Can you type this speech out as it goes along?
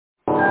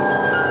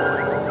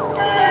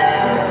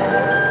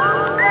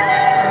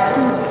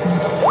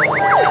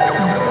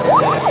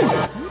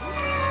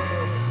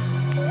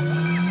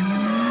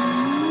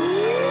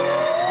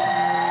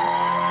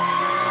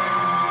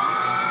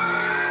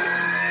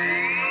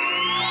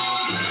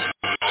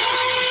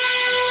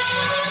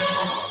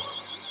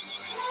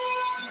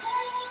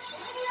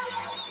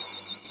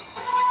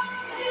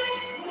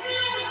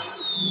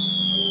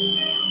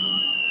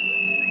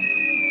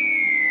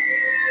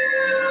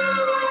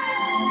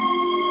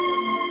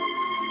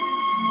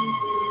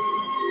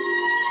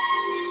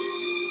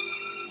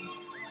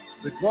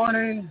Good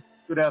morning,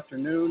 good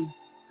afternoon,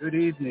 good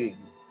evening.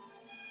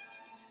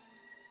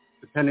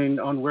 Depending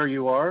on where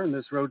you are in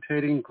this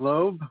rotating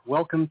globe,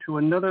 welcome to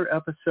another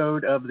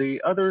episode of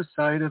The Other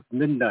Side of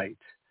Midnight,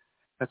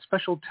 that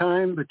special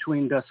time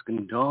between dusk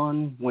and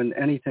dawn when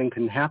anything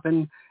can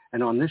happen,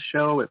 and on this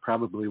show it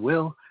probably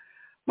will.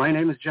 My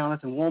name is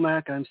Jonathan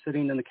Womack. I'm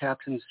sitting in the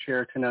captain's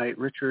chair tonight.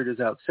 Richard is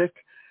out sick.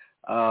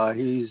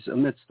 He's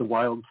amidst the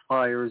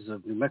wildfires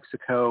of New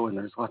Mexico, and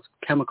there's lots of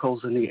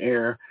chemicals in the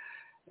air.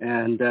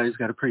 And he's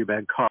got a pretty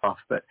bad cough,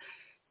 but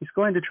he's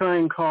going to try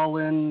and call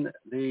in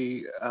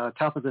the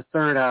top of the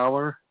third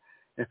hour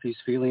if he's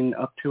feeling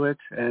up to it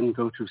and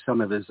go through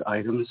some of his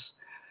items.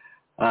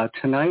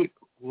 Tonight,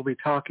 we'll be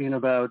talking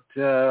about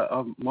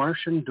a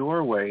Martian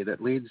doorway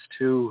that leads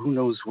to who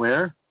knows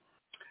where.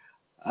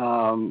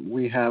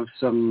 We have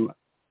some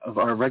of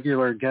our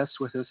regular guests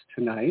with us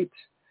tonight.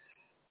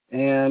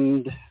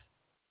 And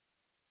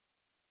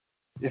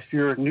if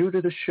you're new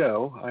to the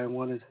show, I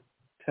want to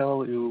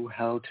tell you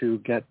how to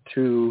get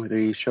to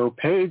the show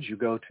page. You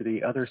go to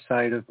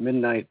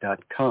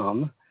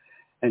theothersideofmidnight.com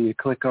and you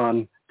click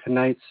on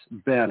tonight's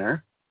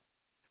banner,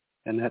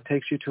 and that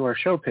takes you to our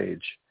show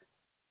page.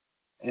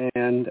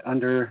 And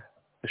under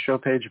the show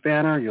page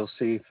banner, you'll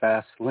see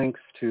fast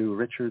links to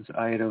Richard's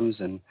items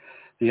and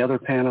the other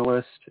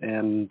panelists,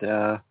 and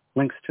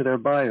links to their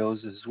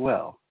bios as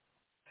well.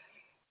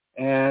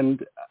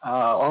 And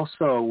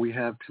also we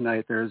have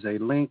tonight, there's a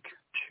link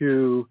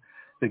to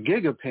the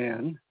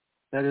Gigapan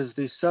that is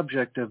the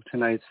subject of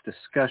tonight's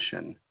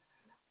discussion.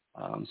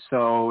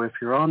 So if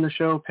you're on the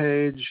show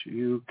page,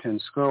 you can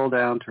scroll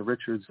down to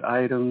Richard's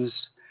items.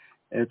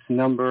 It's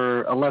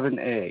number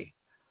 11A.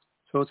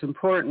 So it's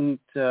important,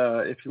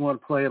 if you want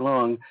to play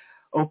along,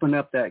 open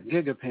up that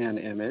Gigapan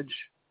image,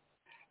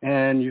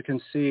 and you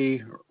can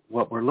see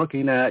what we're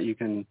looking at. You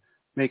can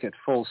make it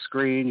full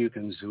screen. You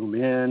can zoom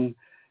in,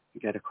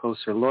 get a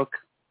closer look.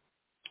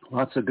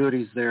 Lots of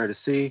goodies there to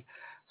see.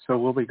 So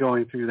we'll be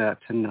going through that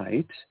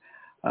tonight.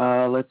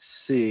 Let's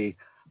see.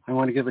 I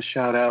want to give a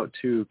shout out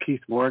to Keith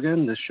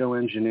Morgan, the show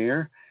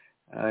engineer.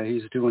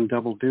 He's doing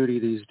double duty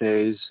these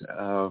days,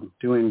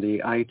 doing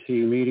the IT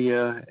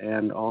media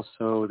and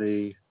also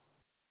the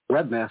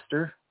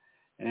webmaster.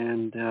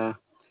 And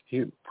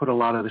he put a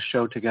lot of the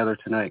show together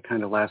tonight,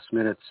 kind of last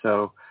minute.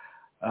 So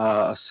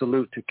a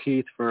salute to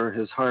Keith for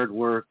his hard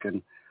work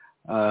and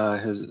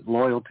his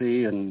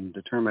loyalty and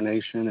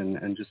determination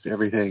and just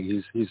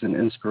everything. He's an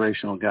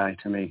inspirational guy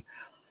to me.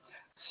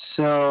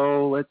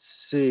 So let's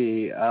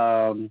see.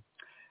 I'm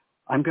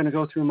going to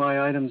go through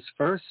my items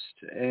first,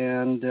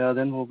 and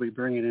then we'll be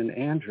bringing in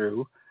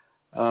Andrew.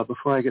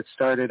 Before I get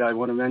started, I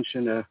want to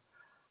mention a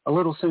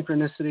little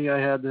synchronicity I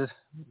had this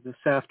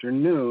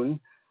afternoon.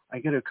 I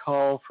get a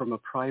call from a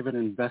private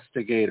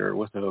investigator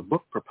with a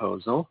book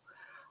proposal.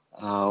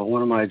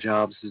 One of my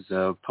jobs is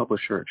a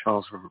publisher at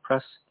Charles River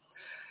Press.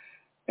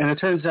 And it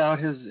turns out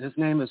his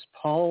name is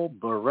Paul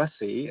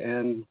Baresi,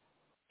 and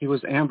he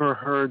was Amber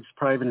Heard's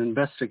private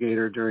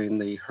investigator during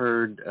the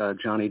Heard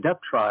Johnny Depp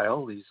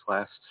trial these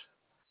last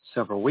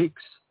several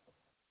weeks.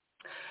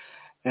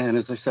 And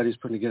as I said, he's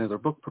putting together a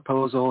book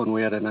proposal, and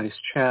we had a nice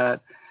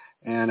chat.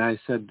 And I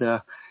said,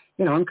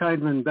 I'm kind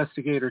of an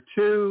investigator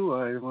too.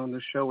 I'm on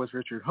the show with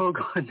Richard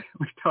Hoagland.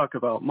 We talk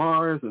about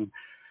Mars and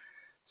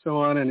so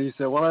on. And he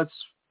said, well, that's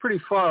pretty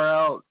far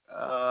out.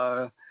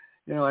 I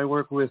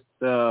work with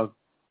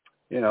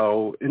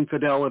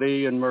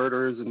infidelity and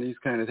murders and these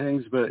kind of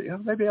things, but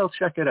maybe I'll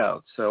check it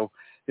out. So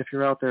if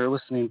you're out there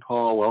listening,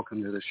 Paul,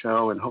 welcome to the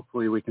show, and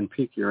hopefully we can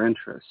pique your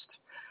interest.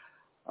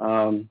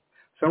 So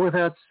with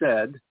that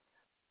said,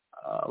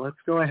 let's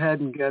go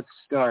ahead and get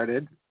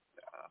started.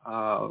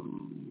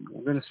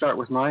 We're going to start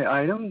with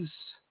my items.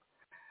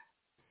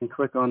 You can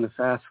click on the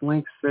fast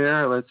links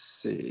there. Let's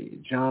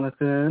see,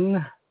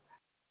 Jonathan.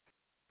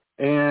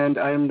 And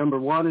item number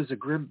one is a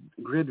grid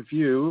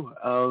view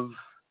of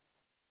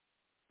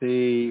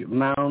the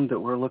mound that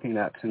we're looking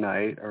at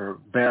tonight, or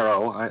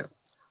barrow.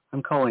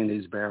 I'm calling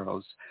these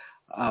barrows.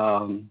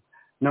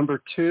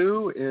 Number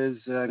two is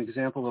an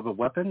example of a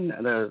weapon.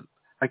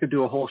 I could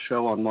do a whole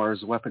show on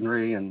Mars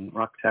weaponry and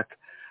rock tech.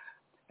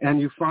 And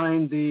you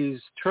find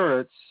these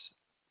turrets,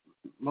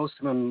 most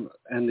of them,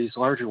 and these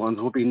larger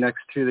ones, will be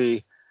next to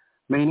the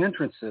main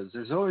entrances.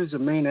 There's always a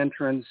main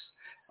entrance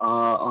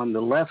on the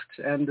left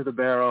end of the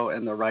barrow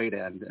and the right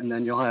end, and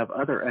then you'll have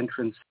other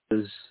entrances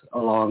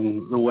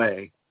along the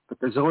way. But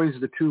there's always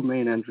the two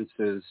main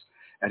entrances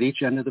at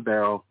each end of the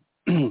barrel.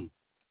 And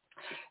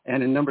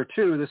in number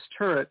two, this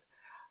turret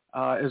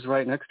is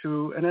right next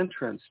to an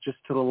entrance,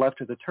 just to the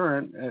left of the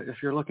turret.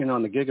 If you're looking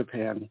on the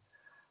Gigapan,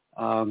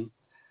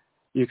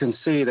 you can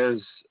see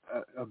there's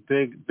a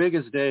big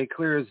as day,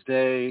 clear as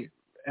day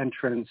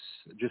entrance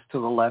just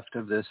to the left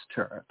of this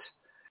turret.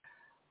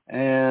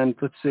 And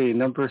let's see,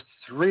 number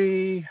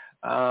three,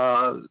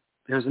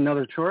 here's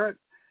another turret.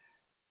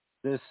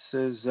 This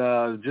is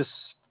just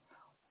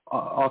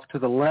off to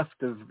the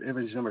left of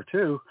image number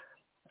two.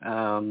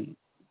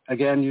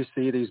 Again, you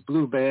see these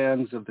blue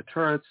bands of the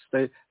turrets.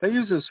 They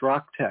use this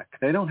rock tech.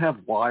 They don't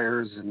have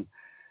wires and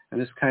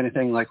and this kind of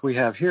thing like we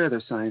have here.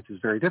 Their science is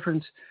very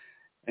different,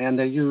 and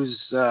they use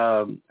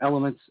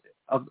elements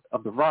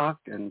of the rock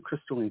and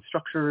crystalline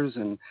structures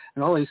and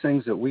all these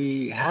things that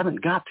we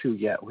haven't got to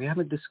yet. We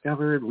haven't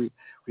discovered. We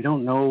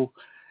don't know.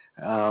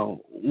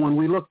 When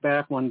we look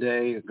back one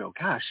day and go,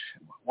 gosh,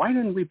 why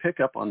didn't we pick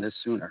up on this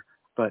sooner?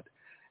 But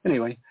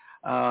anyway,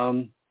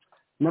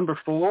 number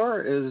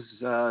 4 is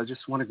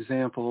just one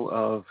example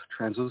of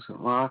translucent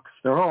rocks.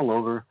 They're all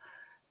over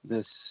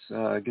this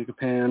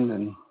gigapan,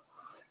 and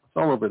it's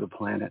all over the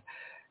planet.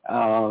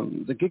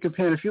 The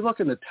gigapan, if you look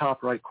in the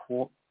top right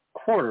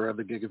quarter of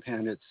the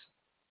gigapan,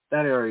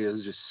 that area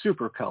is just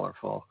super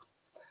colorful.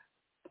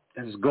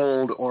 There's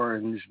gold,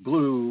 orange,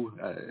 blue.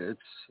 It's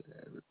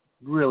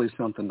really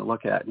something to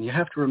look at. And you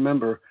have to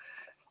remember,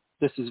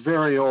 this is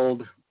very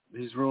old.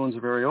 These ruins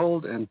are very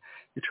old, and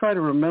you try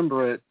to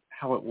remember it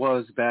how it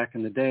was back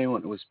in the day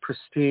when it was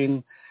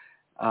pristine.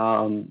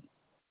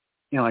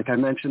 Like I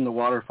mentioned, the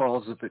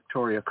waterfalls of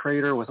Victoria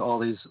Crater with all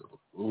these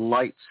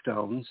light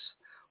stones,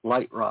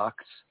 light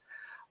rocks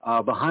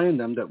behind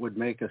them that would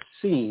make a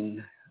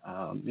scene.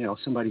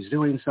 Somebody's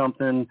doing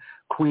something,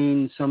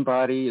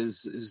 somebody is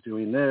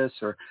doing this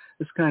or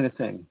this kind of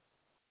thing.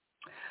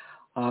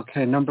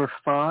 Okay, number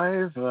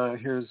 5,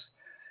 here's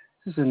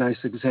a nice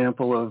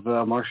example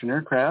of Martian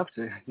aircraft.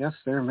 Yes,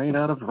 they're made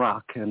out of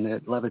rock, and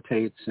it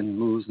levitates and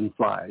moves and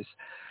flies.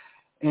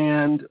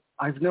 And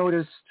I've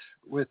noticed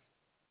with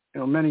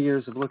many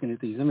years of looking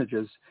at these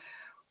images,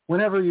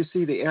 whenever you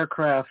see the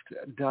aircraft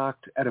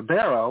docked at a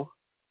barrow,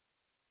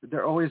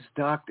 they're always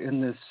docked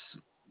in this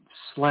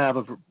slab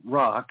of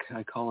rock.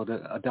 I call it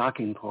a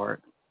docking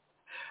port.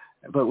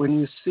 But when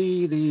you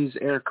see these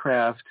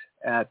aircraft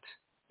at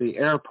the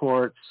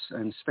airports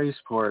and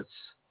spaceports,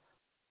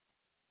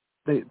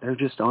 they're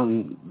just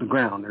on the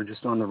ground. They're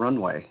just on the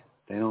runway.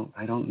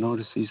 I don't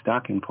notice these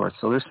docking ports.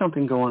 So there's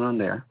something going on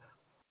there.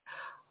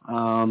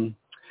 And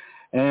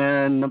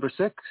number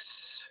 6,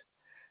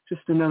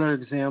 just another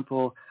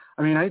example.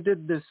 I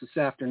did this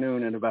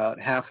afternoon in about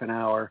half an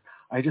hour.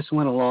 I just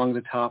went along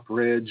the top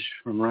ridge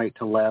from right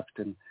to left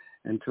and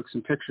took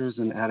some pictures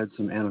and added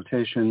some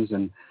annotations.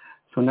 And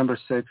so number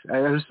 6,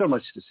 there's so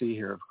much to see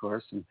here, of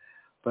course.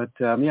 But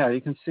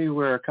you can see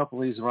where a couple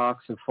of these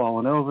rocks have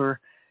fallen over,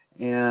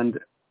 and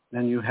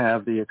then you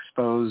have the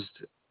exposed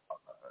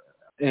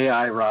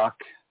AI rock.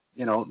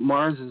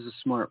 Mars is a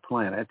smart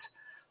planet.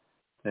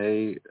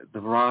 The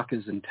rock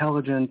is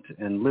intelligent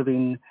and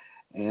living,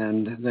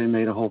 and they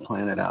made a whole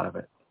planet out of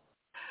it.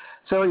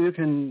 So you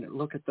can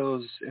look at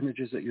those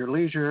images at your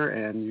leisure,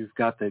 and you've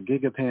got the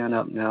gigapan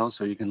up now,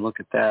 so you can look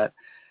at that.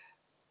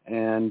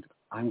 And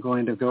I'm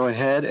going to go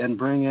ahead and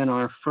bring in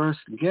our first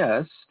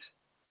guest.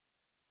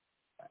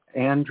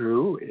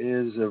 Andrew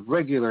is a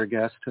regular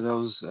guest to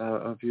those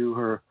of you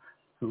who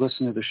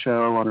listen to the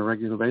show on a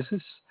regular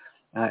basis.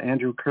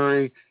 Andrew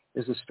Curry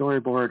is a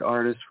storyboard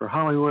artist for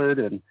Hollywood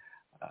and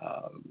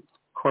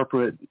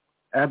corporate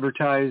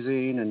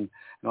advertising and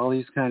all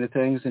these kind of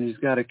things, and he's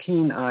got a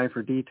keen eye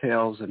for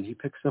details, and he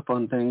picks up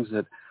on things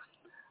that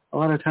a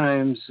lot of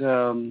times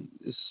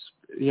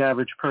the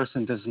average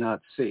person does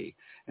not see.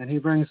 And he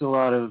brings a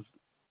lot of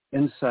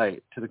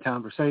insight to the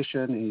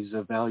conversation. He's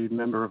a valued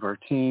member of our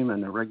team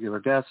and a regular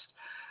guest.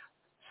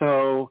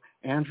 So,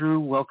 Andrew,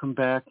 welcome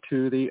back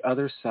to the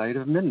other side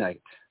of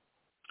midnight.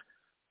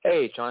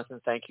 Hey,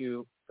 Jonathan, thank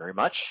you very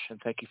much, and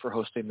thank you for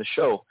hosting the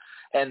show.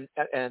 And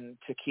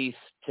to Keith,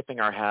 tipping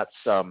our hats,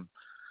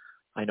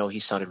 I know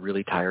he sounded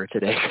really tired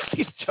today because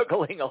he's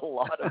juggling a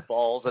lot of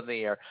balls in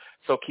the air.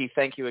 So, Keith,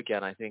 thank you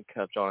again. I think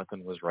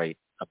Jonathan was right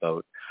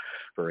about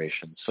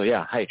inspiration. So,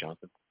 yeah, hi,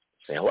 Jonathan.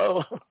 Say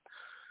hello.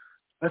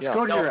 Let's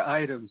go to your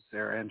items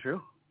there,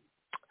 Andrew.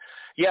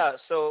 Yeah,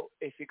 so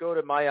if you go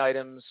to my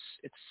items,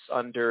 it's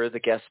under the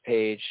guest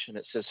page, and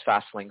it says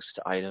fast links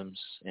to items,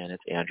 and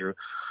it's Andrew.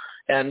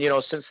 And,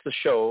 since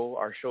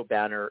our show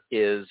banner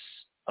is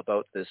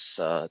about this,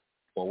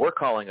 we're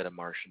calling it a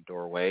Martian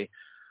doorway,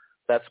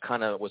 that's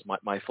kind of was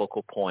my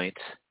focal point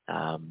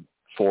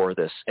for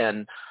this.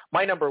 And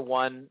my number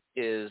 1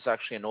 is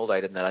actually an old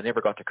item that I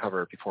never got to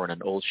cover before in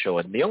an old show.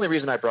 And the only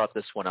reason I brought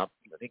this one up,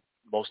 I think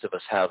most of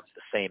us have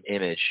the same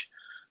image.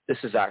 This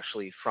is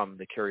actually from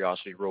the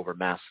Curiosity rover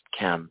mass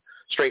cam,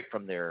 straight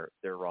from their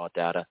raw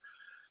data,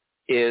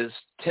 is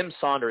Tim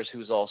Saunders,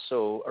 who's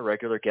also a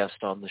regular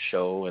guest on the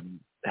show and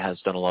has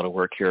done a lot of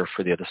work here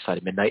for the other side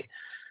of midnight.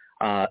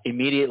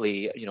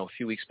 Immediately, a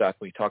few weeks back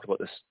when we talked about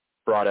this,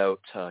 brought out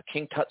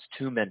King Tut's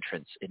tomb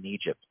entrance in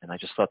Egypt. And I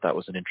just thought that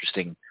was an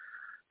interesting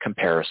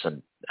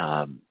comparison.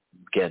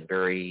 Again,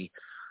 very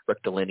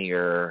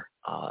rectilinear,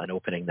 an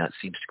opening that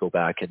seems to go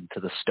back into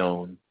the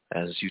stone,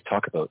 as you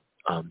talk about,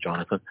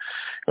 Jonathan.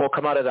 And we'll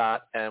come out of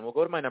that, and we'll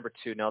go to my number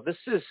 2. Now,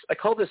 I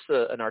call this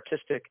an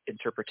artistic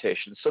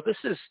interpretation. So this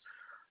is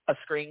a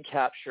screen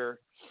capture,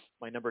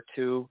 my number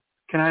 2.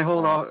 Can I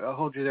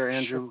hold you there,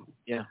 Andrew? Sure.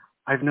 Yeah.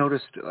 I've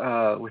noticed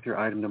with your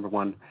item number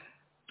 1,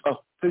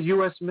 the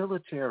U.S.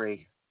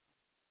 military,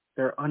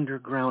 their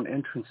underground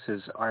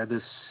entrances are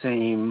the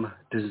same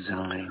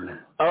design.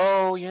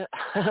 Oh, yeah.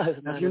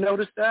 Have you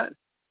noticed that?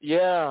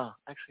 Yeah,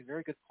 actually,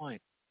 very good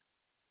point.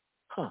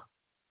 Huh.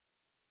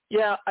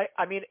 Yeah,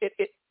 I mean,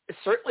 it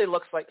certainly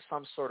looks like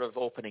some sort of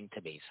opening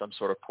to me, some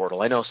sort of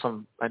portal. I know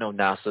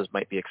NASA's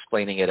might be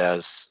explaining it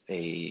as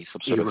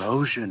some sort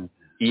erosion.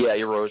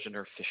 Erosion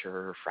or fissure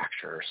or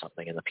fracture or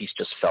something, and the piece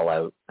just fell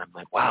out. I'm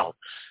like, wow,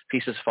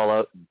 pieces fall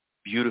out in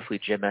beautifully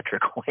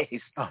geometric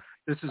ways. Oh,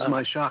 this is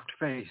my shocked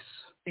face.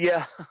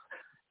 Yeah.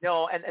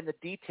 No, and the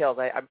details,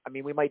 I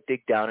mean, we might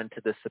dig down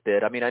into this a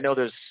bit. I mean, I know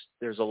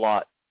there's a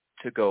lot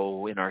to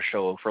go in our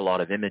show for a lot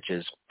of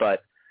images,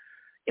 but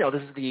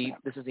this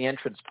is the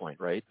entrance point,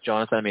 right,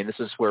 Jonathan? I mean, this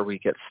is where we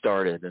get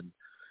started, and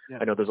yeah.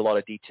 I know there's a lot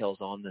of details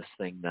on this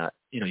thing that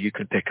you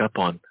can pick up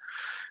on.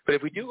 But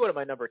if we do go to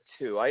my number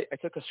 2, I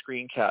took a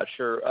screen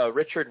capture.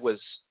 Richard was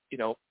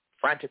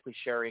frantically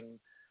sharing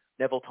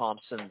Neville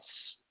Thompson's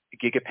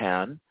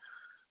Gigapan.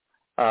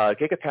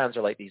 Gigapans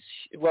are like these.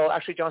 Well,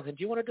 actually, Jonathan,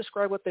 do you want to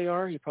describe what they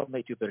are? You probably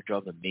might do a better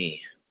job than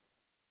me.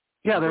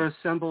 Yeah, they're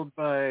assembled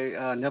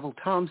by Neville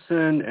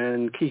Thompson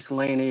and Keith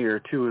Laney, are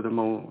two of the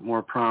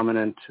more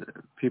prominent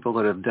people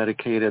that have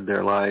dedicated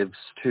their lives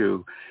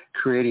to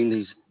creating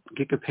these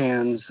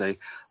gigapans. They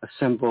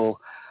assemble,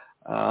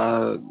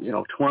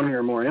 20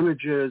 or more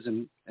images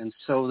and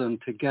sew them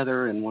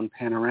together in one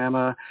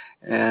panorama.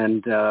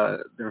 And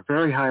they're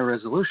very high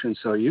resolution,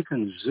 so you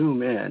can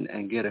zoom in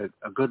and get a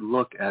good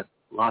look at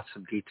lots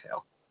of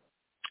detail.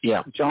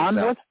 Yeah. John,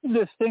 what's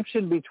the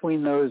distinction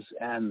between those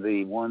and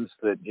the ones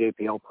that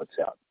JPL puts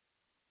out?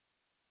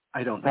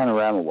 I don't know.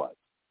 Panorama-wise.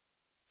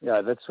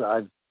 Yeah, that's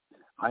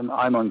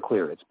I'm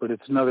unclear.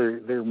 It's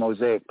another, they're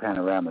mosaic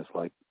panoramas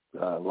like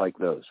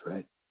those,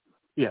 right?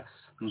 Yes.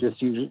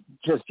 Mm-hmm.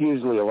 Just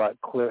usually a lot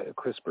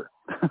crisper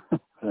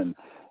than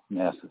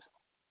NASA's.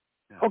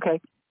 Yeah.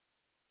 Okay.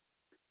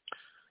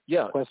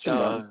 Yeah.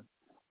 Question.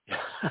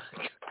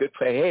 Good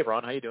play. Hey,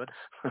 Ron, how you doing?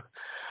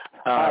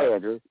 Hi,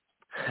 Andrew.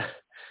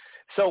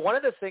 So one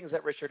of the things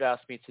that Richard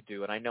asked me to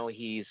do, and I know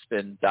he's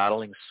been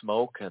battling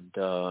smoke, and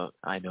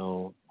I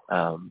know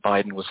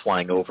Biden was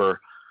flying over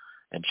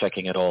and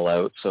checking it all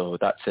out. So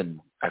that's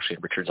in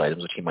Richard's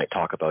items, which he might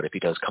talk about if he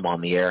does come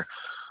on the air.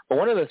 But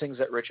one of the things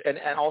that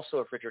and also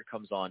if Richard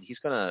comes on, he's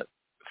going to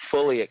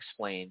fully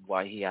explain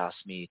why he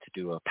asked me to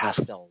do a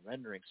pastel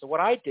rendering. So what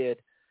I did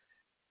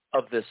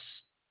of this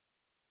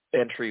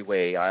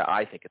entryway,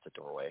 I think it's a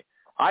doorway.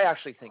 I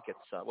actually think it's,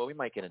 we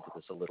might get into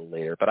this a little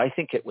later, but I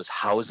think it was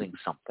housing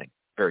something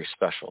very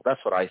special. That's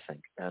what I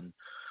think. And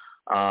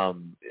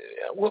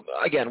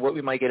again, what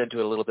we might get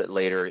into a little bit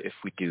later if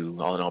we do,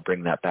 and I'll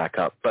bring that back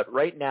up. But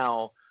right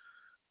now,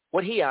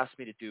 what he asked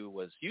me to do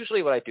was,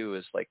 usually what I do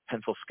is like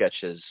pencil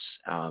sketches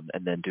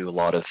and then do a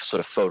lot of sort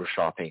of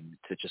photoshopping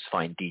to just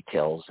find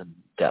details and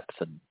depth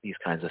and these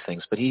kinds of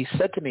things. But he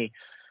said to me,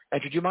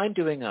 Andrew, do you mind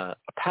doing a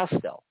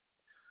pastel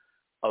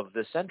of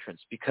this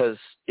entrance, because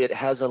it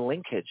has a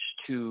linkage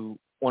to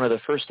one of the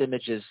first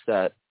images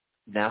that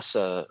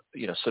NASA,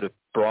 sort of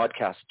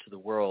broadcast to the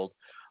world.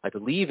 I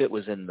believe it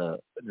was in the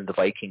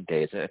Viking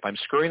days. And if I'm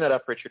screwing that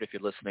up, Richard, if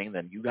you're listening,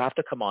 then you have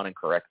to come on and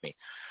correct me.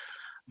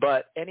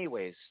 But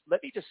anyways,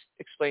 let me just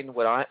explain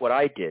what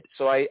I did.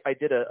 So I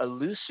did a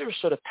looser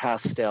sort of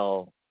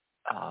pastel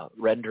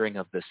rendering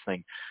of this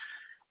thing.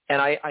 And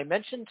I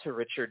mentioned to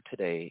Richard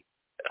today,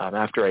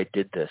 after I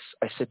did this,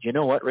 I said, you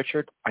know what,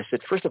 Richard? I said,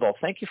 first of all,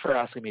 thank you for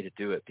asking me to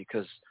do it,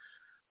 because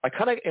I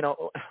kind of,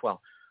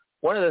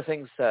 one of the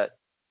things that,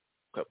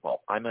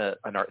 I'm an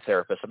art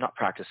therapist. I'm not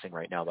practicing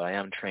right now, but I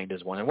am trained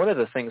as one. And one of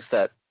the things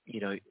that,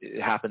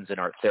 happens in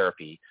art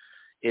therapy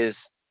is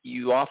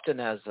you often,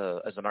 as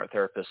an art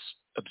therapist,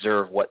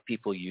 observe what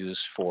people use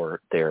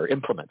for their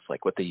implements,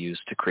 like what they use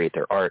to create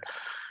their art.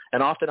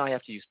 And often I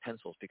have to use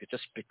pencils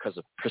because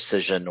of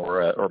precision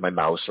or my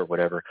mouse or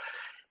whatever.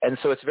 And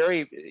so it's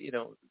very,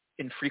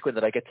 infrequent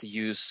that I get to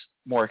use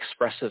more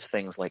expressive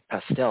things like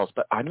pastels.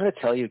 But I'm going to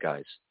tell you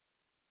guys,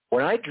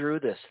 when I drew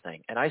this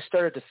thing and I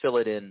started to fill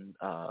it in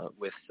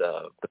with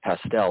the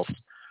pastels,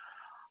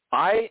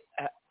 I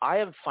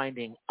am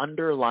finding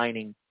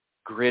underlining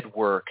grid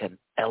work and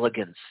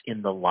elegance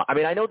in the line. I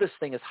mean, I know this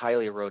thing is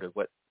highly eroded,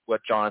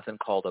 what Jonathan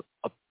called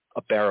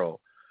a barrow,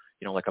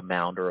 like a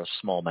mound or a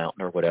small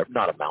mountain or whatever.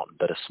 Not a mountain,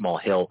 but a small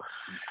hill.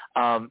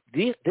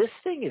 This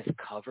thing is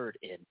covered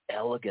in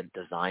elegant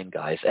design,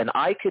 guys. And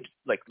I could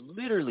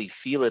literally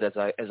feel it as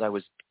I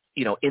was,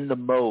 in the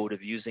mode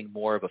of using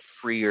more of a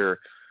freer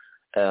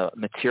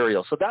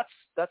material. So that's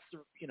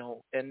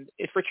and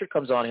if Richard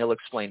comes on, he'll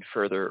explain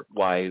further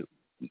why,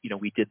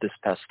 we did this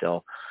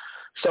pastel.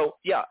 So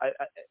yeah,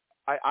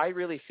 I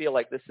really feel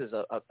like this is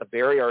a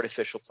very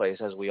artificial place,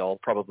 as we all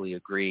probably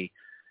agree.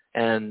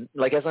 And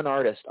as an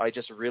artist, I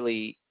just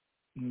really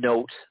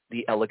note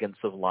the elegance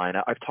of line.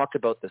 I've talked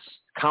about this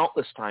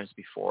countless times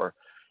before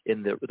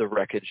in the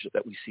wreckage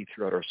that we see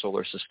throughout our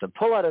solar system.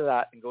 Pull out of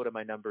that and go to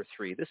my number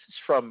 3. This is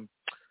from,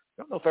 I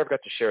don't know if I ever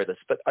got to share this,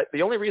 but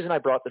the only reason I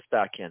brought this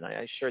back in,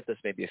 I shared this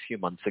maybe a few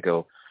months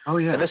ago. Oh,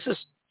 yeah. And this is,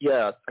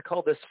 I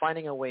call this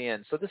Finding a Way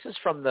In. So this is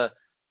from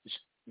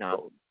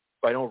now,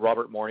 I know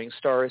Robert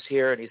Morningstar is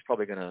here, and he's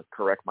probably going to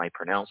correct my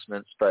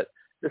pronouncements, but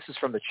this is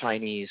from the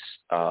Chinese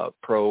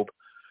probe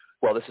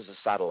well, this is a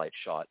satellite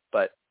shot,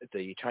 but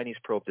the Chinese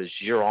probe, the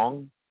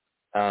Zhurong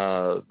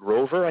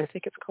rover, I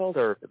think it's called,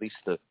 or at least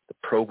the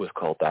probe was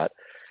called that.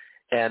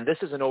 And this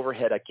is an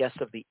overhead, I guess,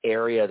 of the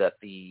area that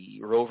the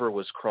rover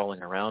was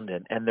crawling around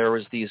in. And there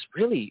was these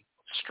really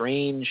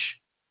strange,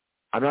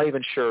 I'm not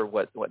even sure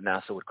what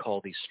NASA would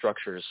call these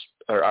structures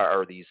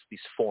or these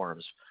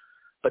forms,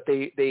 but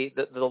the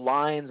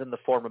lines and the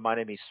form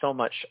reminded me so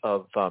much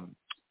of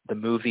the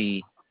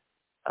movie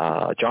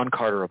John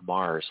Carter of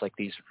Mars, like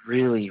these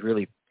really,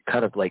 really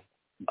kind of like,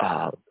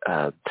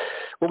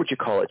 what would you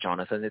call it,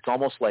 Jonathan? It's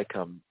almost like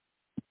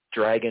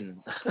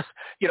dragon,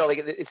 like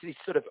it's these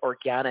sort of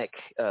organic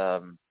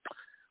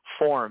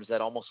forms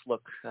that almost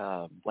look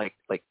like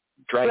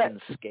dragon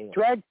scale.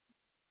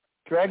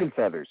 Dragon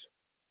feathers.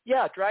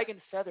 Yeah,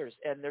 dragon feathers.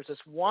 And there's this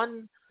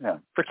one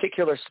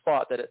particular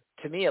spot that,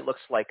 to me, it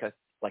looks like an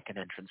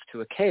entrance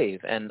to a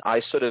cave. And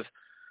I sort of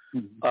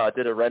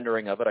did a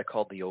rendering of it. I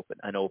called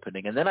an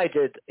opening, and then I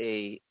did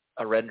a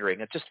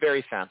rendering. It's just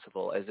very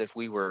fanciful, as if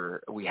we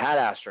had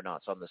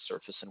astronauts on the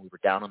surface and we were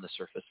down on the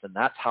surface, and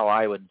that's how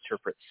I would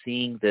interpret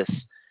seeing this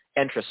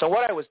entrance. So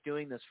what I was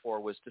doing this for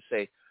was to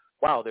say,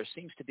 wow, there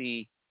seems to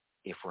be,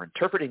 if we're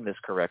interpreting this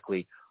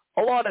correctly,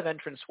 a lot of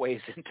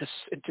entranceways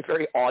into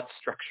very odd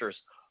structures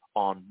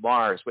on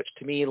Mars, which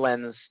to me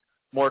lends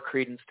more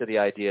credence to the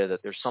idea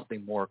that there's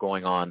something more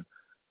going on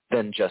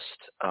than just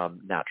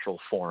natural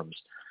forms.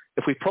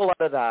 If we pull out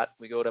of that,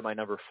 we go to my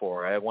number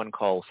 4. I have one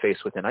called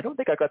Face Within. I don't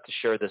think I got to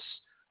share this,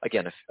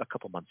 again, a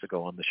couple months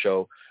ago on the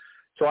show.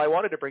 So I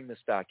wanted to bring this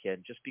back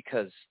in just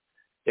because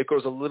it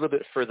goes a little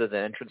bit further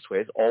than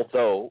entranceways,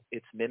 although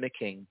it's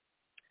mimicking,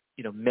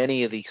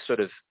 many of the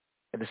sort of,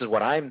 and this is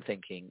what I'm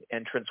thinking,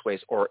 entranceways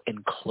or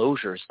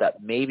enclosures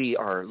that maybe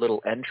our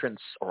little entrance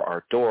or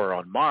our door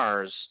on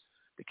Mars,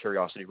 the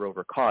Curiosity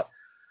rover caught,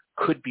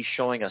 could be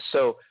showing us.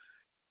 So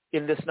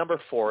in this number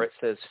 4, it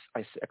says,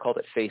 I called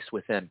it Face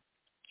Within.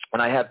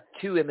 And I have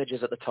 2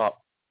 images at the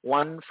top,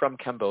 one from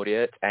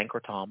Cambodia, it's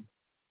Angkor Thom,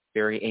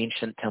 very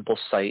ancient temple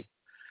site.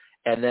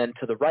 And then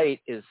to the right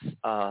is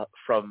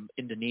from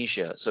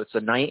Indonesia. So it's a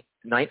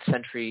 9th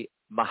century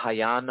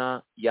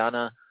Mahayana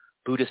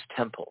Buddhist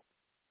temple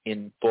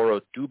in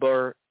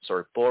Borobudur,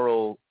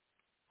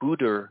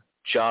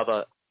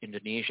 Java,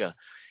 Indonesia.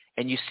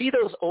 And you see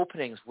those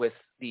openings with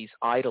these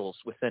idols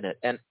within it.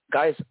 And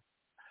guys,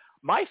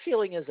 my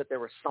feeling is that there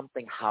was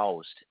something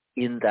housed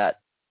in that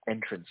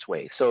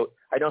entranceway. So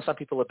I know some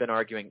people have been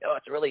arguing, oh,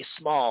 it's really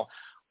small.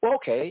 Well,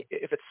 okay,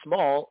 if it's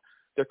small,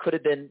 there could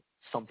have been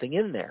something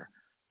in there.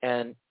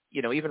 And,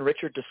 even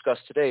Richard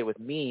discussed today with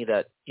me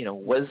that,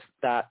 was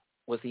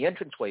the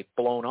entranceway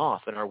blown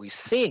off, and are we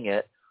seeing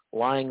it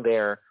lying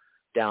there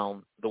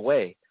down the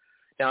way?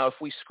 Now, if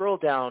we scroll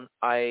down,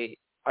 I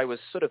was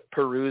sort of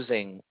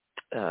perusing,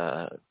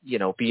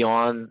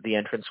 beyond the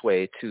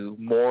entranceway to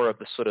more of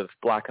the sort of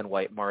black and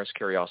white Mars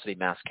Curiosity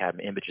mass cam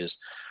images.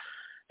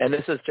 And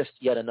this is just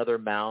yet another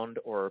mound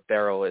or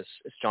barrow, as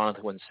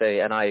Jonathan would say.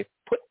 And I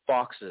put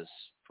boxes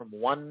from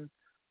 1,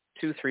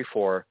 2, 3,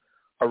 4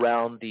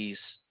 around these,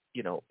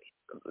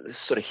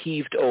 sort of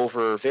heaved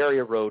over, very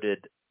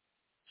eroded,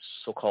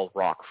 so-called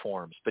rock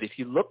forms. But if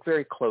you look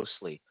very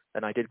closely,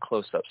 and I did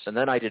close-ups, and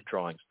then I did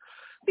drawings,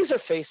 these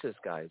are faces,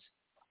 guys.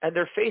 And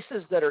they're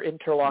faces that are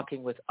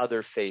interlocking with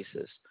other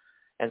faces.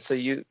 And so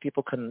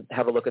people can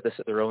have a look at this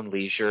at their own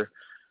leisure.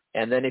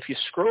 And then if you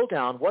scroll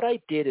down, what I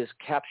did is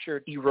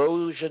captured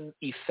erosion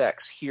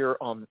effects here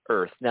on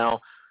Earth.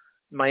 Now,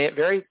 my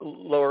very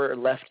lower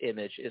left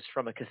image is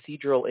from a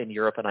cathedral in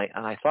Europe, and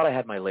I thought I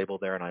had my label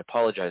there, and I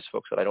apologize,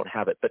 folks, that I don't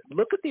have it. But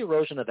look at the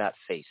erosion of that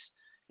face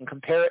and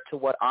compare it to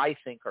what I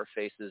think are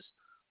faces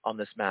on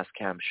this mass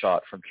cam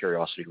shot from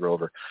Curiosity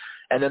rover.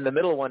 And then the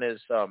middle one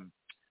is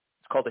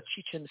it's called the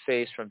Chichen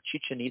face from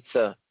Chichen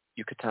Itza,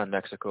 Yucatan,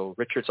 Mexico.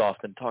 Richard's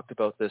often talked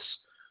about this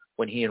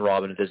when he and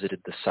Robin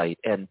visited the site.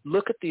 And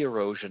look at the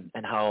erosion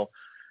and how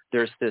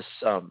there's this,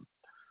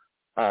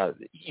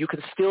 you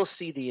can still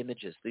see the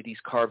images, these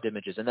carved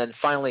images. And then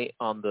finally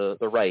on the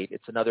right,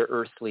 it's another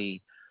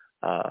earthly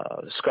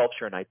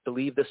sculpture. And I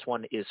believe this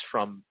one is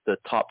from the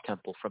top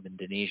temple from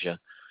Indonesia.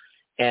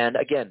 And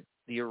again,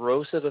 the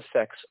erosive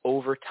effects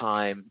over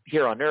time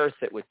here on Earth,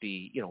 it would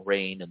be,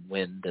 rain and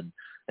wind and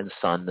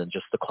sun and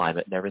just the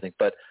climate and everything.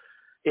 But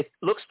it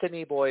looks to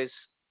me, boys,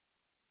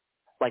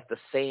 like the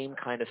same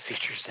kind of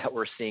features that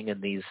we're seeing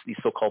in these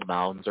so-called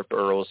mounds or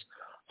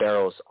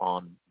barrows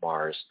on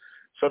Mars.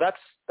 So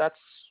that's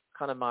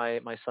kind of my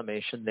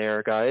summation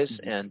there, guys.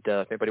 Mm-hmm. And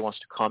if anybody wants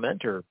to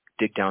comment or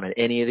dig down in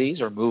any of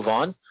these or move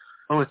on.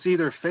 Oh, it's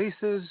either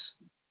faces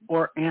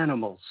or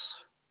animals.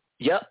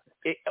 Yep,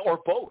 or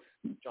both.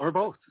 John. Or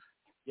both.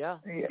 Yeah.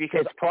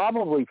 Because it's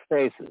probably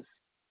faces.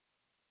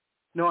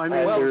 No, I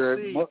mean,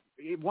 we'll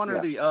see one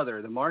or the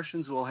other. The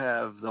Martians will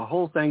have, the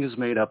whole thing is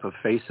made up of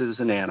faces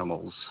and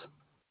animals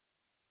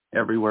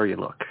everywhere you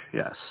look,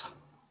 yes.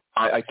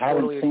 I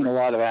totally haven't seen a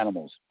lot of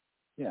animals.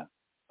 Yeah.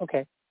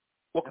 Okay.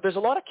 Well, there's a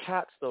lot of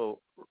cats, though,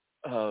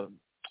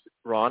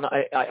 Ron.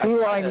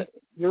 Feline,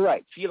 you're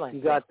right. Feline.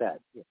 You got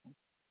that. Yeah.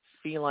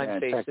 Feline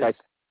faces.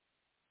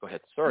 Go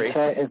ahead. Sorry.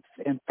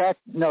 In fact,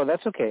 no,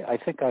 that's okay. I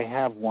think I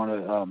have one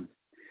of.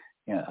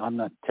 I'm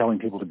not telling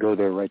people to go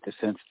there right this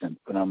instant,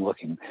 but I'm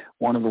looking.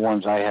 One of the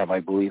ones I have, I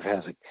believe,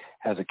 has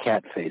a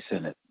cat face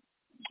in it.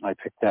 I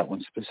picked that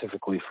one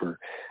specifically for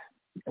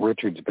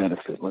Richard's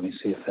benefit. Let me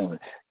see if that.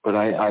 But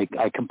I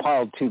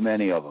compiled too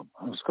many of them.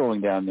 I was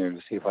scrolling down there to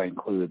see if I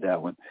included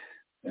that one,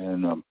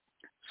 and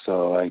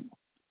so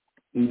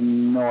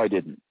no, I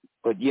didn't.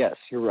 But yes,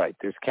 you're right.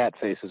 There's cat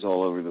faces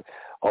all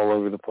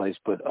over the place.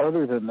 But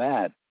other than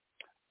that,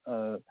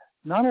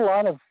 not a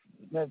lot of.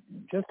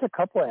 Just a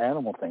couple of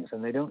animal things,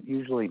 and they don't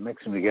usually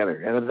mix them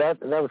together. And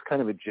that was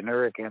kind of a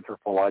generic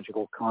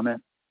anthropological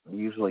comment,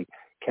 usually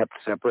kept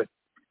separate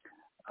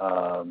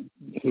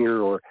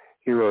here or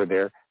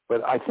there.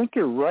 But I think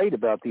you're right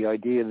about the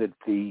idea that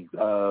the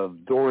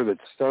door that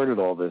started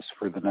all this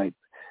for the night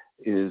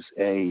is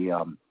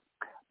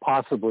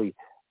possibly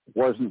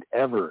wasn't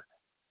ever,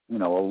 a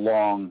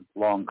long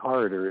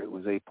corridor. It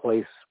was a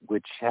place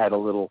which had a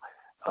little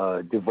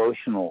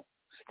devotional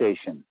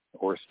station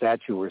or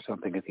statue or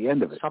something at the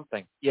end of it.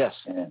 Something, yes.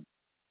 And,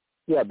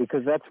 yeah,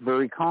 because that's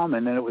very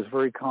common, and it was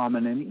very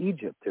common in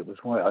Egypt. It was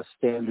a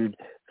standard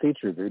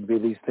feature. There'd be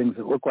these things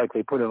that looked like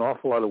they put an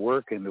awful lot of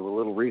work into a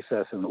little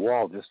recess in the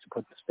wall just to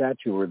put the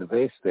statue or the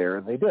vase there,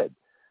 and they did.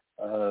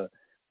 But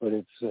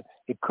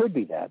it could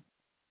be that.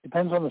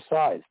 Depends on the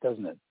size,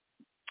 doesn't it?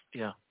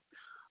 Yeah.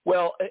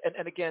 Well,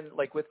 and again,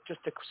 like with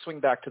just to swing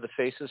back to the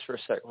faces for a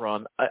second,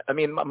 Ron. I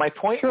mean, my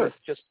point with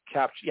just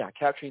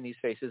capturing these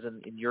faces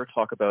and in your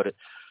talk about it,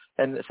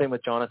 and the same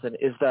with Jonathan,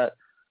 is that,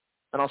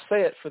 and I'll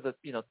say it for the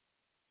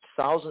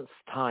 1000th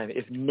time,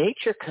 if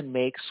nature can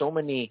make so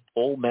many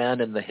old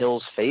man in the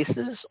hills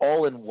faces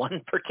all in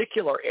one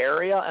particular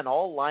area and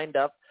all lined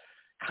up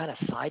kind of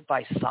side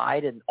by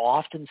side and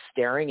often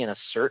staring in a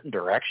certain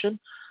direction,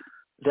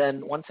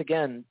 then once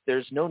again,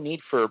 there's no need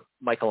for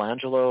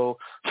Michelangelo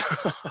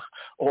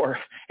or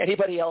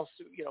anybody else,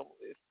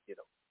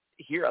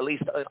 here, at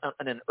least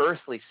in an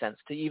earthly sense,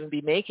 to even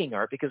be making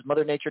art, because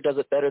Mother Nature does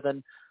it better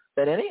than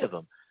any of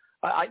them.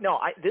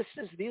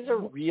 These are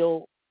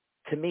real,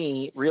 to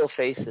me, real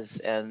faces,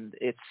 and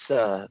it's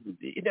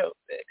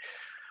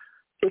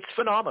it's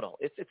phenomenal.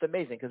 It's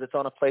amazing because it's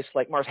on a place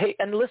like Mars. Hey,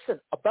 and listen,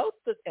 about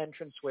the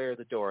entranceway or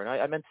the door, and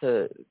I meant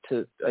to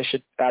I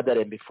should add that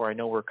in before I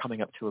know we're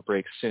coming up to a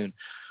break soon.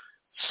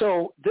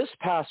 So this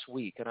past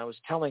week, and I was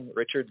telling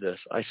Richard this,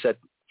 I said,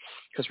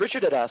 because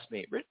Richard had asked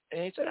me,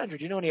 and he said, Andrew,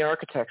 do you know any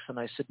architects? And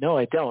I said, no,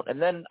 I don't. And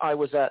then I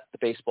was at the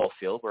baseball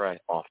field where I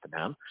often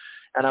am,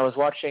 and I was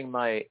watching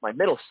my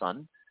middle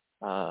son.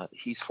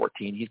 He's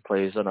 14. He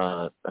plays on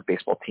a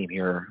baseball team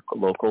here,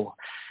 local.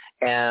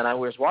 And I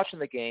was watching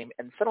the game,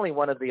 and suddenly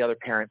one of the other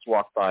parents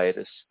walked by,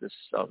 this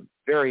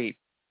very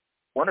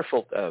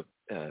wonderful,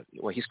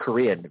 he's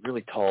Korean,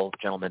 really tall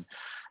gentleman.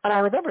 And I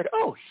remembered,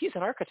 he's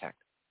an architect.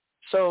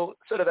 So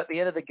sort of at the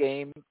end of the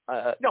game,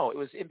 no, it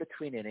was in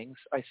between innings.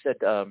 I said,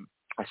 I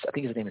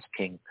think his name is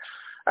King.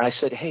 And I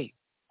said, come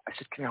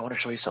here, I want to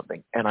show you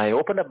something. And I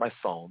opened up my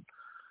phone,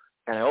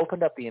 and I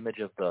opened up the image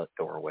of the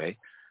doorway.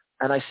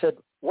 And I said,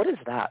 what is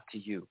that to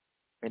you?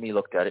 And he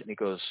looked at it, and he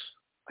goes,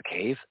 a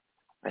cave?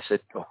 I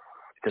said,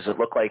 does it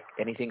look like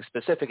anything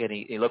specific? And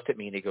he looked at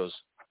me, and he goes,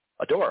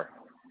 a door.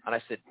 And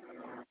I said,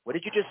 what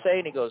did you just say?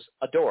 And he goes,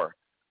 a door.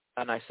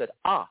 And I said,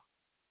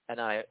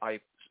 And I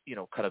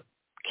kind of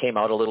came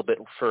out a little bit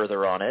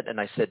further on it, and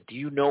I said, do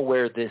you know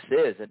where this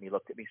is? And he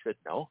looked at me and said,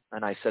 no.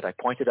 And I said, I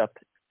pointed up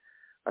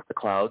at the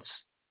clouds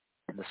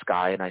in the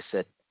sky, and I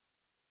said,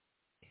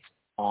 it's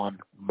on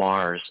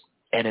Mars.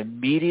 And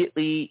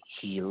immediately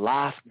he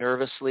laughed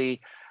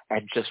nervously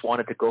and just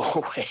wanted to go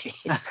away.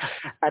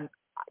 And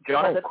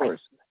Jonathan, of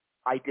course.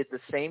 I did the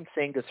same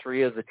thing to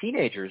three of the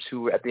teenagers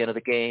who at the end of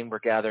the game were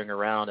gathering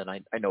around, and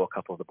I know a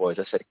couple of the boys.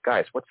 I said,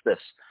 guys, what's this?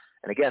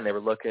 And again, they were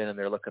looking, and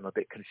they're looking a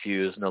bit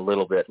confused and a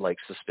little bit like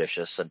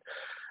suspicious.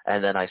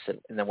 And then I said,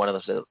 and then one of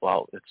them said,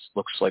 well, it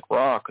looks like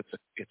rock. It's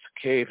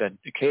a cave. And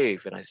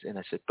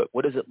I said, but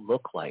what does it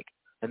look like?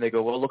 And they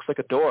go, well, it looks like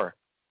a door.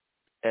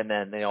 And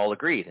then they all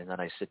agreed. And then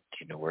I said, do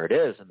you know where it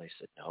is? And they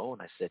said, no.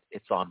 And I said,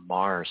 it's on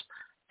Mars.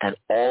 And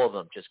all of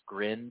them just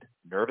grinned,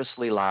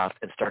 nervously laughed,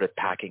 and started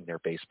packing their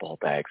baseball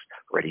bags,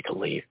 ready to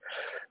leave.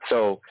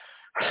 So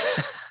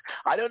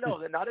I don't know.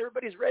 Not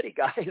everybody's ready,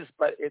 guys,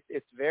 but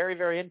it's very,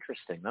 very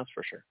interesting. That's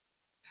for sure.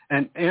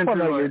 And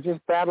Andrew, you're just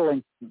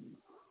battling.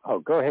 Oh,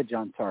 go ahead,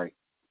 John. Sorry.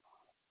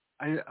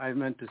 I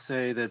meant to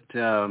say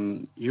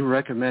that you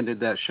recommended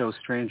that show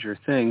Stranger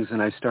Things,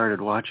 and I started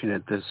watching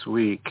it this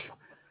week.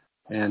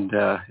 And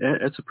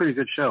it's a pretty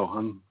good show.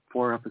 I'm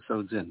 4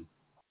 episodes in.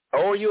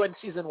 Oh, are you in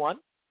season 1?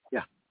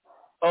 Yeah.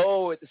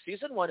 Oh, the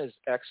season 1 is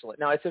excellent.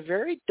 Now, it's a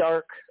very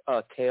dark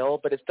tale,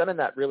 but it's done in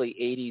that really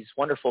 80s,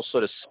 wonderful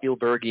sort of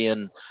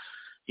Spielbergian,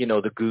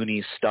 the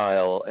Goonies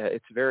style.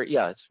 It's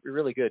it's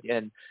really good.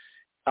 And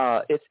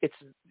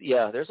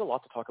there's a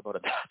lot to talk about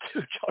in that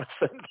too,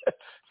 Jonathan.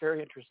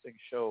 Very interesting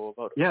show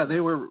about. Yeah, they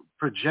were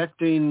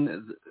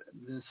projecting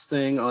this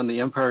thing on the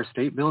Empire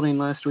State Building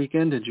last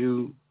weekend. Did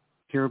you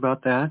hear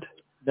about that?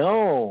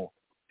 No.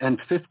 And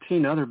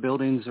 15 other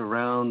buildings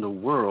around the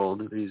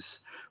world, these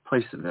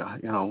places,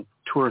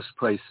 tourist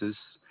places.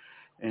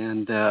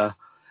 And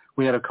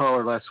we had a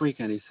caller last week,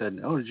 and he said,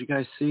 "Oh, did you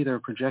guys see they're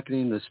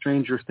projecting the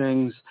Stranger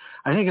Things?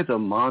 I think it's a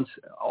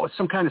monster. Oh, it's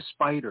some kind of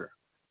spider."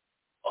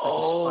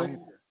 Oh,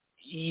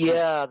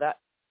 yeah, that.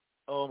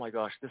 Oh my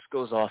gosh, this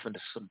goes off into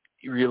some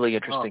really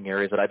interesting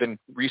areas that I've been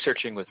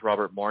researching with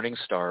Robert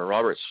Morningstar.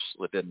 Robert's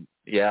been,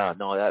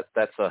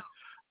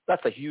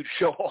 that's a huge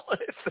show all in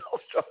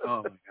itself.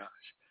 Oh my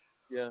gosh.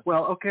 Yeah.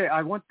 Well, okay,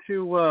 I want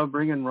to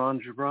bring in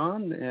Ron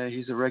Gibran.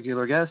 He's a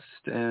regular guest,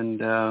 and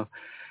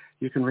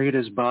you can read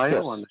his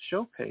bio on the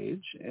show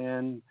page.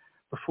 And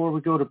before we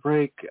go to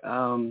break,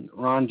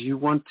 Ron, do you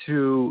want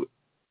to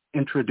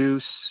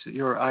introduce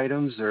your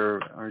items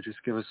or just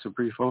give us a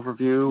brief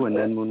overview, and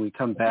then when we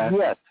come back,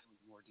 yes,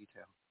 more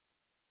detail?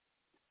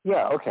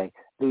 Yeah, okay.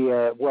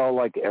 Well,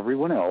 like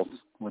everyone else,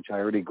 which I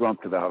already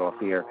grumped about off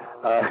the air,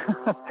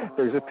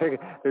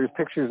 there's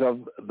pictures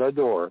of the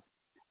door,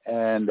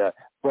 and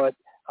but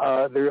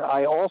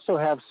I also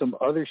have some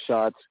other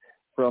shots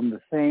from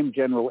the same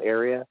general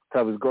area. So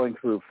I was going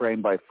through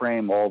frame by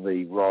frame all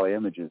the raw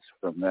images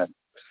from that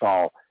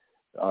sol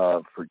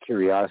for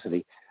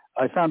curiosity.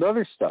 I found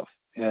other stuff,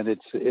 and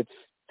it's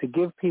to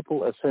give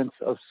people a sense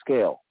of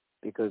scale,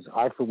 because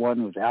I, for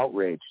one, was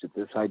outraged at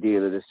this idea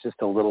that it's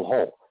just a little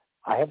hole.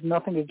 I have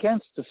nothing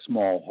against a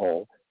small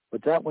hole,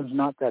 but that one's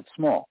not that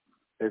small.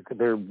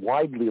 They're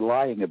widely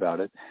lying about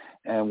it,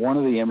 and one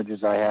of the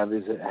images I have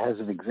has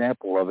an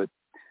example of it,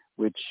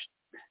 which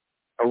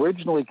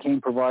originally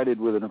came provided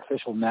with an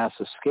official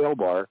NASA scale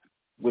bar,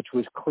 which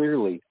was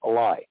clearly a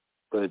lie.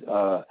 But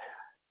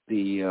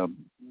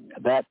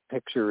that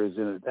picture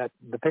the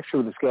picture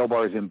of the scale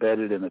bar is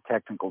embedded in a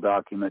technical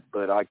document.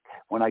 But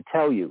when I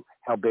tell you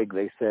how big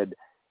they said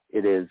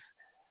it is,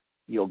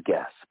 you'll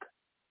gasp,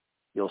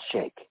 you'll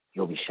shake,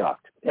 you'll be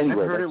shocked.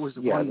 Anyway, I've heard it was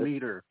 1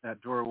 meter.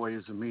 That doorway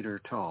is 1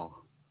 meter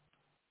tall.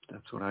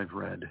 That's what I've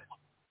read.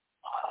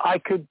 I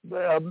could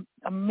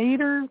a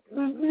meter.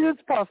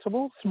 It's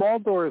possible. Small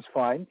door is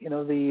fine.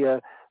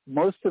 The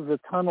most of the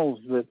tunnels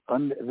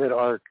that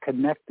are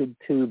connected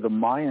to the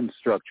Mayan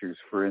structures,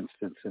 for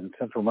instance, in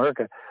Central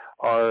America,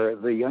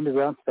 the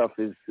underground stuff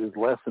is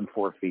less than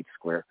 4 feet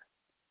square.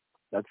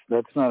 That's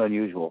not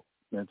unusual.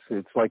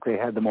 It's like they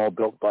had them all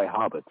built by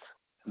hobbits,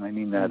 and I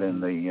mean that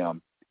in the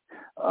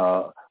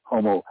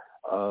Homo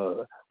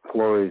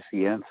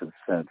floresiensis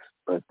sense.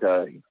 But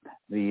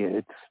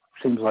it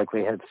seems like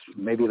they had,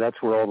 maybe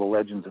that's where all the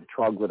legends of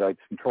troglodytes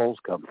and trolls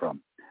come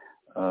from.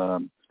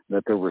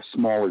 That there were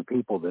smaller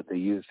people that they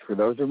used for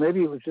those, or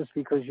maybe it was just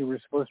because you were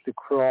supposed to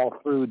crawl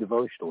through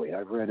devotionally.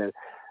 I've read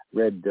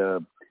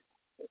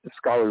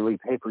scholarly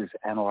papers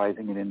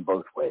analyzing it in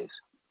both ways.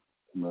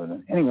 But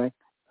anyway,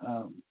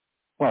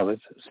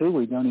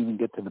 we don't even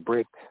get to the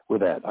break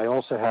with that. I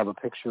also have a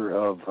picture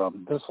of,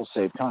 this will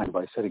save time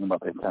by setting them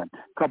up in time,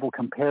 a couple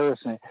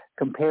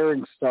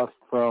comparing stuff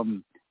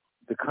from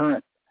the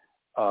current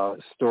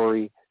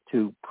story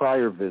to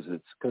prior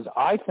visits, because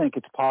I think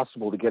it's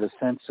possible to get a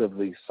sense of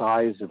the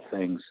size of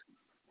things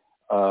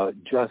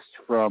just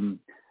from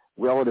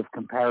relative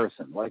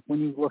comparison. Like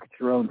when you look at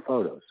your own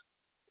photos,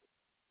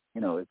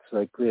 it's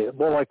like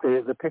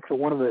the picture,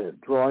 one of the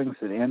drawings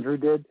that Andrew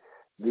did,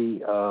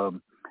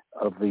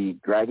 of the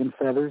dragon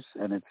feathers,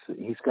 and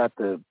he's got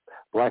the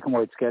black and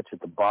white sketch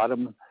at the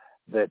bottom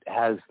that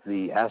has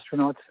the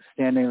astronauts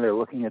standing there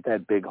looking at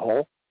that big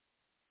hole,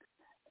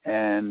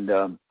 and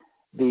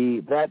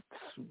that's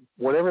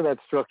whatever that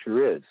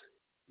structure is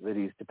that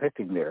he's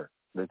depicting there,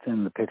 that's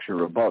in the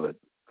picture above it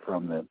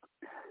from the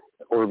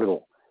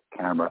orbital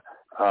camera.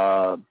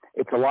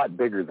 It's a lot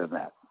bigger than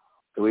that.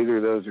 So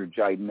either those are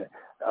gigantinormous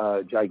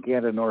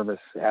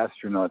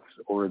astronauts,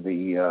 or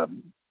they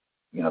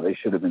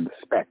should have been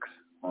specks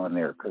on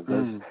there, because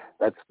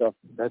that stuff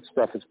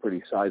is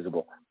pretty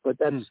sizable. But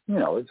that's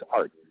it's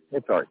art.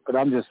 It's art. But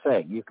I'm just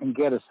saying, you can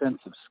get a sense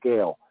of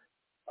scale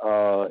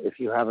if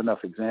you have enough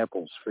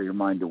examples for your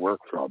mind to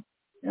work from.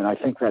 And I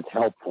think that's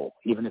helpful,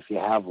 even if you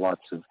have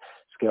lots of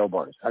scale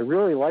bars. I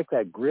really like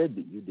that grid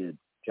that you did,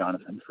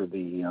 Jonathan, for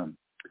the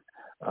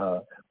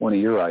one of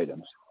your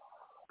items.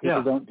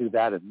 People don't do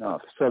that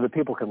enough, so that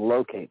people can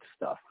locate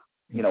stuff,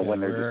 when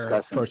they're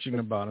discussing. We're approaching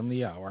the bottom of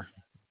the hour.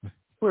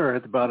 We're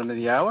at the bottom of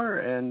the hour,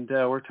 and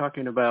we're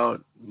talking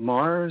about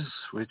Mars,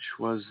 which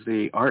was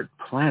the art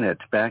planet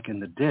back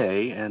in the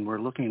day, and we're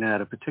looking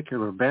at a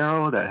particular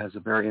barrow that has a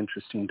very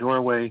interesting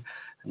doorway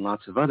and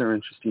lots of other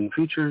interesting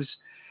features.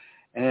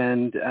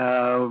 And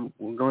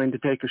we're going to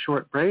take a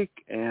short break,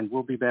 and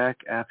we'll be back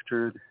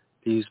after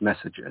these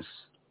messages.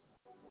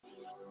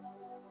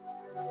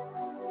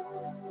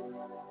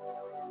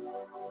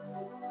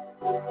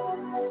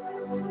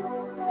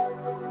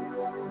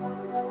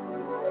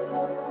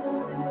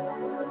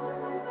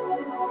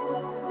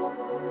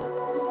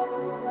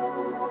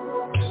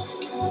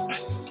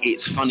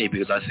 It's funny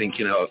because I think,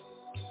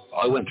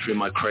 I went through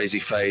my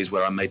crazy phase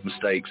where I made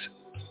mistakes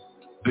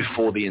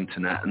before the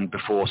internet and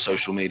before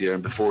social media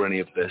and before any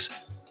of this,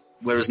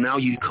 whereas now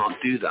you can't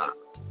do that.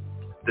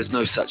 There's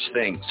no such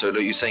thing. So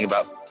what you're saying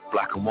about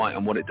black and white,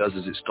 and what it does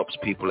is it stops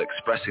people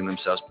expressing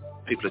themselves.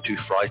 People are too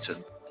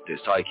frightened to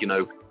It's like,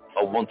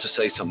 I want to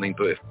say something,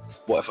 but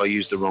what if I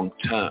use the wrong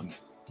term?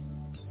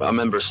 But I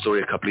remember a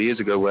story a couple of years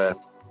ago where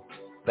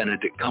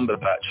Benedict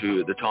Cumberbatch, who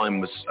at the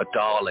time was a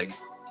darling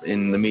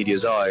in the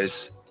media's eyes,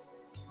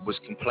 was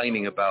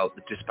complaining about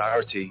the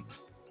disparity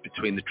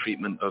between the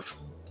treatment of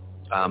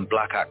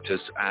black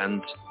actors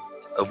and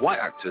of white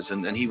actors.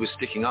 And he was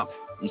sticking up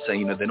and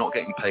saying, they're not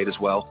getting paid as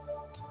well.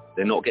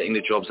 They're not getting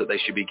the jobs that they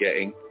should be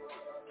getting.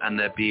 And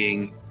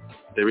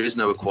there is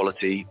no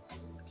equality.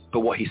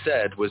 But what he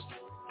said was,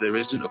 there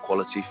isn't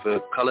equality for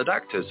colored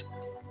actors.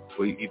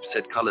 Well, you've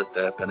said colored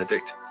there,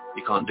 Benedict.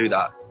 You can't do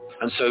that.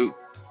 And so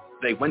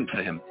they went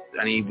for him,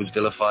 and he was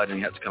vilified, and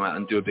he had to come out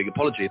and do a big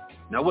apology.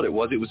 Now what it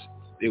was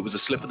a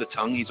slip of the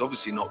tongue. He's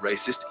obviously not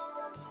racist.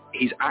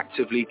 He's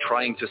actively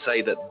trying to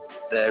say that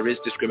there is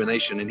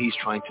discrimination, and he's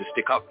trying to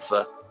stick up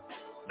for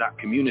that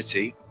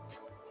community,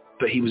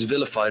 but he was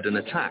vilified and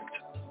attacked.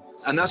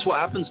 And that's what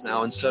happens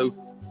now. And so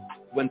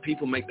when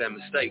people make their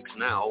mistakes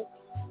now,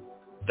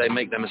 they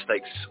make their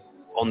mistakes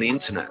on the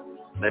internet.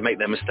 They make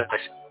their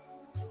mistakes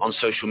on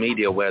social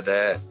media where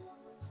they're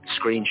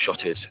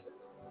screenshotted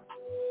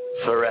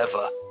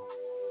forever.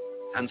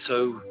 And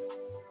so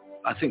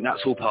I think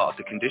that's all part of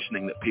the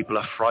conditioning, that people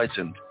are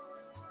frightened.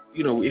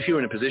 If you're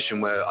in a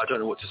position where I don't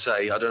know what to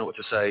say,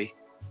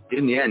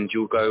 in the end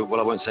you'll go,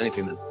 well, I won't say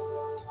anything then.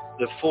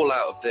 The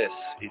fallout of this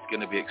is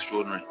going to be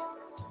extraordinary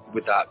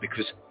with that,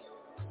 because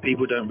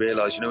people don't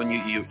realize, when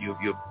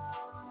you're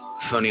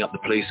phoning up the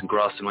police and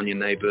grassing on your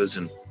neighbors,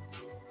 and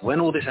when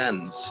all this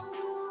ends,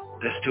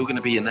 they're still going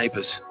to be your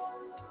neighbors,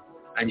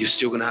 and you're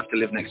still going to have to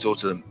live next door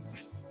to them.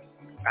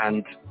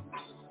 And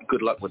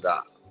good luck with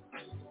that.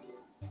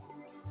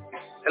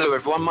 Hello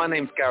everyone, my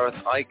name's Gareth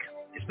Ike.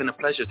 It's been a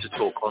pleasure to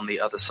talk on the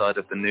other side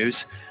of the news.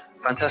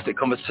 Fantastic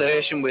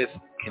conversation with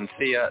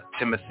Cynthia,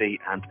 Timothy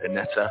and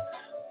Annetta,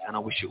 and I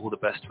wish you all the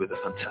best with a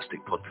fantastic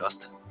podcast.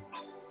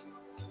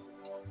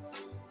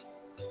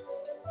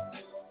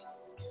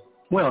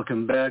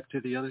 Welcome back to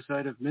the other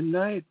side of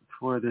midnight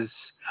for this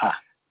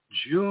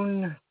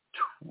June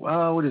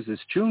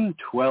 12th,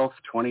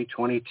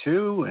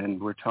 2022,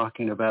 and we're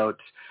talking about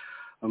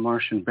a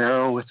Martian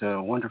barrel with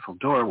a wonderful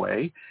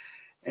doorway.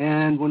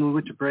 And when we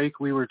went to break,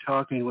 we were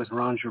talking with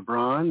Ron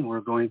Gibran. We're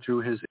going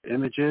through his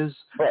images.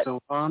 Right. So,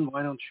 Ron,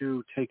 why don't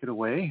you take it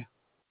away?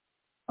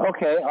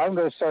 Okay, I'm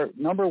going to start.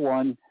 Number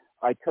one,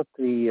 I took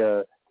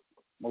the,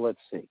 let's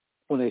see,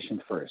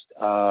 explanation first.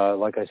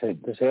 Like I said,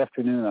 this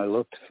afternoon I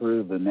looked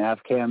through the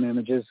NavCam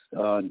images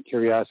on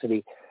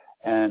Curiosity,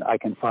 and I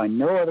can find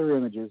no other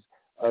images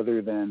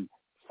other than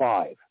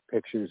 5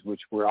 pictures,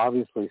 which were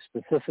obviously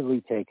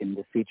specifically taken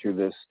to feature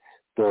this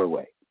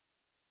doorway,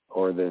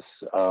 or this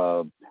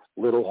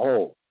little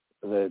hole,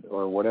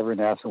 or whatever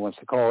NASA wants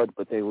to call it,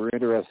 but they were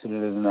interested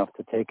in it enough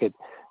to take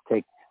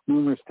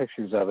numerous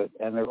pictures of it,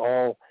 and they're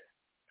all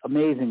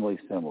amazingly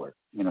similar.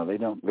 They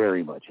don't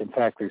vary much. In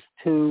fact, there's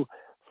 2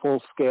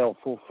 full-scale,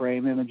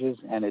 full-frame images,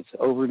 and it's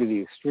over to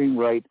the extreme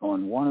right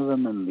on one of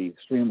them and the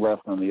extreme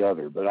left on the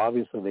other. But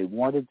obviously they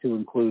wanted to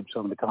include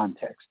some of the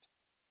context,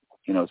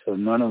 so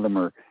none of them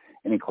are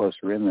any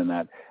closer in than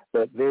that.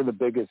 But they're the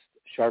biggest,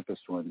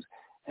 sharpest ones.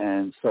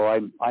 And so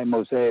I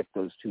mosaic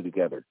those 2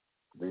 together.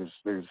 There's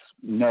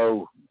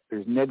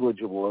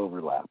negligible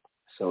overlap.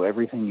 So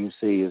everything you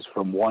see is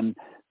from one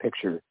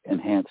picture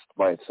enhanced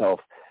by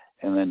itself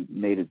and then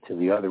mated to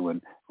the other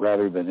one,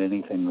 rather than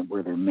anything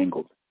where they're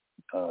mingled.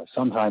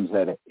 Sometimes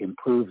that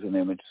improves an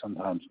image,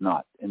 sometimes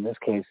not. In this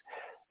case,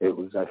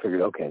 I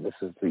figured, okay, this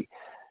is the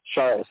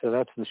sharp, so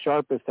that's the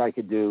sharpest I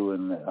could do,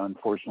 and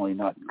unfortunately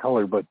not in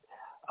color, but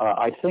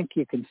I think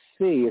you can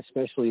see,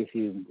 especially if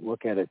you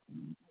look at it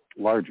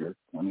larger.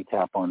 Let me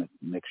tap on it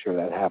and make sure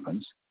that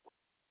happens.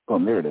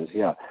 Boom, there it is,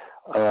 yeah.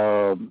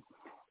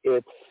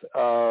 It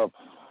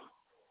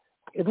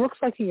looks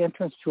like the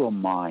entrance to a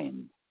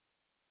mine.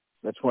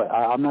 That's what,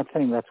 I'm not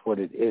saying that's what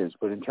it is,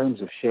 but in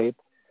terms of shape,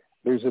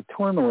 there's a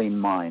tourmaline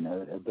mine,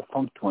 a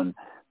defunct one,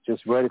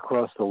 just right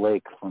across the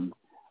lake from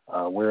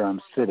where I'm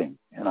sitting.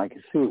 And I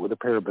can see it with a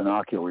pair of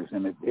binoculars,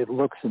 and it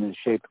looks and is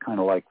shaped kind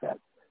of like that.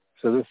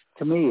 So this,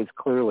 to me, is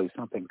clearly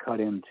something cut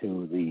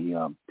into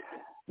the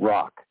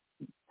rock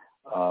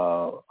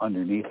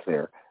underneath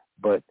there.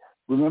 But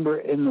remember,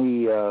 in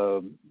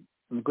the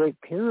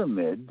Great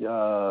Pyramid,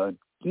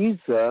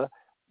 Giza,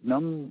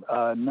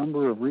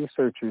 number of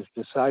researchers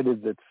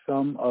decided that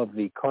some of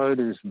the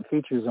corridors and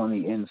features on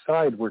the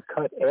inside were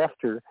cut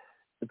after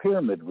the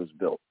pyramid was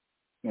built,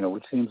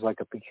 which seems like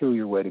a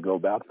peculiar way to go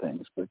about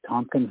things. But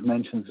Tompkins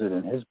mentions it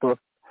in his book,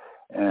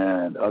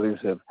 and others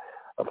have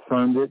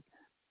affirmed it,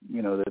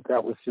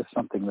 that was just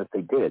something that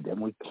they did.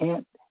 And we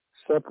can't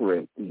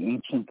separate the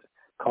ancient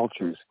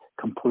cultures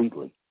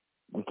completely.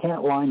 We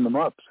can't line them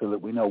up so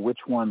that we know which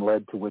one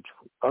led to which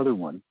other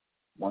one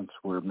once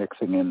we're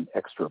mixing in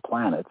extra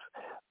planets.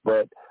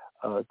 But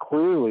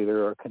clearly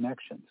there are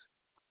connections.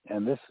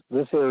 And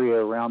this area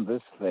around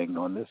this thing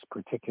on this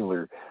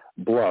particular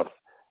bluff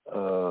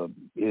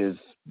is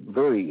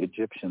very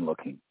Egyptian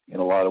looking in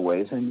a lot of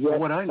ways. And yet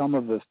some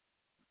of this...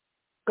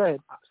 Go ahead.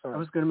 Sorry. I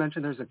was going to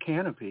mention there's a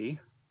canopy,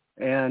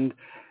 and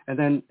And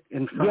then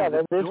in front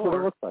of the door, what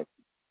it looks like.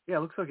 Yeah,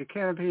 it looks like a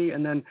canopy,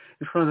 and then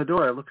in front of the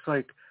door, it looks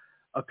like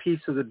a piece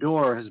of the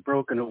door has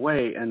broken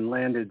away and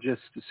landed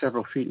just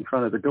several feet in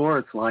front of the door.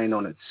 It's lying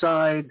on its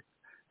side,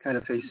 kind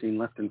of facing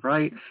left and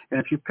right. And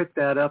if you pick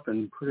that up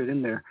and put it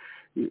in there,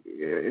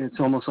 it's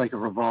almost like a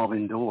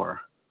revolving door.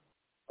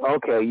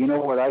 Okay, you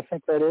know what I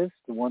think that is?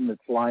 The one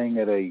that's lying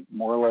at a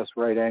more or less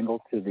right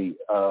angle to the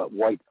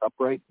white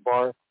upright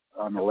bar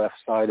on the left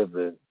side of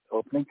the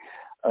opening.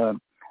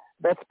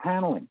 That's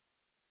paneling.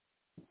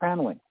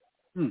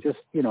 Just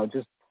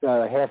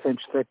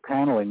half-inch thick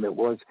paneling that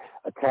was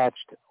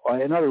attached.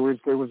 In other words,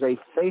 there was a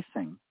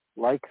facing,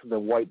 like the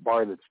white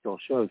bar that still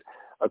shows,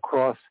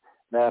 across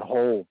that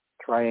whole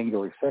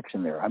triangular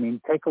section there. I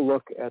mean, take a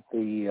look at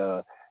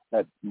the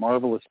that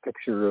marvelous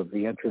picture of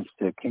the entrance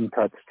to King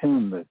Tut's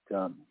tomb that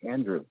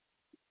Andrew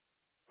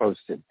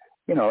posted.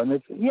 You know, and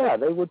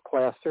they would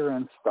plaster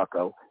and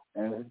stucco.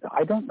 And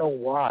I don't know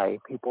why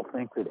people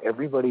think that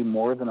everybody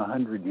more than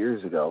 100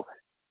 years ago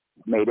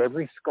made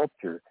every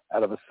sculpture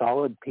out of a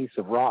solid piece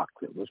of rock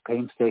that was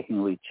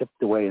painstakingly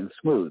chipped away and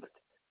smoothed.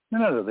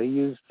 No. They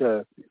used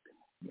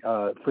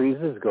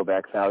friezes go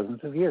back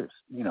thousands of years.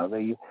 You know,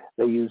 they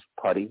used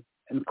putty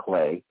and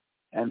clay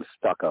and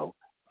stucco.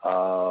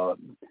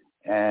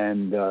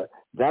 And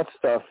that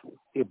stuff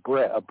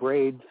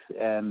abrades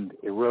and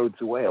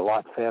erodes away a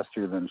lot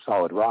faster than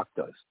solid rock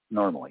does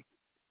normally.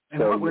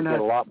 And so you get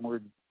a lot more.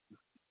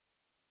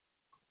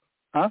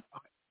 Huh?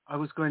 I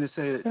was going to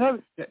say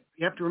that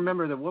you have to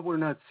remember that what we're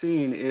not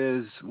seeing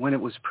is when it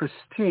was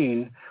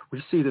pristine,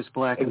 we see this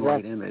black and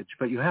white image.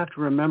 But you have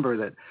to remember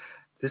that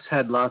this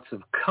had lots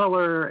of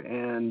color,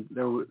 and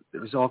there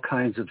was all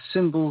kinds of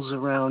symbols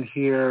around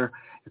here.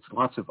 It's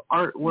lots of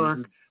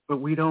artwork, but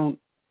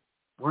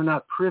we're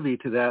not privy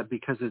to that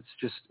because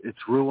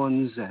it's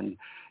ruins and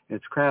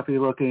it's crappy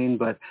looking.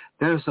 But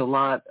there's a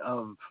lot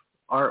of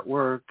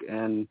artwork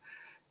and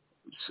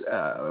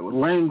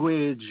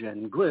language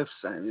and glyphs.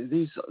 I mean,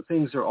 these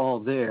things are all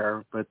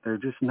there, but they're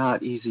just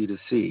not easy to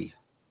see.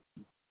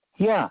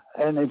 Yeah,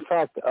 and in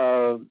fact,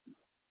 well,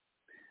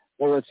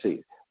 let's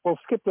see. We'll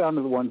skip down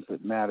to the ones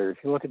that matter. If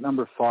you look at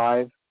number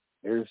 5,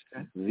 there's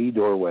the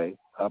doorway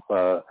up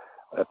at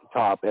the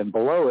top, and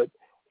below it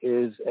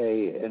is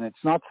and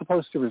it's not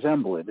supposed to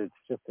resemble it. It's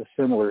just a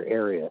similar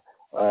area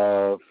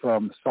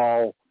from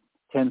Saul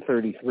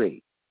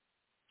 1033.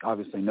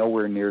 Obviously,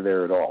 nowhere near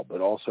there at all, but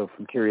also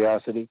from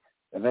Curiosity.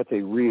 And that's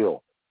a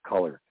real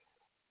color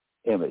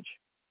image.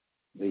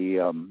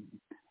 The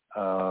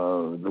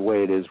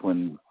way it is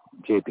when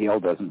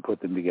JPL doesn't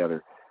put them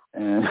together,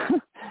 and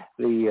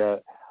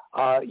you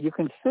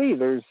can see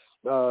there's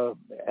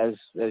as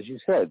you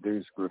said,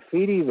 there's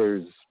graffiti,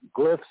 there's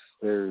glyphs,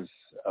 there's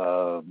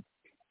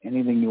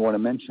anything you want to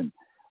mention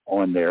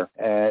on there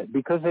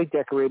because they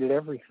decorated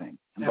everything.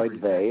 And by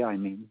they, I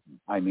mean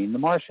the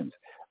Martians.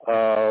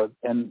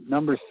 And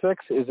number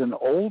 6 is an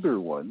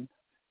older one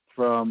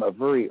from a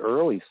very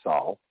early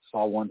Saul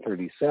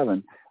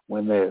 137,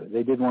 when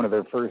they did one of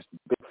their first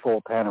big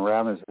full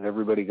panoramas that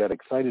everybody got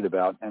excited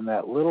about, and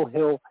that little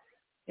hill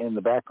in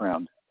the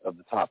background of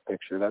the top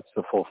picture, that's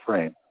the full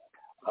frame,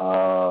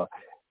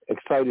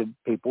 excited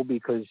people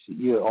because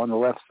on the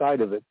left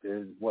side of it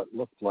there's what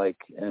looked like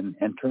an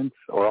entrance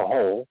or a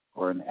hole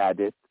or an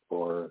adit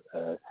or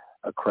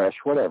a creche,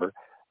 whatever.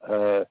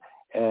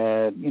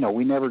 And,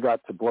 we never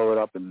got to blow it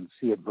up and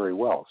see it very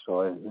well.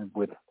 So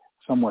with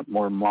somewhat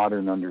more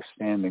modern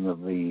understanding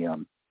of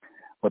the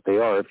what they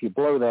are, if you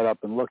blow that up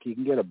and look, you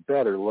can get a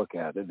better look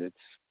at it. It's,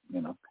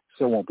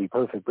 still won't be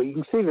perfect, but you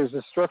can see there's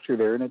a structure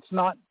there, and it's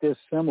not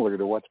dissimilar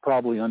to what's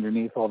probably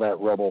underneath all that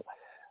rubble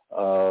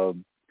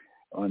on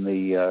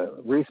the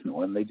recent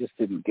one. They just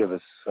didn't give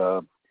us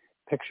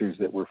pictures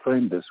that were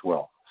framed this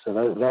well. So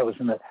that was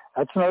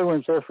that's another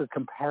one there for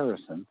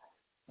comparison.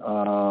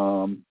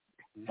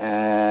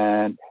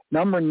 And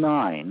number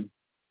 9,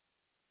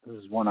 this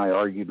is one I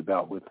argued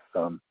about with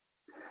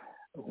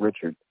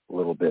Richard a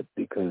little bit,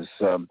 because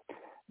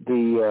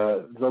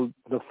the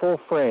full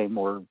frame,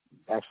 or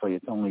actually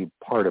it's only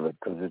part of it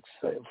because it's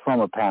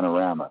from a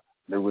panorama.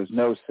 There was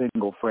no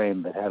single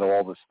frame that had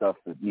all the stuff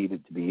that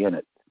needed to be in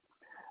it.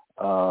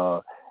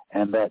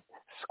 And that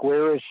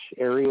squarish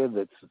area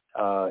that's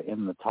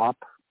in the top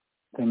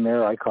thing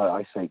there, I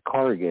say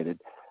corrugated,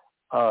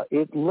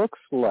 it looks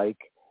like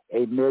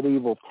a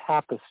medieval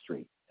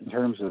tapestry in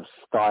terms of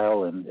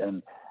style,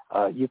 and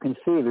you can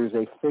see there's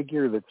a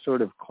figure that's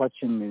sort of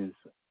clutching his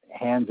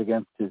hands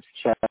against his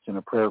chest in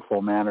a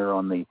prayerful manner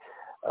on the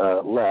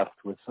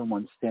left, with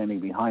someone standing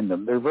behind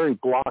them. They're very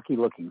blocky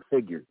looking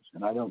figures,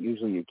 and I don't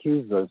usually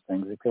accuse those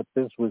things, except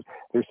there's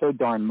so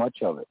darn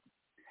much of it.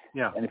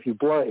 Yeah. And if you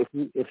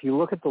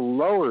look at the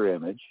lower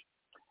image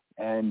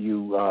and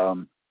you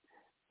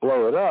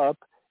blow it up,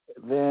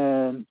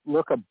 then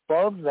look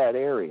above that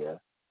area,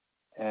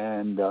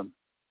 and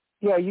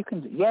you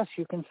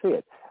can see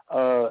it.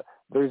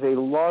 There's a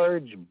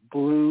large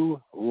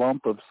blue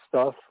lump of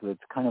stuff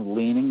that's kind of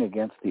leaning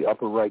against the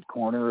upper right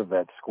corner of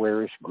that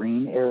squarish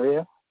green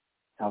area.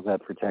 How's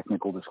that for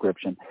technical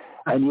description?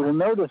 And you will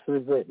notice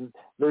there's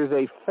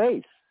a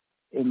face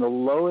in the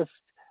lowest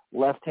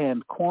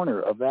left-hand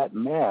corner of that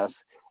mass,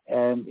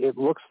 and it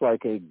looks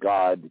like a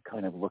god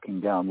kind of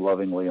looking down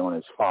lovingly on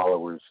his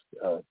followers,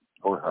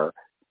 or her,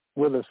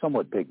 with a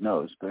somewhat big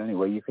nose. But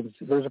anyway, you can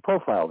see there's a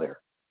profile there,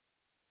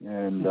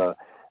 and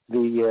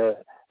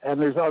and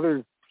there's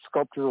other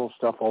sculptural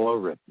stuff all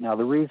over it. Now,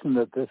 the reason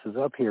that this is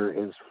up here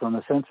is from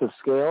a sense of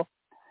scale.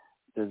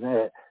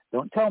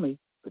 Don't tell me,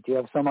 but do you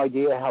have some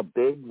idea how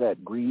big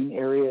that green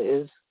area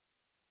is?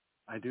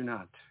 I do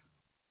not.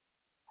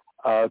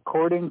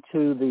 According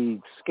to the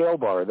scale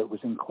bar that was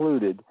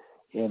included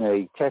in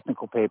a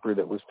technical paper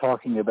that was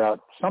talking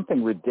about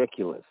something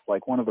ridiculous,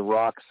 like one of the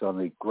rocks on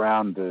the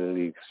ground to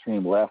the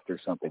extreme left or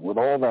something, with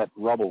all that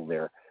rubble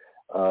there,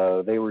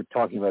 they were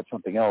talking about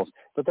something else,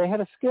 but they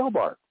had a scale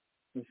bar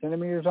with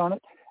centimeters on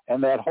it,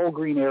 and that whole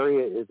green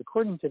area is,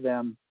 according to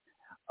them,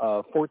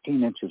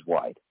 14 inches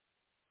wide.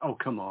 Oh,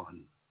 come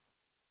on.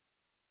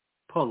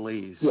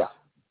 Please. Yeah.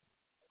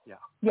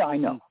 Yeah, I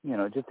know.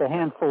 Just a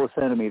handful of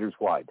centimeters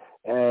wide.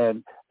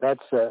 And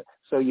that's,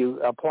 so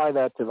you apply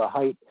that to the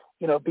height,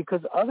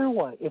 because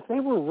otherwise, if they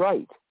were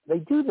right, they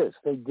do this.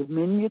 They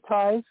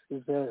diminutize,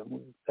 would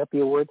that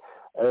be a word?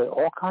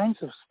 All kinds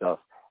of stuff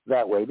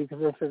that way, because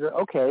they figure,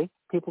 okay,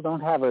 people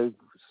don't have a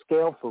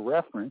scale for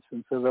reference,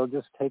 and so they'll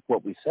just take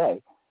what we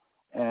say.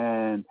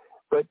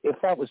 But if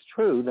that was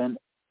true, then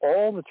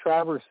all the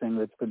traversing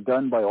that's been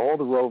done by all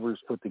the rovers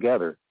put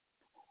together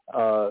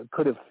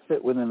could have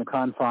fit within the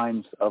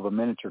confines of a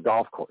miniature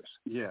golf course.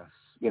 Yes.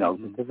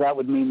 Because that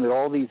would mean that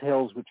all these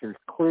hills, which are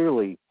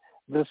clearly,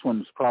 this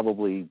one's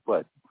probably,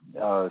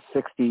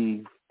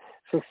 60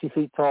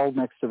 feet tall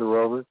next to the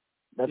rover.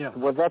 That's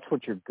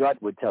what your gut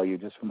would tell you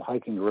just from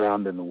hiking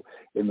around in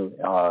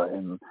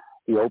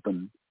the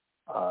open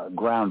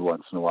ground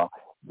once in a while.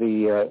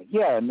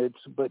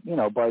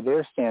 But by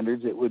their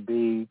standards, it would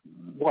be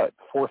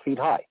 4 feet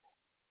high.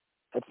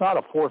 It's not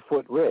a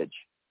 4-foot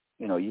ridge.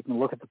 You can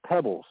look at the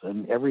pebbles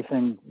and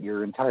everything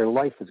your entire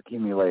life has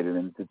accumulated,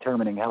 and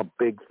determining how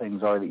big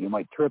things are that you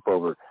might trip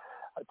over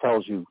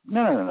tells you,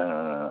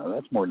 no,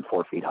 that's more than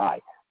 4 feet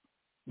high.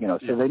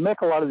 So they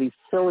make a lot of these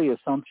silly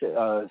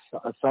assumptions,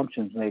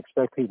 and they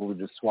expect people to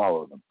just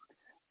swallow them.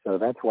 So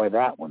that's why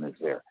that one is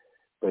there.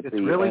 But it's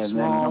really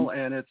small,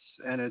 and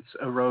it's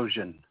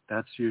erosion.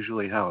 That's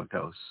usually how it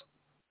goes.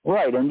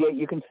 Right, and yet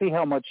you can see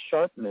how much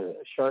sharp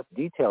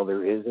detail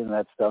there is in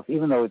that stuff,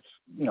 even though it's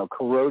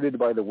corroded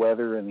by the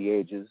weather and the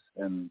ages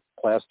and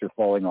plaster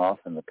falling off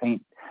and the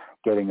paint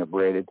getting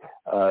abraded.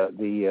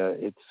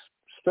 It's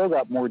still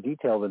got more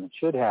detail than it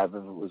should have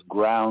if it was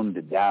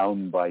ground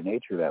down by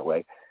nature that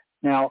way.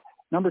 Now,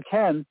 number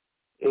 10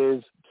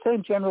 is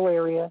same general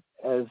area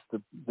as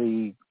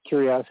the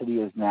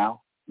Curiosity is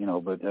now,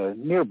 but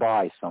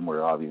nearby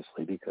somewhere,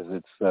 obviously, because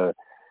it's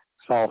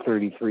Sol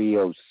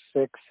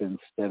 3306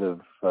 instead of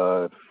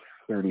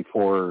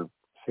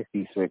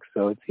 3466.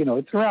 So it's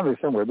it's around there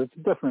somewhere, but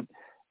it's different.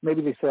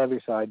 Maybe they say other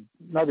side,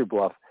 another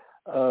bluff.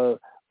 Blow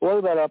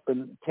that up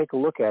and take a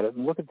look at it,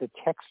 and look at the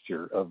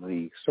texture of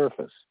the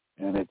surface,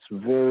 and it's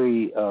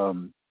very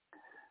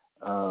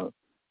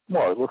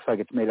it looks like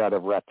it's made out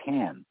of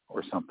rattan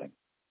or something.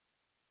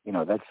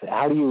 That's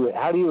how do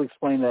you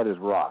explain that as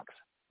rocks?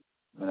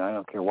 I mean, I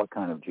don't care what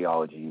kind of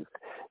geology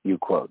you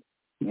quote.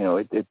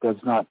 It does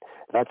not.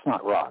 That's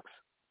not rocks.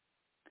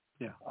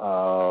 Yeah.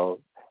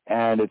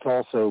 And it's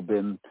also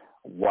been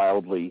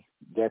wildly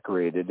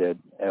decorated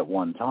at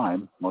one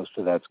time. Most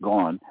of that's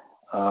gone.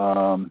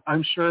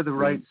 I'm sure the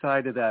right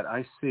side of that,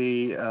 I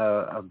see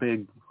a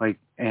big, like,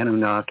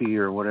 Anunnaki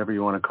or whatever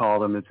you want to call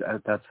them.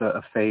 That's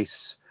a face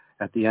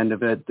at the end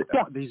of it.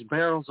 Yeah. These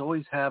barrels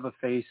always have a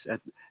face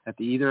at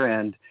the either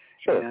end.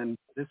 Sure. And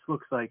this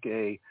looks like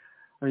I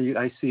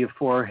see a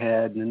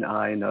forehead and an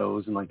eye,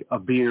 nose, and like a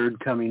beard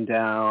coming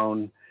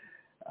down,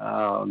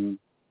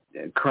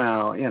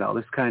 crown,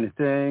 this kind of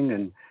thing.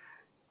 And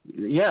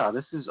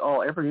this is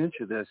all, every inch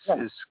of this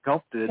is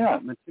sculpted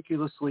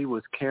meticulously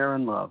with care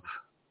and love.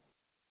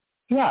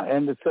 Yeah,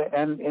 and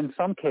in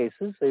some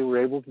cases they were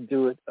able to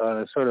do it on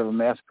a sort of a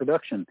mass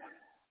production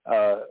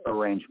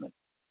arrangement.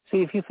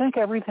 See, if you think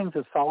everything's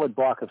a solid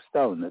block of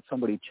stone that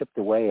somebody chipped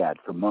away at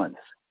for months,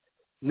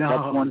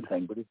 that's one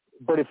thing.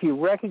 But if you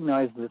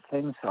recognize that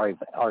things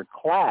are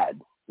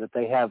clad, that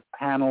they have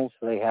panels,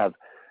 they have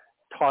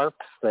tarps,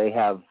 they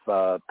have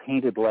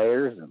painted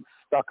layers and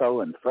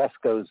stucco and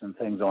frescoes and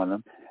things on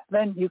them,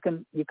 then you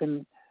can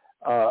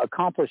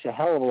accomplish a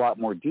hell of a lot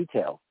more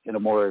detail in a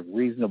more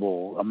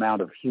reasonable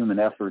amount of human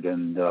effort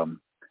and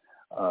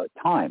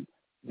time.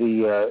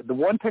 The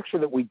one picture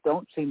that we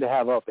don't seem to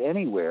have up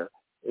anywhere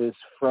is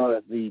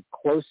from the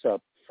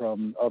close-up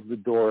of the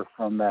door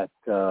from that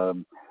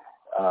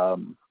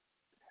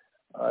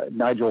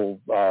Nigel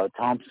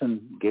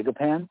Thompson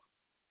Gigapan.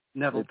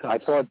 Neville Thompson. I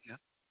thought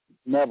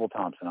Neville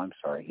Thompson. I'm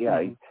sorry. Yeah,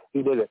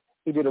 mm-hmm.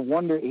 He did a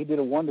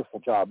wonderful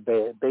job,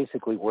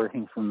 basically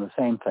working from the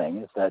same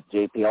thing as that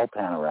JPL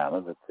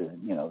panorama.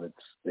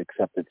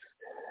 Except it's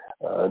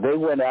they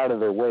went out of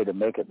their way to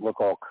make it look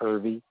all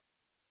curvy.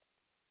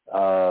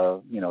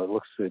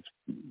 It's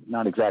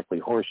not exactly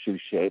horseshoe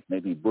shaped,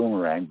 maybe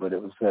boomerang, but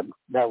it was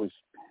that was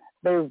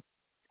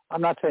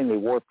I'm not saying they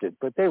warped it,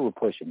 but they were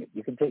pushing it.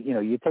 You can take,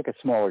 you take a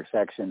smaller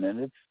section,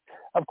 and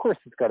of course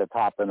it's got a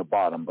top and a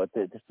bottom, but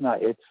the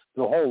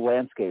whole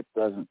landscape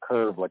doesn't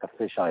curve like a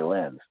fisheye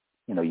lens.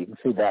 You can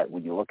see that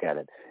when you look at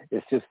it.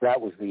 It's just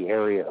that was the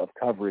area of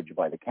coverage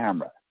by the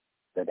camera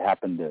that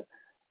happened to,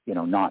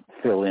 not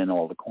fill in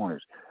all the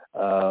corners.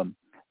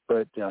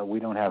 But we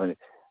don't have an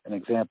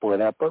example of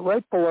that. But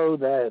right below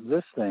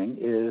this thing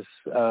is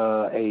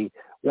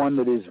one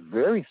that is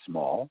very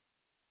small.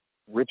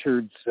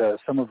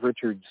 Some of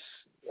Richard's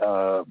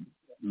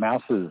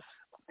Mouse's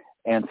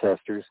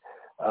ancestors.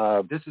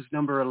 This is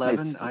number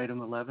 11,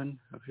 item 11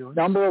 of yours?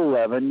 Number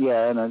 11,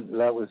 yeah, and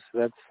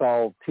that's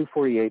all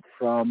 248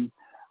 from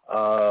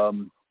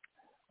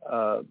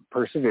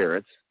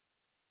Perseverance.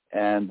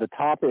 And the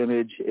top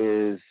image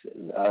is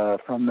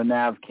from the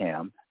nav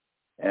cam,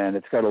 and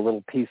it's got a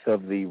little piece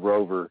of the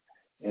rover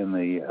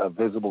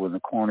visible in the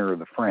corner of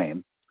the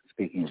frame.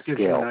 Speaking of scale,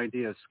 gives you an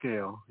idea of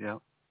scale. Yeah.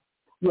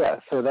 Yeah.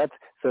 So that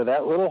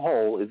little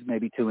hole is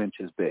maybe 2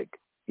 inches big.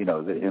 In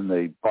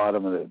the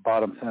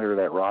bottom center of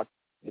that rock.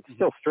 It's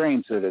still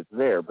strange that it's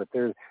there, but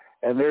there's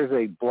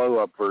a blow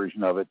up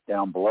version of it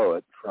down below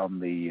it from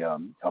the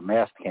a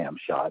mast cam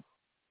shot,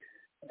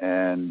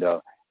 and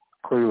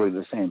clearly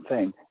the same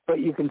thing. But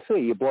you can see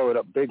you blow it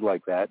up big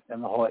like that,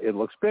 and it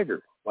looks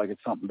bigger, like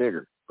it's something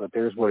bigger. But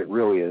there's what it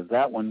really is.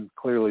 That one,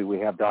 clearly we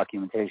have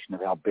documentation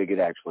of how big it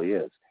actually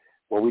is.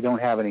 Well, we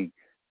don't have any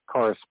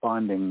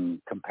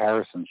corresponding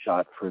comparison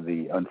shot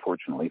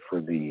unfortunately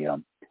for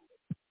the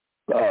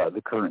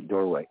current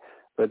doorway.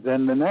 But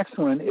then the next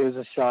one is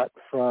a shot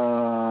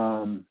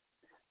from,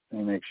 let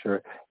me make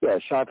sure. Yeah, a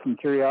shot from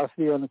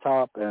Curiosity on the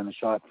top and a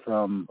shot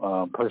from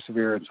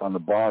Perseverance on the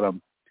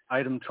bottom.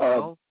 Item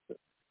 12? Is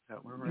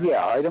that where we're at?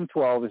 Yeah, item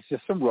 12 is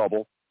just some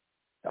rubble.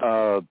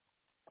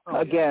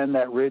 Again,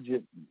 that ridge,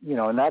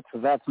 and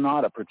that's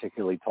not a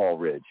particularly tall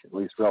ridge, at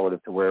least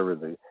relative to wherever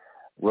the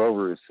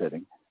rover is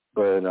sitting.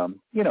 But,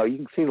 you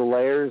can see the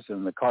layers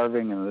and the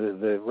carving,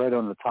 and the right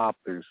on the top,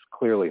 there's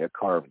clearly a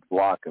carved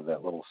block of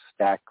that little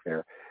stack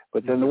there.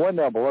 But then the one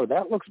down below,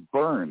 that looks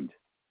burned.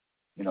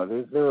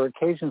 There are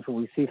occasions when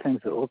we see things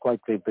that look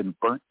like they've been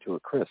burnt to a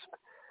crisp.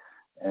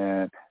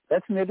 And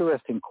that's an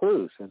interesting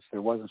clue, since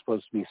there wasn't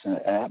supposed to be an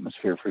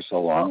atmosphere for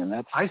so long. And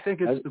I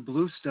think it's the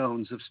blue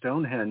stones of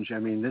Stonehenge. I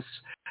mean,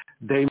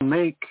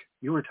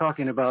 you were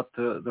talking about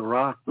the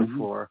rock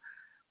before.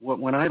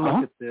 Mm-hmm. When I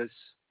look at this,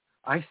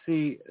 I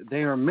see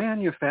they are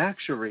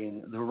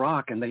manufacturing the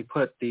rock, and they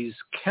put these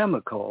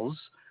chemicals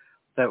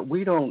that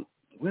we don't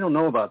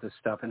know about this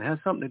stuff, and it has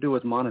something to do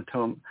with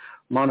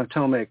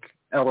monatomic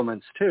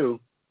elements too,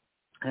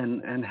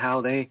 and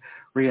how they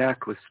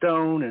react with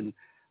stone and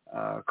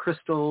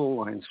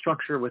crystalline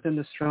structure within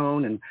the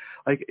stone.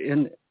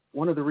 And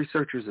one of the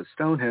researchers at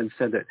Stonehenge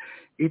said that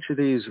each of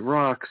these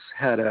rocks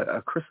had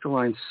a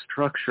crystalline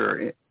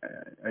structure,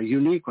 a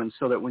unique one,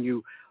 so that when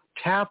you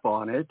tap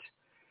on it,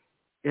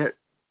 it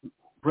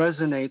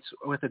resonates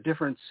with a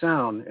different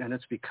sound, and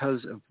it's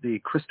because of the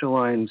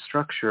crystalline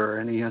structure.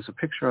 And he has a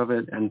picture of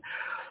it, and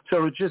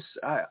so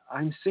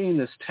I'm seeing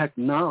this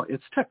technology.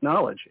 It's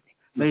technology.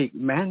 They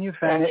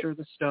manufacture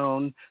the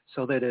stone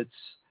so that it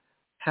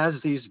has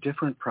these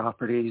different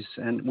properties,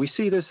 and we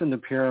see this in the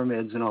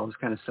pyramids and all this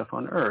kind of stuff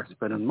on Earth.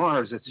 But on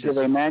Mars, it's just... Do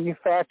they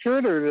manufacture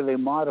it, or do they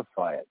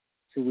modify it?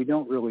 See, we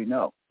don't really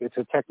know. It is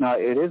a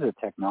technology. It's a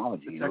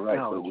technology. You're right,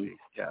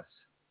 yes.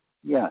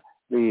 Yeah.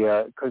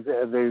 Because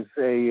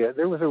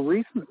there was a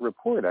recent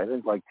report, I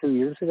think like 2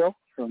 years ago,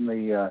 from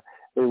they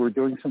were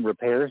doing some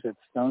repairs at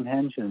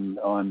Stonehenge, and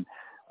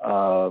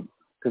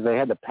because they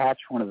had to patch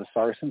one of the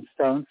sarsen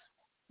stones.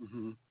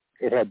 Mm-hmm.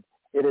 It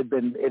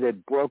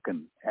had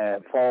broken,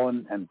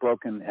 fallen and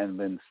broken, and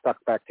been stuck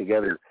back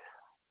together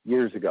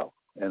years ago,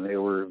 and they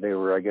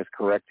were I guess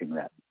correcting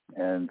that,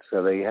 and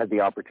so they had the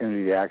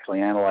opportunity to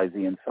actually analyze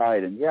the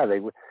inside, and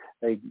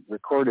they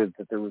recorded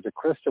that there was a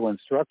crystalline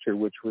structure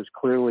which was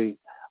clearly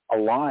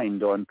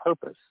aligned on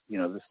purpose.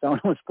 The stone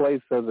was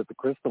placed so that the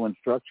crystalline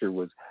structure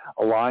was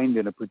aligned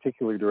in a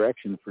particular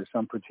direction for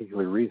some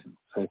particular reason.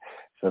 So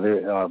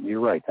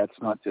you're right.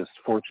 That's not just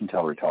fortune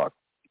teller talk.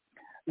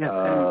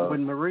 Yeah, and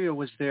when Maria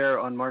was there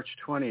on March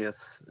 20th,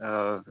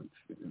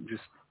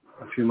 just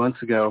a few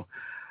months ago,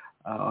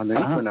 on the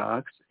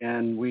equinox,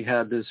 and we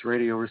had this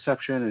radio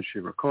reception, and she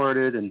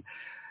recorded, and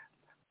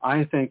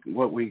I think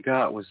what we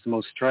got was the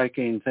most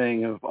striking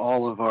thing of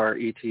all of our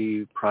ET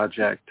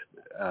project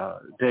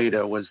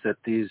data was that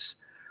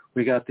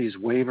we got these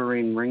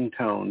wavering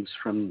ringtones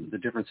from the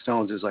different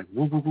stones. It was like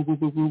woo woo woo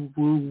woo woo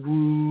woo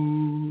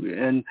woo,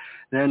 and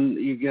then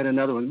you get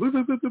another one woo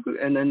woo woo woo,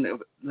 and then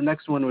the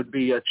next one would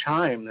be a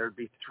chime. There'd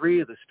be 3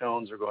 of the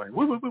stones are going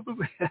woo woo woo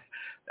woo,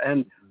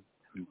 and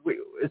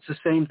it's the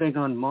same thing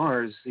on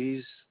Mars.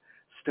 These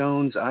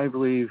stones, I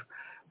believe,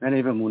 many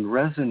of them would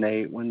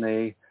resonate when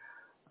they,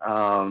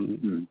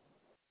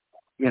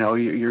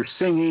 you're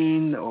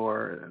singing,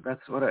 or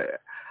that's what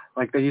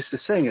like they used to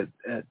sing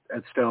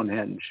at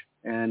Stonehenge,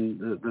 and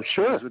the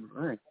shows would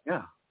ring.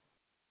 Yeah.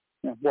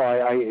 Well,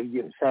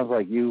 it sounds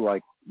like you,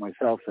 like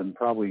myself, and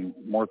probably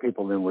more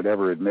people than would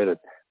ever admit it,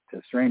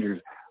 to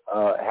strangers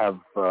have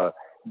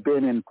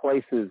been in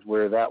places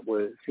where that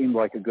seemed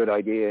like a good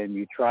idea, and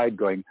you tried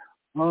going,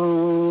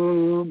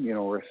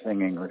 or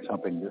singing or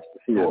something just to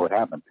see what would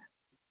happen.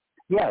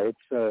 Yeah,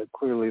 it's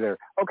clearly there.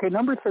 Okay,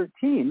 number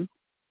 13,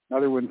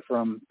 another one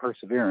from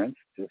Perseverance,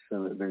 just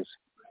so that there's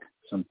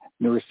some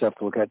newer stuff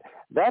to look at.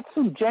 That's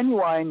some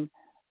genuine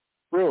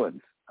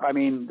ruins. I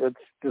mean, it's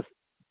just,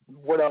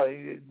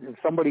 is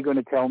somebody going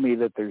to tell me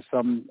that there's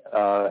some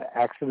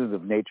accident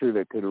of nature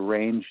that could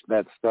arrange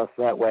that stuff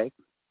that way?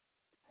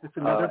 It's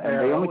another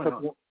barrow. And they only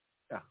took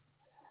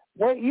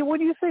when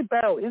you say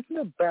barrow, isn't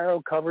a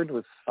barrow covered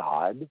with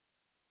sod?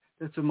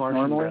 It's a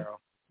Martian barrow.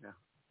 Yeah,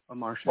 a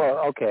Martian. Well,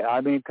 okay.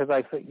 I mean, because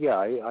I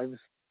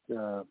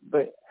was,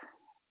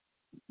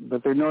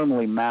 but they're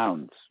normally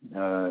mounds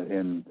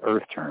in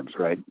earth terms,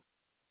 right?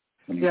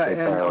 And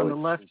on the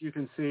left you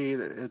can see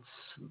that it's,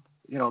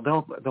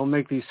 they'll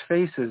make these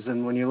faces,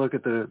 and when you look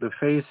at the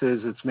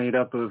faces, it's made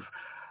up of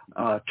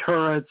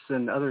turrets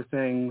and other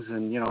things,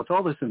 and it's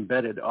all this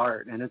embedded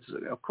art, and it's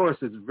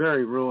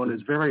very ruined,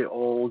 it's very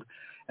old,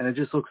 and it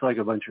just looks like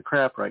a bunch of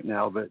crap right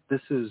now. But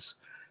this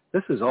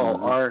is all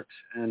art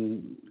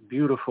and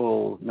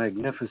beautiful,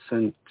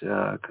 magnificent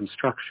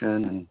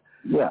construction. And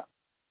yeah,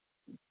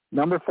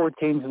 number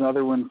 14 is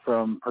another one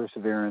from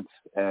Perseverance,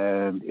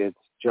 and it's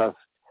just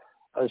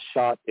a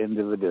shot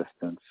into the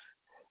distance.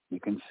 You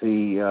can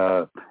see,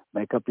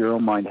 make up your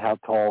own mind how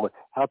tall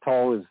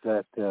is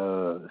that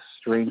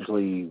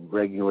strangely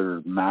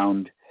regular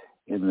mound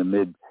in the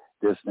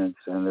mid-distance,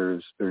 and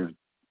there's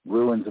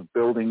ruins of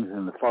buildings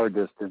in the far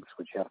distance,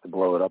 which you have to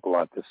blow it up a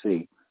lot to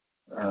see.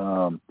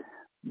 Lots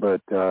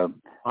of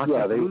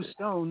blue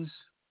stones.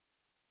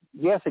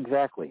 Yes,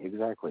 exactly.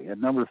 And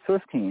number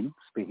 15,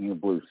 speaking of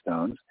blue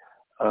stones,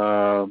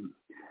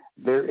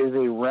 there is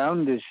a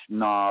roundish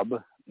knob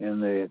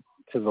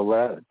to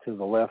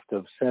the left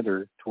of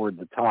center toward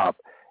the top,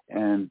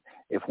 and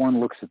if one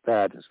looks at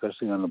that,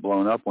 especially on the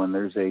blown up one,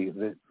 it's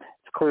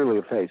clearly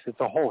a face. It's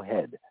a whole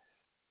head,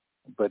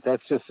 but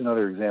that's just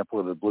another example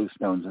of the blue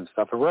stones and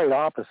stuff. Right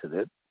opposite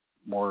it,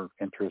 more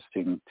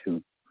interesting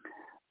to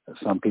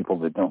some people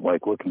that don't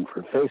like looking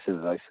for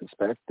faces, I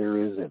suspect, there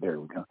is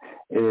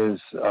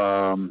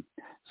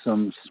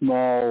some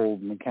small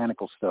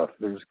mechanical stuff.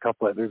 There's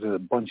a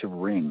bunch of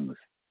rings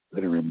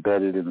that are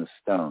embedded in the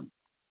stone.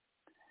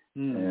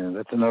 And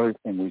that's another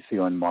thing we see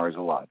on Mars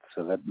a lot.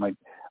 So that might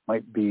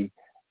be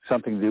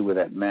something to do with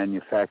that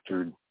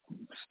manufactured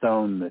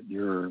stone that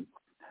you're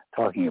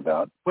talking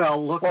about.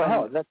 Well, look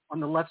on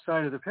the left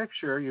side of the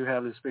picture, you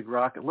have this big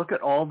rocket. Look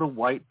at all the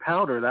white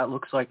powder. That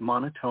looks like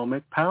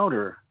monatomic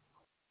powder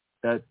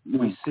that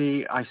we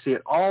see. I see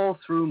it all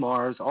through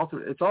Mars.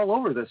 It's all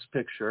over this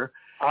picture.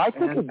 I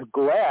think it's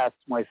glass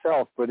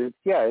myself, but it's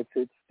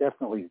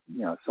definitely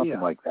something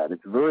like that.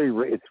 It's very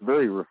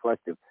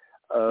reflective.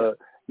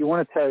 You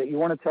want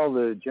to tell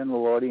the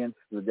general audience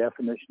the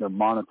definition of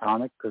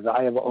monatomic, because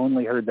I have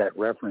only heard that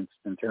referenced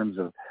in terms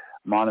of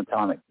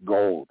monatomic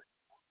gold.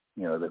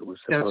 That was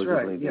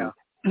supposedly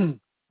the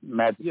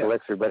magic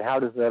elixir. But how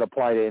does that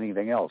apply to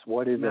anything else?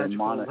 What is a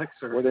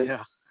elixir? What is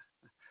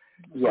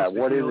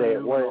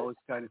all this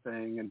kind of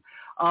thing, and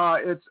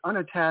it's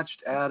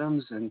unattached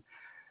atoms, and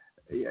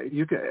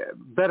you can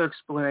better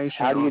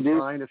explanation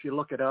online if you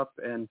look it up.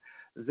 And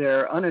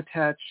they're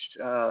unattached.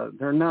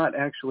 They're not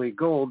actually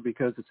gold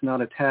because it's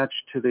not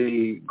attached to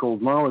the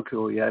gold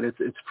molecule yet.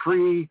 It's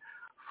free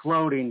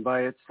floating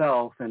by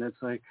itself, and it's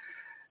like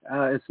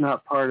it's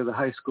not part of the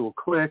high school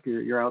clique.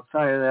 You're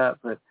outside of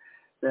that,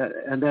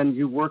 and then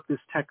you work this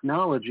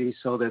technology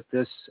so that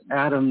this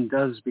atom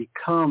does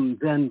become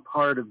then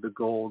part of the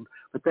gold.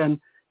 But then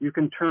you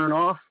can turn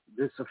off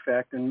this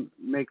effect and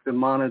make the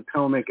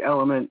monatomic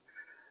element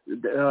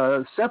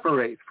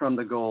separate from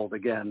the gold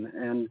again,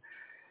 and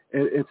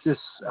it's just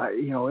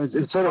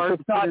it's so hard. If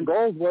it's not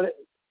gold, what? If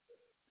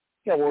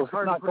it's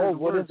not gold,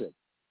 what is it?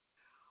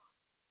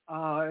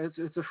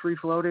 It's a free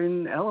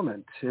floating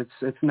element.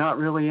 It's not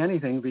really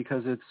anything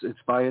because it's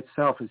by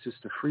itself. It's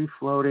just a free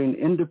floating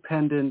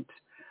independent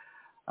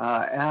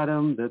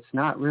atom that's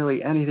not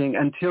really anything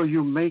until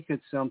you make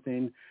it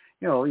something.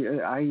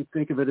 I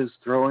think of it as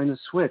throwing a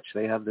switch.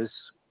 They have this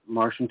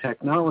Martian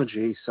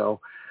technology, so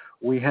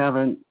we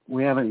haven't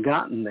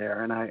gotten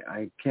there, and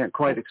I can't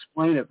quite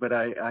explain it, but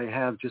I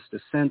have just a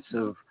sense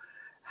of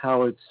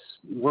how it's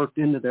worked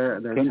into their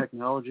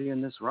technology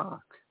in this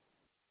rock.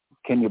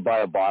 Can you buy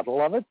a bottle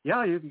of it?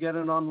 Yeah, you can get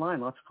it online.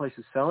 Lots of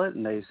places sell it,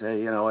 and they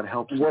say it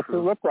helps. What's it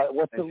look like?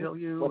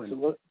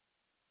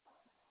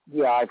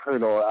 Yeah, I've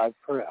heard.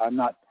 I'm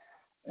not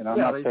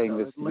saying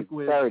this is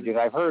disparaging.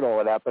 I've heard all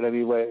of that, but I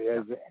mean,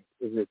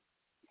 is it?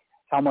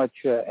 How much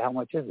is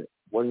it?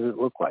 What does it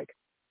look like?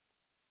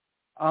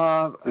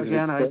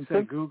 Again, I'd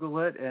say Google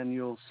it, and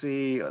you'll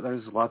see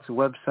there's lots of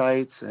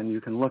websites, and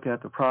you can look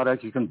at the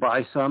product. You can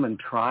buy some and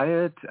try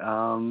it.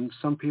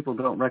 Some people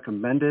don't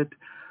recommend it.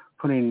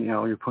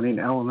 You're putting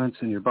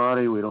elements in your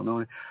body. We don't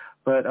know,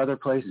 but other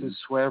places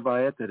swear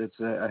by it that it's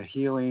a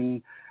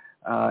healing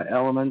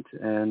element,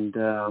 and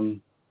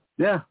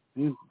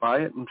you buy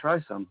it and try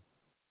some.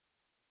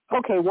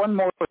 Okay, one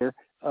more here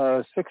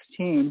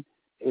 16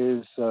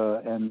 is,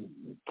 and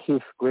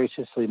Keith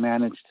graciously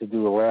managed to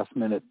do a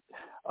last-minute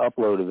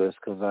upload of this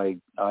because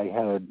I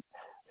had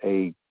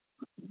a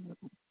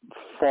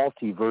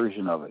faulty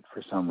version of it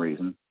for some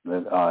reason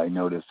that I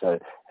noticed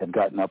had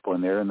gotten up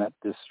on there, and that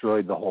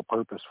destroyed the whole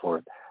purpose for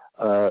it.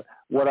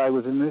 What I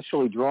was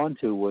initially drawn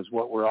to was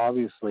what were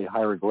obviously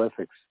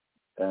hieroglyphics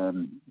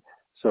and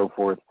so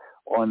forth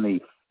on the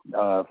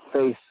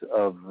face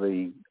of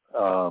the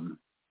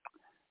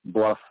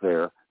bluff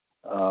there.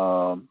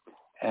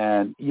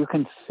 And you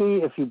can see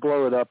if you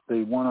blow it up,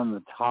 the one on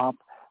the top,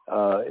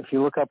 if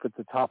you look up at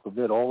the top of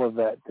it, all of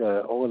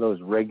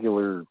those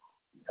regular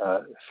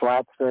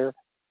slats there,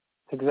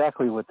 it's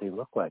exactly what they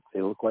look like.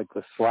 They look like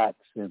the slats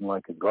in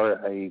like a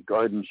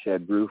garden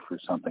shed roof or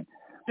something.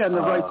 Yeah, and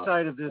the right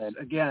side of this,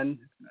 again,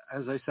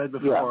 as I said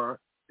before,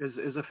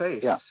 is a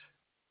face. Yeah.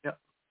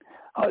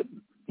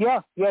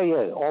 Yeah.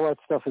 Yeah. All that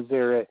stuff is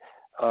there.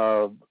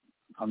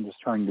 I'm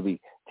just trying to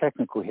be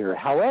technical here.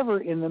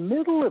 However, in the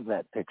middle of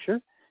that picture,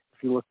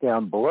 if you look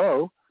down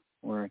below,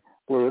 or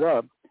blew it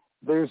up,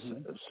 there's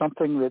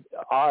something that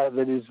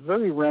is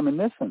very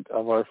reminiscent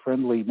of our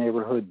friendly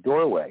neighborhood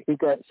doorway. You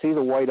see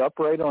the white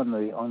upright on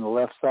the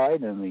left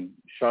side and the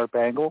sharp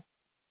angle.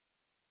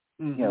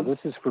 Mm-hmm. You know, this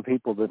is for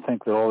people that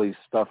think that all this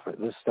stuff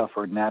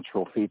are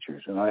natural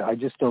features, and I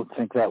just don't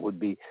think there would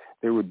be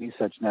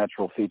such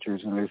natural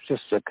features, and there's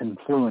just a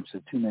confluence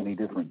of too many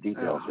different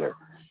details there.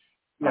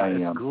 Yeah,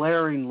 it's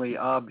glaringly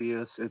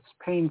obvious. It's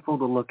painful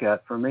to look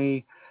at. For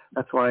me,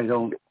 that's why I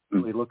don't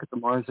really look at the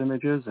Mars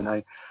images, and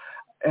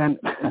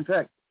in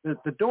fact,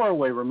 the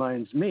doorway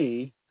reminds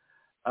me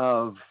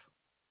of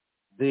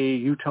the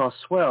Utah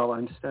Swell.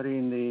 I'm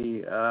studying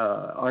the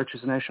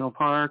Arches National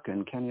Park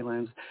and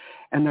Canyonlands,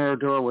 and there are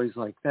doorways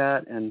like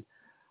that, and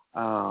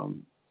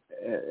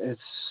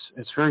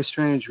it's very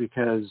strange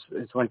because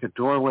it's like a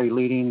doorway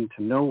leading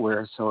to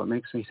nowhere, so it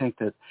makes me think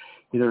that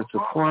either it's a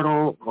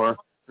portal or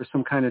there's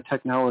some kind of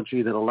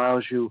technology that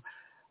allows you,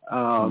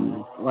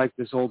 like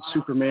this old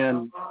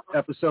Superman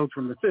episode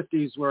from the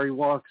 50s where he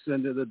walks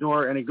into the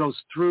door and he goes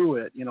through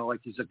it,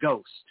 like he's a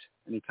ghost,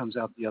 and he comes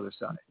out the other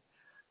side.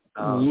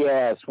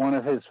 Yes, one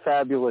of his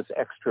fabulous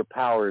extra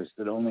powers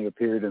that only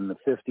appeared in the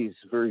 50s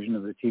version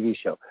of the TV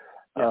show.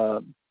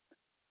 The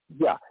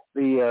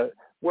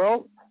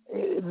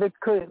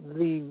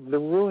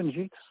ruined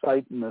Ute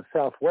site in the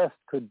southwest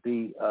could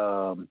be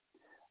the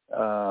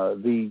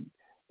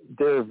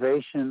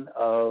derivation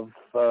of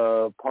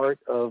part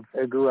of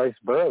Edgar Rice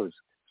Burroughs'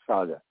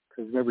 saga.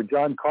 Because remember,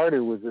 John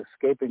Carter was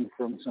escaping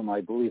from some, I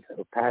believe,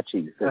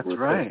 Apaches that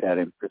were pissed at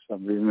him for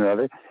some reason or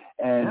other,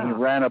 and he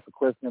ran up a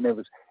cliff, and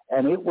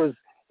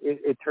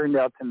it turned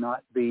out to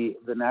not be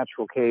the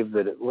natural cave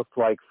that it looked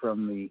like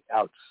from the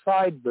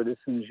outside, but as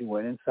soon as you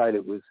went inside,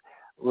 it was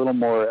a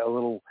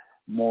little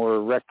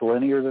more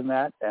rectilinear than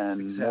that,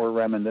 and more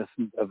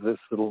reminiscent of this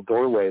little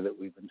doorway that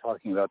we've been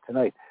talking about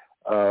tonight.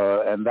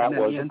 And that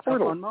was a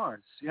portal on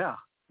Mars. Yeah,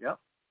 yep,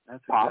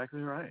 that's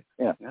exactly right.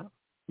 Yeah,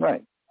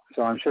 right.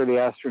 So I'm sure the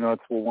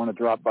astronauts will want to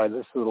drop by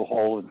this little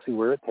hole and see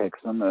where it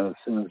takes them as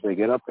soon as they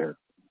get up there.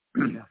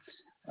 Yes.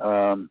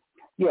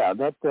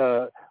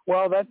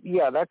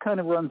 That kind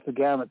of runs the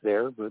gamut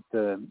there, but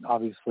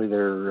obviously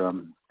they're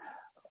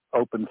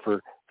open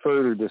for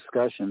further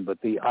discussion. But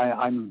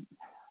I'm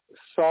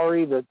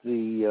sorry that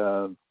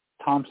the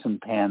Thompson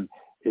pan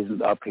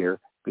isn't up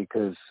here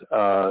because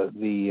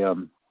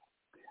and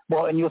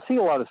you'll see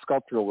a lot of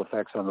sculptural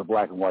effects on the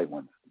black and white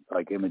ones,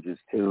 like images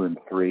 2 and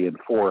 3 and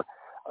 4.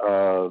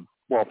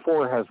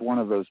 4 has one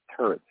of those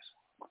turrets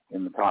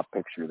in the top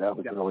picture. That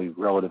was really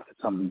relative to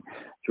something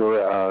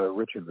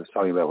Richard was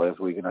talking about last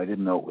week, and I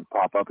didn't know it would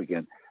pop up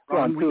again.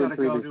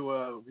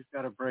 We've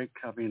got a break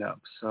coming up.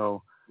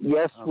 So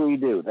yes, we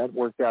do. That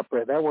worked out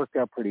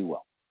pretty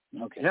well.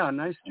 Okay. Yeah,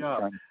 nice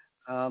job.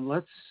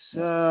 Let's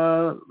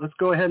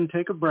go ahead and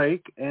take a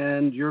break,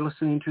 and you're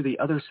listening to The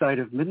Other Side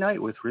of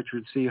Midnight with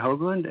Richard C.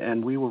 Hoagland,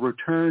 and we will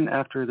return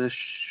after this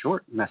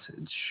short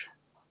message.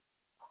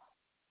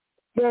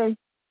 Yay.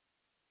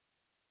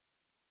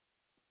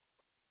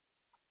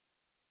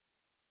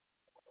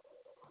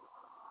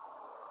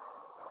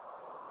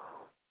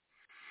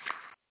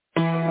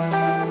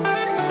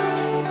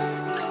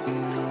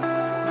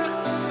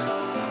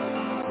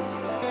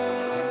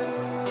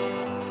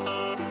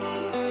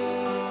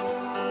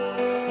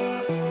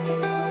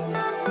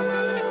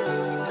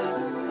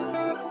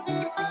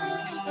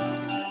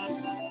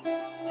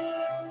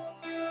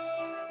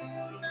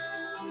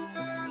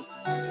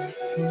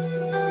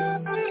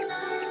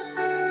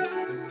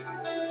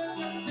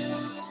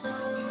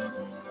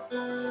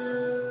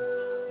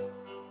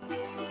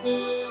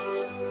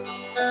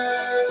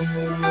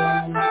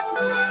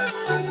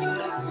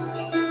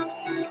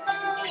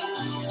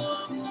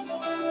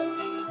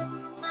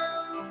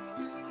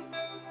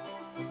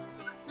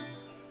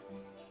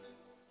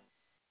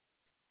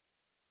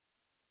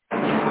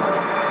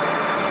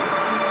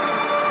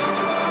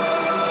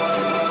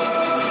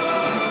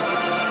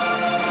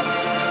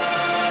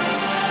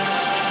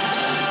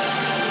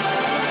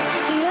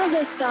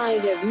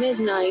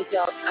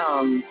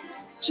 Midnight.com.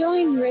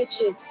 Join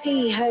Richard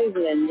C.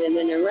 Hoagland and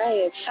an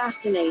array of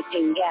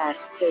fascinating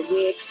guests as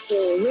we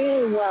explore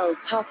real-world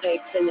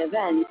topics and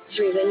events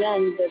through the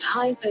lens of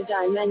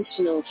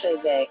hyperdimensional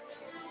physics.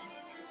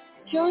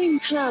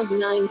 Join Club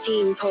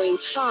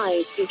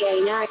 19.5 to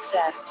gain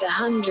access to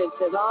hundreds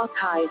of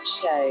archived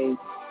shows.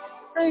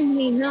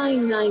 Only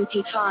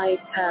 $9.95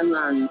 per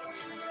month.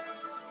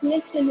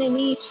 Listen in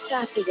each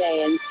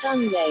Saturday and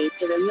Sunday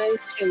to the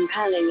most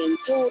compelling and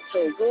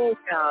thoughtful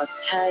broadcasts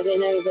heard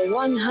in over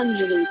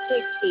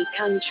 160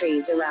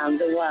 countries around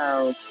the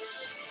world.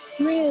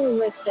 Real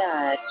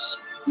research,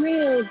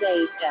 real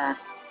data,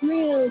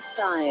 real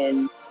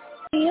science.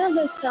 The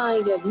Other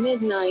Side of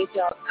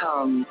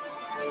Midnight.com.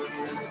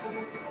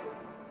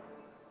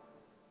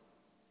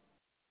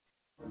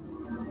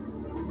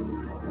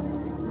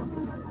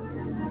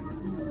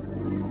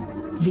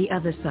 The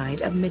Other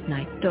Side of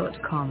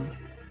Midnight.com.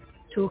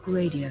 Talk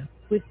radio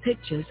with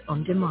pictures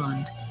on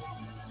demand.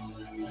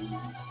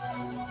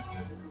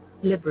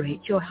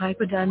 Liberate your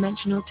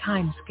hyperdimensional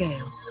time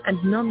scale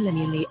and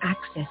non-linearly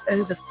access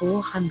over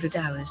 400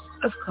 hours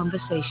of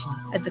conversation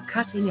at the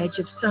cutting edge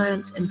of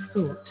science and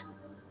thought.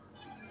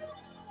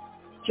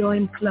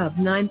 Join Club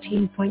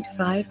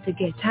 19.5 to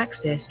get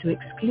access to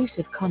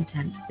exclusive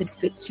content that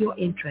fits your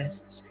interests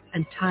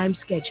and time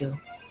schedule.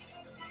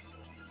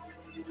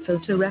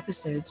 Filter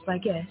episodes by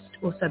guest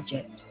or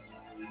subject.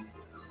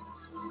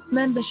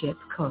 Membership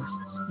costs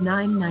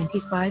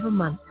 $9.95 a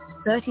month,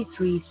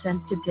 33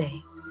 cents a day.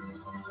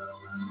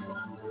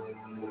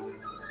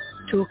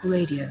 Talk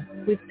radio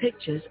with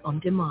pictures on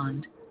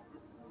demand.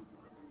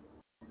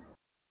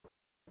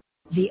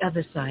 The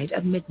Other Side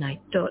of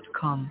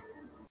Midnight.com.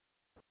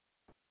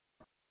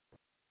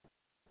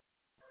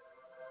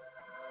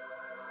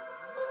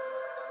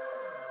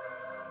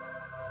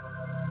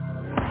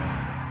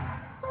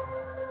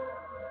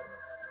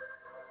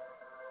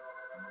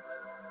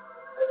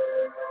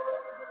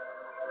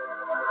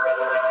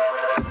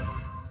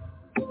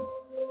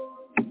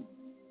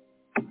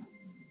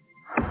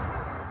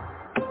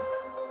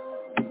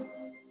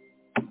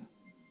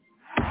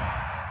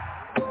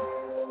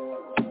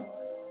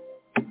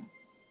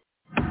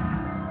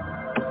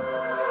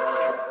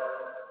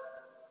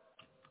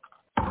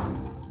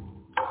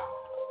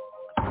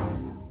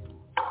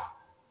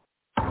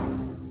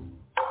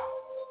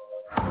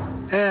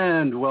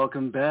 And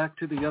welcome back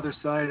to The Other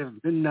Side of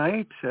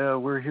Midnight.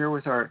 We're here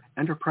with our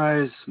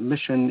Enterprise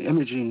Mission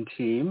Imaging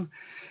team,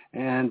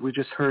 and we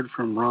just heard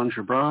from Ron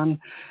Gibran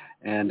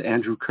and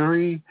Andrew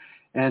Curry.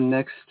 And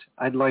next,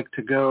 I'd like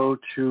to go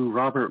to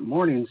Robert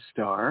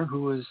Morningstar,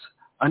 who is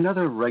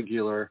another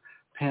regular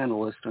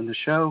panelist on the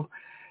show.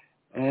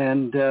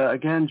 And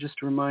again, just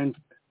to remind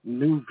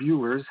new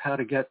viewers how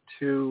to get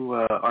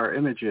to our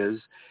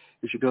images,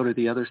 you should go to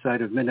the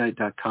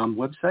othersideofmidnight.com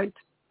website.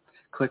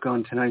 Click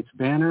on tonight's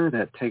banner.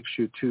 That takes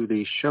you to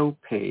the show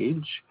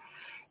page.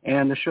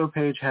 And the show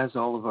page has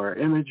all of our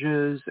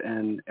images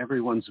and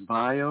everyone's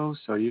bio,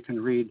 so you can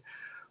read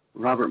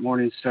Robert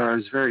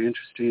Morningstar's very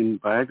interesting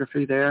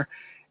biography there.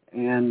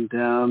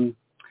 And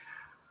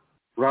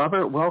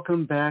Robert,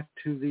 welcome back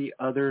to The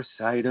Other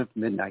Side of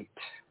Midnight.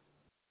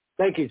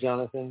 Thank you,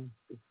 Jonathan.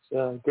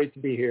 It's great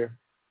to be here.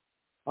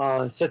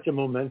 Such a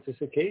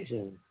momentous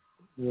occasion.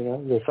 You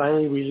know, they're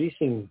finally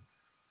releasing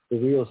the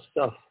real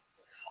stuff.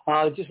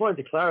 I just wanted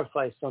to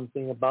clarify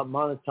something about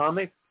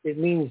monatomic. It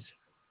means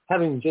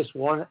having just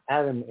one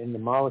atom in the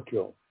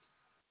molecule.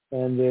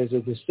 And there's a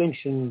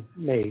distinction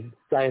made,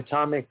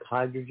 diatomic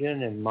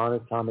hydrogen and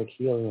monatomic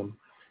helium.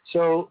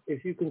 So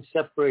if you can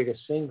separate a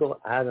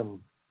single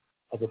atom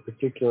of a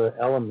particular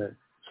element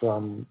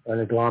from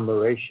an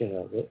agglomeration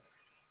of it,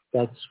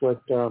 that's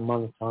what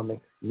monatomic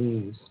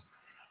means.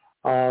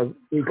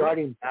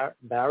 Regarding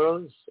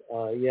barrows,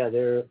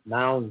 they're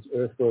mounds,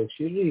 earthworks,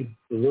 usually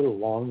a little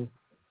long,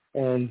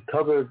 and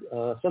covered,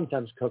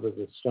 sometimes covered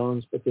with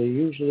stones, but they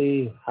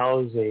usually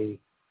house a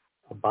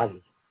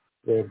body,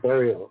 their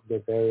burial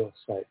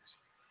sites.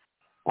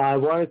 I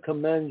want to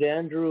commend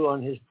Andrew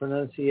on his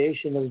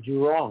pronunciation of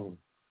Jurong.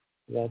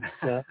 That's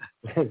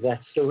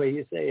that's the way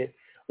you say it.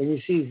 When you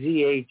see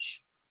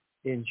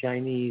ZH in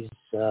Chinese,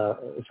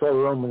 it's called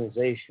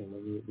romanization.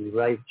 When you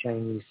write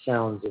Chinese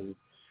sounds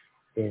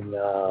in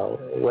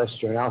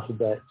Western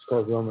alphabet, it's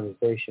called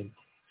romanization.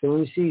 So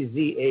when you see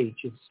ZH,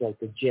 it's like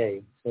a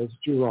J. So it's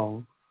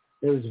Jurong.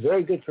 It was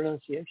very good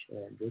pronunciation,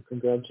 Andrew.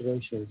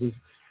 Congratulations.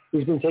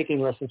 He's been taking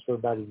lessons for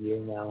about a year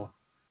now.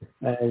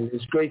 And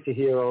it's great to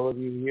hear all of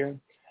you here.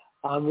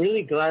 I'm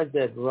really glad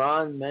that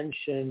Ron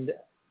mentioned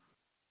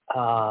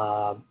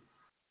the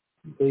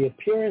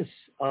appearance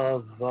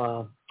of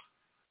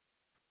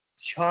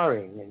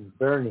charring and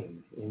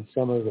burning in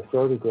some of the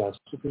photographs,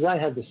 because I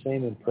had the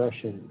same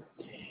impression.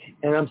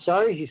 And I'm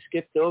sorry he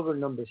skipped over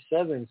number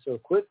 7 so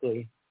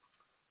quickly,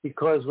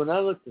 because when I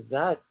looked at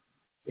that,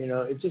 you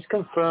know, it just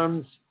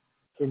confirms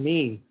for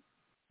me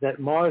that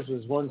Mars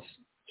was once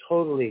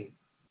totally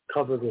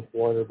covered with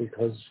water,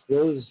 because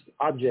those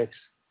objects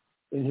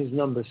in his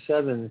number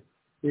 7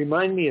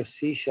 remind me of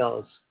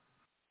seashells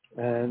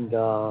and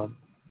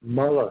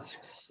mollusks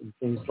and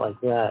things like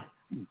that.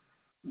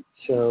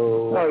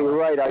 So. No, you're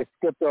right. I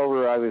skipped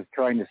over. I was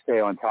trying to stay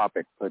on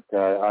topic, but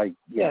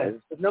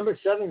Number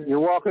 7. You're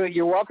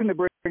welcome to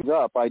bring things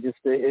up.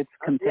 It's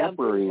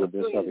contemporary with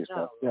this other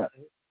stuff. Yeah.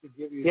 To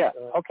give you,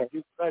 okay.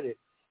 due credit.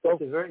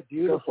 It's a very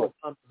beautiful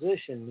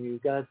composition. You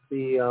got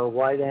the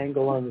wide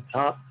angle on the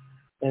top,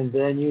 and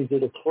then you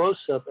did a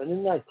close-up. And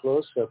in that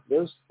close-up,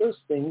 those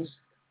things,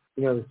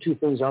 the two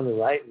things on the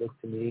right look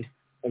to me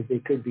like they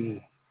could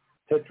be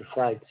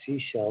petrified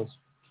seashells.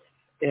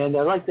 And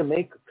I'd like to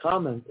make a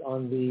comment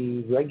on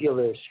the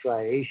regular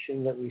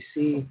striation that we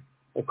see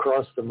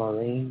across the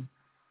moraine.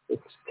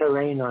 It's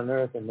terrain on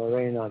Earth and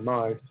moraine on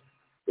Mars.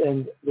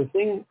 And the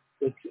thing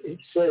that it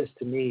says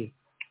to me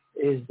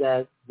is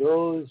that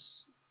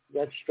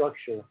that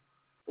structure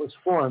was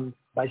formed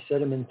by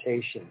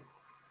sedimentation,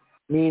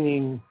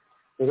 meaning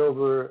that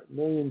over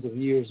millions of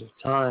years of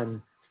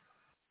time,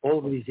 all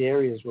of these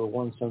areas were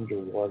once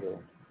underwater,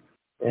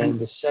 and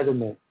the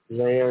sediment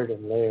layered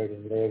and layered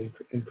and layered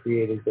and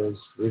created those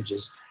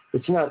ridges.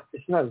 It's not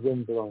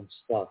wind-blown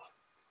stuff.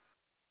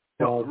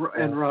 No,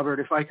 and Robert,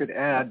 if I could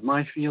add,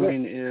 my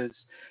feeling is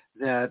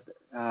that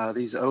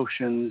these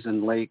oceans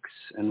and lakes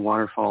and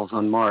waterfalls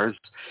on Mars,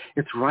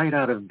 it's right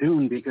out of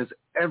Dune, because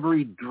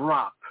every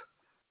drop,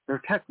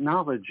 their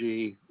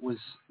technology was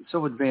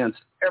so advanced,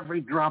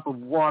 every drop of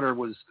water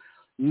was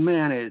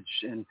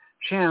managed and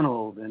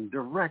channeled and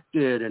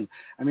directed, and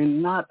I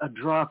mean, not a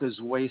drop is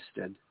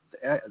wasted.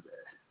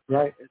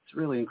 Right. It's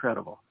really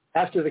incredible.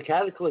 After the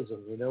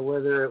cataclysm,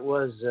 whether it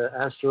was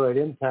asteroid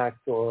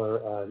impact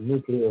or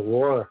nuclear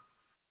war,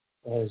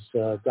 as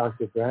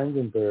Dr.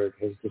 Brandenburg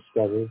has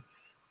discovered.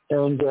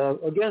 And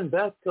again,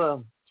 back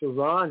to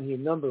Ron here,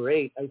 number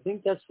 8, I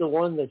think that's the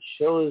one that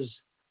shows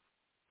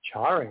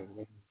charring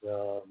and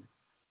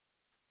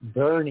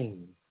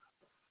burning.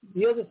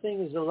 The other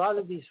thing is a lot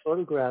of these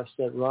photographs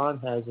that Ron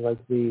has,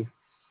 the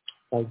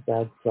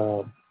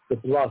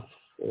bluff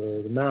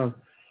or the mount,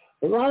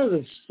 a lot of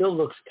it still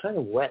looks kind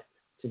of wet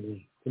to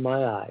me, to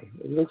my eye.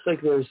 It looks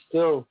like there's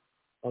still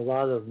a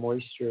lot of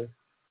moisture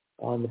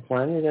on the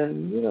planet,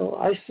 and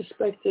I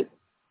suspect that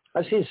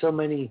I've seen so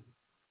many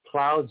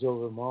clouds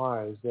over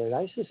Mars that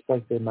I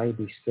suspect there might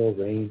be still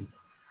rain.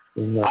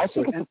 I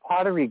think it's a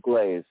pottery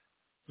glaze.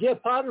 Yeah,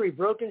 pottery,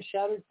 broken,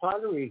 shattered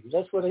pottery.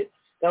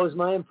 That was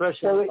my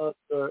impression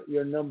of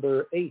your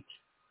number 8.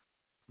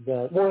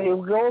 It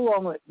will go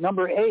along with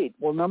number 8.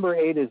 Well, number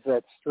 8 is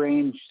that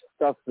strange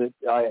stuff that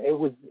it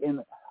was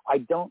in. I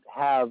don't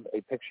have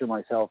a picture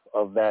myself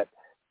of that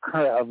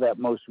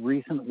most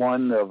recent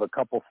one of a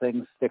couple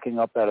things sticking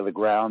up out of the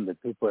ground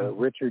that people.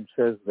 Richard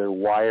says they're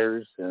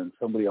wires, and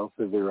somebody else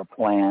says they're a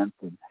plant.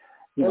 And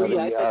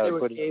I thought they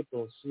were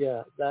cables.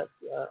 Yeah, that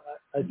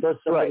I thought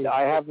somebody. Right,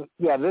 I have.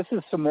 Yeah, this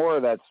is some more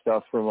of that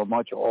stuff from a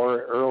much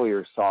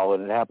earlier solid.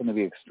 It happened to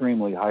be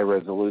extremely high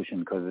resolution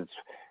because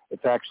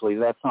it's actually,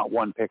 that's not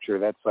one picture.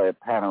 That's a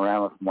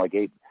panorama from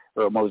 8,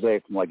 or a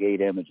mosaic from 8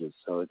 images.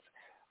 So it's,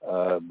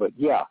 but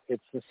yeah,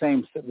 it's the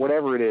same.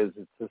 Whatever it is,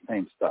 it's the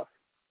same stuff.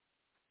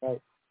 Right.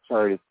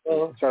 Sorry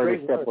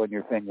to step on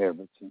your thing there,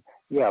 but thank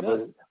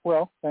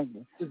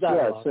you.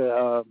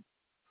 Yes,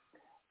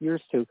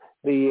 yours too.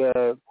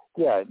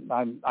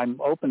 I'm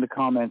open to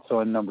comments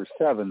on number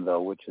 7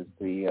 though, which is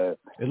the.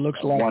 It looks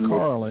like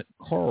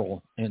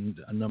coral in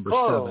number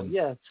 7.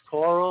 Yeah, it's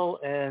coral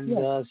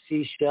and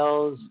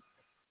seashells.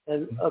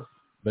 And,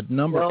 but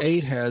number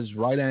 8 has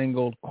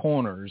right-angled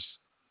corners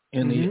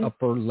in the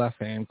upper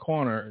left-hand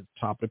corner,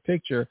 top of the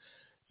picture.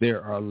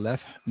 There are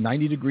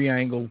 90-degree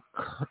angled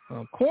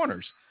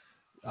corners.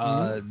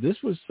 This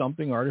was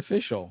something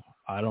artificial.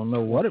 I don't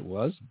know what it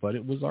was, but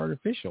it was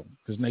artificial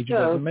because nature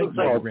doesn't make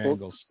 90-degree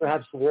angles.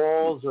 Perhaps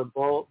walls or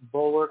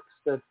bulwarks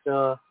that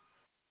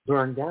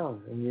burn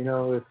down.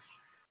 And,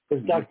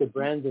 if Dr.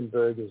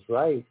 Brandenburg is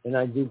right, and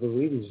I do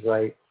believe he's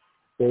right,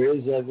 there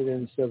is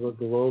evidence of a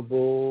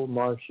global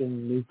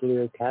Martian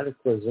nuclear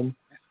cataclysm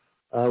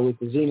with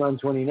the Xenon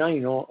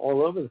 29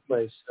 all over the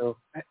place. So,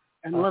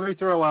 and let me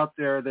throw out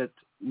there that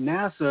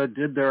NASA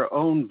did their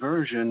own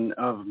version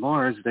of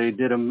Mars. They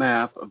did a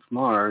map of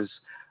Mars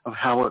of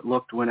how it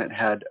looked when it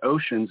had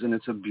oceans, and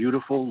it's a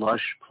beautiful,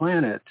 lush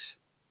planet.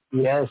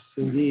 Yes,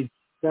 indeed.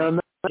 Now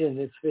imagine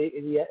if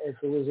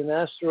it was an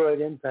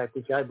asteroid impact,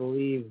 which I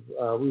believe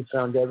we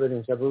found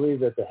evidence. I believe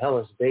that the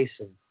Hellas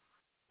Basin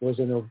was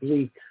an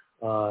oblique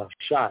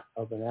shot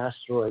of an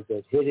asteroid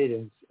that hit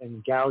it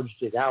and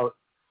gouged it out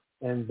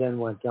and then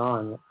went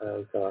on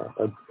as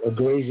a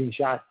grazing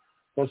shot.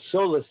 But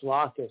Solus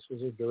Lacus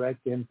was a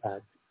direct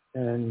impact,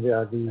 and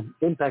the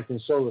impact in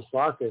Solus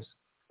Lacus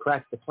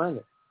cracked the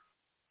planet,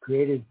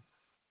 created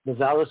the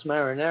Valles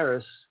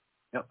Marineris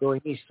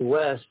going east to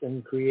west,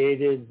 and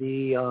created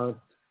the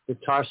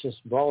Tarsus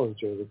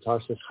Bulge or the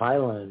Tarsus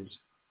Highlands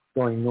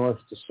going north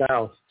to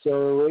south.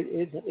 So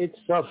it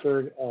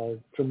suffered a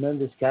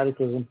tremendous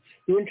cataclysm.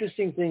 The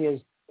interesting thing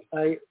is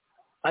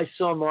I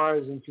saw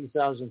Mars in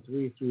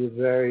 2003 through a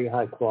very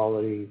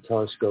high-quality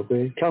telescope.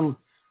 It had come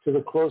to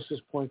the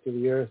closest point to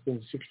the Earth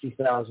in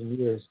 60,000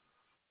 years.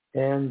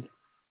 And,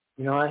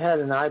 I had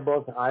an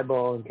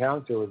eyeball-to-eyeball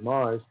encounter with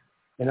Mars,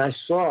 and I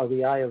saw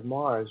the eye of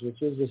Mars,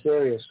 which is this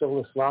area,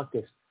 Solis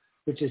Locus,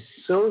 which is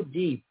so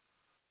deep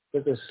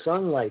that the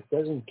sunlight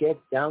doesn't get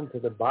down to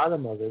the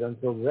bottom of it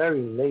until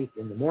very late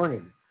in the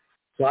morning.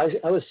 So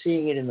I was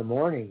seeing it in the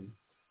morning,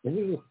 and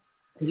you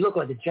look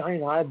like a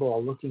giant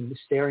eyeball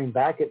staring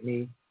back at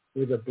me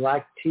with a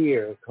black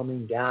tear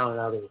coming down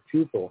out of the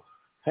pupil,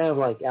 kind of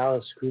like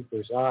Alice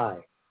Cooper's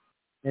eye.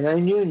 And I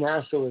knew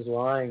NASA was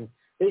lying.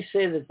 They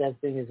say that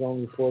thing is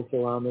only 4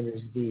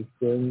 kilometers deep,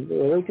 and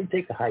they can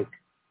take a hike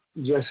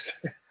just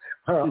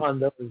on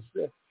those.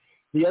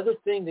 The other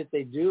thing that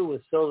they do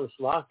with Solis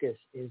Locus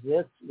is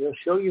that they'll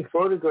show you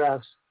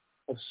photographs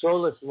of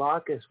Solis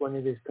Locus when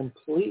it is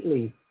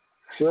completely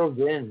filled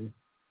in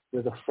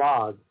with a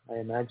fog. I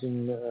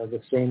imagine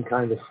the same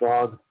kind of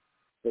fog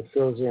that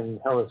fills in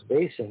Hellas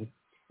Basin.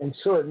 And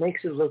so it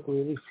makes it look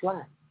really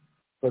flat.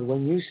 But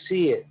when you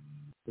see it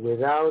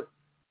without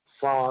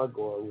fog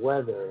or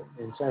weather,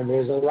 and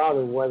there's a lot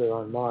of weather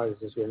on Mars,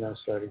 as we're now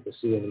starting to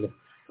see in the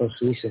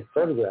most recent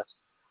photographs,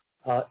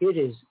 it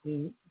is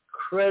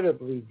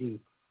incredibly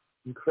deep.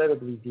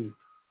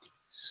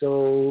 So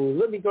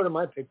let me go to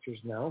my pictures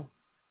now.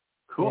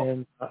 Cool.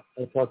 And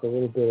I'll talk a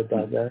little bit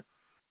about that.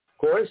 Of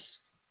course,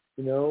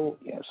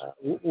 Yes.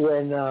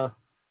 When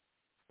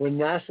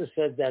NASA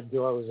said that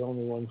door was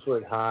only 1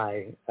 foot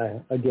high,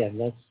 again,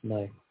 that's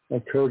my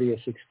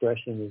courteous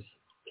expression is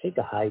take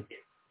a hike.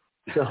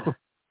 So,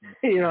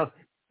 there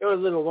was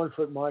a little 1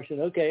 foot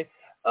Martian. Okay,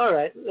 all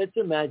right, let's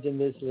imagine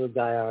this little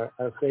guy, our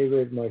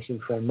favorite Martian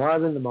friend,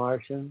 Marvin the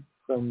Martian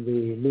from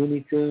the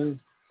Looney Tunes.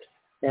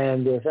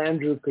 And if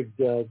Andrew could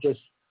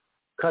just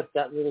cut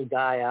that little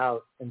guy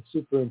out and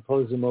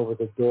superimpose him over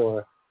the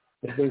door,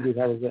 I think we'd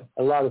have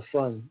a lot of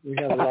fun. We'd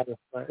have a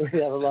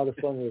lot of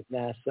fun with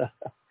NASA.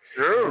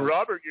 Sure,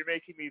 Robert, you're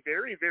making me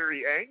very,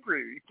 very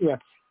angry. Yeah,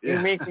 you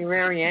make me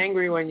very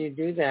angry when you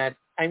do that.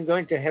 I'm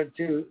going to have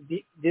to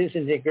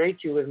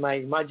disintegrate you with my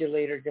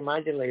modulator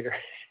demodulator.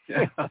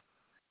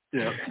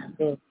 Yeah.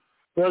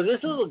 Well,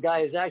 this little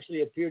guy has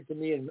actually appeared to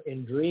me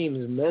in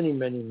dreams many,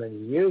 many, many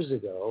years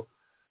ago.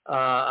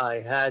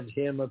 I had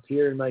him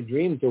appear in my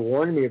dream to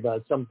warn me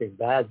about something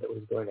bad that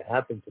was going to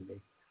happen to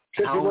me.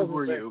 How old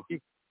were you?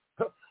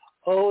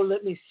 Oh,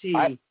 let me see.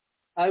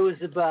 I was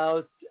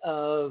about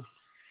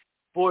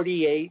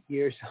 48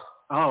 years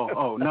old.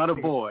 Oh, not a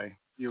boy.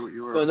 You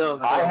were. Oh, no.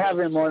 I have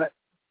him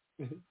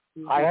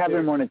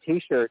on a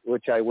T-shirt,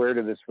 which I wear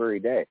to this very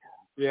day.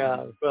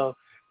 Yeah, well,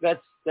 that's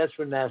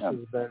for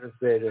NASA's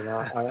benefit and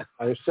our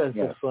sense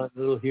of fun,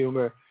 little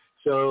humor.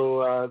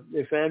 So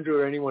if Andrew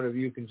or any one of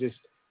you can just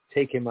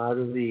take him out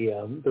of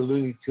the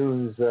Looney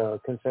Tunes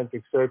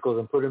concentric circles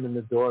and put him in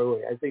the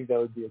doorway, I think that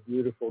would be a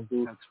beautiful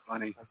goof. That's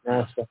funny.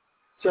 NASA.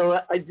 So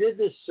I did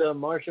this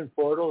Martian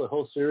portal, a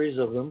whole series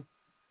of them.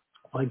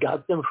 I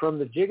got them from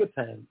the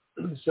Jigapan.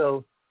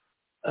 So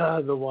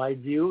the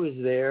wide view is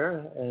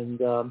there.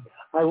 And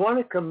I want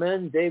to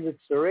commend David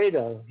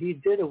Sereda. He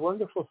did a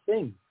wonderful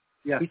thing.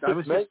 Yes, I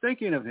was just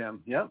thinking of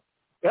him. Yep.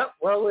 Yep.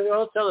 Well, we're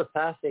all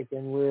telepathic,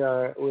 and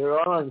we're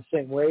all on the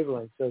same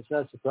wavelength, so it's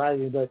not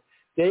surprising. But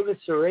David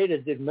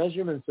Sereda did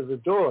measurements of the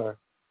door,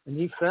 and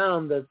he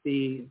found that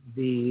the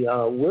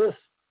width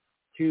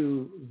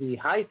to the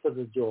height of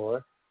the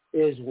door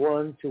is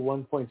 1 to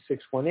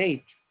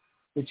 1.618,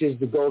 which is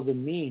the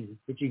golden mean,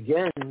 which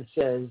again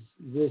says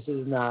this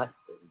is not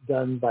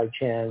done by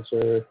chance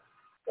or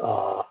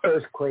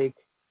earthquake.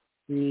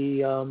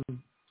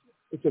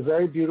 It's a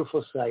very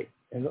beautiful sight,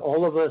 and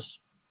all of us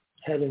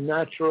had a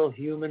natural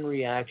human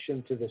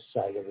reaction to the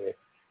sight of it.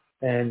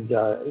 And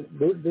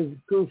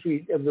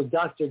the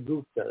Dr.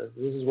 Gupta,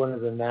 this is one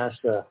of the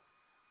NASA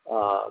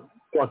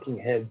talking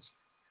heads,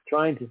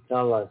 trying to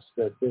tell us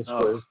that this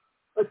was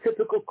a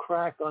typical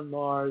crack on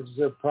Mars,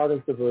 a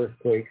product of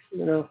earthquakes.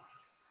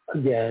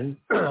 Again,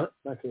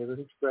 my favorite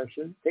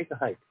expression, take a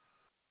hike.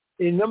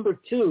 In number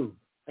 2,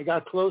 I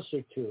got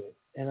closer to it,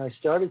 and I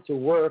started to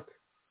work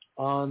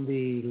on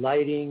the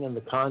lighting and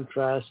the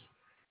contrast,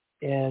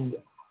 and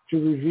to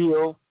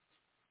reveal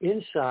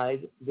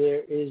inside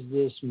there is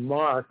this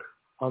mark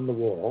on the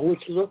wall,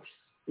 which looks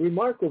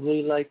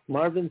remarkably like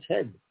Marvin's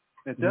head.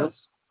 It does.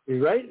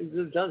 You're right.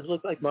 It does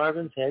look like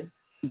Marvin's head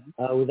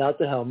without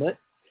the helmet.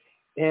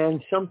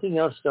 And something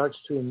else starts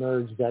to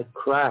emerge, that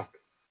crack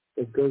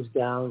that goes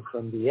down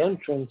from the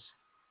entrance,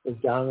 goes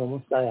down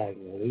almost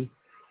diagonally.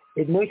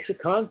 It makes a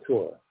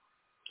contour.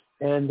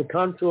 And the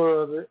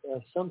contour of it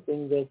is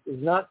something that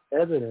is not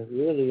evident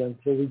really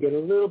until we get a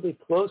little bit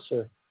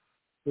closer,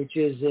 which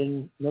is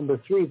in number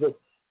 3. But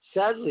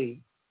sadly,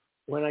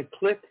 when I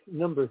click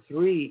number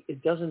 3,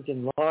 it doesn't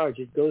enlarge.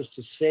 It goes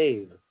to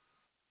save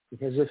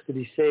because it's to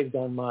be saved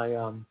on my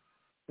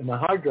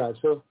hard drive.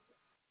 So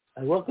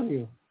I welcome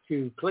you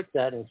to click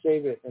that and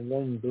save it and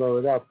then blow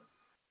it up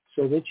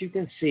so that you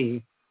can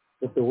see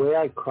that the way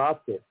I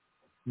cropped it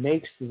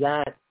makes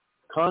that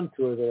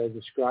contour that I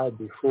described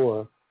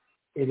before,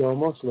 it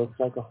almost looks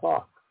like a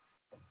hawk.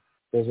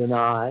 There's an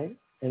eye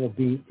and a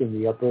beak in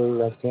the upper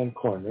left-hand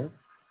corner,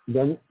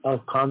 then a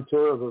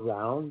contour of a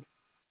round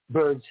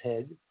bird's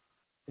head,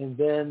 and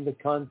then the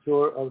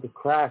contour of the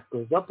crack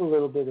goes up a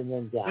little bit and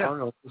then down,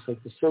 almost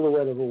like the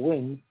silhouette of a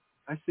wing.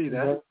 I see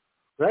that.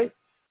 Right?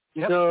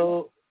 Yep.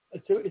 So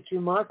it's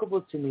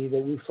remarkable to me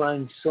that we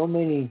find so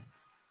many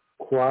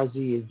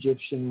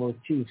quasi-Egyptian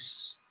motifs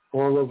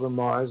all over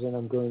Mars, and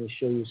I'm going to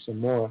show you some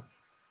more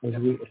as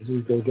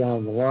we go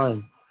down the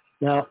line.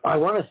 Now, I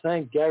want to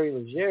thank Gary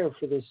Leger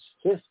for this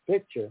fifth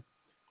picture,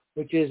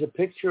 which is a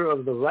picture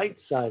of the right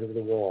side of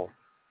the wall.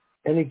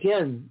 And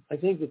again, I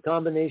think the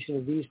combination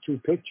of these two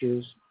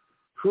pictures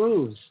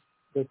proves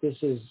that this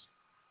is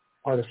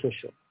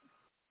artificial,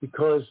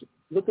 because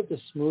look at the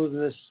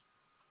smoothness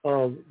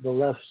of the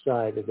left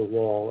side of the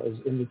wall as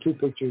in the two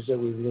pictures that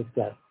we've looked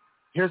at.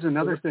 Here's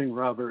another thing,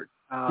 Robert.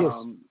 Yes.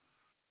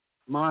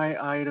 My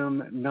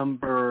item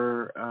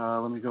number,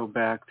 let me go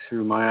back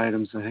to my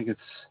items. I think it's,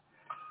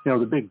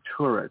 the big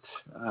turret.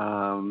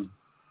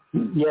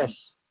 Yes.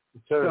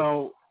 The turret.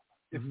 So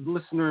if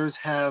listeners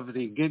have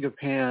the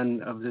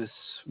gigapan of this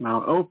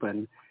mount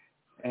open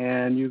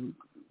and you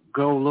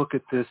go look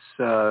at this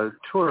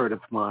turret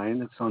of mine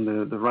that's on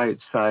the right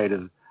side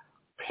of the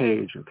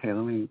page. Okay,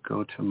 let me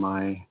go to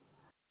my,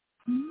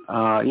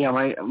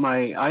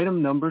 my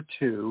item number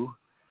 2,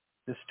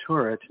 this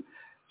turret.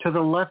 To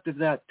the left of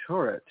that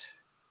turret,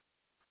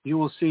 you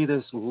will see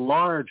this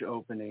large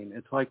opening.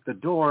 It's like the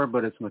door,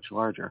 but it's much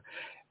larger.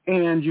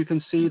 And you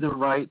can see the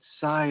right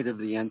side of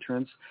the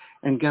entrance.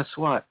 And guess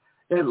what?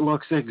 It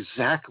looks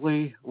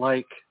exactly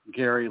like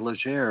Gary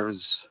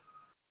Leger's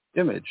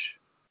image.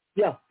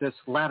 Yeah. This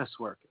lattice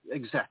work.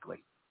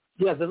 Exactly.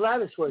 Yeah, the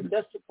lattice work.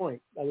 That's the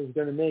point I was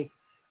going to make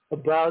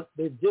about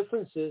the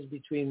differences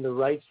between the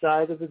right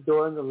side of the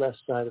door and the left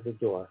side of the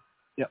door.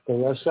 Yep. The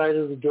left side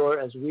of the door,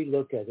 as we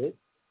look at it,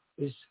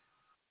 is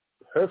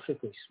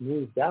perfectly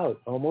smoothed out,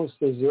 almost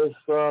as if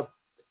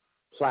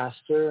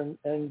plaster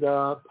and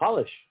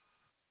polish.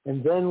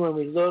 And then when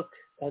we look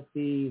at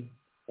the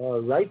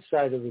right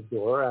side of the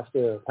door,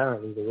 after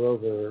apparently the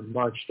rover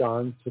marched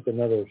on, took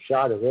another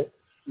shot of it,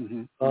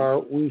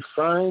 we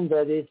find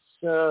that it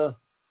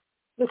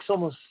looks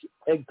almost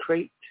egg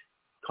crate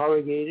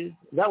corrugated.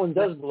 That one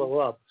does blow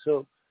up.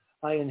 So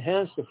I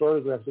enhanced the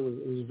photograph. It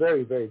was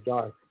very, very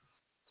dark.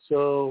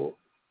 So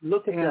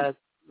look at that.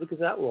 Look at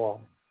that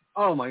wall.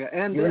 Oh my God!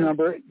 And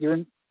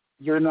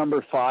your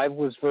number 5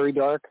 was very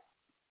dark.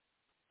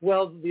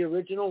 Well, the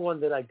original one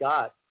that I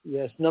got,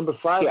 yes, number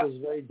 5 was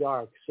very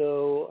dark.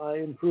 So I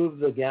improved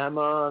the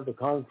gamma, the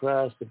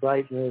contrast, the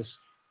brightness,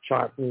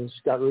 sharpness,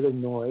 got rid of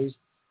noise,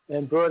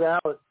 and brought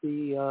out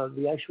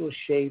the actual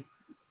shape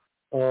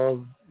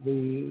of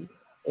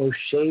those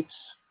shapes.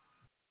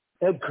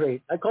 Egg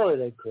crate. I call it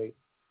egg crate.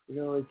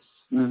 It's.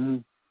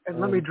 And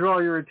let me draw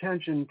your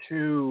attention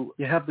to,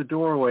 you have the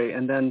doorway,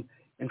 and then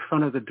in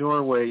front of the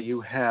doorway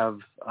you have,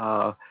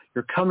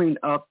 you're coming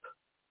up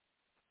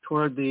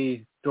toward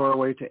the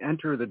doorway to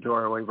enter the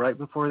doorway. Right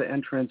before the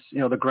entrance,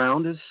 the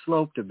ground is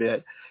sloped a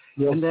bit.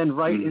 Yes. And then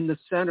right in the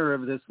center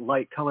of this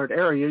light-colored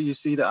area, you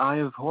see the Eye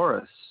of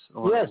Horus,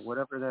 or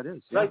whatever that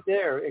is. Yeah. Right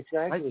there,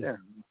 exactly. Right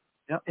there.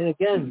 Yep. And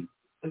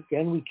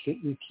again,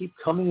 we keep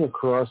coming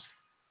across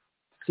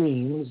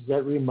themes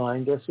that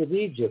remind us of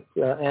Egypt.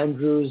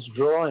 Andrew's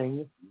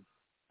drawing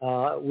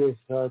with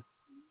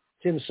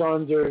Tim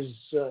Saunders'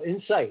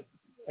 insight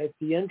at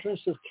the entrance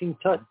of King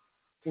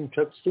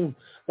Tut's tomb.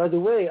 By the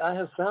way, I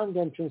have found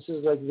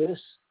entrances like this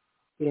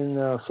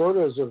in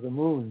photos of the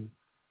moon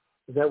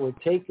that were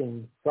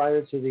taken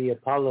prior to the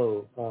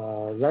Apollo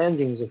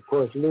landings. Of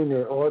course,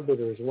 lunar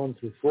orbiters 1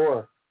 through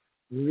 4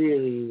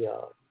 really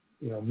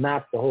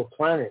mapped the whole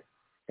planet.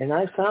 And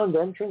I found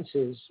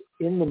entrances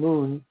in the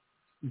moon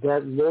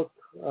that look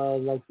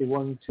like the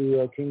one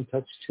to King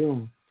Tut's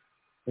tomb.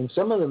 And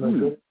some of them are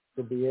good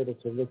to be able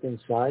to look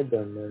inside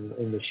them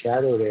in the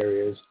shadowed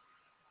areas.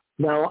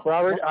 Now,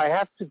 Robert, I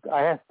have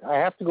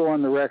to go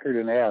on the record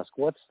and ask,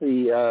 what's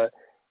the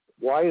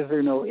why is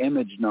there no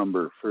image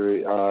number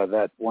for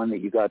that one that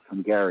you got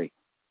from Gary?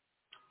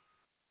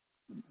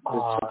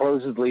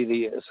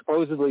 It's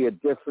supposedly a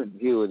different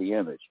view of the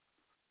image.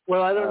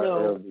 Well, I don't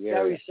know.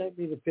 Gary sent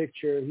me the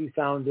picture. He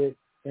found it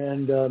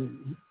and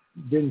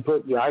didn't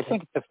put. Yeah, I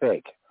think it's a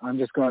fake. I'm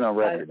just going on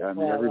record.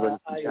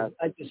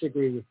 I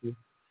disagree with you.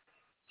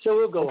 So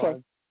we'll go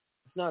on.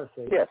 It's not a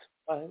fake. Yes.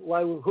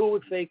 Who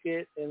would fake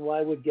it, and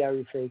why would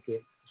Gary fake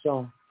it?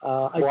 So.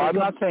 I'm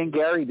not saying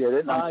Gary did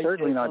it, and I'm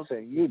certainly not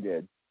saying you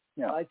did.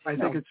 Yeah. I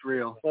think it's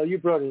real. Well, you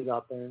brought it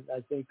up, and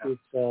I think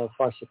it's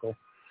farcical.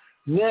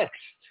 Next,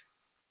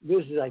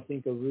 this is, I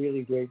think, a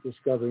really great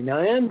discovery. Now,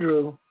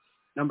 Andrew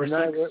number 6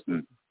 and I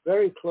were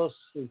very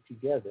closely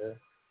together,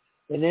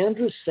 and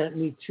Andrew sent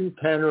me 2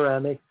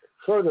 panoramic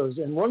photos,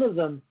 and one of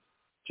them,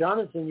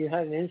 Jonathan, you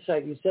had an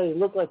insight. You said it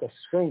looked like a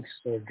sphinx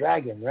or a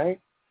dragon, right?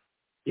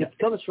 Yeah. It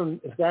comes from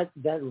that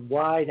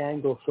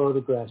wide-angle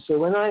photograph. So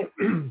when I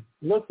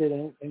looked at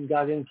it and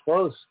got in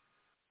close,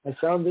 I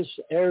found this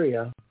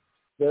area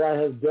that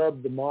I have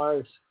dubbed the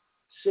Mars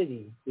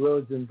City,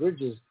 roads and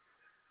bridges,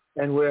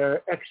 and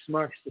where X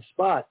marks the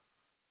spot,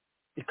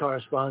 it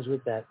corresponds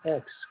with that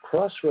X,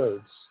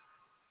 crossroads.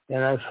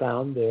 And I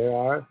found there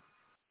are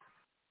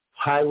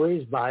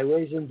highways,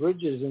 byways, and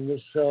bridges in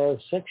this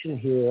section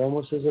here,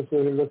 almost as if we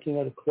were looking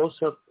at a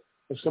close-up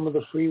of some of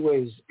the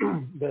freeways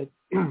that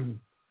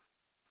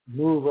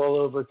move all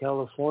over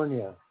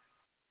California.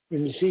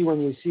 And you see,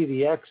 when you see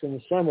the X in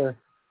the center,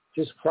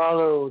 just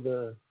follow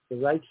the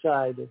right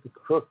side of the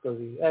crook of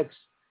the X,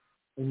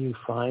 and you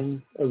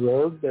find a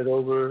road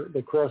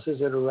that crosses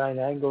at a right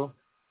angle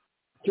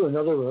to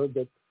another road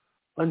that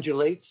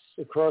undulates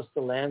across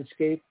the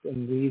landscape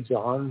and leads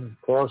on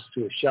across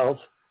to a shelf.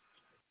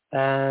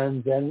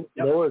 And then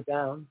lower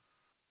down,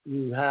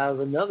 you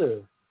have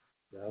another,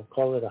 I'll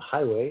call it a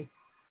highway,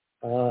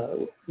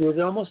 with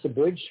almost a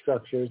bridge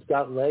structure. It's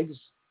got legs.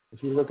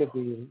 If you look at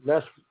the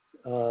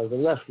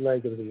left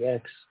leg of the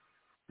X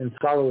and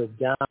follow it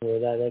down where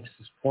that X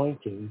is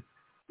pointing,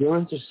 you'll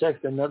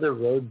intersect another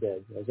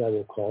roadbed, as I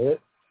will call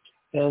it.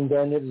 And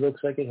then it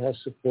looks like it has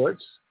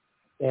supports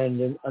and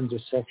an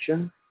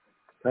intersection,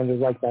 kind of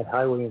like that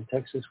highway in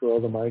Texas where all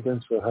the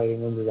migrants were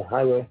hiding under the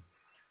highway.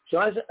 So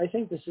I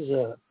think this is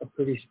a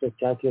pretty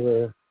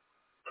spectacular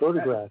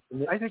photograph.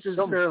 I think it's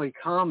fairly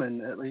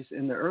common, at least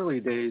in the early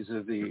days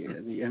of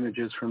the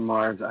images from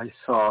Mars. I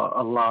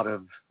saw a lot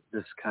of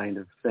this kind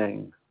of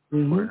thing,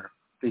 where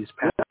these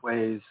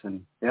pathways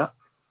and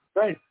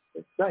Right.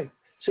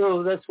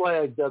 So that's why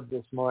I dubbed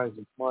this Mars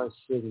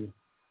City.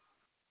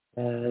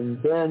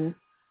 And then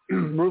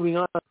moving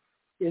on,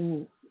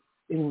 in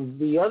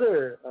the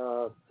other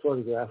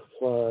photograph,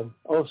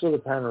 also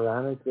the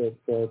panoramic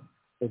that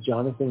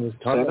Jonathan was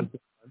talking about.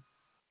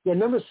 Yeah,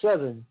 number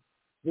 7.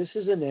 This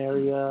is an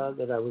area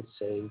that I would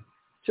say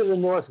to the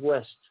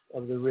northwest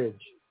of the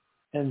ridge.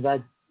 And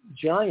that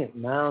giant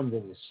mound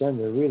in the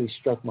center really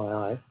struck my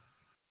eye.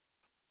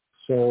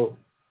 So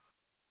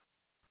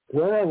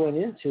when I went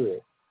into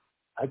it,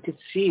 I could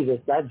see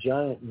that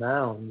giant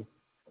mound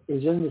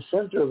is in the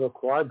center of a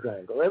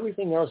quadrangle.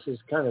 Everything else is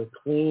kind of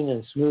clean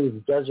and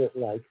smooth,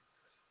 desert-like.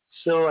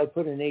 So I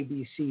put an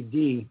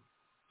ABCD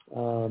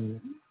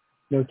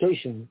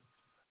notation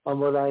on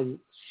what I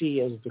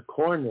see as the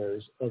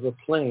corners of a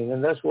plane,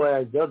 and that's why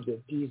I dubbed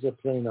it Giza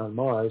Plain on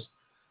Mars.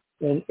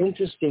 And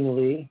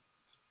interestingly,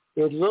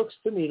 it looks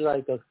to me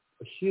like a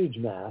huge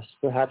mass,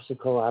 perhaps a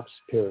collapsed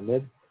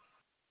pyramid,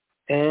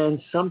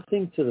 and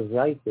something to the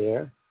right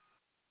there,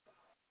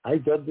 I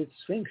dubbed it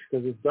Sphinx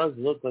because it does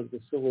look like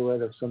the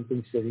silhouette of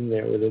something sitting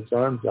there with its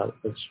arms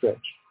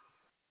outstretched.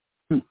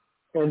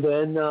 And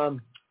then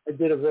I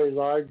did a very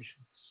large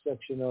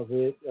section of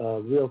it,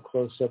 real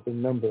close up in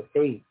number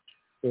 8,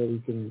 where we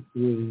can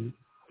really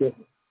get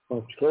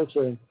much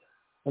closer. And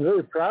I'm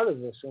very proud of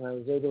this, and I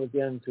was able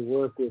again to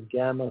work with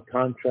gamma,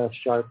 contrast,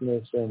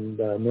 sharpness, and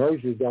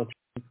noise reduction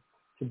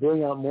to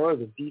bring out more of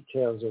the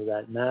details of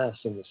that mass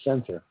in the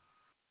center.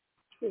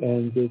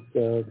 And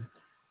it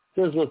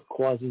does look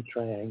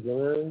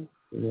quasi-triangular,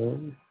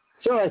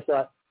 So I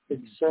thought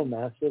it's so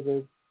massive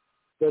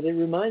that it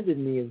reminded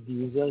me of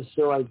Giza,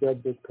 so I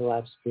dubbed it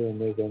Collapsed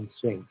Pyramid and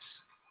Sphinx.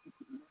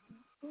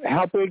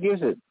 How big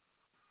is it?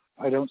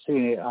 I don't see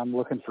any. I'm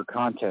looking for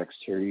context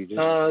here. You just...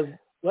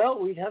 Well,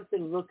 we'd have to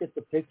look at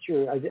the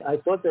picture. I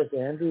thought that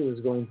Andrew was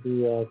going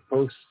to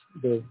post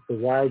the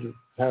wide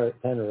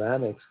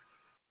panoramics,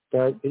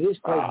 but it is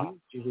quite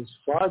huge. It is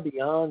far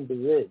beyond the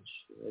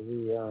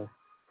ridge,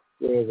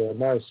 where the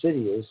Mars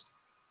City is.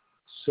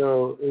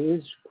 So it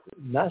is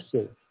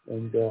massive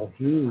and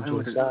huge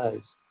in size.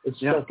 It's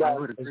stuck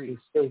out, as you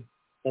say,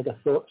 like a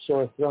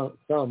sore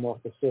thumb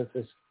off the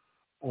surface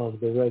of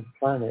the red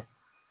planet.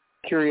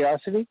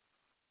 Curiosity?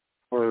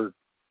 Or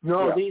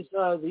no, these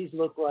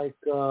look like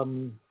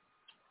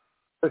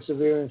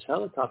Perseverance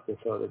helicopter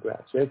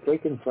photographs. They're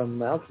taken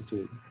from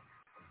altitude.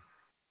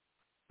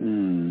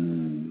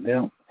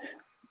 Yeah.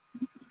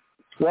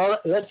 Well,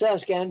 let's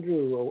ask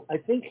Andrew. I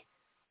think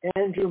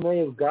Andrew may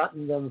have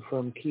gotten them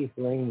from Keith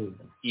Laney.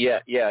 Yeah.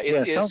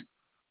 It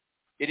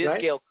is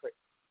right? Gale Crater.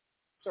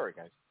 Sorry,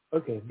 guys.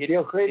 Okay.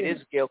 Gale Crater. It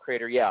is Gale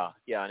Crater. Yeah,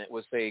 and it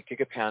was a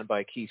gigapan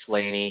by Keith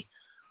Laney.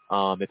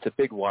 It's a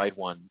big, wide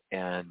one,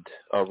 and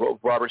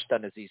Robert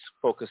Spenn, as he's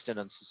focused in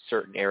on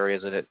certain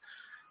areas, and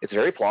it's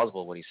very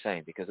plausible what he's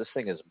saying because this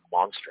thing is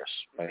monstrous,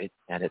 right?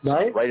 And it's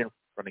right in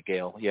front of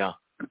Gale. Yeah.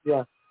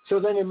 Yeah. So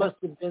then it must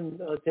have been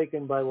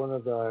taken by one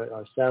of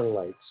our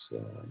satellites.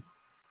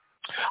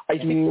 I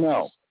think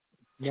no.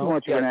 Too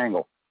much of an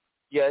angle.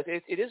 Yeah,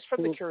 it is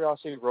from the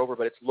Curiosity rover,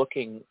 but it's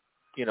looking,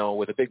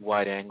 with a big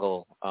wide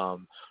angle,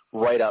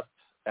 right up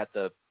at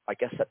the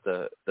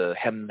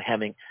hem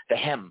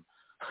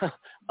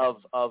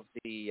of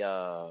the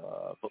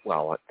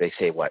well, they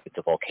say it's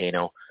a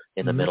volcano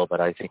in the middle, but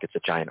I think it's a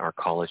giant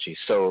arcology.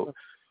 So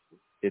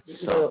it's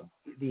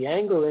the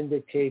angle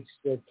indicates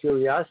that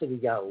Curiosity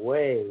got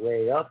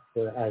way up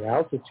at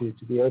altitude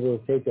to be able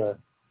to take a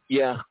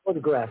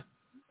photograph.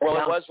 Well,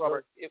 it was,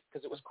 Robert,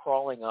 because it was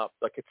crawling up,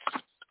 like it's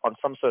on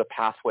some sort of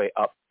pathway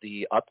up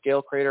the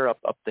Gale Crater,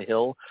 up the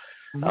hill.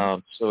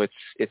 So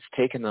it's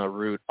taken the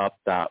route up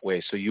that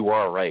way. So you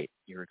are right.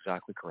 You're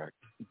exactly correct.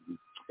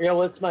 Yeah,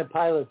 well, it's my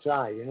pilot's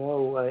eye.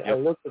 I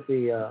looked at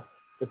the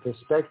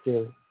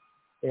perspective,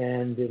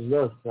 and it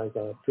looked like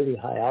a pretty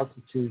high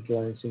altitude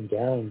glancing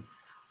down.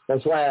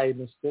 That's why I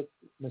mistook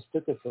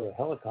it for a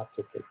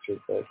helicopter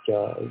picture. But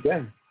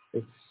again,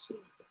 it's a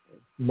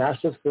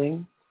massive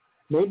thing.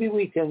 Maybe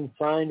we can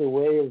find a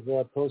way of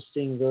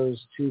posting those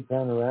two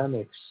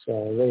panoramics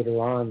later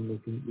on. We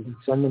can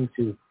send them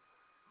to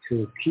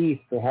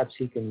Keith. Perhaps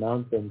he can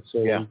mount them.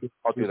 So yeah,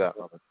 I'll do that,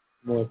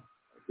 Robert.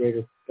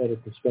 Better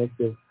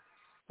perspective.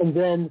 And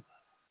then,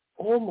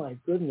 oh my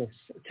goodness,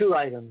 2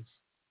 items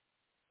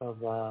of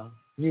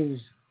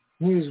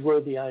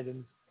newsworthy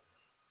items.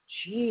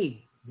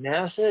 Gee,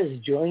 NASA is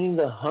joining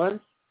the hunt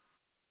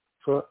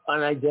for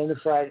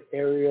unidentified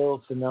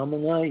aerial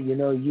phenomena. You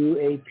know,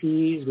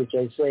 UAPs, which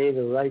I say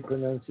the right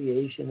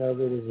pronunciation of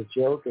it is a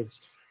joke. It's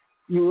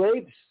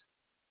UAPs.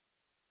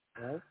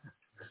 Right?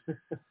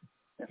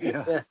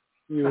 Yeah.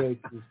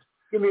 UAPs.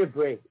 Give me a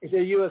break. If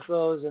they're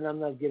UFOs, and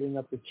I'm not giving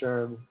up the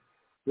term,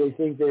 they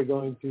think they're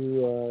going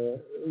to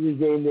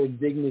regain their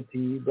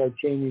dignity by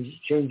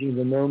changing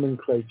the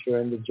nomenclature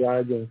and the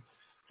jargon.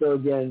 So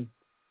again,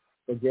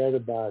 forget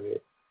about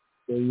it.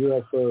 They're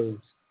UFOs.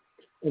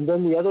 And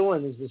then the other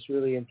one is this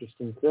really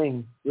interesting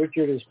thing.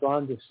 Richard is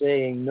fond of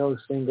saying no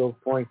single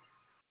point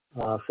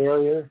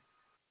failure.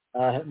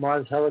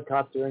 Mars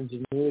helicopter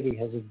Ingenuity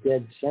has a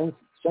dead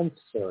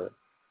sensor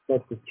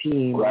that the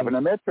team...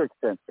 Gravimetric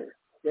sensor.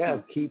 Yeah,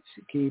 keep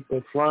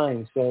it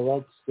flying.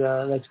 So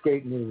that's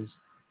great news,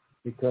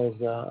 because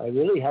I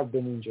really have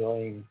been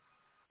enjoying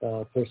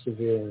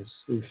Perseverance.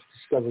 We've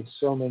discovered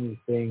so many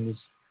things,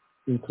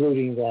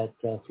 including that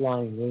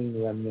flying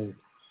wing remnant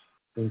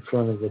in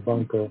front of the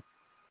bunker.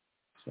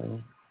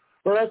 So,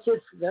 well, that's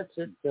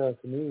it for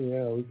me.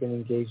 Yeah, we can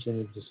engage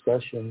in a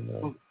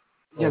discussion.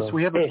 Yes,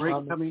 we have a break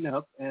coming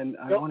up, and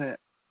I want to.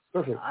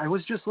 Perfect. I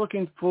was just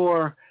looking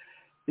for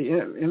the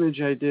image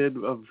I did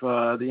of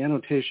the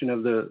annotation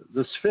of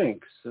the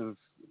Sphinx of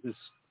this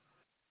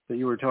that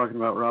you were talking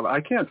about, Rob. I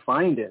can't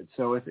find it,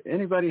 so if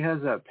anybody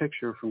has that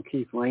picture from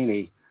Keith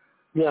Laney.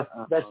 Yeah,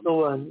 that's the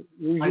one.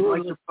 I'd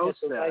like to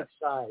post that. Right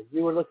side.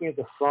 You were looking at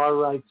the far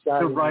right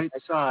side. The right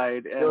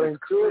side, and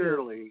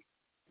clearly.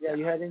 Yeah,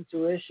 you had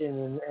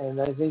intuition, and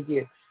I think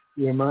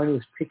your mind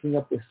was picking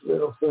up this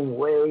little thing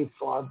way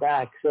far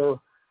back.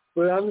 So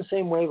we're on the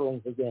same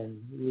wavelength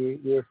again.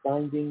 We're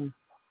finding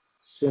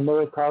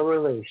similar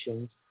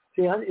correlations.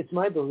 See, it's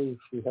my belief,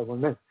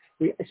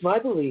 it's my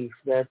belief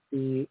that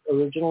the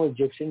original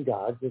Egyptian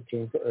gods that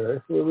came to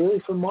Earth were really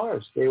from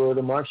Mars. They were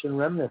the Martian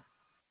remnant,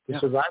 the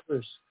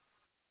survivors,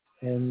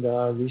 and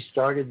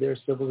restarted their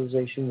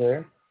civilization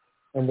there,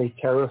 and they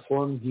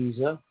terraformed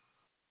Giza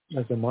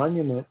as a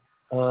monument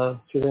to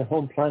their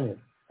home planet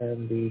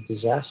and the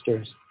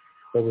disasters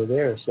that were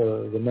there.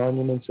 So the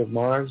monuments of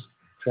Mars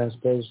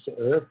transposed to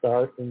Earth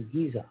are in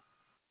Giza.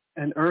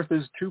 And Earth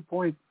is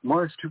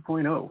Mars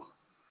 2.0.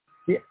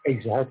 Yeah,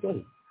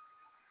 exactly.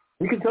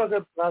 We can talk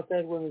about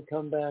that when we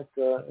come back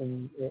for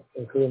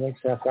the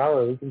next half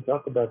hour. We can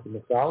talk about the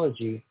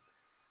mythology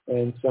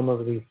and some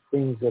of the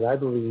things that I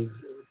believe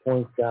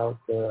points out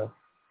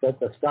that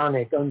the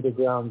sonic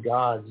underground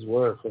gods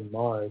were from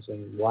Mars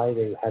and why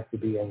they had to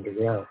be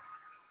underground.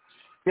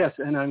 Yes,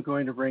 and I'm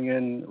going to bring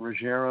in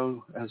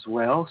Ruggiero as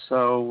well.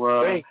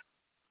 So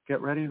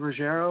get ready,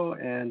 Ruggiero.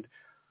 And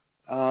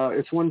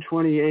it's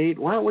 1:28.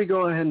 Why don't we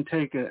go ahead and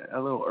take a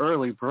little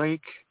early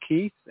break,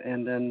 Keith,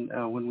 and then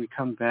when we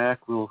come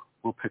back, we'll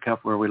pick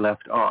up where we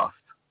left off.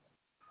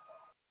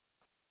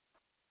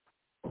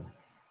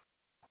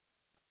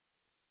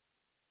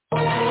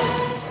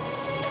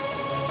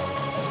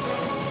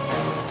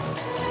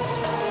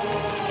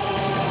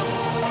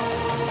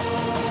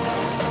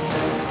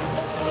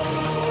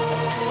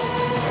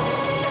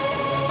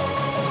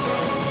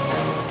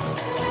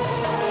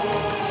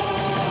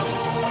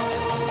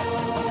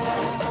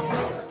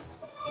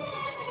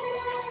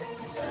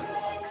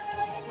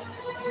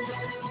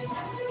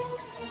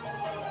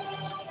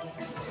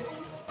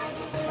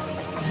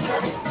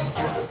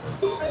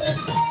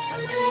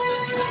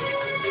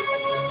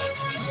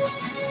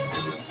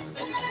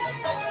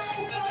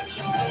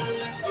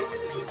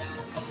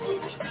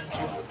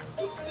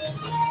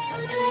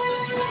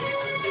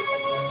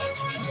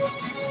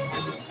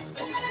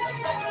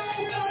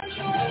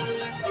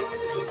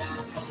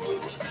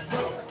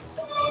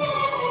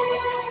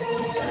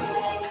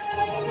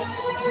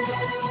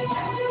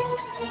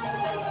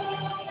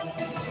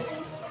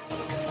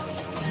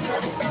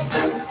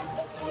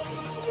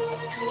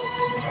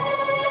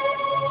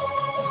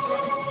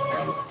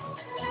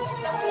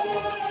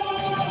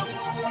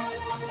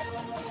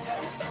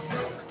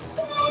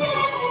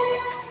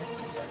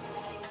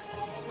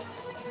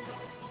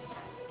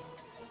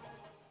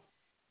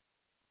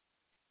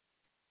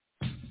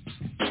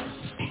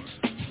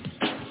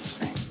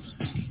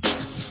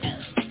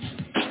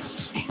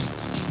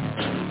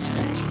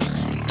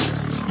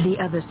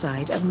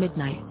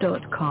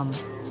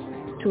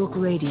 theothersideofmidnight.com. Talk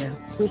radio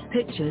with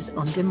pictures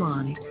on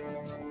demand.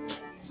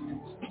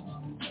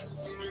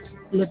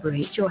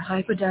 Liberate your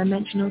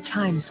hyperdimensional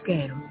time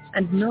scale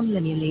and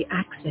non-linearly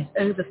access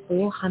over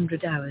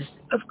 400 hours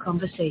of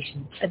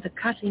conversation at the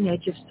cutting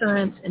edge of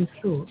science and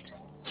thought.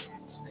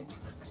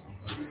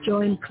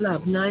 Join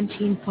Club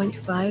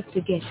 19.5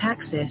 to get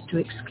access to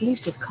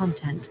exclusive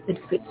content that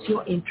fits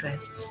your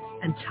interests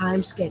and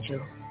time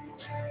schedule.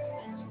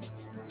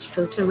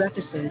 Filter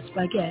episodes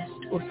by guest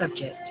or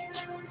subject.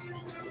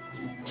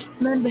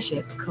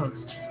 Membership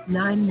costs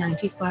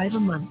 $9.95 a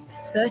month,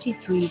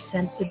 33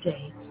 cents a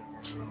day.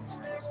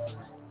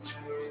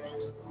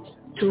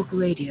 Talk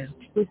radio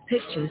with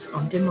pictures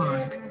on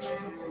demand.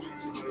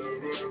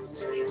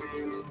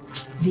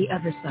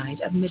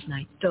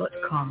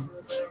 TheOtherSideOfMidnight.com.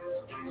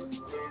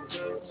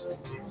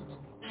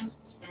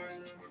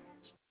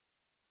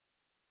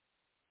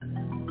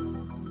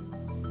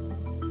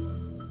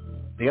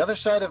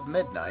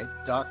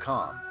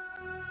 TheOtherSideOfMidnight.com.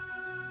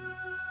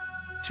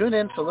 Tune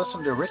in to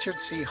listen to Richard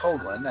C.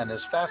 Hoagland and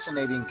his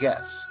fascinating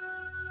guests.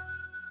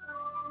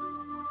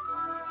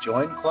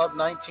 Join Club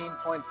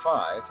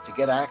 19.5 to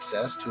get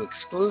access to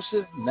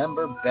exclusive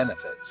member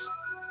benefits.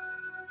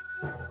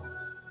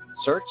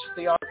 Search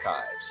the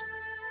archives.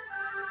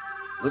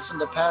 Listen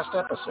to past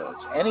episodes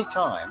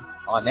anytime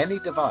on any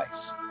device.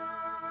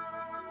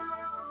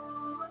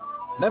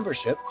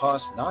 Membership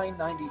costs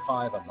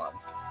 $9.95 a month,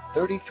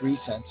 33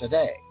 cents a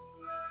day.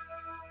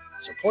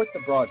 Support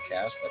the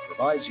broadcast that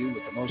provides you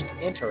with the most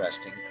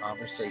interesting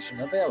conversation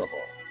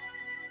available.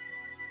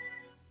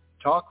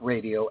 Talk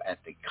radio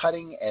at the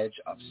cutting edge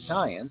of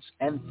science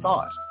and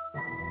thought.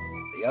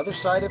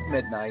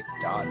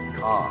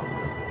 TheOtherSideOfMidnight.com.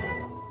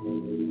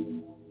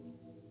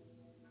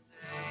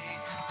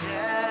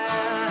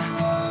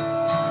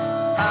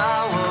 I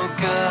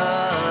woke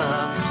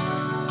up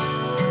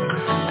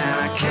and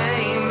I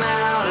came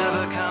out of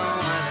a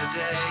coma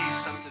today.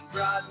 Something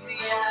brought me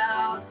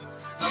out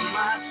of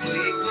my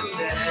sleepless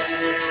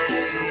days.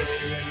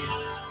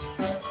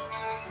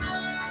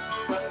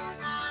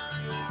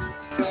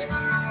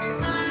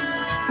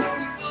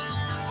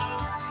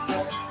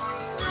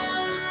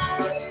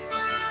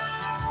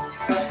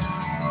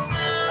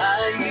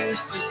 I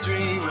used to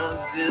dream of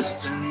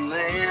distant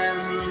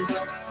lands,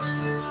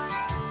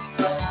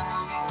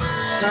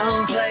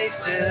 some place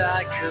that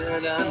I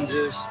could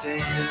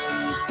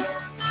understand.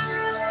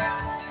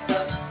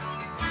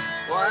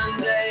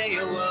 One day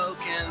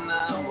awoke and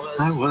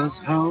I was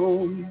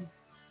home.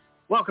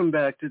 Welcome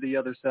back to The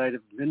Other Side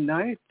of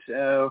Midnight.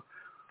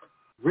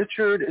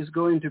 Richard is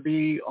going to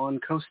be on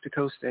Coast to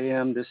Coast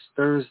AM this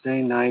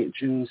Thursday night,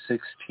 June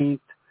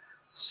 16th.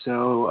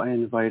 So I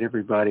invite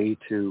everybody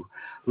to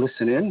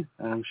listen in.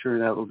 I'm sure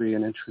that will be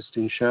an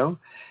interesting show.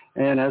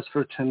 And as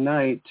for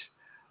tonight,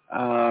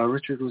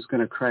 Richard was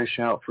going to crash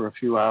out for a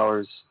few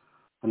hours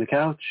on the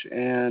couch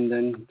and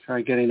then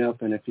try getting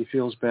up. And if he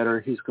feels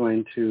better, he's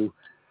going to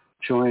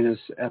join us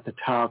at the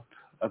top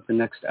of the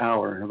next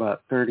hour in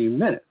about 30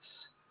 minutes.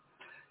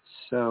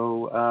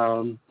 So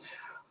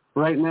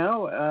right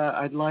now,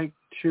 I'd like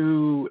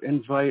to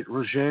invite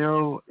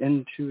Rogero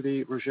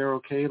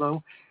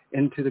Calo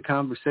into the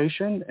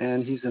conversation,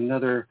 and he's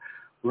another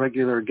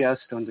regular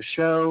guest on the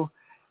show.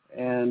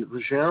 And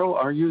Rogero,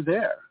 are you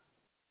there?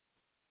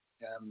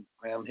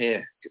 I am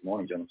here. Good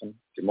morning, Jonathan.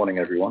 Good morning,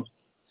 everyone.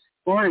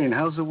 Morning.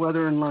 How's the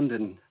weather in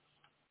London?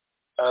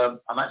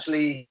 I'm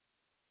actually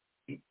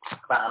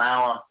about an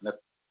hour and a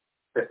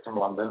bit from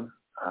London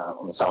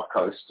on the south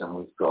coast, and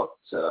we've got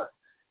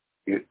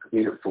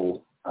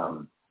beautiful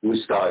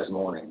blue skies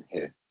morning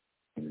here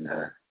in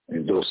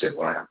Dorset,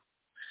 where I am.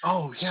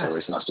 Oh, yes. So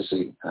it's nice to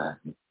see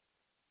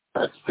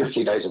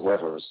 50 days of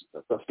weather.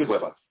 That's good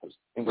weather.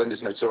 England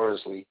is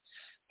notoriously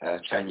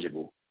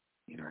changeable,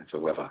 for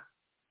weather.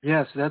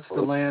 Yes, that's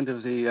the land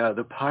of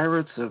the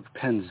Pirates of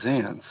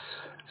Penzance.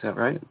 Is that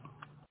right?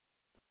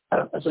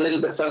 That's a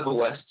little bit further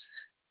west.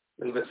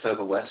 But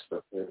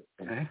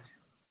we're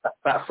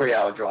about a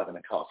 3-hour drive in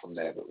a car from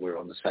there, but we're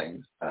on the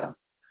same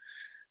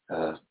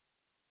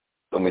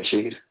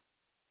longitude, if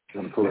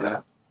you want to call it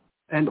that.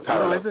 And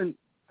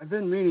I've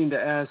been meaning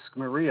to ask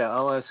Maria.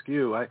 I'll ask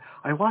you. I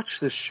watch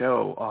this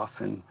show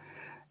often.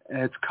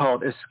 It's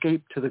called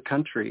Escape to the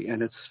Country,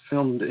 and it's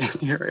filmed in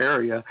your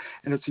area.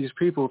 And it's these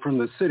people from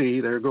the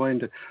city. They're going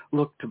to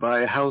look to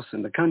buy a house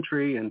in the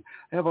country, and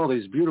they have all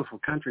these beautiful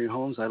country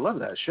homes. I love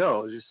that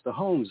show. Just the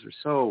homes are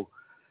so,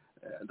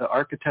 the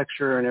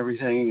architecture and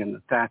everything, and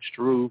the thatched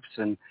roofs,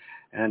 and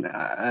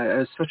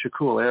it's such a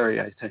cool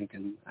area, I think.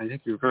 And I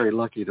think you're very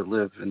lucky to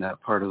live in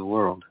that part of the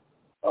world.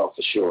 Oh,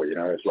 for sure.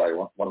 It's like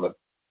one of the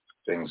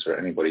things for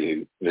anybody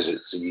who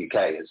visits the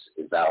UK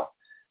is our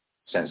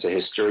sense of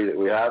history that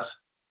we have.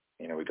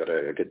 We've got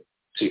a good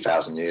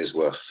 2,000 years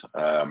worth,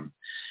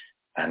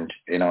 and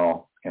in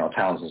our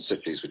towns and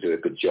cities, we do a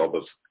good job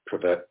of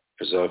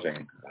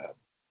preserving a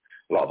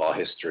lot of our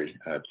history,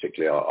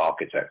 particularly our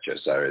architecture.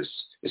 So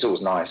it's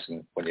always nice,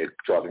 and when you're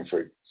driving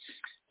through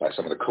like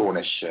some of the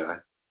Cornish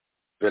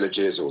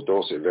villages or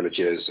Dorset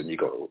villages, and you've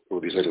got all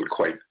these little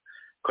quaint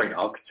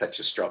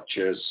architecture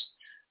structures.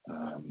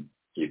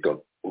 You've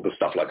got all the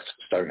stuff like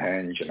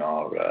Stonehenge and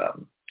our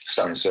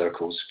stone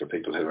circles for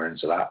people who are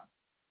into that.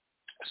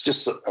 It's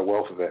just a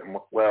wealth of it. And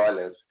where I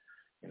live,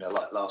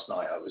 like last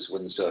night, I was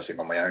windsurfing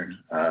on my own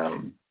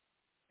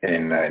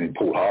in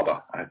Port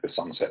Harbour. I had the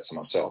sunset to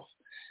myself,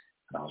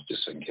 and I was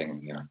just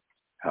thinking,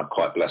 how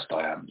quite blessed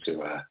I am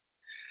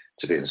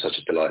to be in such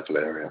a delightful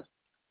area.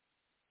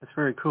 That's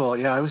very cool.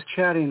 Yeah, I was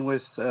chatting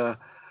with a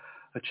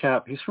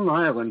chap. He's from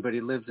Ireland, but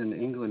he lives in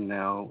England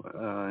now.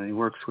 He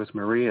works with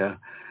Maria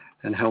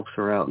and helps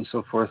her out and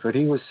so forth. But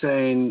he was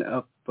saying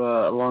up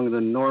along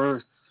the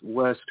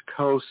northwest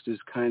coast is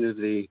kind of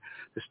this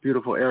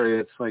beautiful area.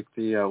 It's like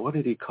the, what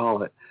did he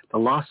call it? The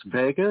Las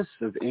Vegas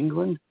of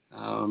England?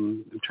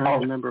 I'm trying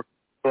to remember.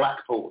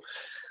 Blackpool.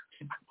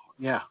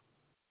 Yeah.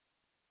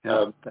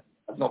 I've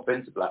not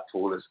been to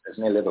Blackpool. It's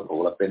near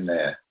Liverpool. I've been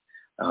there.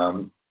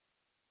 I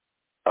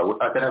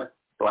don't know if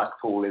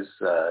Blackpool is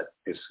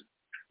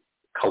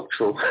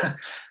cultural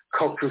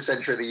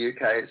centre of the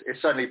UK.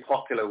 It's certainly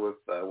popular with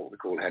what we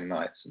call hen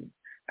nights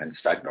and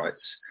stag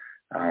nights.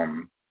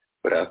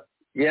 But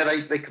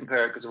they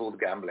compare it because of all the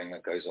gambling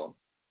that goes on.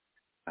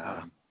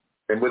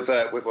 And with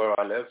where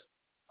I live,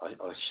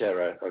 I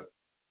share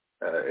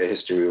a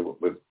history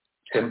with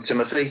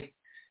Timothy.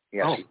 He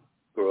actually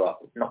grew up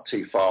not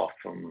too far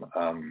from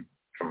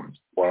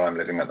where I'm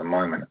living at the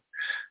moment.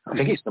 I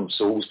think he's from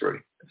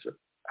Salisbury.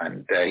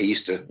 And he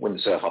used to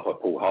windsurf up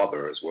at Poole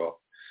Harbour as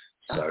well.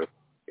 So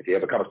if he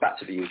ever comes back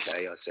to the UK,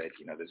 I said,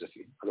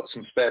 I've got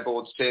some spare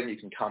boards, Tim. You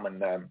can come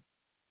and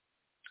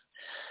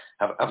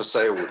have a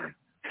sail with me.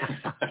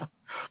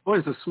 Boy,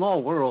 it's a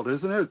small world,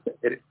 isn't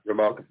it?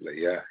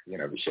 Remarkably, yeah.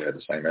 We share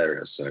the same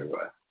area, so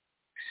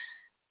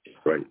it's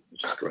great.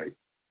 It's just great.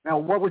 Now,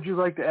 what would you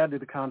like to add to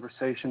the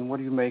conversation? What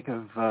do you make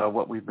of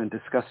what we've been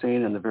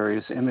discussing and the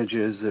various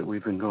images that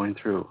we've been going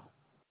through?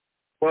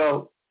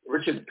 Well,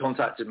 Richard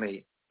contacted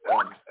me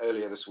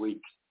earlier this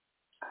week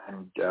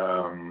and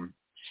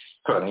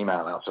put an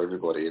email out to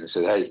everybody and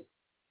said, hey,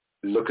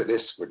 look at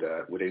this.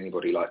 Would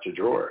anybody like to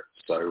draw it?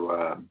 So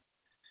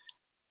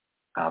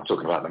I'm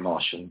talking about the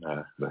Martian,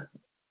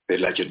 the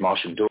alleged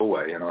Martian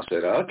doorway. And I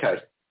said, okay,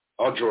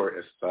 I'll draw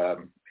it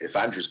if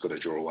Andrew's going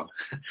to draw one.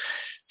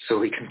 So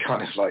we can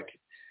kind of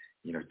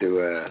do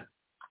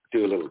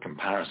a little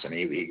comparison.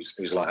 He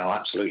was like, oh,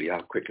 absolutely.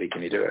 How quickly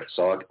can you do it?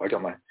 So I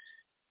got my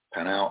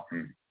pen out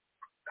and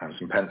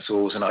some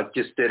pencils, and I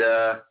just did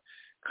a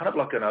kind of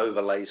like an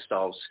overlay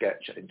style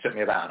sketch. It took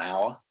me about an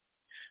hour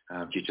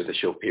due to the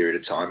short period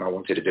of time. I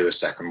wanted to do a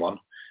second one,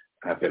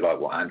 a bit like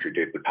what Andrew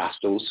did with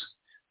pastels.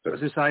 But is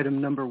this item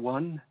number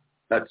one?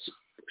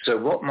 So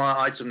what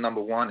my item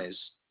number one is,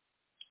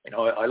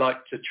 I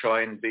like to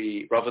try and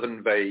be, rather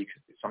than vague,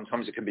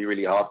 sometimes it can be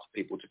really hard for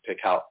people to pick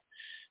out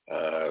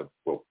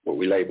what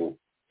we label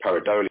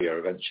pareidolia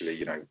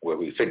eventually, where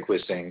we think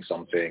we're seeing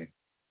something.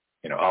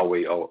 Are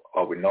we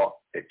not?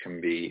 It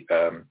can be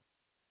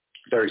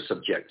very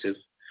subjective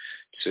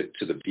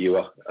to the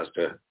viewer as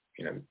to,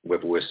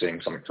 whether we're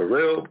seeing something for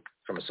real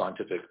from a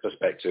scientific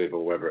perspective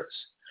or whether it's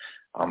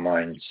our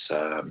minds,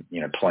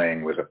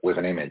 playing with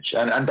an image.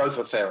 And both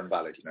are fair and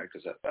valid,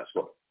 because that's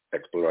what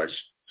exploration,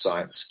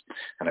 science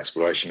and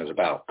exploration is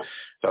about.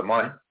 But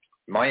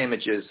my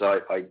images,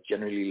 I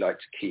generally like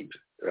to keep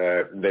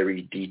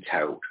very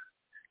detailed,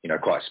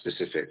 quite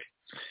specific.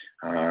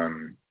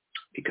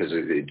 Because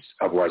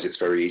otherwise it's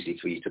very easy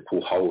for you to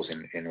pull holes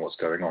in what's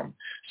going on.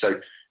 So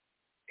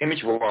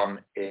image one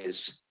is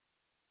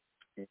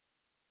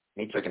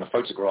me taking a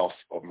photograph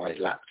of my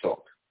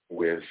laptop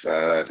with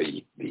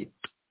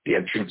the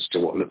entrance to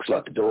what looks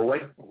like the doorway,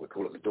 or we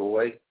call it the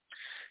doorway,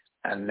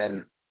 and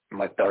then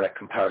my direct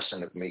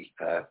comparison of my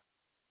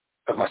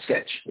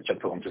sketch, which I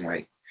put onto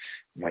my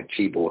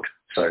keyboard.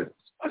 So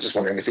I was just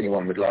wondering if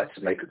anyone would like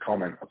to make a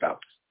comment about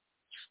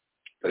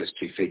those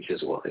two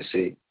features or what they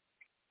see.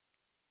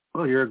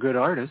 Well, you're a good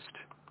artist.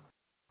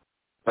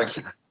 Thank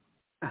you.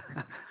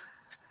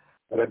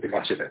 I don't do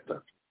much of it,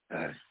 but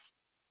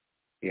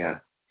yeah.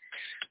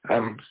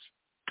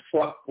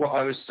 What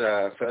I was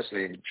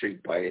firstly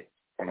intrigued by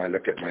when I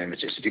look at my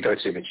images, if you go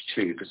to image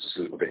 2, because it's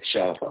a little bit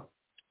sharper,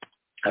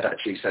 I'd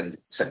actually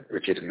sent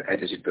Richard an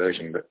edited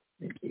version, but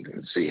you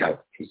can see how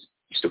he's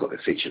still got the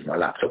feature of my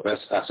laptop.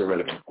 That's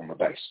irrelevant on the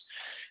base.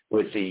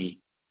 With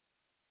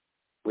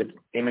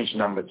image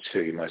number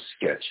 2, my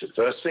sketch, the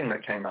first thing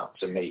that came up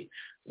to me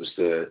was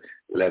the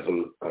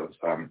level of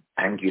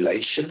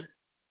angulation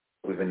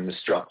within the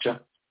structure.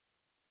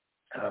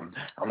 And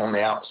on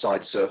the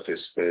outside surface,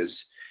 there's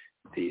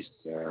these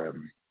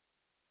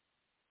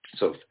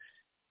sort of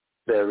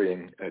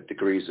varying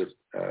degrees of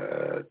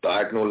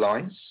diagonal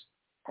lines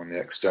on the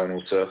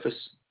external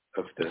surface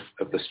of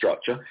the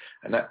structure,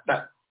 and that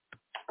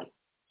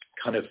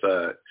kind of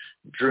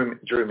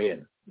drew me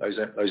in.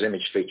 Those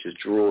image features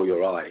draw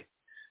your eye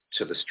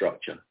to the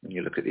structure when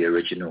you look at the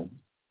original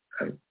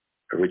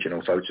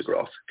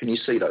photograph. Can you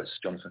see those,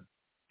 Jonathan?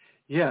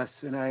 Yes,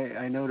 and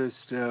I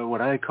noticed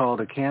what I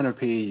called a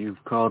canopy,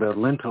 you've called a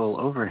lintel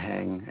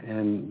overhang,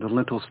 and the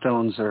lintel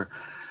stones are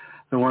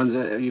the ones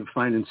that you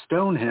find in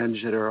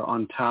Stonehenge that are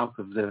on top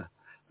of the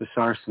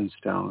sarsen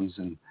stones,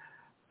 and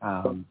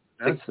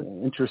that's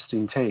an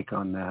interesting take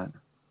on that.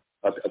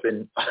 I've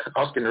been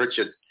asking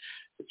Richard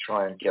to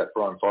try and get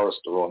Brian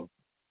Forrester on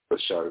the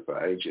show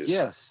for ages.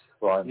 Yes.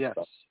 Brian, yes.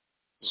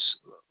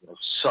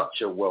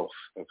 Such a wealth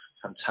of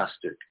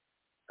fantastic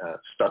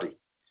study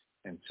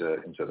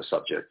into the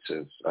subject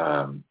of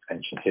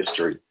ancient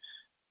history,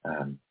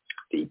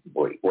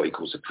 what he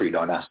calls the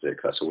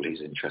pre-dynastic. That's all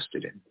he's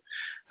interested in.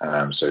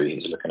 So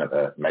he's looking at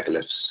the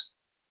megaliths,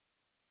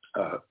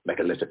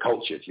 megalithic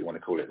culture, if you want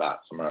to call it that,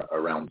 from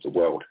around the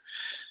world.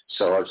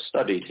 So I've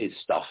studied his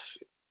stuff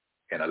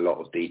in a lot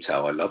of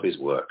detail. I love his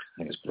work. I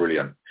think it's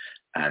brilliant.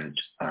 And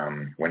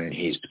when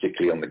he's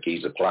particularly on the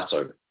Giza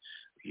Plateau,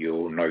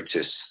 you'll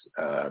notice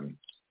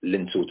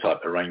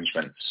lintel-type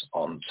arrangements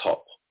on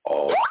top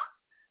of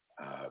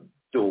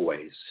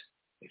doorways,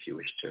 if you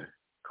wish to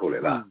call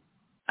it that.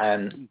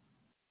 And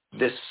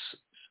this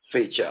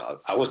feature,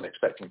 I wasn't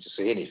expecting to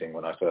see anything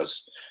when I first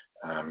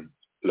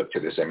looked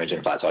at this image.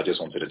 In fact, I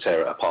just wanted to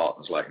tear it apart.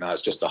 I was like, no,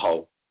 it's just a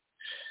hole.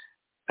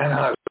 And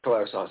I was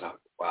close. I was like,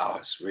 wow,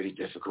 it's really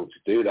difficult to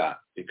do that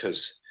because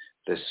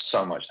there's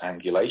so much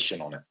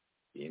angulation on it,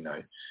 you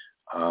know.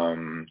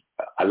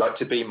 I like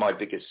to be my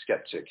biggest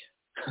skeptic.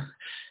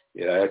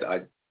 You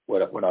know,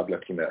 when I'm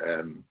looking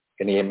at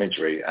any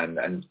imagery,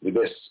 and with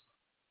this,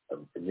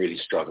 I'm really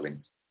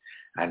struggling.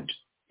 And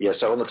yeah,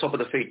 so on the top of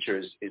the feature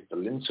is the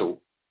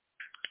lintel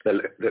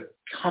that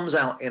comes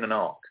out in an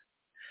arc,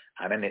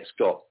 and then it's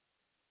got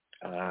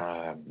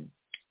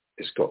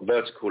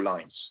vertical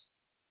lines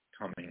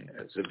coming.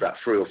 It's about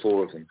 3 or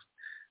 4 of them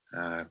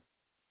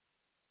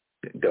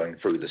going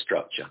through the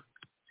structure,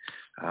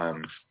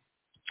 and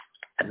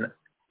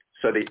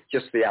so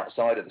just the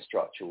outside of the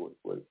structure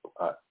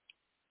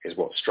is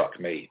what struck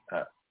me,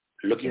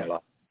 looking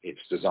like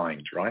it's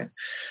designed, right?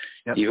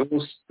 Yep.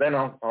 Then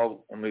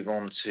I'll move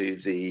on to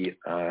the...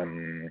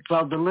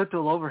 Well, the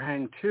lintel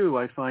overhang, too,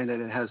 I find that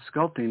it has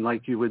sculpting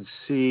like you would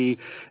see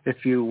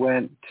if you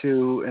went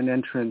to an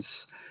entrance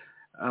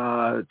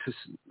to,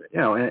 you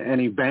know,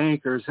 any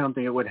bank or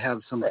something. It would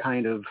have some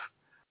kind of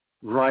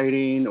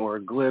writing or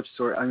glyphs,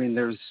 or, I mean,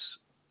 there's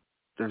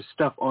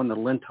stuff on the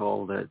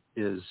lintel that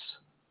is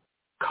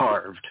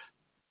carved.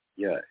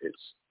 Yeah,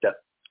 it's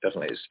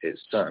definitely,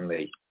 it's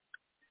certainly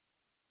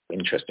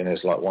interesting.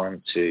 There's like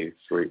 1, 2,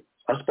 3...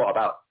 I spot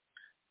about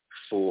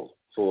four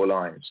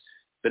lines.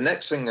 The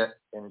next thing that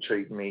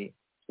intrigued me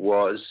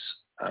was,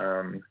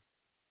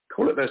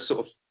 call it the sort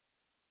of, I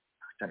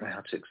don't know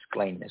how to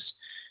explain this,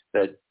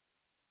 the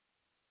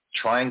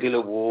triangular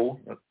wall.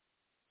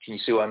 Can you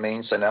see what I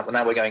mean? So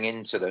now we're going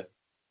into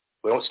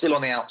we're still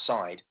on the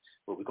outside,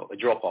 but we've got the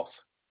drop off.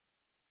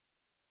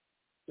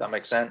 Does that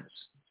make sense?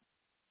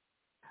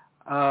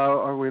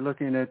 Are we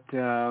looking at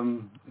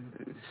the...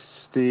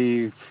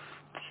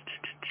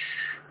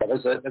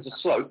 There's a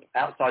slope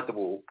outside the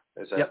wall.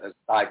 There's a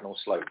diagonal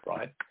slope,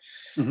 right?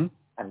 Mm-hmm.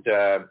 And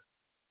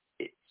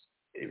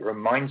it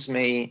reminds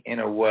me in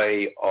a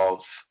way of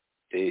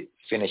the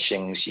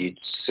finishings you'd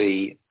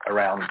see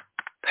around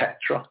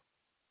Petra.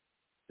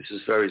 This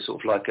is very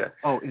sort of like a...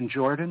 Oh, in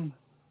Jordan?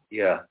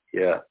 Yeah.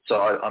 So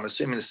I'm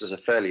assuming this is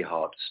a fairly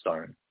hard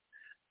stone.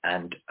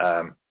 And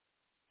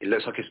it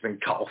looks like it's been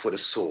cut off with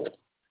a saw.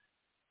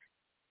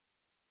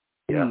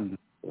 Yeah.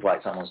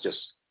 Like someone's just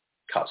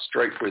cut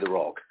straight through the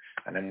rock.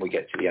 And then we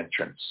get to the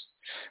entrance.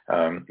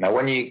 Now,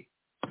 when you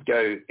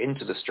go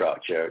into the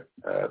structure,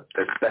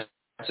 there's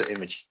better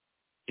images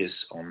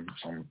on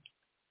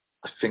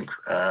I think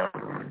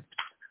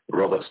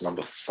Robert's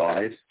number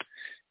 5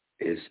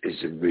 is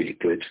a really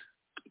good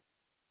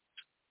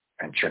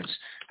entrance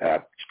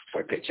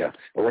for a picture.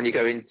 But when you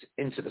go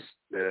into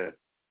the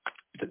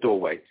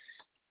doorway,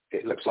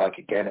 it looks like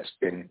again it's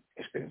been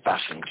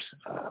fashioned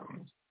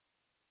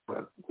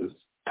with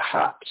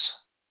perhaps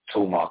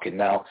tool marking.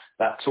 Now,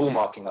 that tool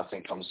marking I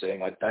think I'm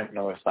seeing, I don't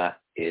know if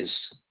that is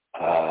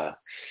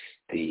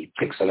the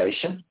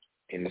pixelation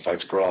in the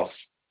photograph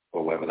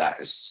or whether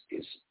that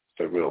is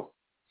for real,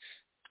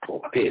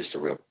 or appears for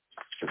real.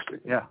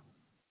 Yeah,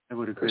 I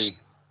would agree.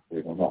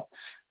 Believe it or not.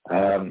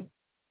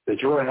 The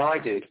drawing I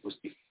did was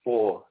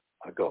before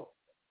I got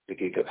the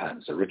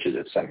Gigapan, so Richard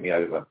had sent me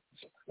over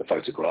the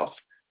photograph.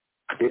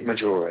 I did my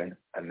drawing,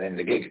 and then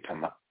the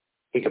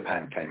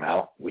Gigapan came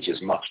out, which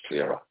is much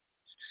clearer.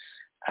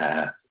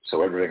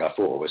 So everything I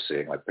thought I was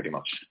seeing, I pretty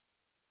much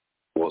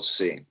was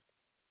seeing.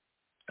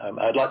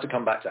 I'd like to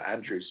come back to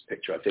Andrew's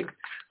picture. I think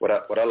what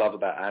I love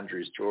about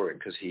Andrew's drawing,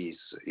 because he's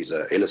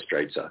an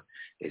illustrator,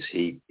 is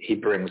he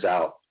brings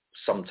out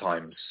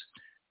sometimes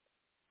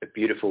a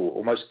beautiful,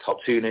 almost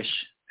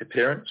cartoonish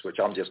appearance, which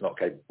I'm just not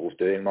capable of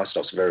doing. My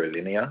stuff's very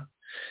linear.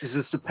 Is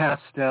this the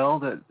pastel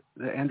that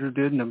Andrew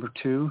did, number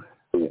 2?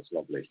 Oh, it's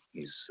lovely.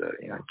 He's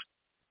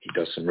he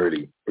does some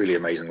really, really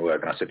amazing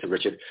work. And I said to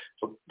Richard,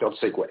 for God's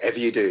sake, whatever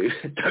you do,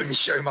 don't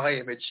show my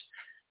image.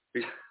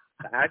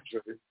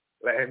 Andrew,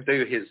 let him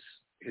do his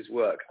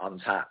work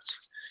untapped.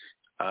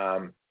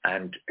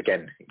 And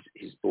again,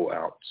 he's brought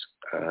out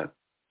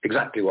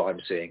exactly what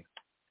I'm seeing.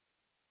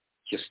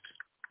 Just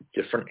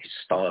different. His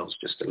style's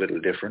just a little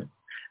different.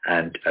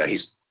 And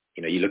he's,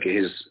 you look at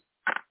his,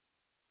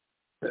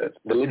 the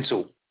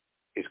lintel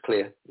is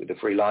clear with the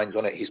 3 lines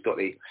on it. He's got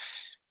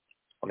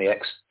on the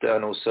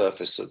external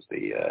surface of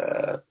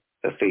the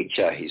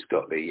feature, he's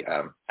got the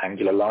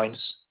angular lines,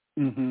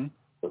 the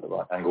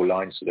right angle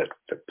lines that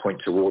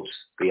point towards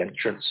the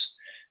entrance.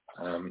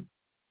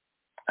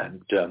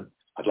 And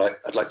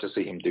I'd like to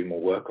see him do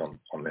more work on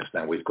this.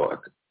 Now we've got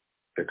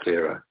a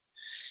clearer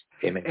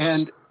image.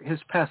 And his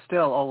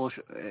pastel,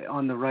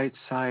 on the right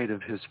side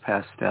of his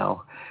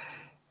pastel,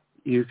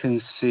 you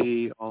can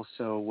see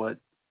also what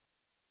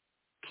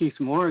Keith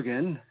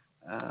Morgan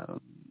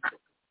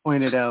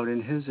pointed out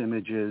in his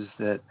images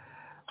that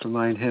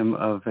remind him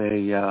of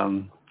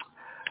a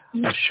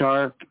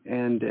shark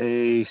and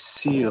a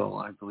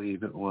seal, I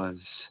believe it was.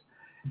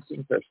 It's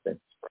interesting.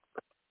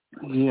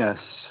 Yes.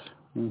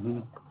 Mm-hmm.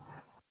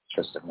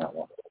 Interesting, that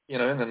one.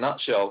 In a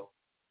nutshell,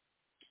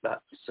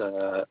 that's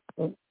my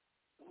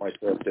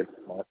photo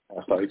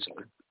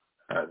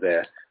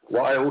there.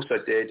 What I also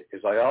did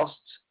is I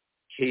asked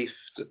Keith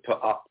to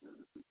put up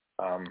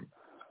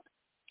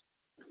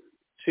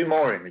 2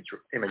 more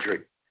imagery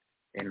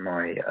in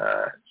my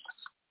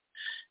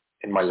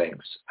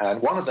links,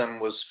 and one of them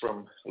was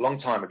from a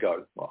long time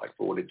ago. What I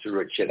forwarded to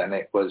Richard, and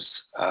it was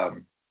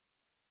some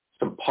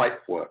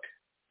pipe work,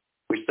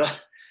 which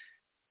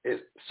is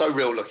so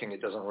real looking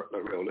it doesn't look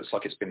real. It's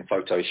like it's been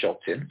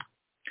photoshopped in,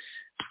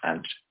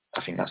 and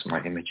I think that's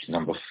my image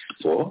number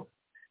 4.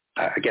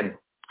 Again,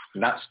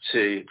 that's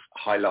to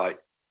highlight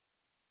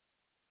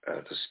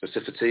the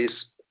specificities.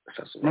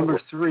 Number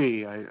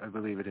 3, I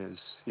believe it is.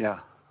 Yeah.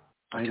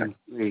 Okay. Item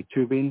 3,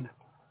 tubing.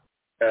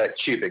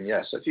 Tubing,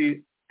 yes. So if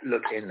you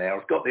look in there,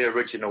 I've got the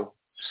original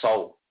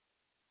sole,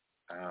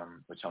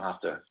 which I'll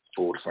have to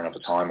forward for another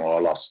time, or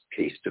I'll ask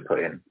Keith to put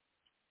in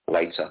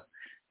later.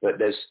 But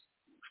there's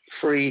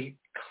 3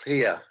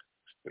 clear,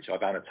 which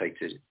I've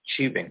annotated,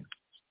 tubing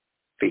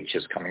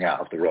features coming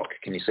out of the rock.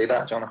 Can you see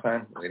that,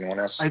 Jonathan? Anyone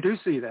else? I do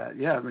see that.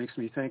 Yeah, it makes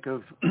me think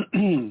of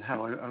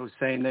how I was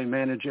saying they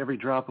manage every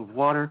drop of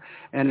water.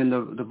 And in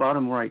the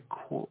bottom right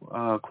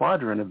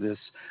quadrant of this,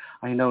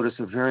 I notice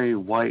a very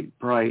white,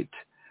 bright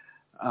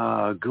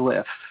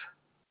glyph.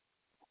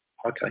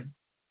 Okay.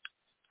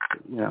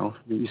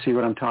 You see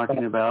what I'm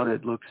talking about?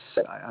 It looks,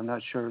 I'm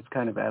not sure, it's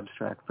kind of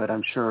abstract, but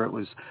I'm sure it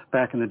was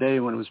back in the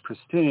day when it was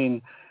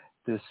pristine,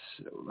 this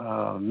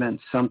meant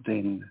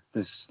something,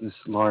 this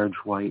large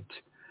white,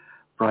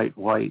 bright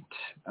white,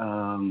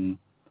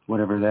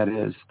 whatever that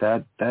is.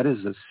 That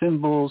is a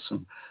symbol,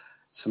 some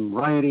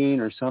writing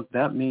or something.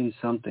 That means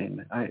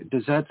something.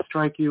 Does that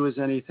strike you as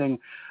anything,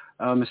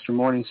 Mr.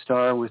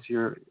 Morningstar, with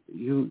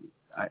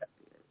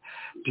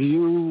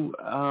do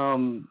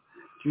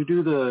you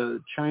do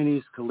the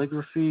Chinese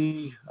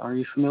calligraphy? Are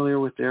you familiar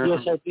with their?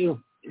 Yes, I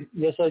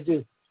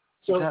do.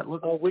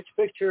 So which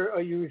picture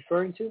are you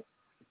referring to?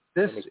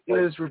 This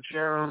is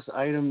Ruggiero's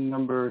item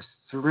number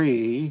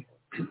 3.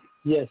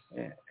 Yes.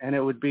 And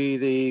it would be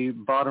the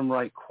bottom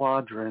right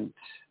quadrant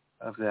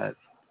of that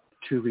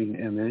tubing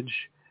image.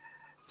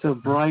 It's a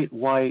bright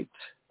white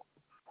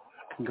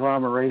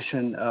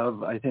conglomeration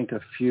of, I think,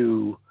 a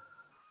few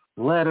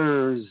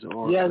letters.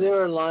 Yeah,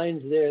 there are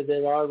lines there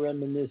that are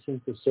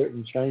reminiscent of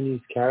certain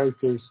Chinese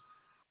characters.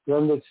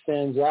 One that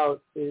stands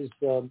out is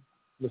the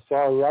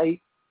far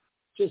right,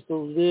 just a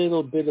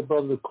little bit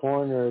above the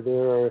corner.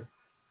 There are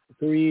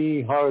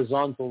 3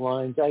 horizontal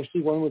lines,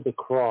 actually one with a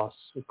cross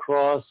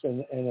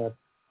and a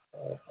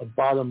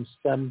bottom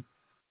stem.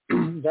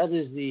 That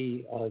is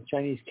the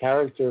Chinese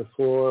character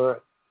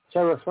for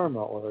terra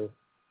firma, or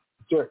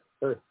dirt,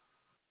 earth.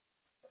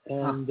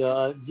 And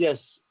yes,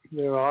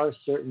 there are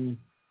certain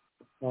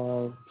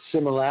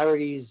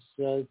similarities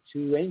to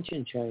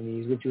ancient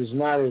Chinese, which was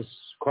not as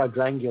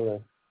quadrangular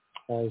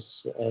as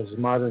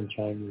modern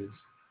Chinese.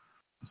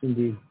 It's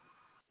indeed.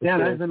 Yeah,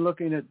 and I've been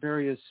looking at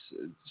various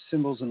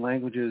symbols and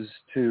languages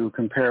to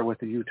compare with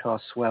the Utah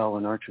Swell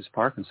and Arches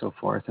Park and so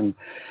forth. And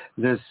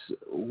this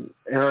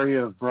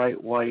area of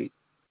bright white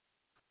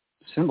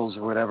symbols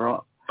or whatever,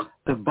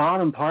 the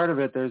bottom part of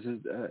it, there's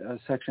a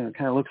section that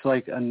kind of looks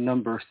like a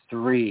number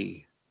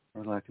 3,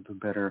 for lack of a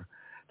better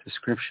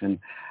description.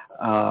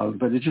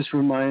 But it just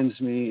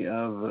reminds me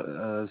of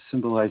a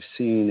symbol I've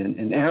seen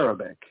in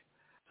Arabic.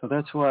 So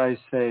that's why I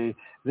say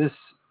this.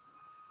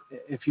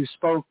 If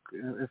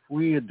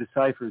we had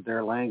deciphered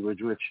their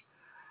language, which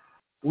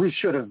we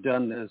should have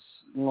done this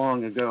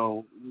long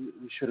ago,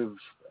 we should have,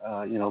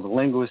 the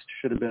linguist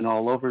should have been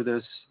all over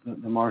this,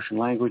 the Martian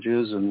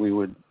languages, and we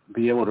would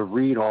be able to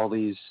read all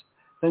these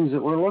things that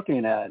we're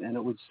looking at, and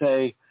it would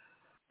say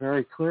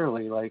very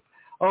clearly, like,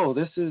 oh,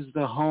 this is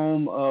the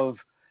home of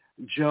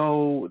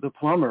Joe the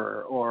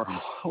plumber, or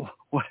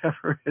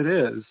whatever it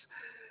is.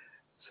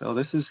 So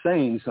this is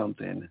saying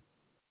something.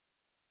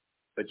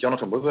 But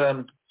Jonathan,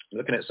 we're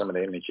looking at some of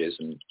the images,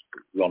 and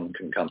Ron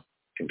can come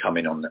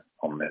in on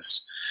this.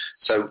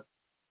 So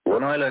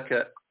when I look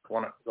at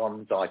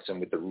Ron's item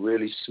with the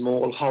really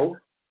small hole,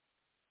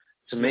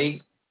 to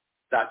me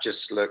that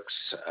just looks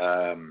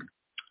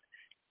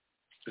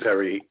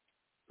very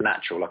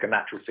natural, like a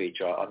natural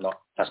feature.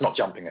 That's not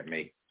jumping at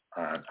me,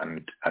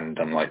 and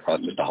I'm like, oh,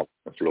 just a hole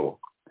on the floor.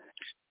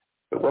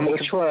 But when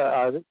which one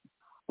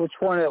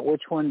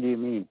do you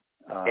mean?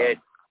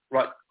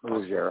 Right,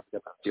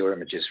 your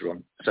images,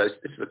 Ron. So this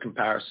is the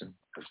comparison.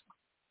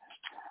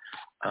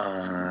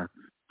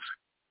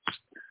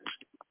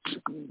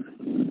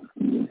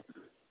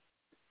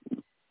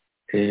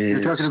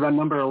 You're talking about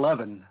number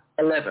 11.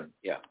 11,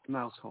 yeah.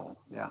 Mouse hole,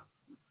 yeah.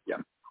 Yeah.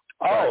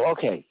 Oh,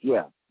 okay,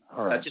 yeah.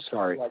 All right,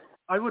 sorry.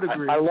 I would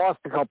agree. I lost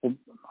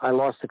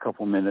a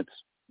couple minutes.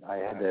 I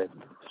had a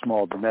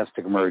small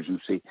domestic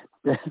emergency.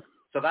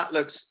 So that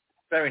looks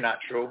very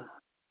natural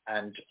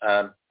and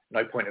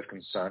no point of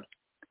concern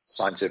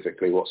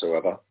scientifically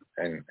whatsoever,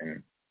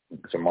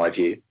 from my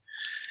view.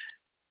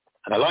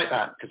 And I like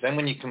that because then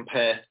when you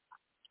compare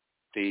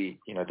the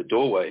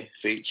doorway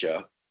feature,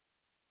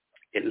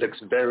 it looks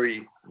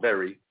very,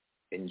 very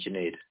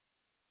engineered.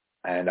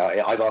 And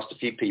I've asked a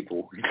few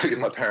people, including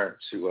my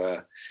parents, who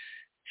are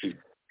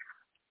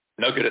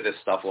no good at this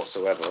stuff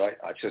whatsoever, right?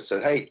 I just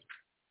said, hey,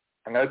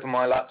 I'm going to open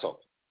my laptop.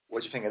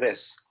 What do you think of this?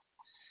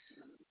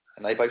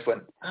 And they both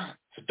went, oh,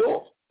 it's a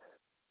door.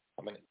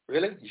 I mean,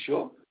 really? You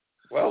sure?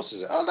 What else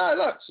is it? Oh, no,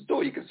 look, it's a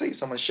door. You can see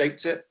someone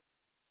shaped it,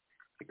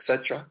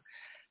 etc.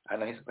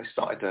 And they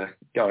started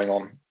going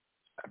on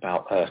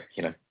about, the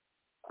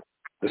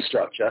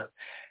structure.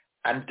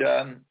 And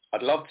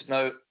I'd love to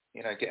know,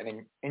 get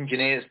an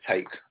engineer's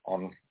take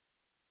on,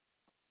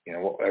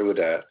 what they would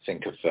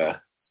think of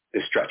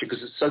this structure,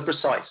 because it's so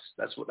precise.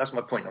 That's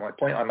my point. And my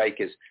point I make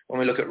is when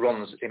we look at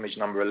Ron's image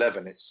number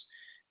 11, it's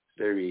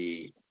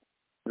very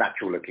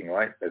natural looking,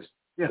 right? There's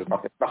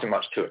nothing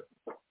much to it.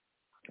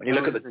 When you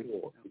look at the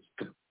door,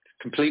 it's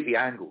completely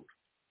angled.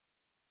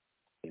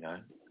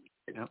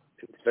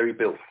 It's very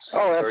built.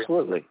 Oh,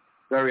 absolutely.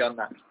 Very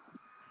unnatural.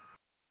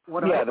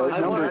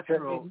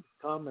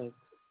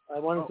 I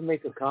wanted to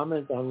make a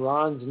comment on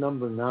Ron's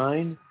number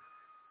 9,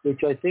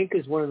 which I think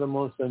is one of the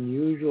most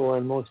unusual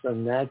and most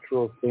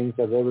unnatural things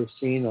I've ever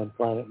seen on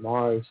planet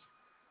Mars.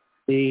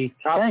 The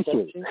top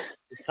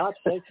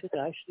section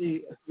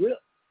actually, you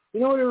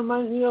know what it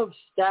reminds me of?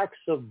 Stacks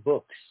of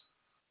books,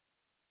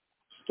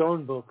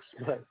 stone books,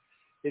 but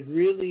it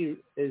really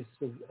is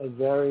a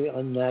very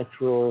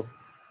unnatural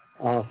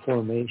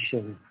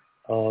formation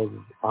of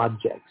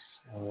objects.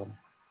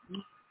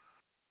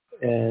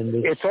 And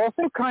it's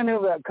also kind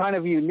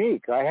of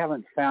unique. I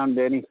haven't found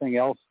anything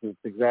else that's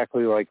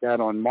exactly like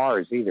that on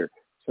Mars either.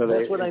 So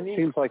that's what I mean.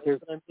 Seems like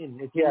that's what I mean.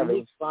 It's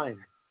unique find.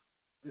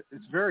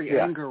 It's very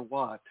Angkor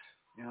Wat,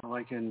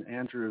 like in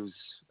Andrew's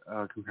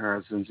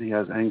comparisons. He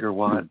has Angkor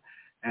Wat,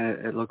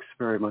 and it looks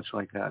very much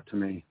like that to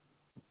me.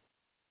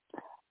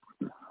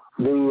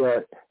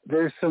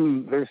 There's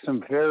some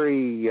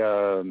very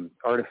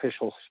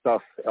artificial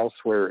stuff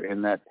elsewhere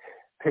in that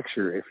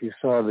picture. If you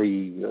saw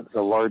the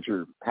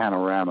larger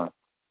panorama,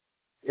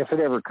 if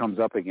it ever comes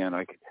up again,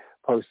 I could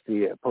post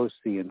the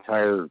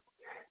entire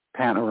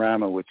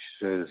panorama, which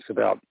is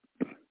about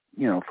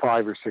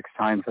 5 or 6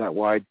 times that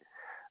wide,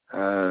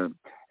 and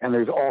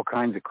there's all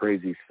kinds of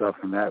crazy stuff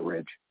in that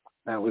ridge.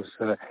 That was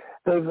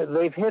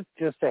they've hit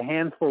just a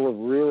handful of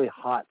really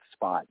hot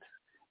spots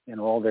in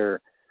all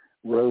their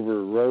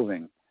rover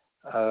roving.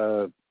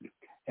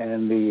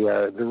 And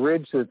the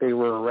ridge that they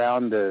were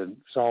around,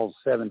 Sol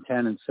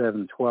 710 and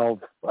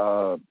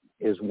 712,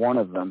 is one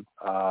of them.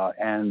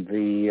 And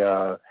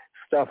the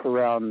stuff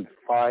around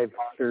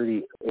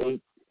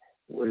 538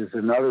 was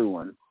another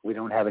one. We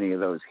don't have any of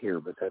those here,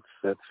 but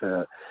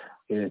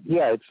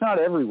it's not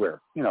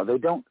everywhere. They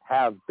don't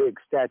have big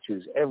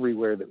statues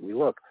everywhere that we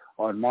look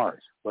on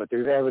Mars, but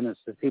there's evidence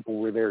that people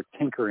were there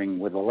tinkering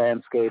with the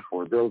landscape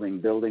or building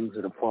buildings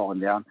that have fallen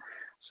down.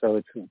 So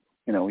it's,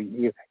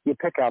 you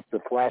pick out the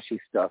flashy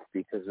stuff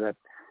because that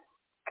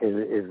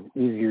is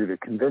easier to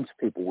convince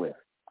people with,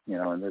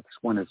 and that's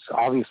when it's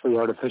obviously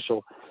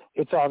artificial.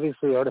 It's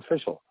obviously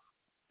artificial.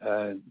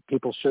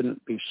 People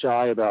shouldn't be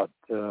shy about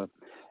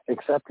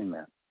accepting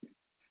that.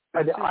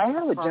 I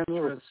have a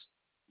general...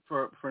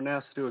 For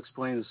NASA to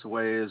explain this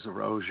away as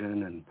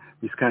erosion and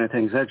these kind of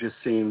things, that just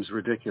seems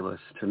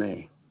ridiculous to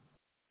me.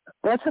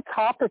 That's a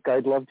topic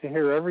I'd love to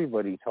hear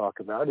everybody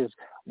talk about, is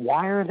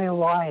why are they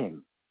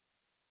lying?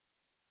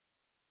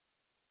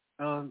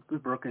 The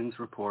Brookings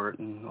report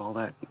and all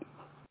that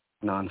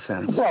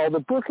nonsense. Well, the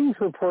Brookings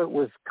report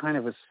was kind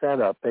of a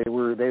setup. They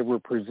were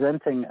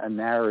presenting a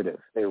narrative.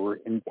 They were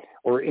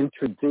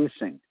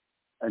introducing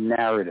a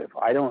narrative.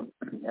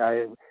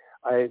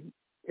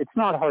 It's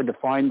not hard to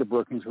find the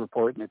Brookings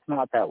report, and it's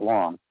not that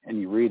long, and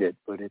you read it,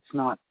 but it's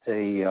not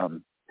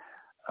the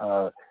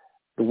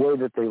way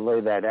that they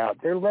lay that out.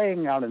 They're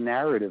laying out a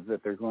narrative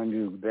that they're going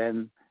to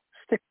then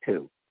stick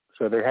to.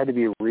 So there had to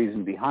be a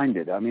reason behind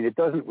it. I mean, it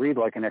doesn't read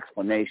like an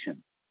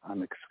explanation.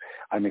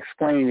 I'm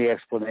explaining the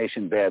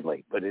explanation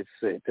badly, but it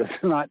does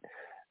not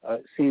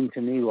seem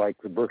to me like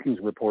the Brookings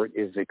report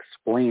is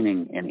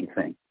explaining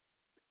anything.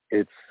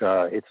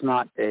 It's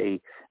not an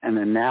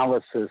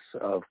analysis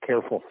of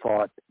careful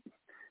thought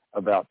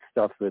about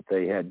stuff that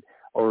they had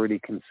already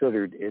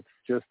considered. It's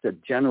just a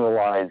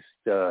generalized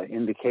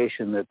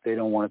indication that they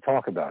don't want to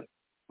talk about it.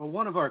 Well,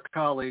 one of our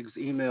colleagues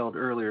emailed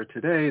earlier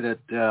today that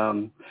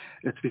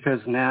it's because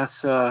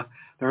NASA,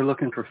 they're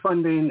looking for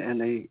funding and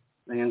they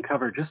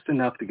uncover just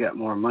enough to get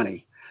more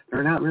money.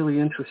 They're not really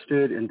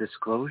interested in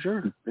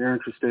disclosure. They're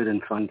interested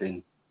in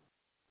funding.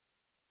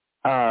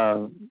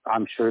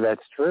 I'm sure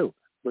that's true.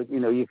 But,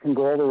 you can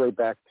go all the way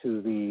back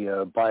to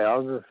the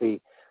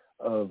biography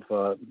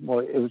well,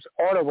 it was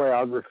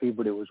autobiography,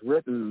 but it was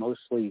written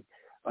mostly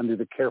under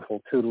the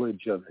careful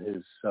tutelage of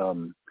his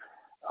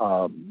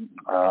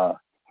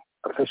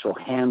official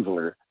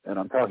handler, and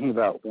I'm talking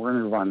about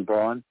Werner von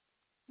Braun.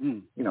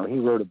 You know, he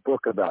wrote a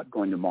book about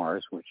going to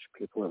Mars, which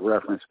people have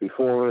referenced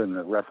before, and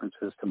the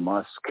references to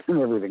Musk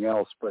and everything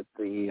else. But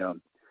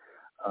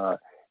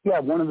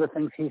one of the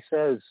things he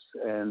says,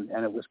 and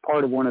it was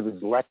part of one of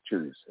his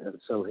lectures, and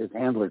so his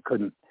handler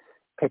couldn't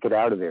pick it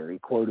out of there. He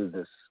quoted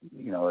this,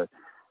 you know,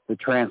 the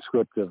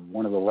transcript of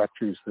one of the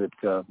lectures that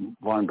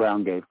von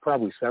Braun gave,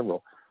 probably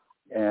several.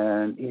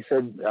 And he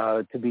said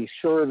to be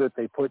sure that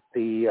they put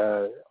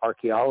the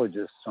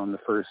archaeologists on the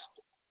first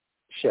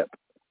ship.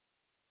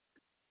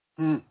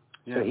 Yeah.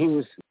 So he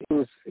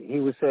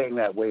was saying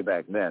that way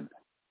back then.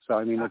 So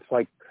I mean, it's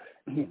like,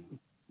 you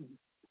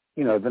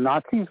know, the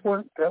Nazis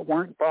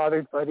weren't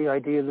bothered by the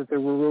idea that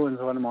there were ruins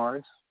on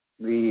Mars.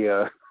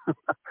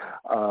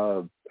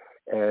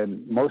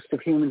 And most of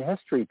human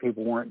history,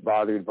 people weren't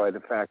bothered by the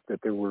fact that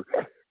there were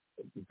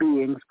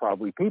beings,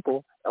 probably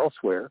people,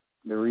 elsewhere.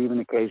 There were even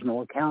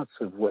occasional accounts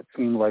of what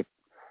seemed like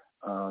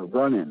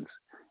run-ins.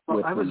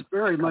 Well, I was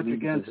very much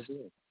against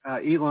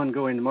Elon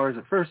going to Mars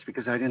at first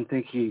because I didn't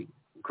think he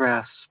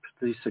grasped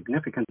the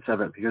significance of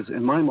it, because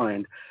in my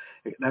mind,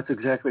 that's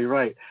exactly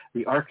right.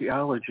 The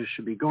archaeologists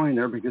should be going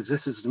there because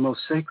this is the most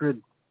sacred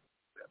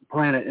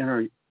planet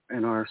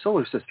in our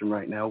solar system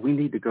right now. We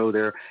need to go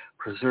there,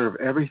 preserve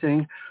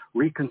everything,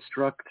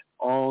 reconstruct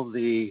all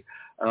the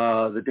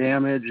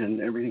damage and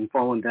everything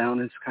falling down,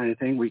 this kind of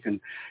thing. We can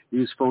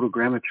use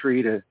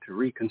photogrammetry to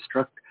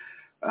reconstruct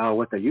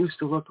what they used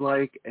to look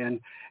like.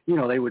 And, you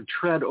know, they would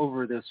tread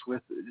over this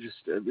with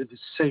just a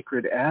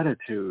sacred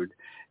attitude.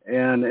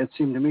 And it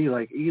seemed to me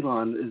like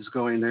Elon is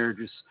going there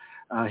just,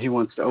 he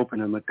wants to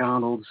open a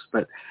McDonald's.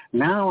 But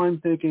now I'm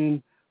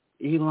thinking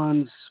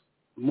Elon's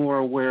more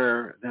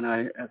aware than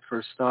I at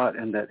first thought,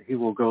 and that he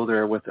will go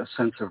there with a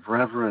sense of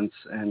reverence,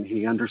 and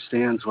he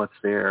understands what's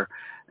there.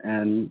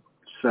 And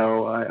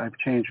so I've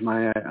changed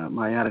my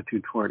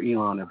attitude toward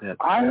Elon a bit.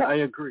 I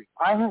agree.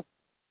 I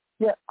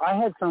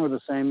had some of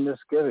the same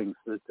misgivings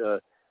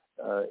that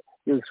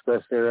you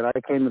expressed there, and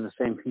I came to the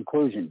same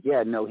conclusion.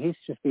 Yeah, no, he's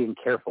just being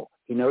careful.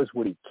 He knows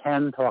what he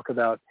can talk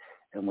about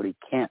and what he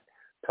can't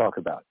talk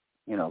about.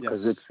 You know,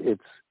 because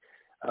it's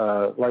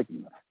like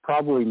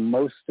probably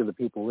most of the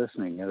people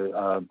listening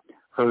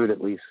heard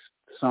at least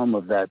some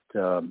of that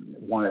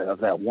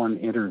one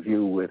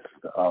interview with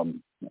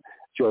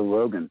Joe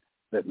Rogan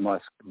that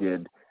Musk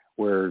did,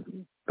 where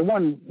the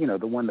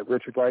one that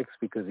Richard likes,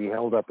 because he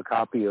held up a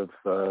copy of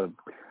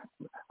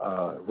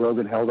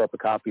Rogan held up a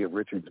copy of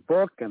Richard's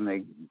book, and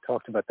they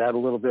talked about that a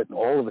little bit, and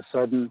all of a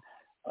sudden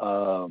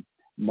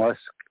Musk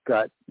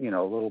got, you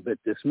know, a little bit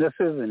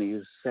dismissive, and he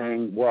was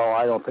saying, well,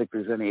 I don't think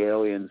there's any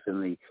aliens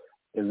in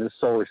this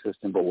solar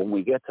system, but when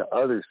we get to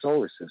other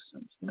solar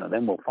systems, you know,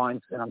 then we'll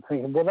find. And I'm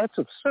thinking, well, that's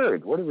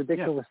absurd. What a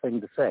ridiculous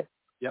thing to say.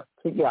 Yep.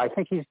 So, yeah, I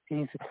think he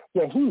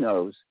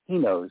knows,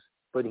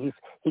 but he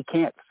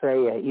can't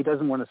say, he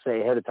doesn't want to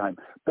say ahead of time,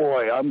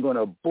 boy, I'm going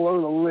to blow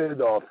the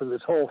lid off of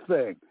this whole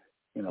thing.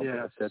 You know,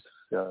 that's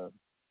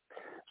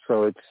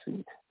so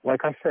it's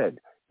like I said,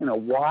 you know,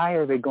 why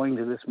are they going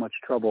to this much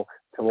trouble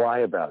to lie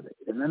about it?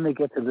 And then they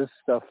get to this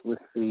stuff with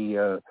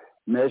the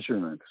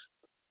measurements,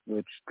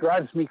 which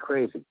drives me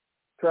crazy.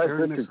 Drives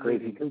Richard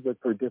crazy too, but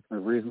for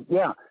different reasons.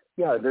 Yeah,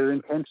 they're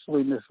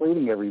intentionally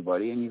misleading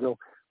everybody, and you go,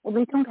 well,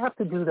 they don't have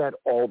to do that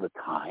all the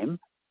time.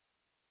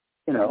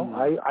 You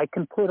know, I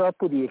can put up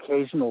with the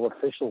occasional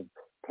official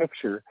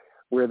picture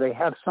where they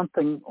have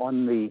something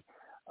on the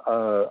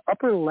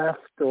upper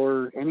left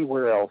or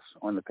anywhere else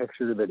on the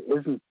picture that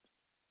isn't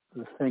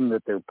the thing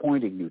that they're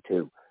pointing you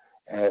to.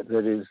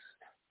 That is,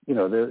 you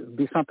know, there'd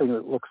be something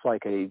that looks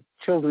like a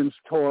children's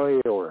toy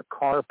or a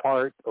car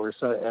part or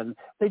so, and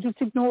they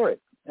just ignore it.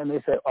 And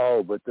they say,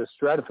 oh, but the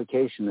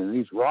stratification in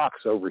these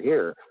rocks over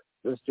here,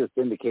 this just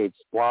indicates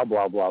blah,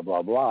 blah, blah,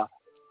 blah, blah.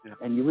 Yeah.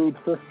 And you read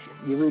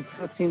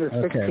 15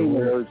 or 16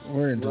 of those.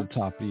 We're into the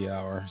top of the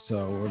hour,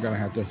 so we're going to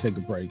have to take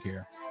a break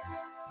here.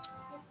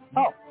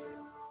 Oh.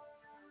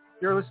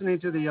 You're listening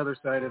to The Other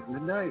Side of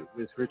Midnight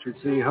with Richard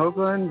C.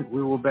 Hoagland.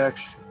 We will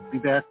be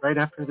back right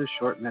after this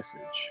short message.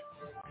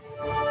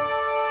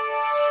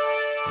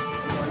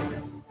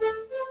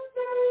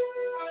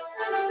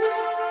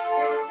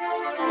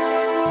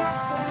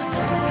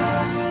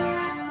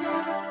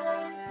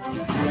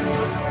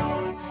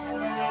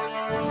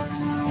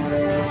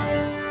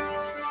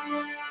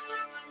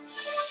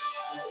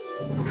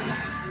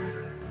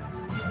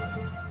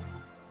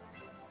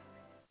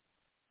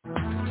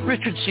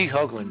 Richard C.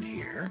 Hoagland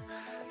here.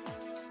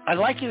 I'd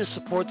like you to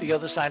support The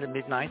Other Side of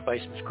Midnight by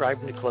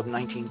subscribing to Club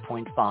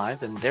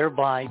 19.5 and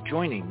thereby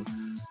joining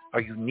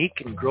our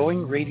unique and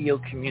growing radio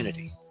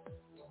community.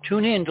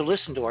 Tune in to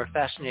listen to our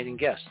fascinating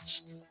guests,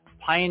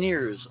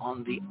 pioneers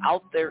on the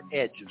out there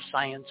edge of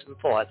science and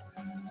thought,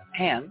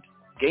 and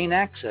gain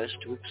access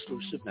to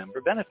exclusive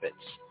member benefits.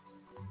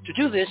 To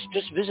do this,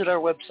 just visit our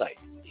website,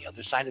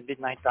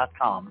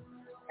 theothersideofmidnight.com,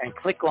 and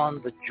click on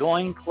the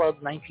Join Club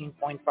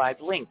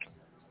 19.5 link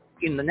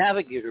in the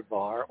navigator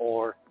bar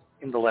or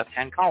in the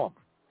left-hand column.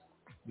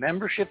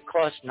 Membership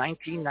costs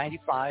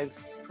 $19.95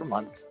 per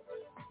month.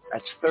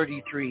 That's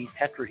 33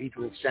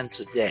 tetrahedral cents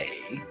a day.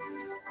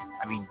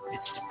 I mean,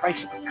 it's the price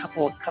of a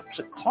couple of cups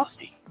of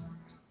coffee.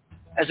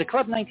 As a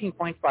Club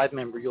 19.5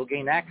 member, you'll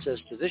gain access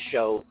to this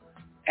show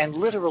and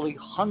literally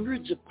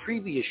hundreds of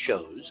previous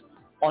shows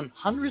on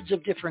hundreds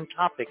of different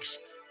topics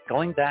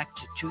going back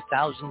to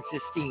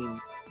 2015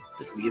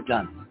 that we have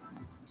done.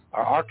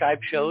 Our archive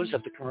shows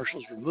have the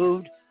commercials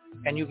removed,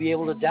 and you'll be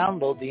able to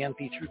download the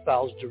MP3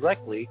 files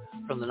directly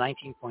from the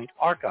 19-point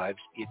archives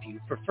if you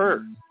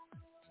prefer.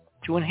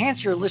 To enhance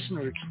your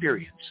listener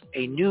experience,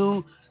 a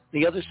new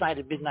The Other Side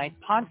of Midnight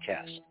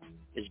podcast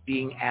is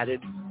being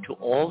added to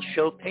all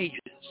show pages,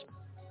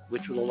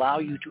 which will allow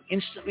you to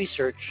instantly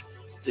search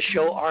the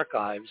show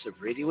archives of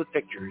Radio with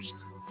Pictures,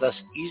 thus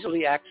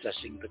easily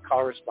accessing the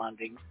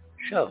corresponding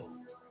show.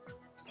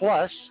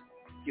 Plus,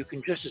 you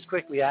can just as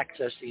quickly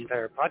access the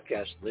entire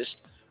podcast list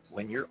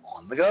when you're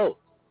on the go.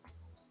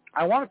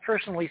 I want to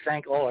personally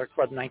thank all our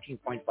Club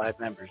 19.5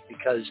 members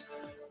because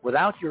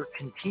without your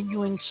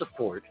continuing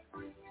support,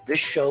 this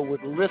show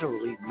would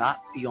literally not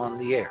be on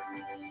the air.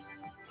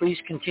 Please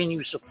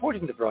continue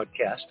supporting the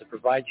broadcast to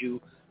provide you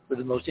with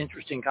the most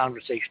interesting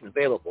conversation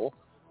available,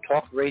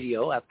 talk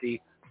radio at the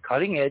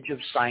cutting edge of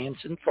science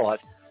and thought,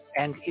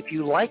 and if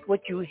you like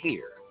what you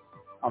hear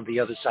on The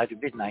Other Side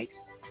of Midnight,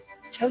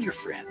 tell your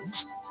friends,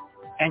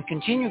 and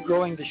continue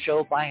growing the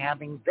show by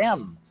having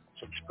them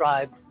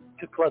subscribe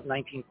to Club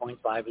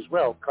 19.5 as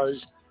well,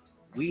 because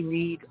we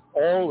need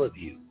all of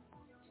you.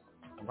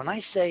 And when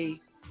I say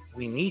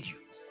we need you,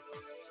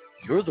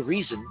 you're the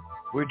reason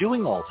we're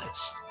doing all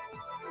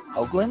this.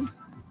 Hoagland,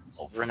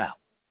 over and out.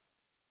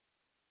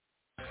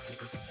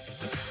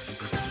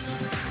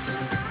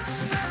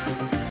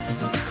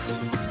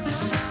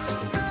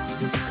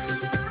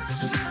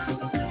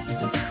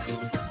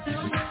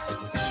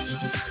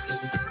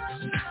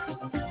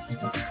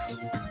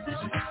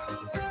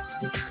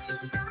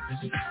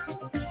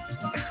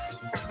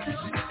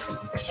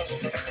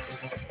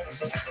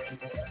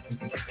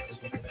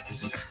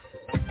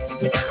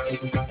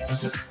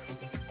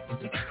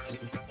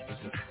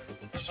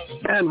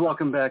 And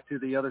welcome back to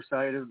The Other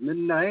Side of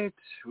Midnight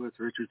with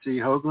Richard C.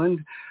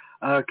 Hoagland.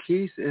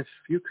 Keith, if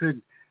you could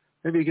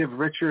maybe give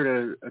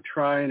Richard a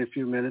try in a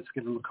few minutes,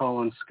 give him a call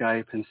on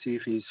Skype and see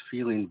if he's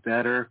feeling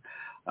better.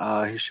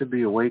 He should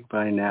be awake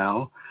by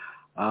now.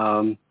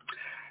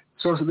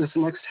 So this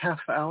next half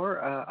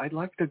hour, I'd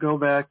like to go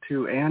back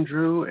to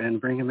Andrew and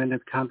bring him into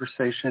the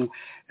conversation,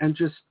 and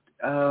just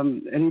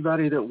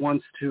anybody that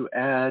wants to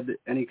add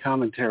any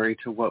commentary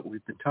to what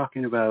we've been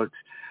talking about.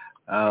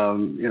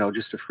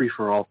 Just a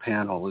free-for-all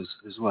panel is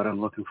what I'm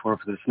looking for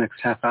this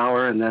next half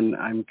hour. And then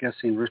I'm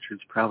guessing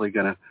Richard's probably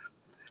going to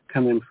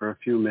come in for a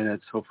few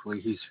minutes. Hopefully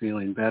he's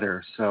feeling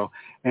better. So,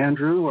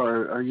 Andrew,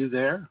 are you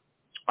there?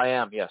 I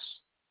am, yes.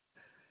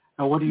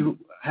 Now, what do you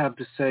have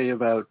to say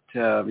about,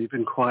 you've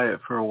been quiet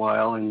for a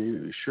while,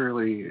 and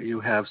surely you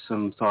have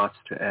some thoughts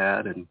to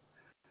add. And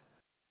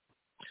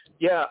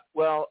yeah,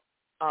 well,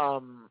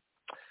 one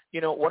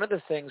of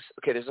the things,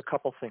 there's a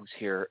couple things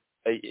here.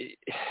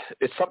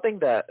 It's something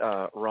that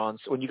Ron,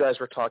 when you guys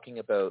were talking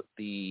about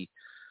the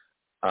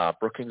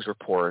Brookings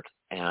report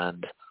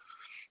and,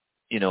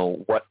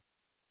 what,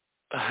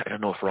 I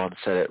don't know if Ron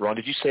said it. Ron,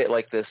 did you say it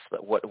like this?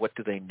 What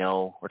do they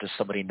know, or does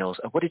somebody know?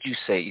 What did you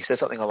say? You said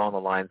something along the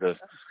lines of,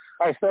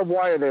 I said,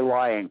 why are they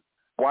lying?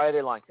 Why are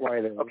they lying? Why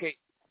are they lying? Okay,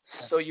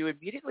 so you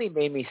immediately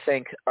made me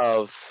think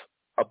of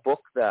a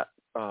book that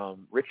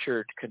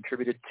Richard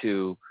contributed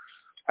to.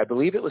 I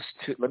believe it was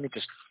let me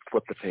just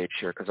flip the page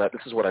here, because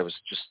this is what I was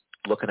just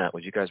looking at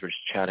when you guys were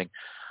just chatting.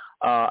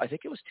 I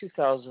think it was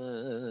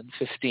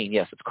 2015.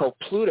 Yes, it's called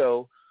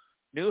Pluto,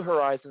 New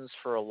Horizons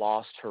for a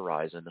Lost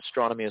Horizon,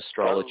 Astronomy,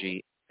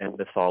 Astrology, and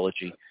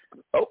Mythology.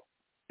 Oh,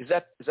 is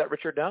that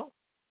Richard now?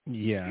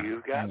 Yeah.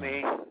 You got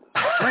me.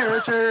 Hey,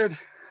 Richard.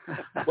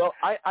 Well,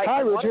 Hi,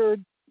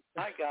 Richard.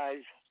 Hi,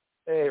 guys.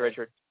 Hey,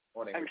 Richard.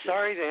 Morning, I'm Richard.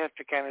 sorry to have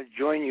to kind of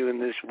join you in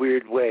this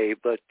weird way,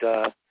 but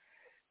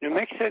New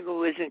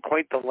Mexico isn't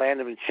quite the land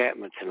of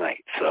enchantment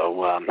tonight.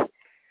 So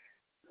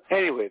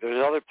anyway,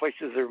 there's other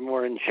places that are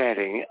more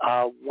enchanting.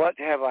 What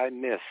have I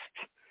missed?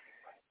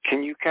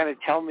 Can you kind of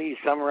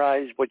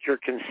summarize what your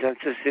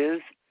consensus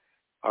is?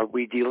 Are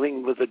we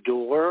dealing with a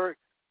door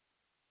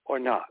or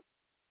not?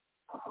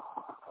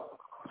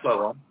 So,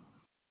 Ron?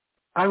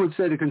 I would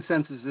say the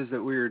consensus is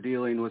that we are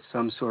dealing with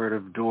some sort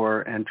of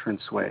door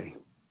entranceway.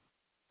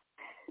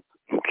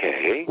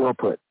 Okay. Well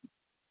put.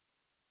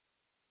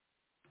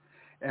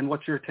 And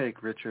what's your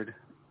take, Richard?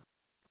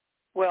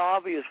 Well,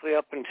 obviously,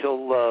 up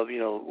until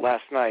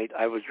last night,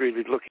 I was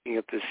really looking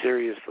at this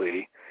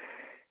seriously.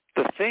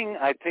 The thing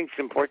I think is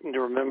important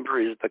to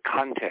remember is the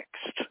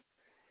context.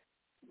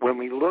 When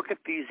we look at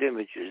these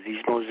images,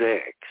 these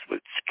mosaics,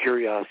 which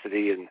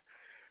Curiosity and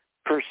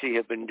Percy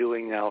have been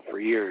doing now for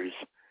years,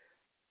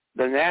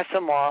 the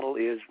NASA model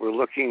is we're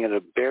looking at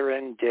a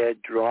barren, dead,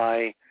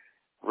 dry,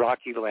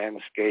 rocky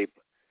landscape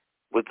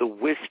with a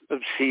wisp of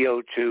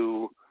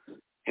CO2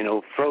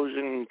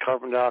 frozen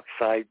carbon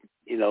dioxide,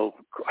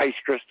 ice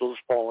crystals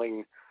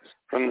falling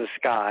from the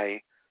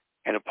sky,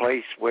 and a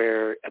place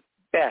where at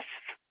best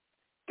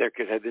there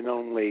could have been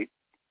only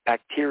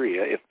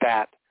bacteria, if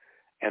that,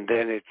 and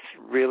then it's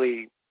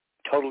really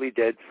totally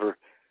dead for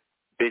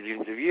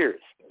billions of years.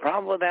 The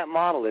problem with that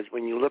model is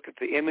when you look at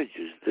the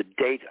images, the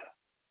data,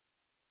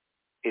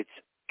 it's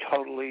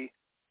totally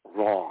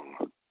wrong.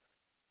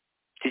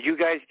 Did you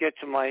guys get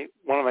to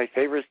one of my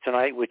favorites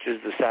tonight, which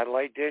is the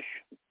satellite dish?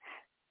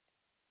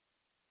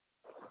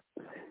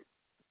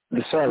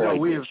 The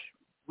satellite dish.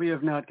 We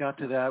have not got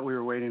to that. We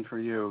were waiting for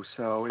you.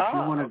 So if you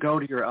want to go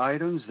to your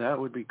items, that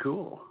would be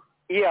cool.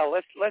 Yeah,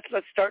 let's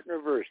start in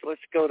reverse.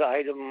 Let's go to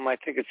item, I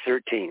think it's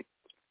 13.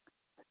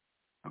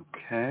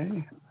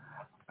 Okay.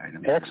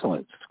 Item.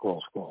 Excellent.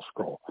 Scroll.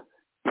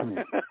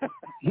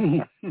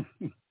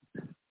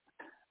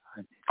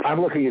 I'm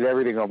looking at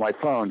everything on my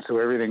phone, so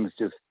everything's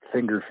just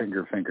finger.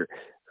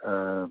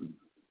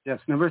 Yes,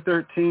 number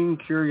 13,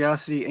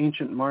 Curiosity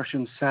Ancient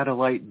Martian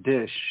Satellite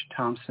Dish,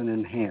 Thomson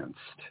Enhanced.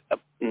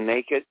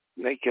 Make it.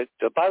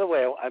 By the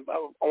way, I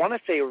want to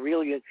say a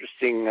really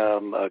interesting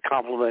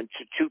compliment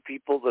to two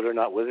people that are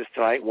not with us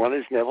tonight. One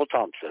is Neville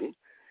Thompson,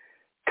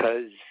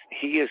 because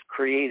he has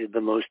created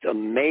the most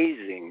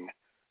amazing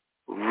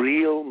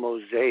real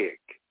mosaic,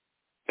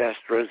 best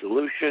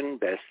resolution,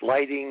 best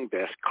lighting,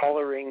 best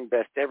coloring,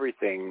 best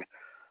everything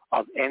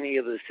of any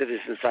of the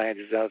citizen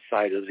scientists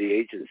outside of the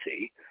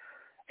agency.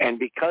 And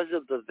because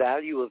of the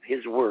value of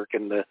his work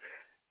and the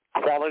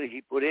quality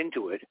he put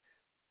into it,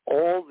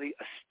 all the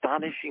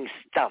astonishing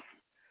stuff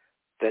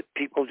that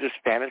people just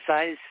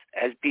fantasize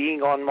as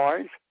being on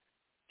Mars,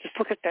 just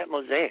look at that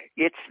mosaic.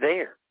 It's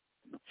there.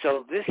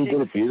 So he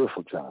did a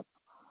beautiful job.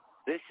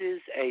 This is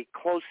a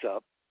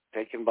close-up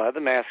taken by the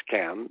mass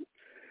cam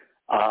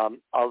of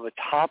the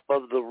top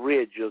of the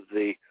ridge of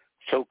the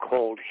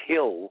so-called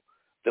hill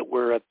that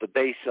we're at the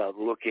base of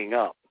looking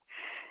up.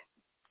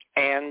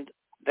 And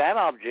that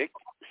object,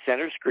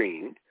 center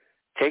screen,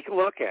 take a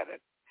look at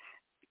it.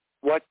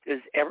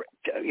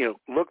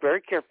 Look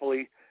very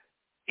carefully.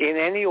 In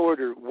any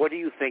order, what do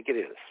you think it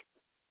is?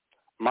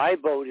 My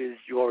vote is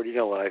you already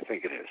know what I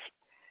think it is.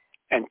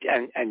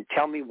 And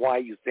tell me why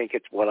you think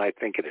it's what I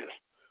think it is.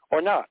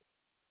 Or not.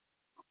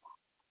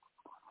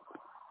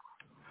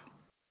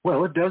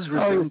 Well, it does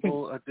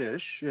resemble a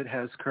dish. It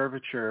has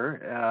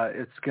curvature.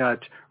 It's got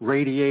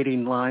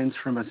radiating lines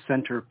from a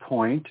center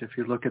point. If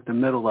you look at the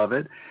middle of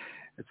it,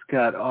 it's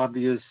got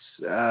obvious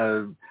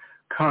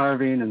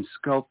carving and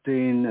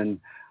sculpting, and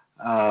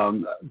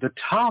the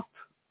top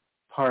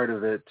part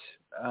of it,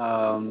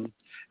 it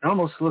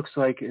almost looks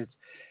like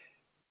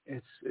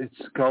it's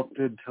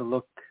sculpted to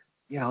look.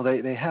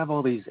 They have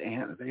all these.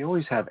 They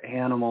always have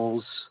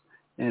animals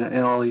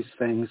and all these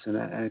things, and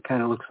it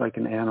kind of looks like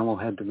an animal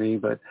head to me.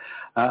 But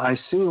I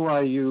see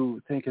why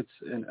you think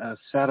it's a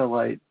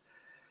satellite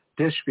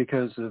dish,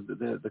 because of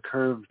the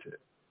curved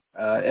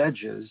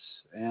edges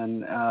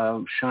and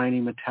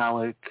shiny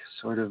metallic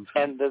sort of.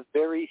 And the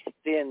very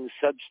thin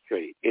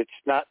substrate. It's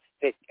not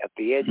thick at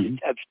the edge. Mm-hmm.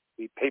 It's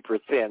absolutely paper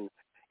thin.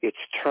 It's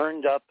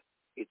turned up.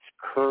 It's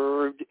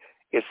curved.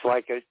 It's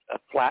like a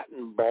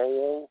flattened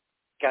bowl.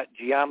 Got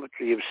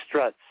geometry of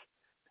struts.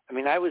 I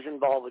mean, I was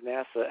involved with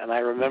NASA, and I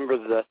remember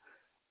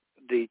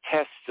the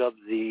tests of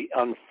the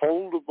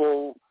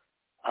unfoldable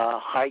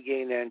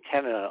high-gain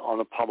antenna on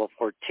Apollo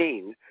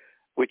 14,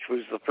 which was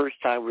the first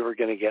time we were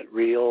going to get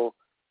real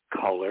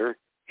color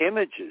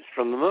images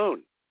from the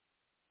moon.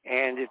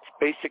 And it's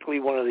basically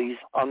one of these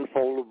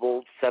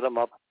unfoldable,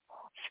 set-them-up,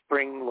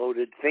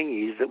 spring-loaded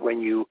thingies that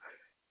when you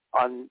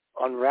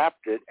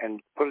unwrapped it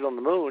and put it on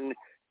the moon,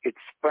 it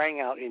sprang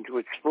out into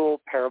its full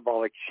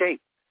parabolic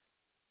shape.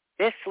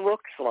 This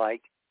looks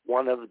like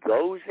one of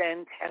those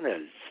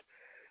antennas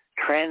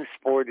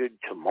transported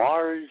to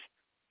Mars,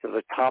 to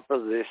the top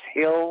of this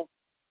hill,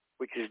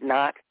 which is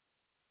not,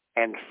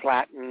 and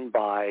flattened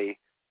by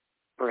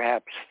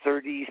perhaps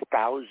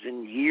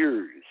 30,000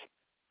 years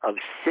of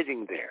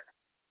sitting there.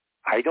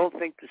 I don't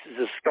think this is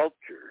a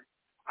sculpture.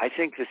 I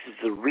think this is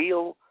a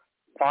real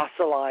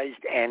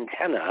fossilized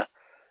antenna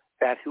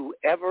that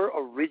whoever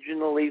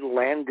originally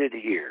landed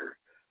here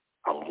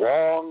a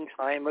long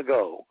time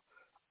ago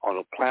on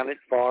a planet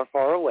far,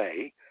 far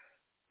away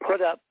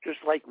put up just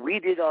like we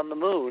did on the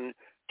moon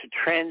to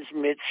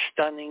transmit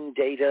stunning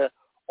data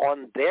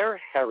on their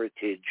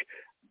heritage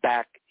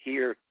back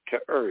here to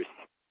Earth.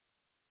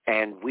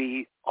 And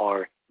we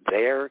are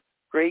their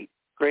great,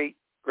 great,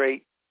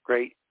 great,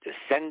 great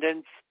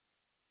descendants,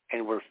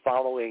 and we're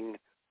following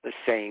the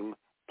same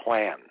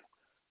plan.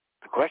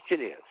 The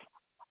question is,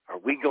 are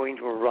we going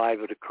to arrive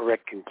at a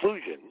correct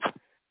conclusion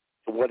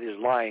to what is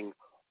lying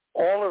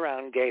all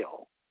around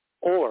Gale,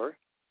 or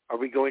are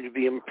we going to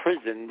be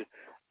imprisoned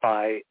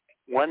by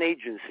one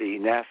agency,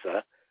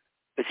 NASA,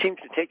 that seems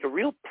to take a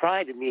real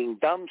pride in being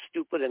dumb,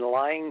 stupid, and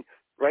lying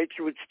right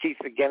through its teeth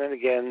again and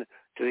again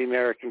to the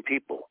American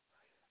people?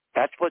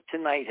 That's what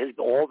tonight has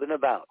all been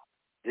about.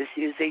 This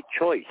is a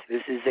choice.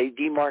 This is a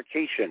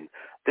demarcation.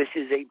 This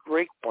is a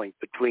breakpoint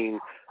between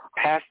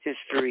past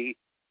history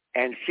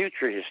and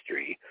future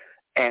history.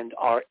 And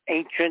our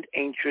ancient,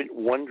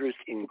 wondrous,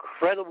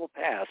 incredible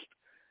past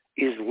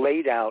is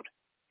laid out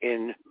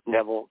in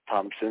Neville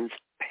Thompson's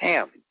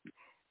Pan.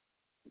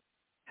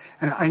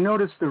 And I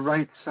noticed the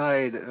right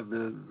side of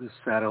the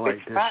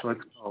satellite dish,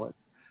 let's call it.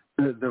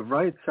 The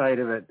right side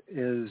of it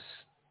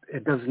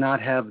does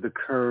not have the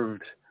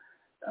curved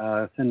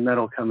thin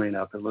metal coming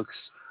up. It looks,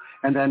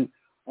 and then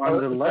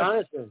on the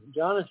left.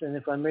 Jonathan,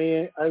 if I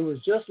may, I was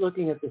just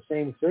looking at the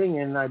same thing,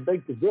 and I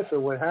beg to differ.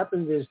 What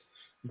happened is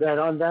that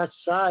on that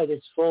side,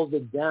 it's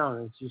folded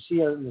down. As you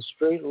see in the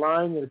straight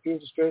line, it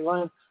appears a straight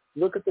line.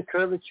 Look at the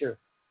curvature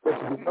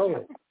that's below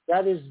it.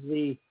 That is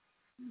the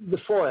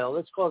foil.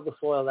 Let's call it the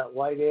foil, that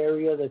white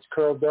area that's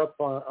curled up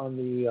on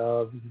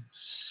the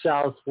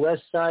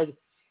southwest side.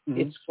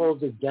 Mm-hmm. It's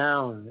folded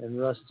down and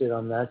rusted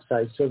on that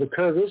side. So the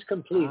curve is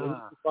complete. And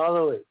you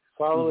follow it.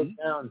 Follow it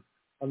down.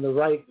 On the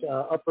right,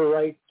 upper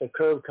right, the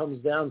curve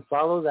comes down.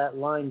 Follow that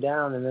line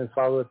down and then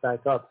follow it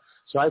back up.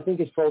 So I think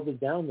it's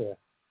folded down there.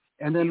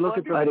 And then look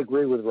at I'd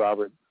agree with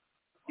Robert.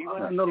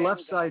 On the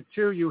left side,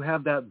 too, you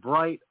have that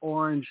bright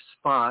orange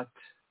spot.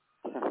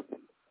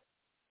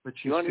 But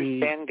you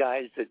understand,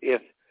 guys, that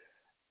if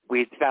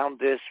we found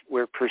this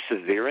where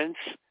Perseverance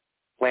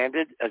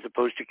landed as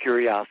opposed to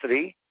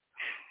Curiosity,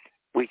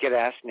 we could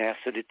ask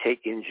NASA to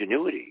take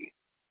Ingenuity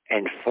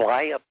and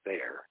fly up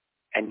there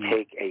and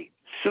take a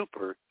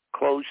super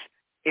close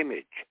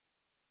image.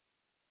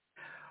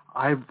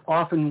 I've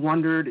often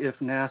wondered if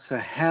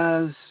NASA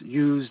has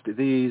used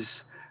these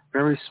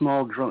very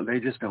small drones. They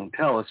just don't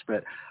tell us,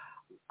 but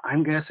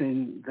I'm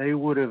guessing they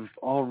would have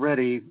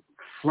already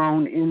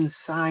flown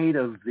inside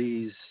of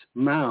these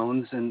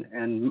mounds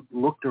and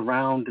looked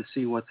around to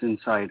see what's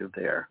inside of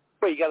there.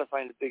 Well, you got to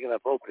find a big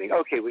enough opening.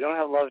 Okay, we don't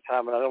have a lot of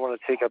time, and I don't want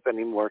to take up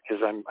any more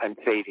because I'm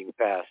fading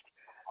fast.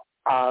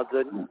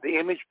 The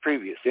image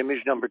previous,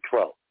 image number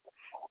 12.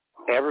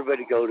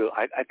 Everybody go to.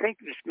 I think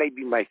this may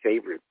be my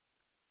favorite,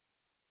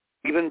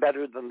 even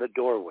better than the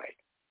doorway.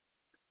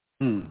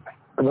 The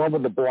one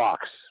with the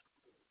blocks.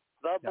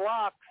 The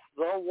blocks,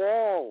 the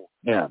wall.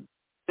 Yeah.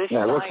 It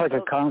looks like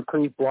a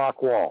concrete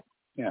block wall.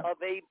 Yeah. Of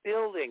a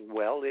building.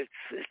 Well,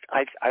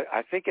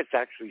 I think it's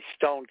actually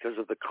stone because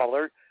of the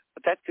color,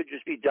 but that could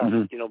just be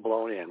dust,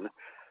 blown in.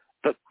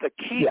 But the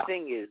key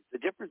thing is the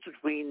difference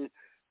between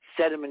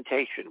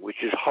sedimentation, which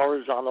is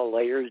horizontal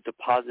layers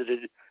deposited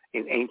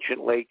in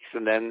ancient lakes,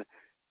 and then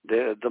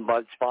the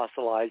mud's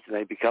fossilized and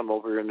they become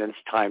over immense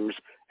times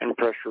and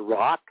pressure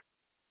rock.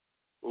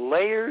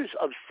 Layers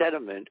of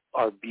sediment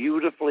are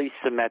beautifully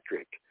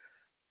symmetric,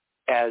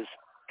 as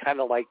kind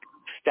of like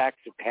stacks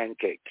of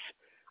pancakes.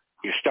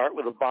 You start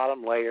with a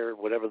bottom layer,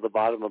 whatever the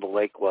bottom of the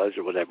lake was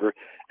or whatever,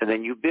 and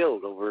then you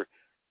build over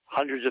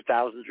hundreds of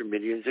thousands or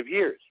millions of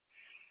years.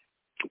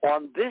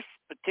 On this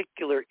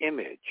particular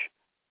image,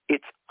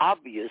 it's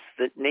obvious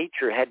that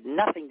nature had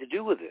nothing to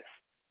do with this,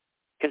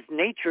 because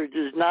nature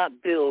does not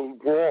build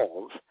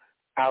walls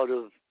out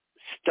of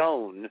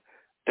stone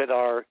that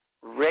are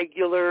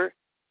regular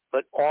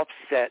but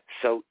offset,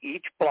 so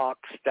each block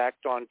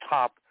stacked on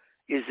top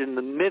is in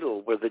the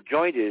middle where the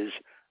joint is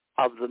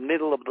of the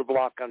middle of the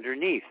block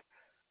underneath.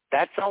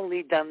 That's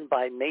only done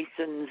by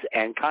masons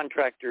and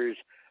contractors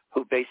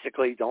who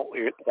basically don't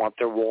want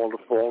their wall to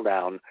fall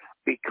down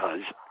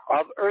because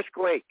of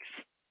earthquakes.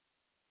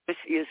 This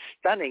is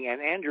stunning.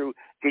 And Andrew,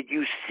 did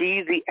you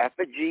see the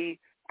effigy,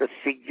 the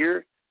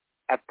figure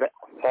at the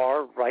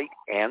far right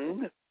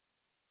end?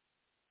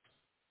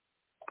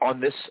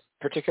 On this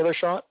particular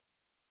shot?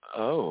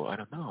 Oh, I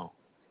don't know.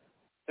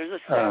 There's a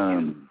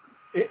statue.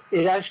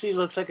 It actually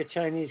looks like a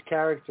Chinese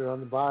character on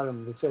the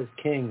bottom that says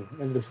king.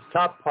 And the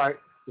top part,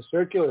 the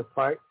circular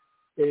part,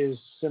 is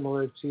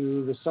similar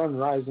to the sun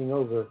rising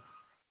over.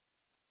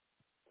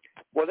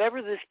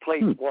 Whatever this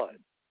place was,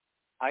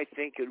 I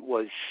think it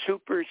was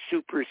super,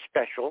 super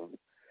special.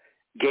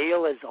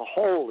 Gale as a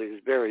whole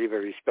is very,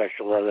 very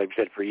special, as I've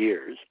said for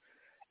years.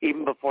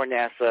 Even before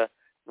NASA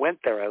went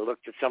there, I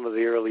looked at some of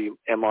the early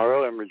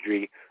MRO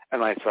imagery,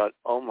 and I thought,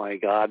 oh, my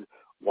God,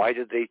 why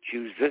did they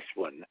choose this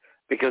one?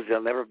 Because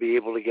they'll never be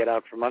able to get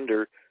out from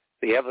under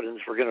the evidence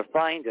we're going to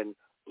find. And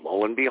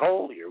lo and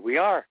behold, here we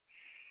are.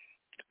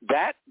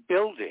 That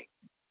building,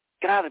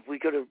 God, if we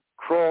could have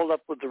crawled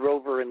up with the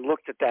rover and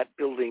looked at that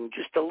building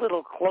just a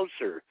little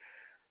closer.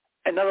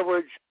 In other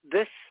words,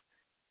 this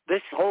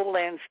whole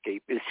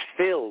landscape is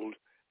filled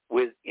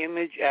with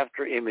image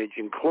after image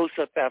and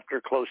close-up after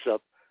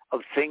close-up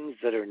of things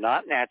that are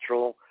not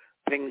natural,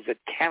 things that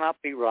cannot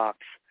be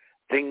rocks,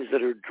 things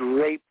that are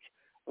draped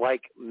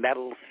like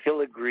metal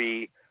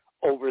filigree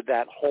over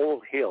that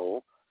whole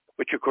hill,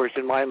 which, of course,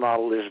 in my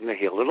model isn't a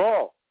hill at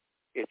all.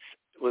 It's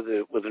with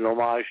an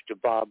homage to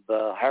Bob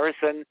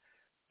Harrison.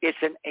 It's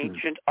an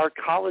ancient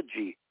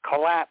arcology,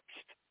 collapsed,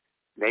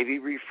 maybe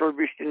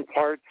refurbished in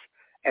parts,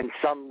 and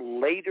some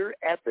later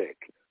epoch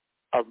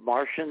of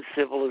Martian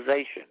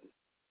civilization,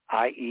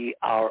 i.e.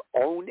 our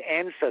own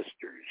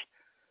ancestors.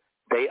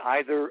 They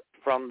either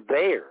from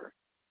there,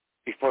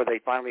 before they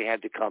finally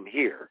had to come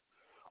here,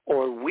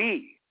 or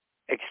we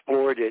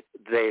explored it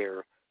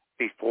there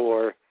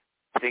before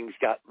things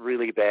got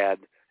really bad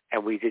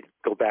and we did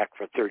go back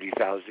for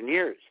 30,000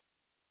 years.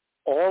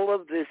 All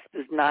of this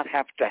does not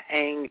have to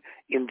hang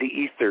in the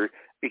ether,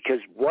 because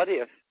what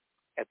if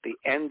at the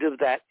end of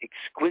that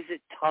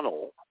exquisite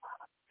tunnel,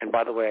 and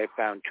by the way, I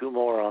found 2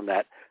 more on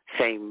that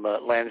same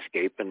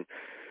landscape, and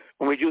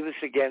when we do this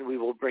again, we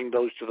will bring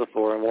those to the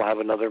fore, and we'll have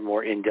another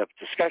more in-depth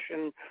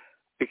discussion,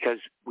 because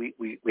we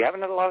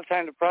haven't had a lot of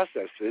time to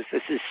process this.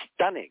 This is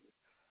stunning.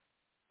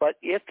 But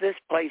if this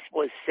place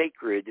was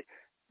sacred,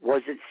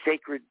 was it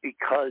sacred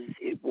because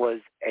it was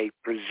a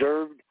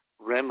preserved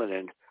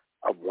remnant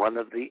of one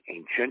of the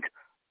ancient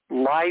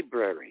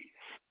libraries?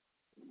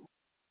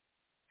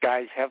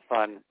 Guys, have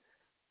fun.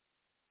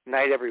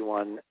 Night,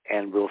 everyone,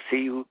 and we'll see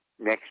you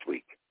next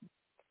week.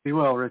 Be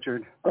well,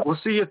 Richard. We'll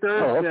see you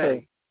Thursday.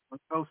 Okay.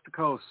 Coast to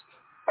coast.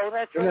 Oh,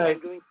 that's right.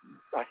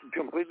 I've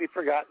completely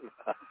forgotten.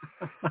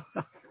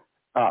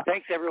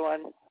 Thanks,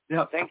 everyone.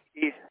 Yep. Thanks,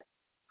 Steve.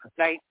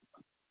 Night.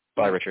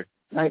 Bye, Richard.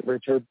 Night,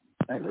 Richard.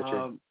 Night,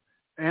 Richard.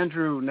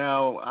 Andrew,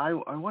 now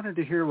I wanted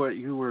to hear what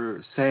you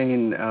were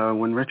saying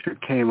when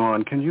Richard came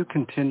on. Can you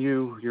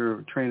continue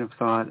your train of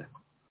thought?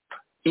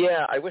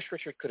 Yeah, I wish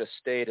Richard could have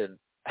stayed, and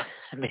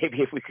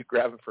maybe if we could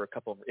grab him for a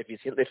couple. If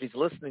he's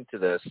listening to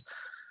this,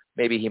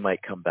 maybe he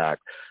might come back.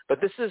 But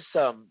this is,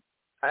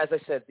 as I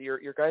said,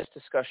 your guys'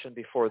 discussion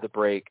before the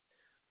break,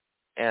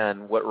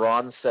 and what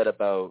Ron said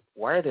about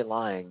why are they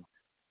lying,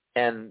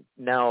 and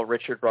now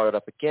Richard brought it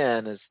up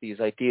again, is these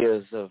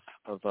ideas of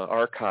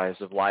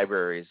archives of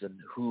libraries and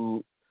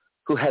who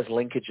has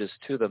linkages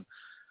to them,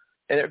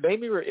 and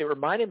it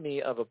reminded me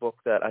of a book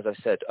that, as I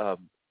said,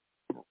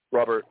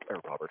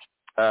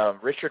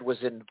 Richard was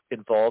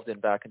involved in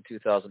back in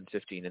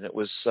 2015, and it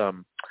was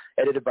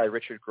edited by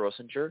Richard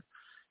Grossinger,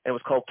 and it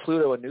was called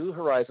Pluto, A New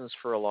Horizons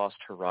for a Lost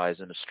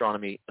Horizon,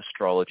 Astronomy,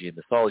 Astrology, and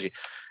Mythology.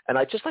 And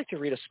I'd just like to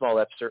read a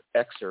small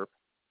excerpt,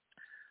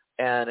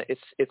 and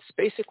it's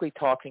basically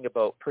talking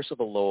about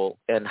Percival Lowell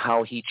and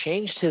how he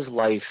changed his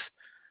life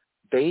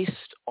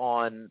based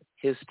on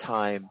his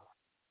time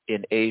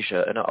in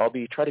Asia. And I'll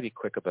try to be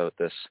quick about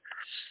this.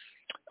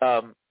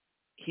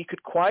 He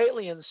could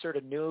quietly insert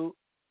a new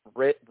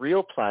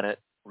real planet,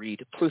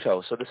 read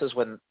Pluto. So this is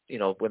when he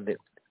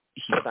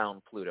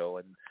found Pluto,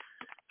 and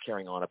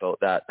carrying on about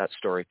that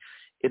story.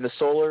 In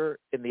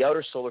the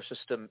outer solar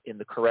system, in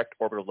the correct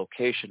orbital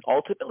location,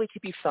 ultimately to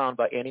be found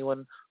by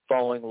anyone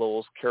following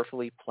Lowell's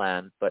carefully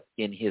planned, but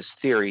in his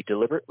theory,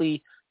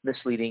 deliberately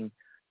misleading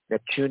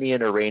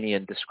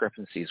Neptunian-Uranian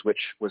discrepancies, which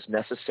was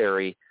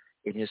necessary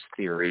in his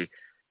theory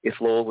if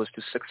Lowell was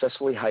to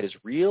successfully hide his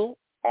real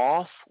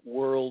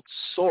off-world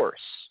source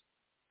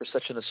for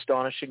such an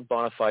astonishing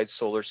bona fide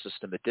solar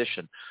system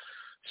addition.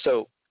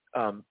 So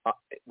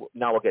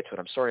now we'll get to it.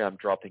 I'm sorry I'm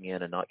dropping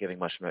in and not giving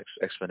much of an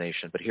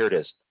explanation, but here it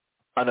is.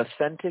 An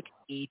authentic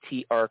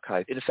ET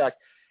archive. In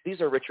fact, these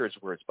are Richard's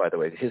words, by the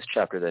way, his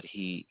chapter that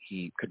he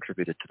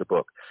contributed to the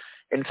book.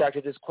 In fact,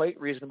 it is quite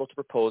reasonable to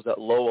propose that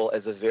Lowell,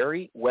 as a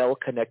very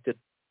well-connected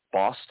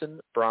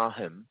Boston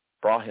Brahmin,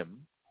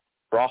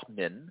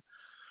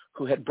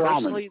 who had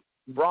personally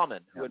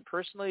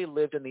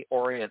lived in the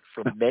Orient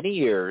for many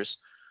years,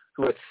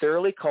 who had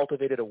thoroughly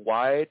cultivated a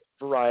wide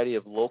variety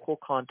of local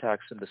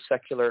contacts in the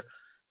secular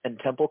and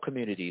temple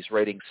communities,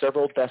 writing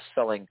several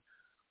best-selling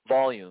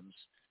volumes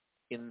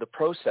in the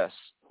process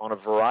on a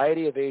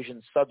variety of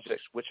Asian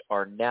subjects, which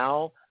are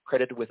now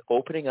credited with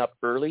opening up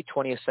early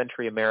 20th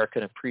century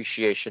American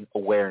appreciation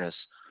awareness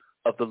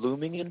of the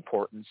looming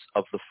importance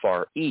of the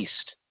Far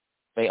East,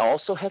 may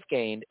also have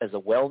gained as a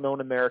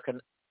well-known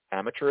American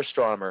amateur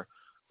astronomer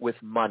with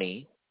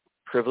money,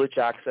 privileged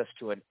access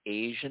to an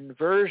Asian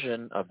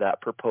version of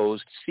that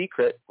proposed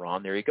secret,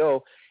 Ron, there you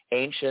go,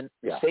 ancient,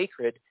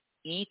 sacred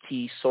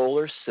ET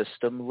solar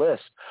system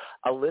list,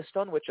 a list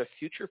on which a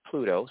future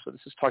Pluto, so this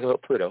is talking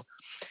about Pluto,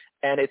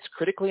 and its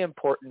critically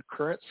important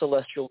current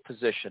celestial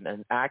position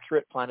and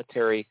accurate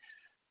planetary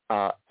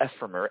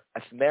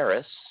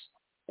ephemeris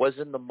was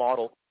in the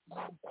model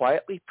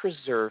quietly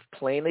preserved,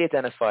 plainly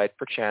identified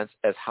perchance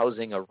as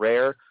housing a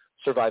rare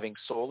surviving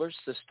solar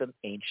system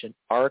ancient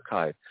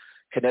archive,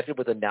 connected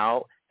with a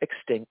now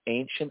extinct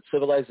ancient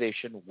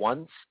civilization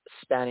once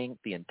spanning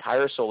the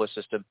entire solar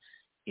system,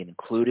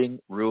 including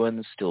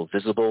ruins still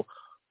visible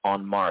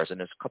on Mars. And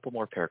there's a couple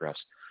more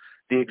paragraphs.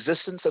 The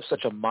existence of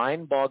such a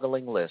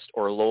mind-boggling list,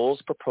 or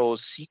Lowell's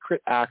proposed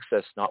secret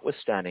access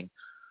notwithstanding,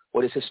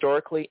 what is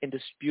historically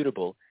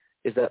indisputable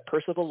is that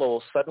Percival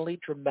Lowell suddenly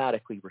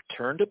dramatically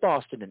returned to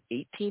Boston in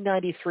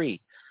 1893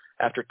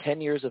 after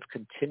 10 years of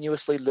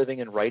continuously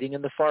living and writing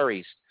in the Far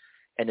East,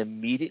 and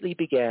immediately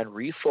began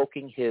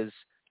refoking his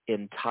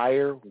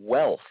entire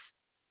wealth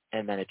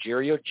and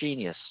managerial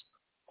genius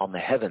on the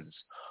heavens.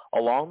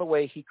 Along the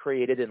way, he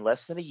created in less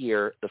than a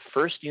year the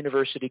first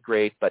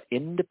university-grade but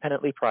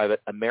independently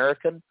private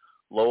American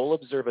Lowell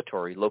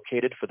Observatory,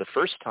 located for the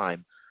first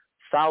time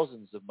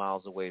thousands of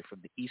miles away from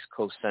the East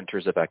Coast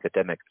centers of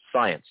academic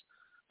science,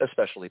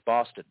 especially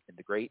Boston, in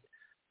the great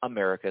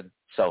American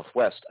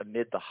Southwest,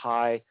 amid the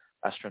high,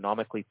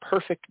 astronomically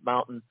perfect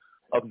mountain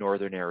of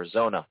northern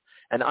Arizona.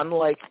 And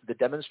unlike the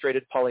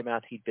demonstrated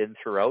polymath he'd been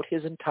throughout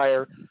his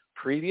entire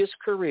previous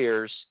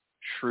careers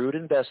shrewd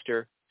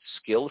investor,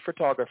 skilled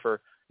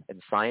photographer,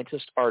 and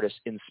scientist artist,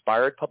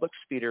 inspired public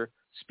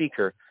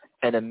speaker,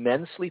 and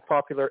immensely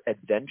popular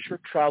adventure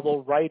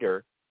travel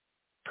writer,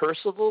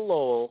 Percival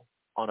Lowell,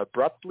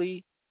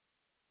 abruptly,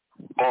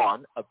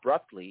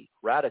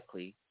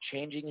 radically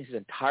changing his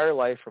entire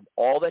life from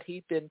all that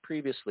he'd been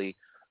previously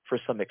for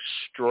some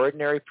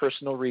extraordinary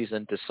personal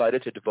reason,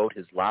 decided to devote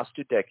his last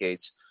 2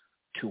 decades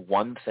to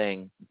one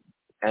thing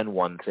and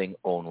one thing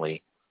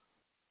only,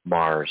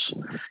 Mars.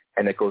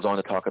 And it goes on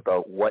to talk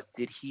about what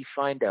did he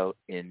find out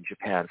in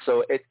Japan.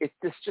 So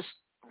this just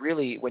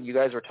really, when you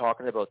guys are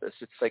talking about this,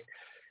 it's like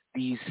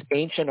these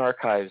ancient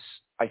archives,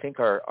 I think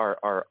they're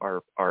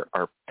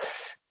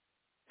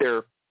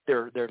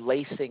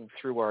lacing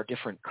through our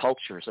different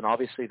cultures, and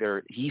obviously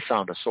he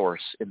found a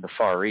source in the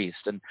Far East,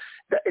 and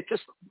it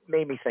just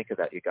made me think of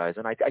that, you guys,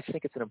 and I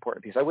think it's an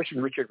important piece. I wish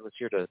Richard was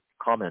here to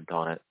comment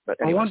on it. But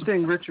anyways. Well, one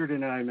thing Richard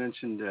and I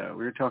mentioned,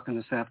 we were talking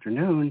this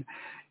afternoon,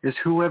 is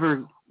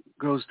whoever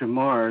goes to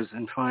Mars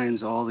and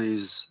finds all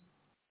these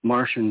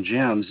Martian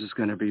gems is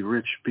going to be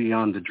rich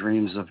beyond the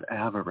dreams of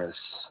avarice.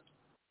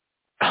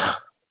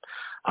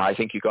 I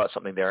think you got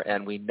something there,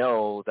 and we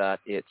know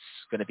that it's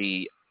going to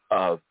be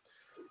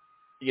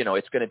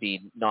it's going to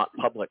be not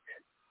public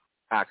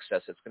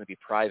access. It's going to be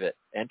private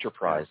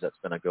enterprise that's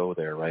going to go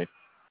there, right?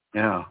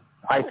 Yeah.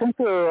 I think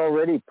there are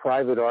already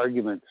private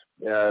arguments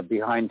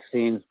behind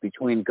scenes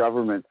between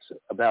governments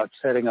about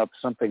setting up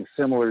something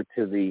similar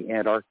to the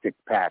Antarctic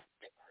Pact.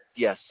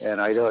 Yes.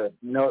 And I don't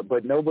know,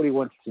 but nobody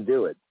wants to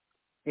do it.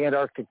 The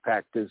Antarctic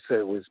Pact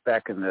was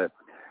back in the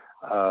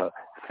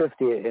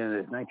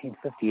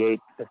 1958,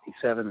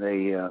 57.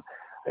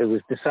 It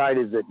was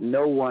decided that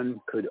no one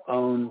could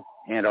own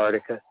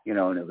Antarctica,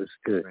 and it was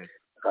good. Right.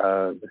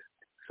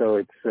 So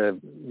it's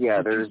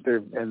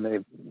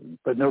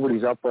but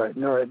nobody's upright.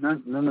 No,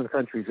 none of the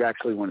countries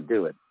actually want to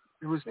do it.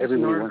 There was just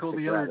an article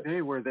the other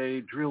day where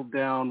they drilled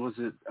down, was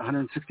it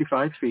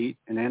 165 feet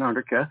in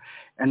Antarctica,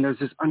 and there's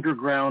this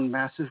underground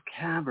massive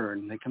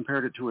cavern. They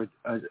compared it to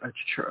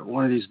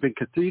one of these big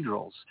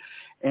cathedrals,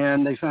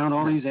 and they found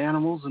all these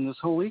animals and this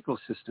whole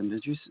ecosystem.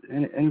 Did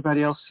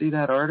anybody else see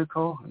that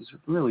article? It was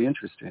really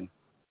interesting.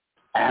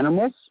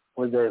 Animals?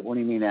 What do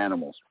you mean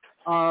animals?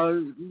 They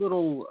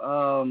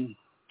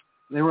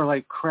were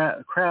like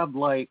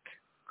crab-like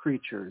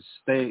creatures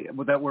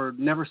that were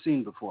never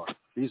seen before.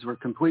 These were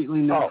completely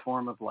new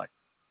form of life.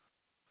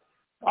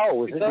 Oh,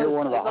 was it near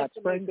one of the hot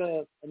springs?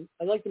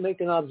 I'd like to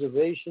make an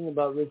observation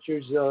about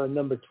Richard's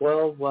number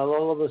 12. While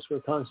all of us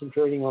were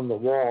concentrating on the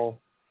wall,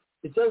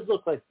 it does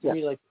look to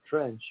me like a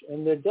trench,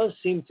 and there does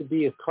seem to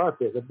be a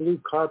blue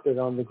carpet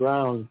on the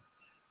ground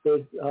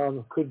that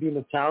could be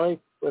metallic,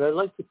 but I'd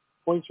like to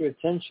point your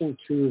attention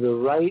to the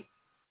right,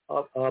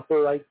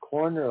 upper right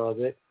corner of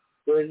it,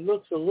 where it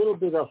looks a little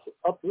bit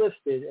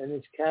uplifted and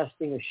it's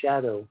casting a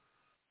shadow.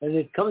 And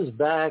it comes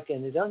back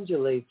and it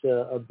undulates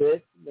a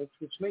bit,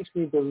 which makes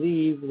me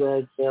believe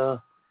that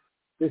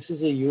this is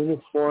a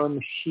uniform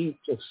sheet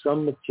of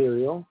some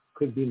material,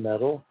 could be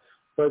metal.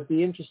 But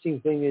the interesting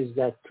thing is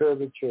that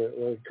curvature,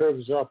 or it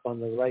curves up on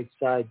the right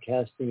side,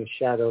 casting a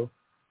shadow,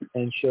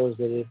 and shows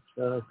that it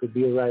could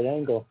be a right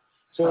angle.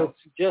 So it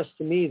suggests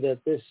to me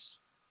that this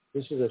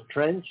is a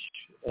trench,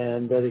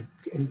 and that it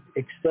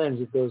extends,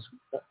 it goes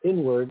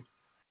inward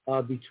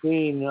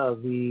between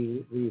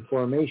the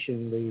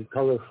formation, the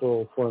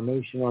colorful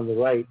formation on the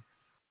right,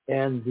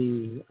 and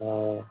the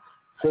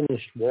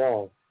finished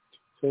wall.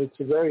 So it's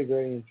a very,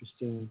 very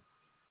interesting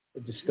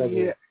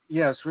discovery. Yeah,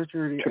 yes,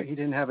 Richard, he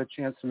didn't have a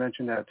chance to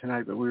mention that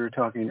tonight, but we were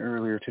talking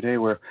earlier today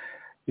where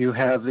you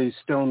have these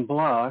stone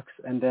blocks,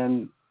 and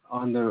then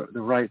on the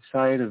right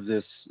side of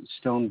this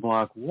stone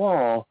block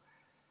wall,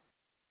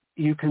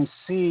 you can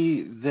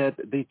see that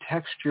the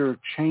texture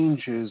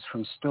changes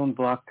from stone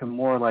block to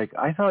more like,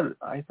 I thought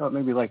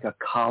maybe like a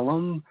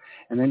column,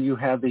 and then you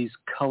have these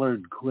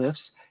colored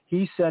glyphs.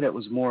 He said it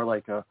was more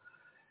like a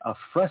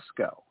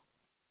fresco.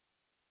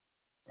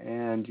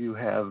 And you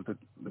have the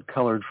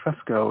colored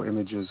fresco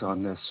images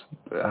on this.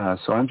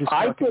 So I'm just...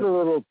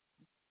 Go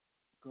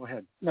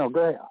ahead. No, go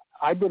ahead.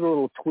 I did a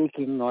little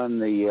tweaking on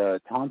the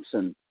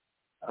Thompson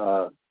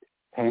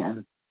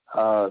pan.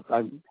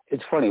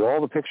 It's funny, all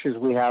the pictures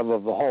we have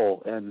of the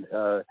hole, and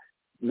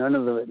none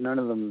of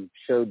them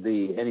showed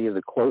any of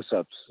the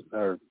close-ups,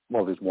 or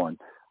well, there's one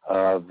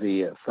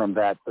from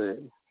that. But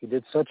he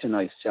did such a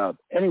nice job.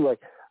 Anyway,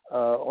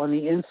 on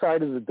the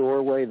inside of the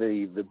doorway,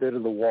 the bit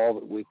of the wall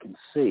that we can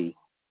see,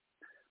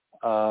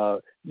 I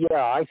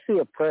see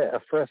a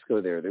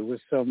fresco there. There was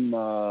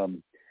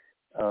some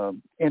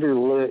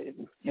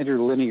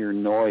interlinear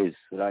noise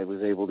that I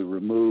was able to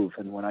remove,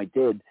 and when I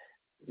did,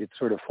 it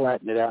sort of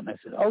flattened it out, and I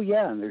said, oh,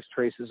 yeah, and there's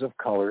traces of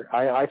color.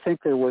 I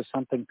think there was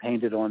something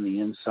painted on the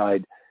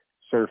inside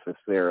surface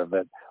there of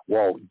that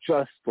wall,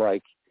 just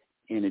like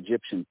in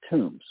Egyptian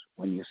tombs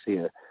when you see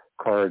a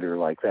corridor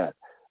like that.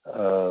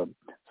 So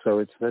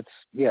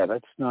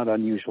that's not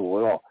unusual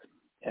at all.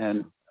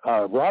 And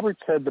Robert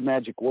said the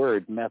magic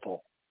word,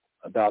 metal,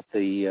 about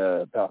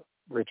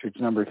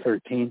Richard's number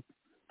 13.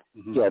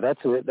 Mm-hmm. Yeah,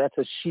 that's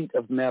a sheet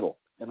of metal.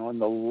 And on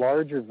the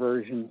larger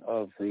version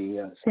of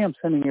the, I'm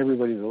sending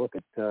everybody to look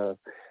at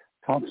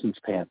Thompson's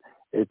pan.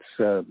 It's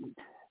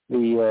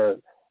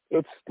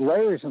it's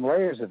layers and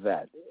layers of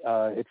that.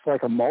 It's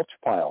like a mulch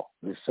pile.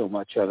 There's so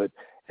much of it,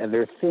 and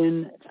they're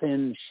thin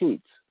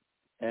sheets,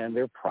 and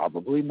they're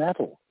probably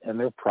metal, and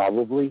they're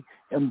probably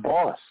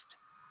embossed,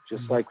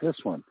 just like this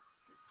one.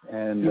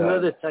 And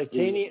the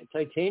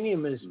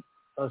titanium is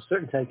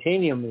certain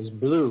titanium is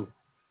blue,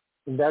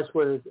 and that's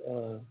what it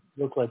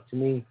looked like to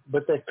me.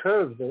 But that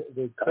curve,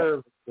 the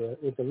curve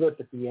with the lip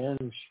at the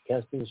end,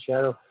 casting a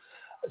shadow.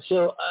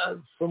 So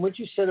from what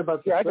you said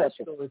about the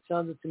fresco, it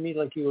sounded to me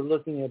like you were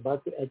looking at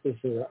this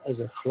as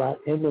a flat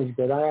image,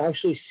 but I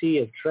actually see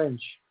a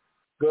trench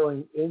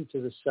going into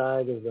the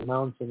side of the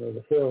mountain or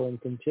the hill and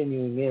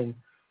continuing in.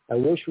 I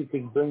wish we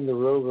could bring the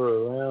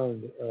rover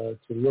around to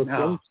look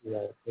into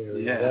that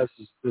area. Yes.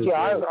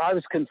 I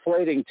was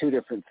conflating two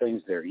different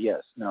things there.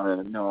 Yes.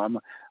 No, I'm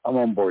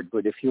on board.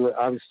 But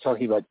I was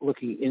talking about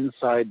looking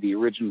inside the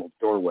original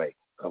doorway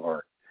of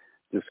our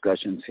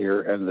discussions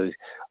here, and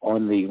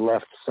on the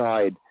left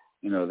side,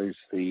 there's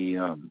the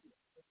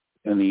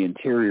in the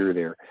interior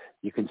there,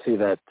 you can see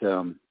that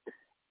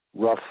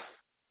rough,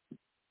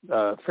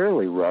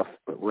 fairly rough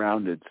but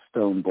rounded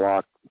stone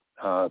block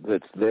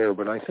that's there.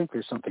 But I think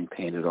there's something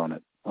painted on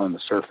it on the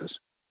surface.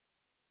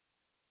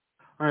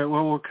 All right.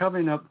 Well, we're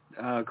coming up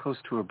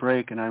close to a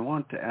break, and I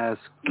want to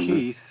ask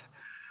Keith,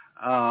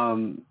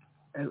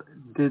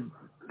 did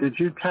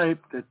you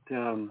type that?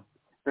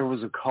 There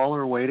was a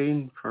caller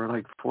waiting for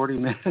like 40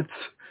 minutes.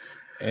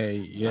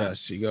 Yes,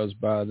 he goes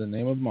by the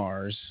name of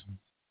Mars.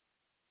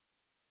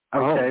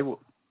 Okay.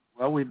 Well,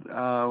 we're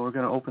going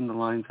to open the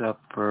lines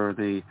up for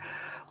the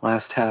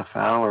last half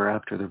hour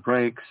after the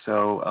break,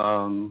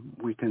 so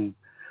we can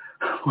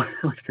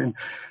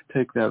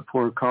take that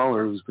poor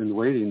caller who's been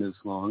waiting this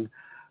long.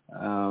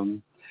 Now,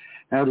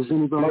 does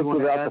anybody want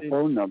to add the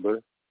phone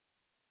number?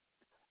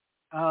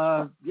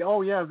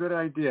 Good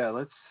idea.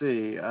 Let's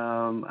see.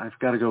 I've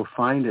got to go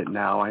find it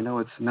now. I know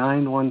it's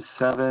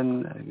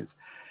 917.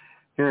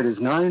 Here it is,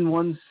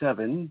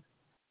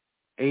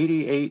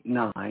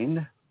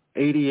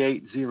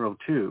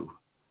 917-889-8802.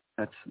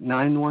 That's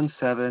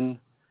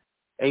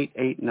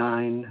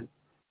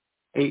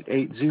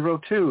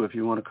 917-889-8802 if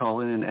you want to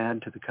call in and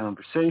add to the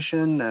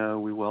conversation.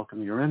 We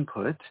welcome your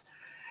input.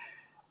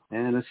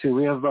 And let's see,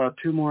 we have about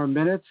 2 more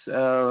minutes.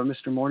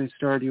 Mr.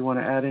 Morningstar, do you want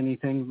to add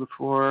anything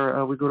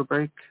before we go to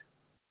break?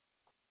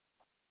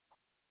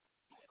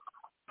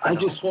 I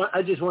just want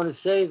to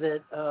say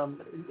that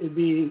it'd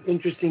be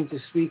interesting to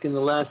speak in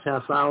the last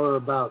half hour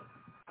about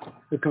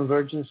the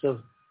convergence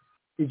of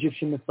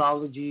Egyptian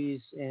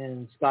mythologies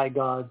and sky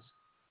gods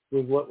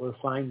with what we're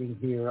finding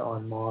here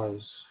on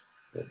Mars.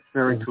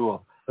 Very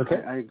cool.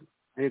 Okay, I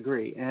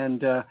agree.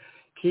 And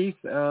Keith,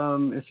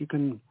 if you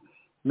can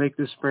make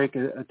this break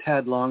a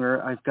tad longer.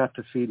 I've got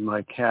to feed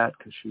my cat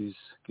because she's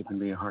giving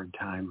me a hard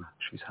time.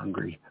 She's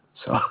hungry.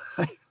 So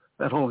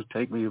that'll only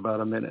take me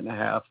about a minute and a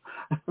half.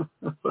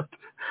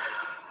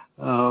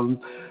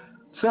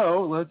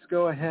 So let's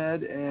go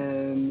ahead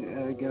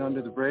and get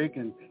onto the break.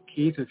 And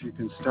Keith, if you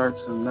can start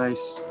some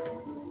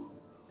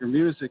your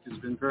music has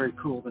been very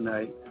cool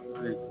tonight.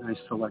 Very nice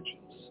selections.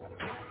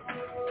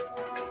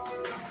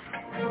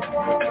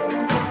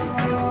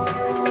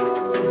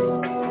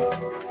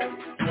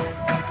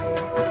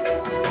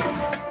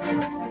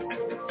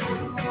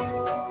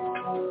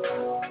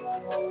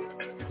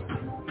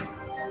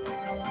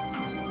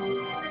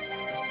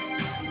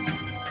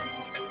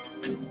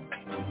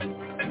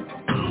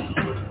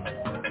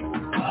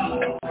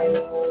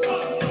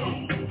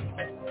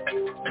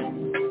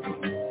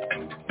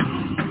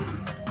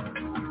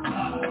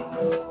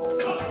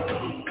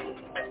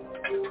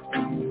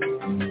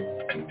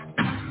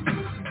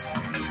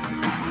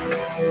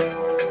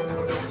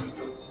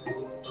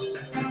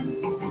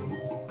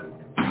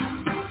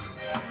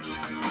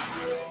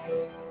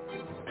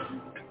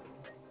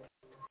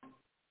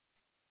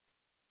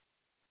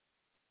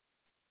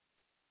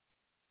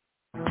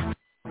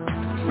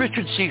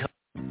 Richard C.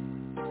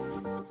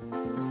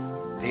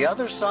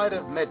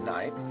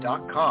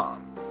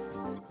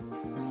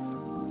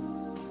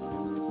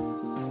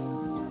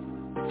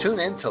 TheOtherSideOfMidnight.com. Tune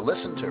in to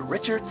listen to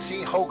Richard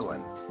C.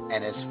 Hoagland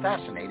and his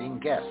fascinating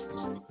guests.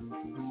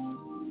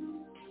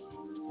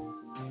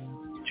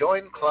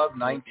 Join Club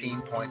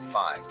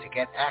 19.5 to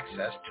get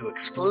access to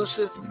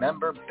exclusive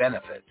member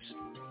benefits.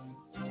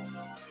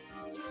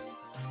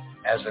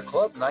 As a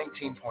Club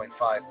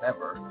 19.5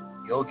 member,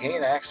 you'll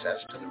gain access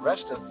to the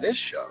rest of this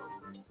show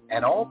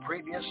and all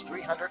previous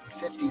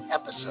 350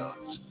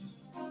 episodes.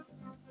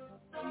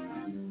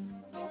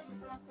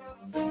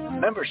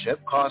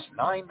 Membership costs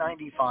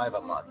 $9.95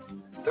 a month,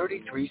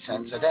 33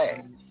 cents a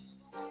day.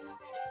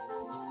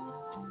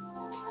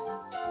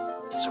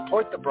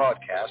 Support the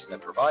broadcast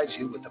that provides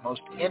you with the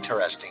most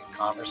interesting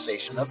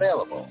conversation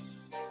available.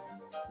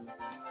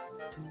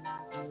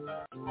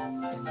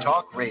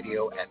 Talk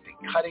radio at the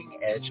cutting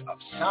edge of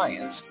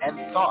science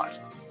and thought.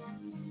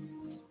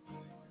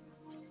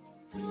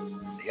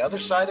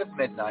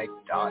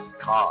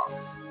 TheOtherSideOfMidnight.com.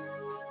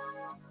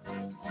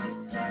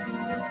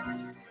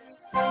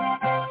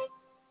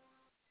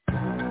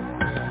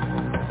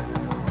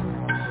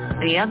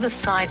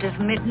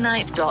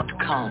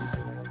 theothersideofmidnight.com.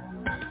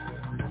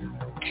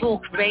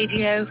 Talk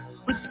radio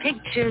with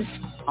pictures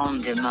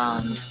on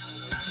demand.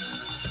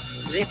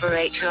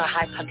 Liberate your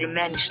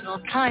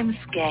hyperdimensional time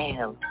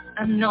scale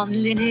and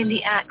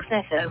non-linearly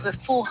access over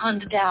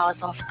 400 hours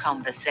of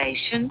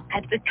conversation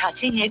at the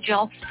cutting edge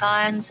of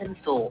science and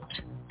thought.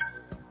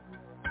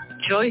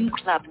 Join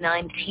Club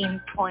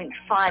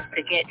 19.5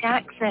 to get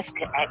access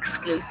to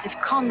exclusive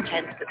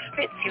content that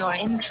fits your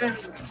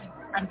interests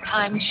and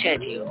time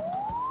schedule.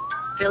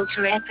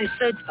 Filter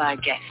episodes by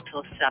guest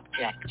or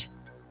subject.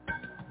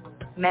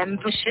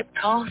 Membership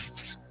costs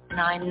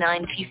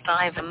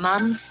 $9.95 a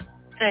month,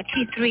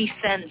 33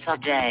 cents a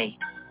day.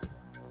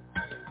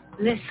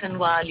 Listen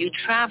while you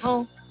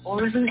travel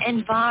or as an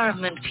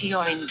environment to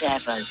your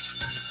endeavors.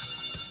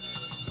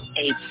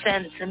 8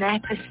 cents an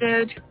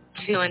episode,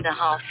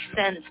 2.5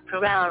 cents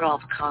per hour of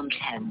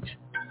content.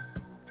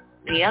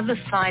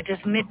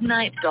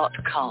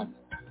 theothersideofmidnight.com.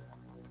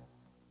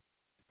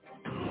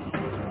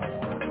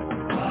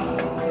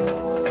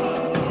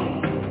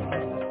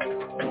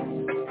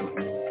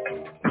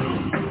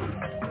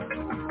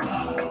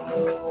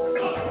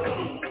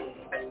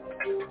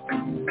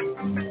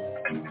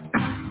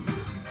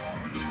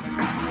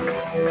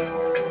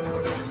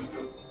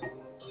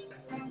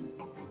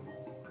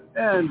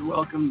 And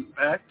welcome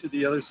back to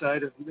the other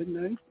side of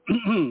midnight.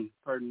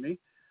 Pardon me.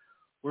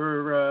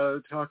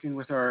 We're talking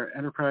with our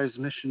Enterprise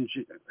Mission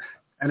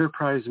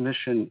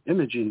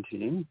Imaging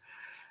team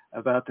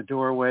about the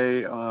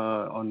doorway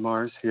on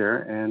Mars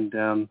here.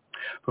 And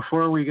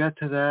before we get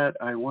to that,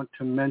 I want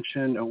to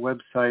mention a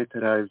website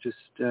that I've just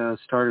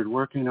started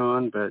working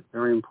on, but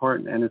very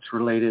important, and it's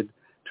related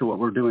to what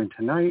we're doing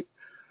tonight.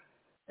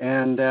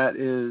 And that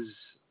is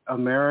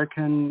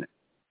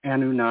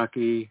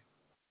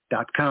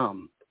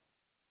AmericanAnunnaki.com.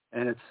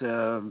 And it's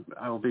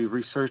I will be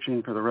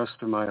researching for the rest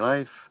of my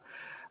life,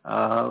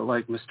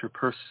 like Mr.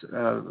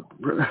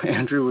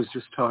 Andrew was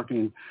just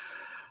talking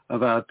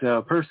about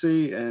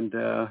Percy, and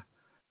that's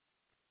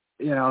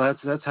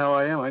how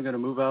I am. I'm going to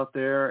move out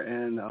there,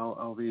 and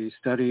I'll be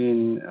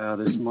studying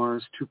this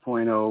Mars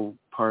 2.0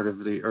 part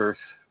of the Earth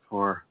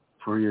for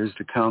years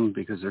to come,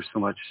 because there's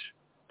so much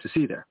to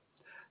see there.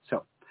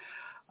 So,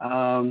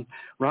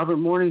 Robert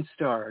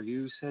Morningstar,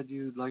 you said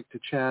you'd like to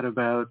chat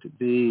about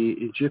the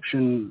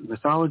Egyptian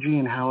mythology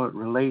and how it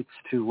relates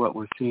to what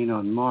we're seeing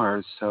on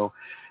Mars. So,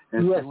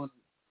 yes.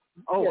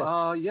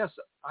 Yes,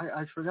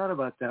 I forgot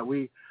about that.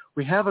 We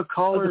have a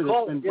caller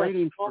that's been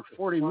waiting for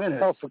 40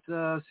 minutes.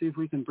 Let's see if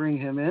we can bring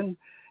him in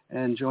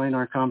and join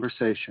our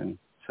conversation.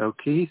 So,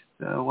 Keith,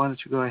 why don't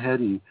you go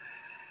ahead and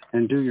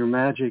do your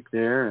magic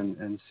there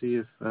and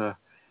see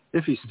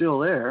if he's still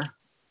there.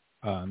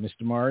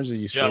 Mr. Mars, are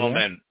you still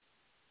there?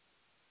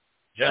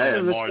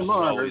 Gentlemen, Mars is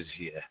always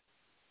here.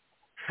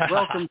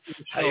 Welcome to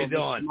the show. How you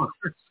doing?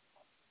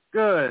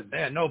 Good.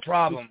 Yeah, no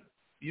problem.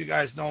 You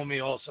guys know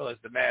me also as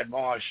the Mad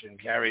Martian,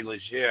 Carrie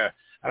Legier.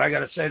 And I got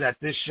to say that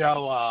this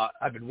show,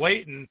 I've been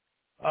waiting.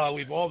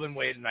 We've all been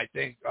waiting, I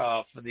think,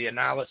 for the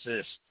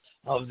analysis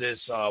of this,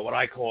 what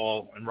I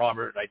call, and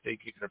Robert, I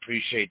think you can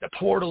appreciate, the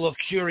portal of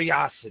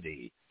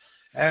curiosity.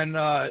 And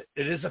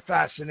it is a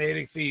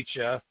fascinating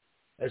feature,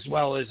 as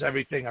well as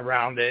everything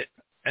around it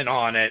and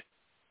on it.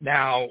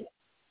 Now,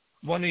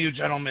 one of you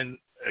gentlemen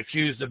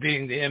accused of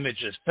being the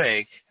image is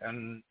fake,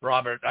 and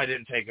Robert, I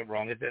didn't take it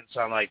wrong. It didn't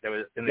sound like there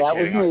was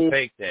indicating I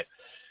faked it.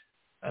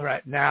 All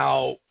right.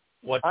 Now,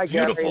 what's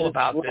beautiful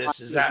about this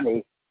is that...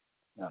 No.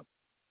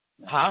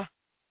 Huh?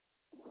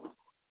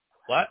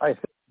 What? I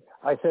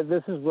said,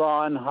 this is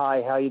Ron.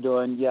 Hi, how you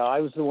doing? Yeah, I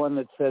was the one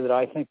that said that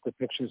I think the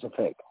picture's a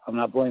fake. I'm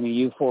not blaming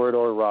you for it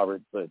or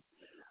Robert, but...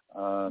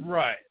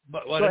 right.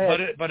 But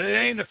it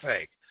ain't a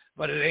fake.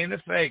 But it ain't a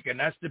fake, and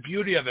that's the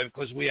beauty of it,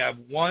 because we have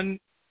one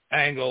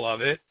angle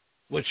of it,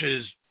 which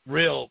is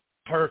real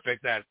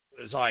perfect, that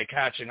is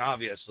eye-catching,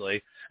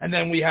 obviously. And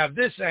then we have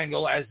this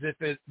angle as if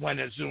it, when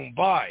it zoomed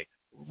by,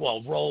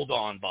 rolled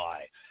on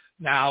by.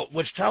 Now,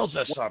 which tells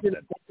us something.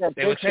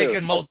 They were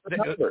taking to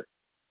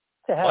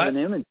have an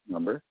image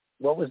number.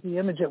 What was the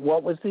image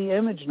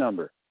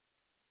number?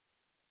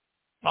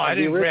 Oh, I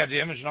didn't grab the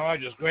image. No, I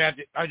just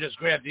grabbed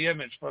the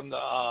image from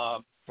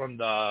the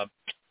the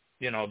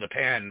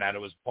pan that it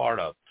was part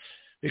of,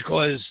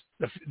 because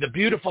the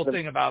beautiful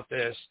thing about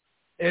this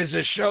is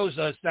it shows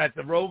us that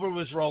the rover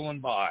was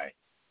rolling by.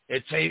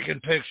 It's taking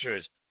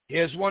pictures.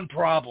 Here's one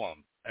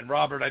problem, and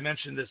Robert, I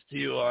mentioned this to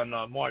you on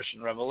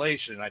Martian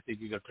Revelation, I think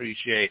you can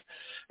appreciate,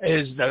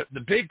 is the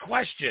big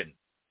question.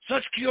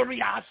 Such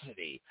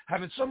curiosity,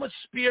 having so much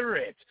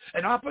spirit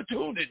and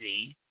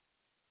opportunity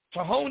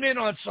to hone in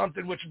on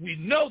something which we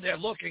know they're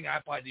looking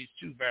at by these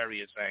two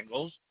various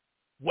angles.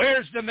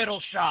 Where's the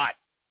middle shot?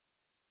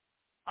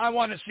 I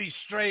want to see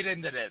straight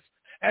into this.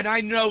 And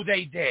I know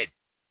they did.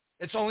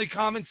 It's only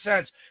common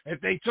sense. If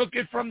they took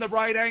it from the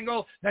right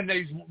angle, then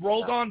they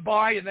rolled on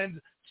by, and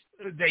then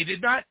they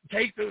did not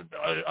take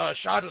a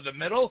shot of the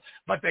middle,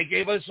 but they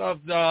gave us of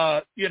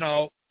the,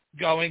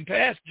 going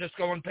past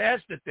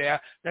it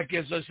there. That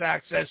gives us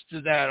access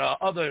to that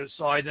other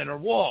side inner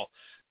wall.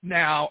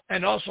 now,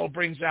 and also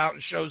brings out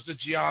and shows the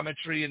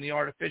geometry and the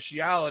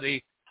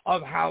artificiality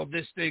of how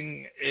this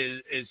thing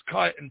is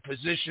cut and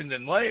positioned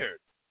and layered.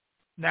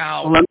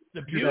 Now,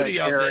 the beauty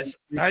of this,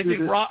 I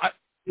think...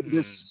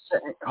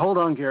 Hold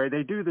on, Gary.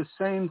 They do the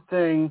same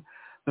thing.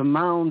 The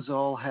mounds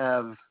all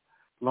have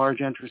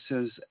large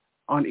entrances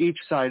on each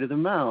side of the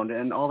mound,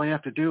 and all they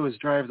have to do is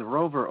drive the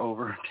rover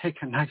over and take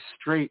a nice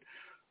straight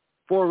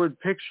forward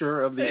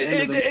picture of the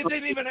end of the mound.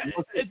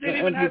 It didn't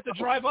even have to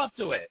drive up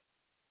to it.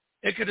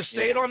 It could have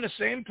stayed on the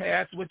same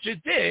path, which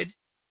it did.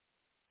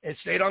 It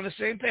stayed on the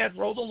same path,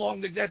 rolled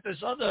along to get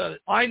this other.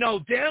 I know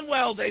damn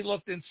well they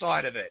looked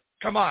inside of it.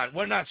 Come on,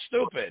 we're not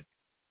stupid,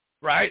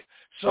 right?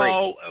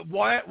 So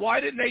why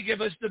didn't they give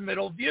us the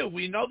middle view?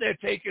 We know they're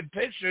taking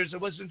pictures.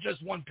 It wasn't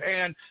just one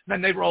pan,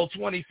 then they rolled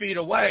 20 feet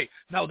away.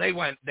 No, they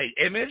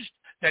imaged,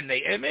 then they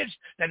imaged,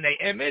 then they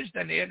imaged,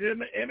 then they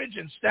imaged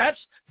in steps.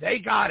 They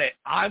got it.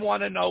 I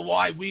want to know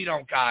why we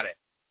don't got it.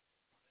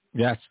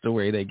 That's the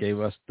way they gave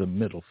us the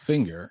middle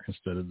finger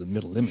instead of the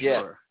middle image.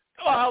 Yeah.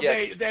 Well,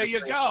 there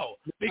you go.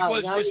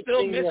 Because now we're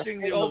still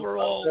missing the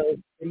overall.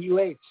 The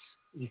UH.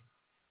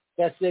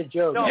 That's their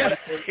joke. No,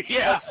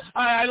 yeah,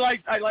 I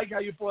like how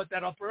you brought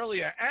that up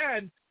earlier.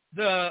 And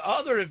the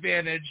other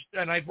advantage,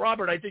 and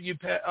Robert, I think you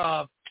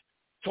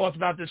talked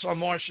about this on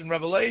Martian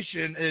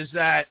Revelation, is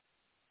that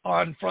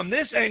from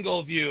this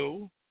angle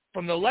view,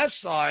 from the left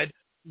side,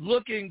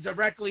 looking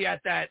directly at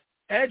that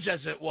edge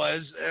as it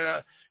was,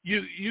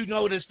 you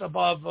noticed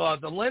above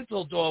the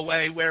lintel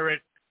doorway where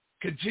it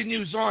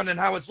continues on and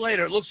how it's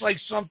later. It looks like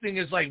something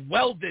is like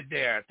welded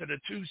there to the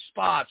two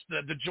spots,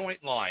 the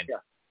joint line. Yeah.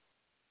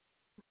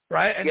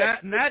 Right?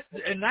 And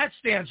that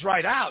stands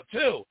right out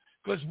too.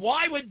 Because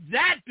why would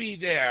that be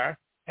there?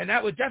 And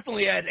that would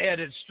definitely add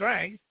added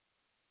strength.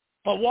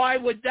 But why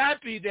would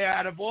that be there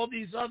out of all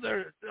these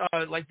other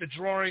like the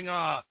drawing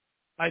I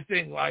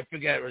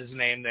forget his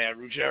name there,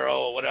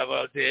 Ruggiero or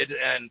whatever did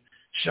and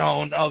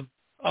shown of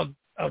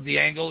the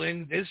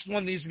angling. This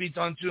one needs to be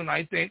done too, and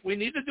I think we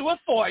need to do it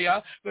for you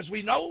because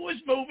we know it was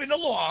moving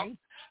along,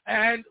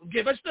 and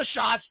give us the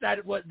shots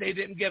that what they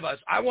didn't give us.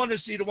 I want to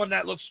see the one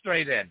that looks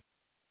straight in.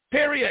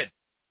 Period.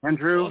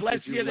 Andrew, well,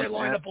 let's hear their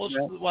lineup.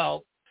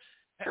 Well,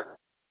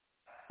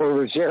 for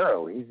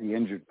Ruggiero, he's the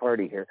injured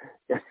party here.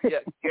 Yeah,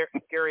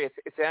 Gary,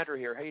 it's Andrew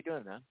here. How you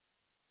doing, man?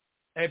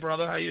 Hey,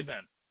 brother, how you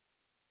been?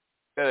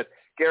 Good,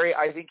 Gary.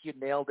 I think you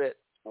nailed it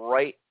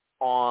right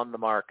on the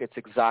mark. It's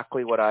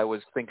exactly what I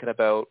was thinking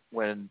about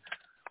when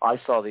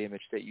I saw the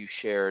image that you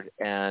shared,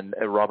 and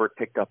Robert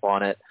picked up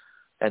on it,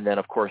 and then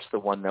of course the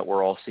one that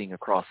we're all seeing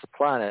across the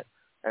planet.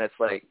 And it's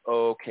like,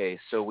 okay,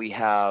 so we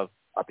have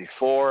a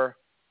before,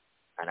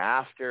 an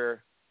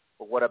after,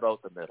 but what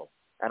about the middle?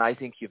 And I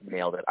think you've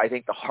nailed it. I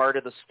think the heart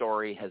of the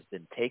story has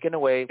been taken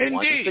away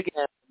once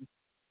again.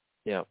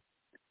 Yeah.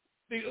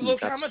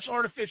 Look how much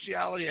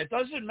artificiality. It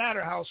doesn't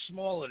matter how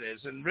small it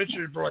is, and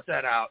Richard brought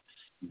that out.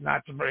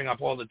 Not to bring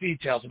up all the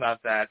details about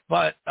that,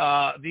 but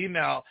the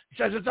email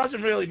says it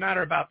doesn't really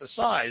matter about the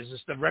size.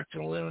 It's the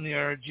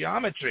rectilinear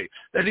geometry.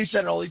 Then he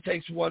said it only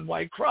takes one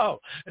white crow.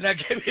 And that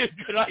gave me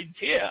a good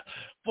idea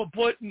for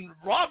putting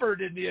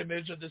Robert in the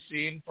image of the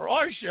scene for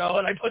our show.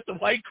 And I put the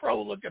white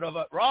crow looking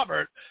at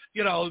Robert,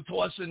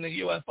 tossing the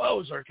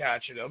UFOs or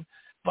catching them.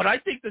 But I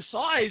think the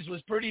size was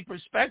pretty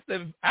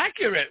perspective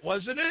accurate,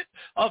 wasn't it,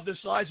 of the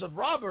size of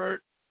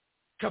Robert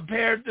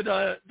compared to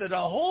the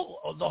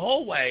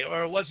whole way,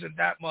 or it wasn't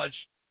that much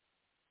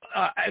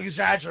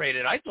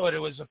exaggerated. I thought it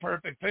was a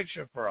perfect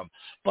picture for him.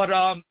 But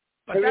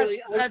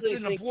that's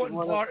an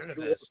important part of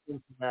this.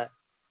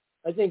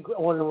 I think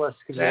one of us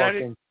could walk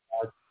in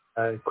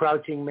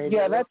crouching maybe.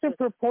 Yeah, that's a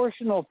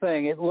proportional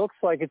thing. It looks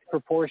like it's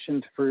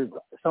proportioned for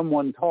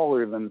someone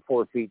taller than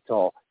 4 feet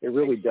tall. It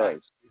really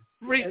does.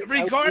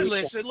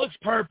 Regardless, it looks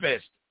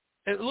purposed.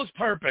 It looks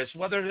purpose.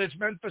 Whether it's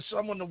meant for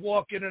someone to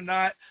walk in or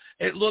not,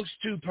 it looks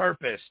too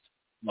purposed.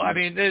 I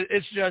mean,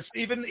 it's just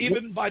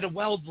even by the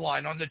weld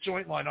line on the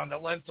joint line on the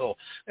lintel.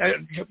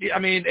 I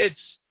mean,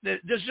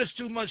 there's just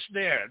too much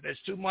there. There's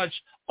too much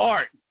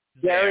art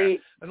there.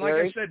 And like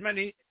I said,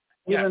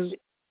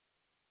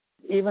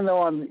 even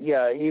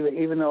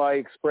though I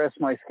express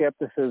my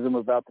skepticism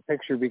about the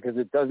picture because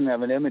it doesn't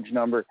have an image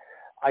number,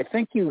 I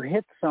think you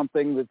hit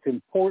something that's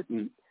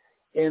important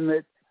in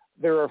that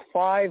there are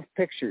 5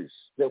 pictures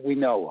that we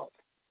know of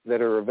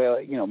that are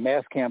available,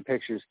 mass cam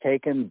pictures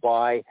taken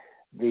by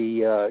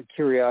the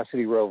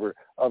Curiosity rover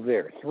of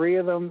there. 3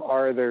 of them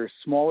are their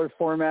smaller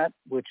format,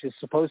 which is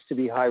supposed to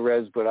be high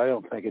res, but I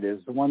don't think it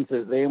is. The ones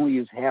that they only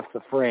use half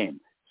the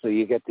frame, so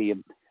you get the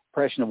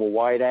impression of a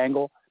wide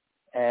angle.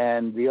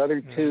 And the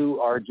other 2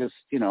 are just,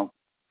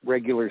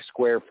 regular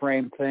square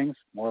frame things,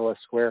 more or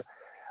less square.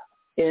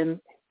 In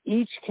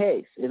each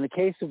case, in the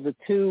case of the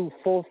 2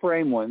 full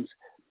frame ones,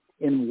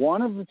 in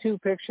one of the 2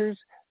 pictures,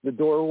 the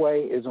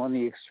doorway is on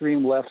the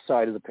extreme left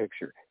side of the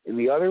picture. In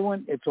the other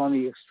one, it's on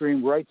the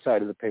extreme right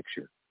side of the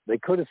picture. They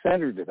could have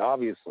centered it,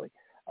 obviously,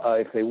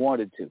 if they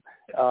wanted to.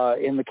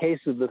 In the case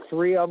of the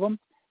 3 of them,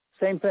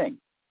 same thing.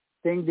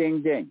 Ding,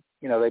 ding, ding.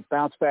 they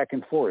bounce back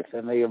and forth,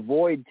 and they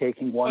avoid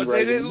taking one. But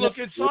they didn't look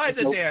inside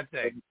the damn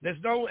thing. There's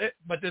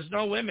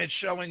no image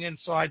showing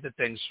inside the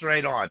thing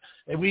straight on.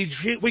 And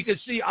we could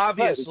see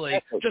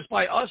obviously just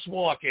by us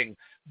walking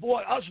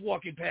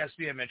past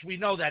the image. We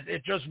know that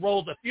it just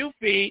rolled a few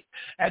feet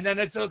and then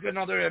it took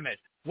another image.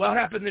 What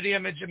happened to the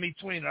image in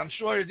between? I'm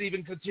sure it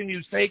even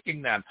continues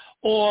taking them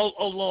all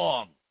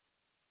along.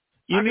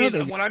 When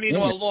I mean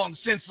all along,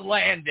 since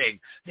landing,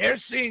 they're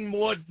seeing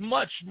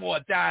much more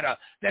data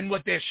than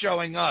what they're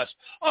showing us.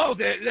 Oh,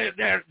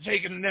 they're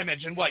taking an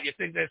image, and what, you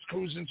think that's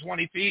cruising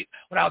 20 feet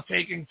without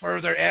taking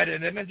further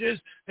added images?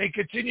 They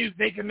can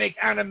make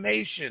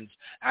animations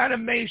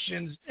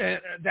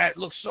that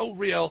look so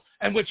real,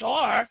 and which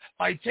are,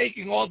 by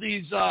taking all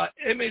these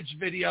image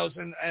videos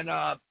and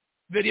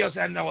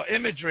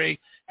imagery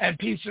and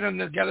piecing them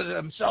together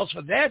themselves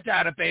for their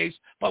database,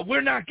 but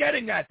we're not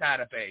getting that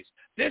database.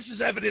 This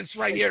is evidence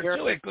right here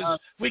to it, because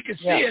we can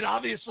see it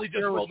obviously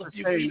just rolled a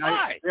few feet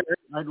high.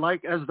 I'd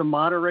like, as the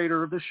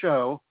moderator of the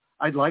show,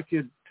 I'd like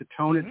you to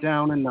tone it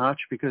down a notch,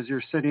 because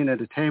you're sitting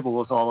at a table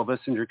with all of us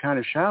and you're kind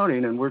of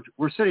shouting, and we're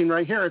sitting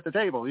right here at the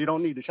table. You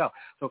don't need to shout.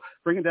 So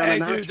bring it down a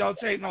notch. Hey, dude, don't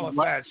take no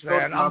offense,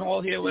 man. I'm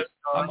all here with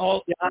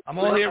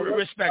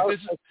respect.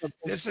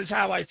 This is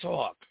how I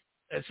talk.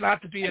 It's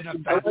not to be an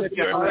offense. If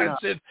you're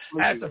offensive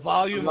at the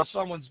volume of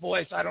someone's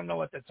voice, I don't know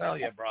what to tell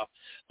you, bro.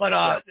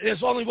 But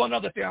there's only one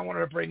other thing I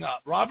wanted to bring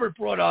up. Robert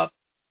brought up,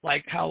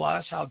 like,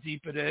 Hellas, how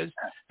deep it is,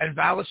 and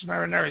Valles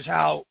Marineris,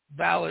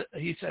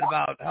 he said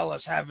about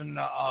Hellas having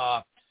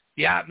the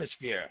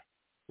atmosphere,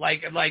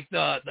 like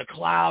the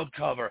cloud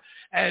cover.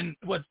 And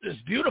what is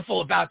beautiful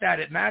about that,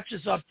 it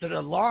matches up to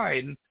the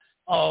line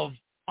of,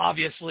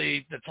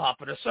 obviously, the top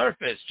of the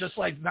surface, just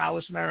like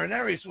Valles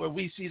Marineris, where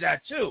we see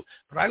that too.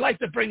 But I like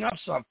to bring up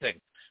something.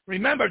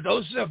 Remember,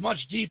 those are much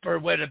deeper,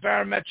 where the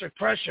barometric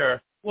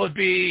pressure would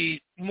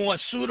be more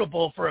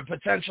suitable for a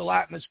potential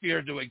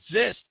atmosphere to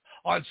exist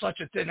on such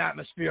a thin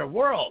atmosphere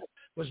world,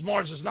 because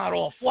Mars is not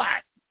all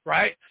flat,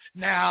 right?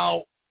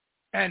 Now,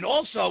 and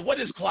also, what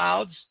is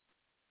clouds?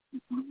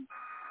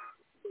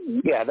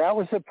 Yeah, that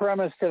was the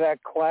premise to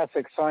that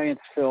classic science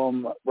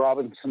film,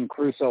 Robinson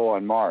Crusoe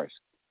on Mars.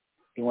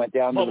 He went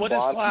down to the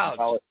bottom of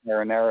Valles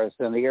Marineris,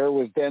 and the air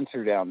was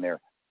denser down there.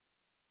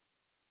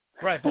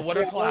 Right, but what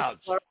are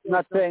clouds?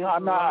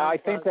 I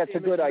think that's a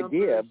good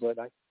idea, but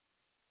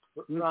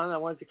Ron, I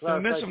want to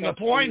clarify. You're missing the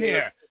point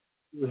here.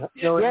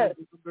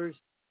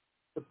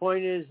 The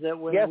point is that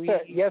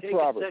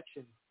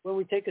when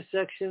we take a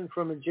section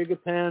from a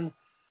gigapan,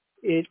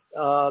 it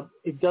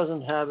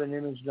doesn't have an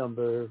image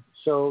number.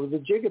 So the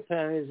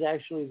gigapan is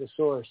actually the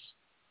source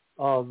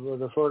of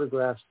the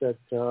photographs that.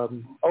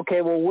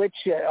 Okay, well,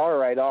 all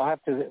right, I'll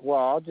have to.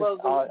 Well,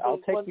 I'll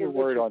take your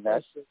word on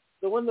that.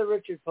 The one that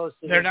Richard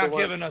posted. They're not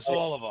giving us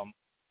all of them.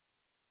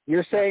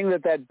 You're saying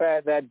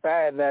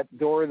that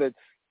door that's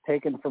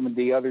taken from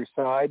the other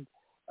side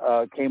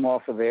came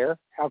off of there?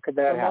 How could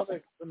that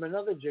happen? From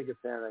another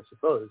gigapan, I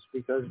suppose,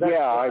 because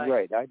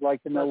right. I'd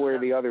like to know where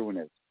the other one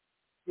is.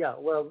 Yeah,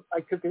 well,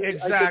 I could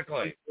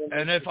exactly.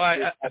 And if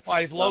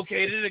I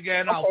locate it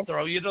again, I'll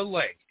throw you the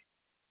link,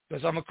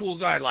 because I'm a cool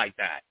guy like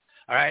that.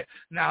 All right.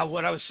 Now,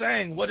 what I was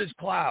saying, what is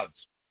clouds?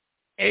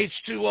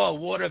 H2O,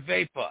 water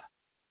vapor.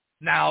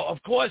 Now,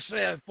 of course,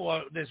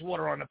 for there's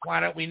water on the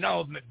planet, we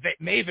know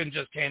Maven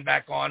just came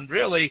back on,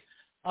 really,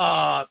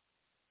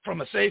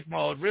 from a safe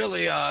mode,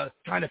 really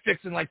kind of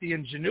fixing like the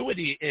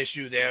ingenuity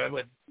issue there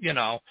with,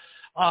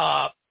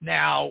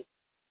 now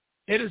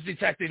it is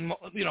detecting,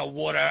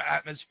 water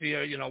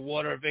atmosphere,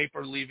 water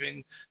vapor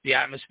leaving the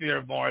atmosphere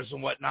of Mars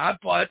and whatnot.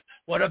 But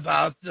what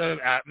about the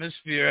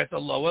atmosphere at the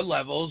lower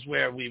levels,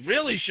 where we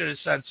really should have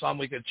sent some?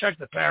 We could check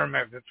the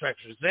barometric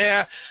pressures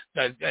there,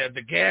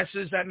 the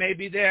gases that may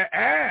be there,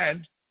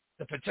 and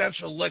the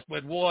potential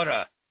liquid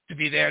water to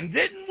be there. And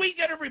didn't we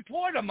get a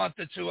report a month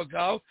or two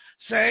ago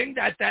saying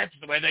that that's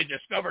where they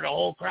discovered a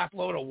whole crap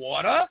load of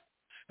water?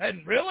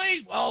 And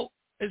really? Well,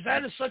 is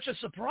that such a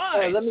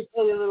surprise? Let me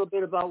tell you a little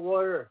bit about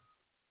water.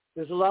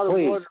 There's a lot of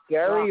water.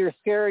 Gary, you're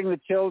scaring the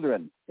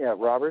children. Yeah,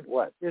 Robert,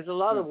 what? There's a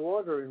lot of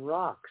water in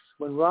rocks.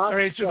 When rocks, there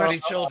ain't too many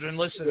children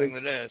listening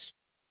to this.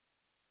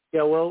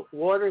 Yeah, well,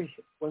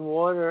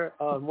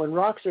 when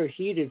rocks are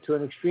heated to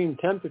an extreme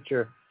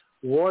temperature,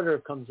 water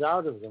comes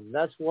out of them.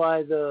 That's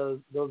why the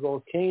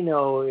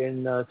volcano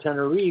in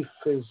Tenerife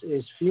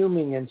is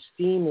fuming and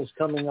steam is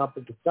coming up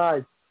at the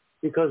sides,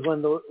 because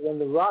when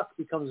the rock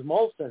becomes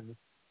molten,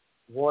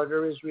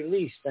 water is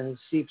released and it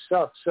seeps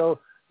up. So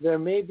there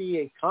may be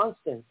a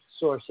constant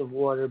source of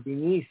water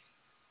beneath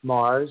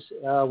Mars,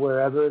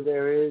 wherever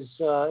there is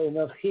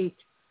enough heat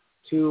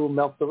to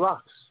melt the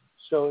rocks.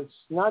 So it's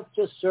not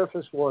just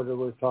surface water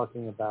we're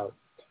talking about.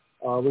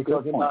 We're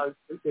talking about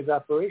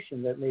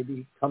evaporation that may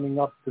be coming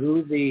up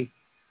through the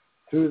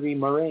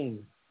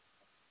moraine.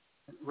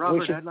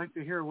 Robert, I'd like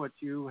to hear what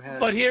you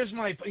had. But here's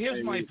my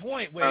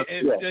point. Where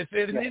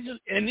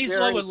in these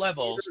lower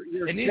levels,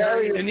 in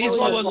these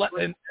lower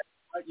levels.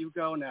 Let you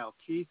go now,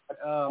 Keith.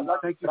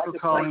 Thank you for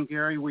calling,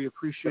 Gary. We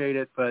appreciate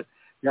it, but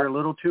you're a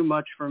little too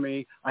much for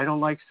me. I don't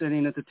like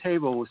sitting at the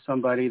table with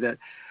somebody that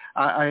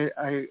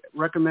I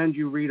recommend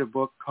you read a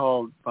book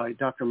called by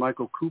Dr.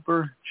 Michael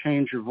Cooper,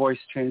 Change Your Voice,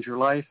 Change Your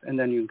Life, and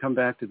then you can come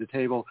back to the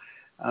table.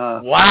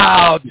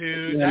 Wow,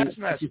 dude, that's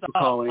messed up.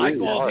 I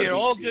called here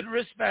all good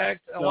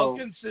respect, all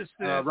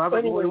consistent. Robert,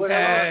 anyway, what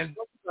I want to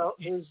talk about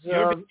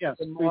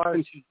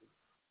is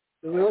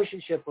the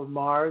relationship of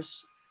Mars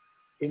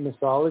in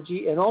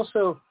mythology, and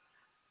also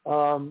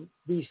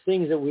these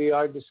things that we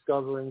are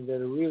discovering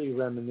that are really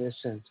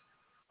reminiscent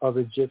of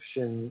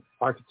Egyptian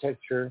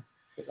architecture,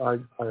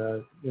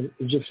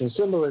 Egyptian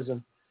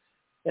symbolism.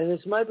 And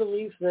it's my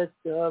belief that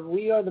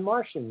we are the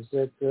Martians,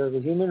 that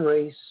the human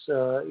race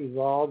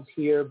evolved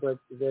here, but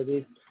that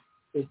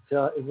it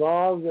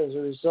evolved as a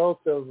result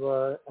of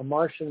a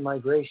Martian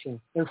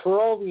migration. And for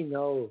all we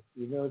know,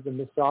 the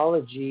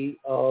mythology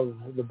of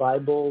the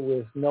Bible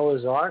with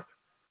Noah's Ark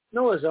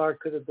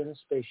could have been a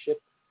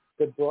spaceship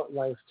that brought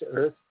life to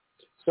Earth.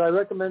 So I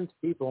recommend to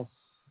people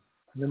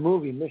the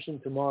movie Mission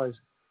to Mars,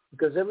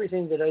 because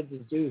everything that I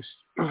deduced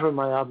from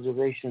my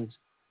observations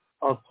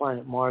of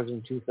planet Mars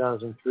in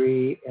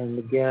 2003 and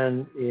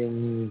again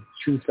in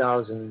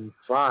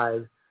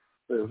 2005,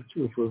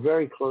 which were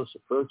very close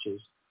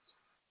approaches,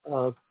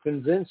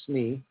 convinced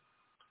me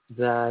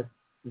that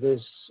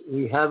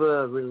we have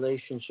a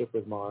relationship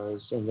with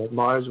Mars, and that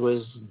Mars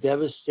was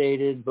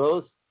devastated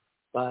both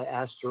by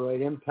asteroid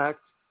impact,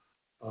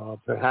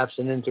 perhaps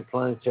an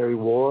interplanetary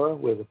war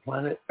with a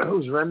planet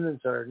whose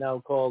remnants are now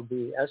called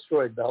the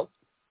asteroid belt,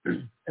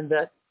 and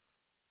that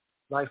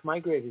life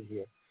migrated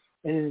here.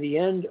 And in the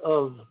end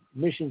of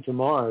Mission to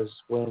Mars,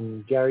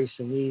 when Gary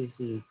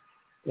Sinise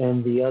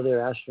and the other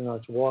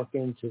astronauts walk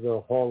into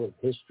the Hall of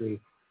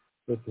History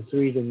with the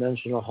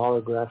three-dimensional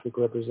holographic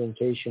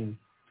representation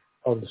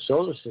of the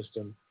solar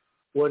system,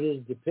 what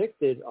is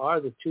depicted are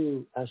the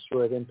two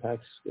asteroid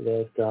impacts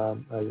that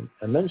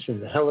I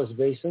mentioned, the Hellas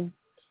Basin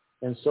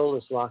and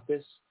Solus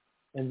Locus,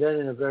 and then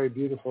in a very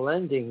beautiful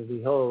ending,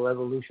 the whole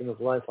evolution of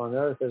life on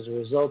Earth as a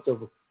result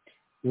of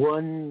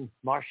one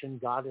Martian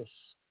goddess,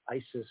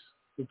 Isis,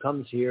 who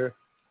comes here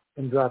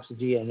and drops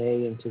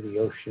DNA into the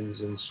oceans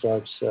and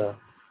starts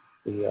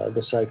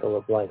the cycle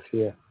of life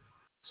here.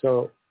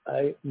 So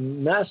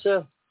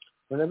NASA,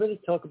 whenever they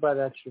talk about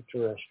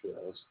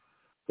extraterrestrials,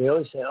 they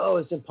always say,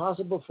 it's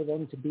impossible for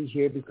them to be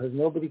here because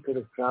nobody could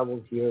have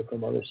traveled here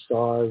from other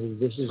stars. And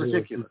this is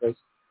ridiculous.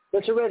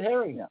 That's a red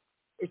herring. Yeah.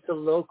 It's a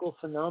local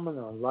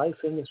phenomenon, life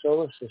in the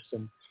solar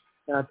system.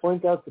 And I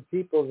point out to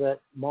people that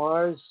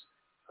Mars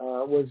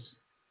was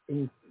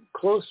in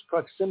close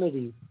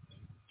proximity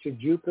to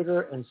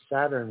Jupiter and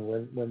Saturn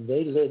when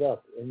they lit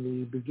up. In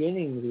the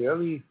beginning, the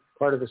early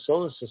part of the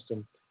solar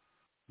system,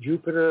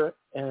 Jupiter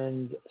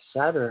and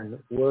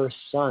Saturn were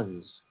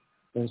suns.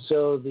 And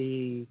so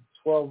the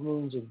 12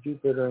 moons of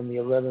Jupiter and the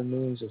 11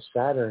 moons of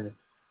Saturn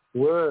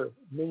were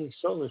mini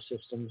solar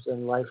systems,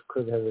 and life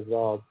could have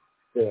evolved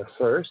there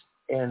first.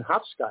 And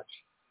hopscotch,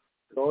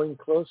 going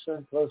closer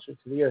and closer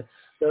to the Earth.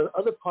 The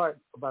other part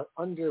about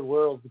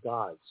underworld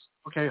gods.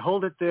 Okay,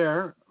 hold it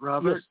there,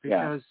 Robert,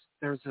 because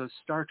there's a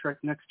Star Trek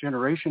Next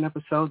Generation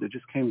episode that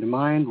just came to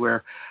mind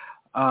where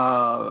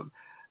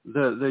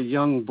the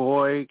young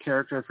boy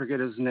character, I forget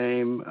his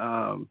name,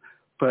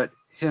 but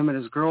him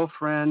and his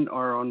girlfriend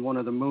are on one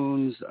of the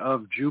moons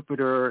of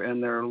Jupiter,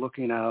 and they're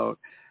looking out,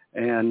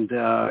 and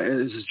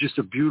it's just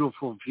a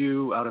beautiful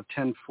view out of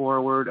 10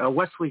 Forward.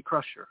 Wesley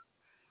Crusher.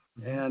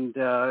 And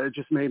it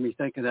just made me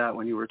think of that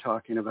when you were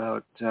talking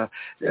about...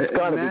 it's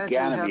got to be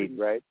Ganymede,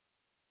 right?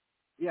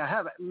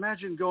 Yeah,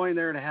 imagine going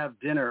there to have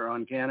dinner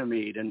on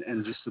Ganymede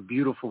and just a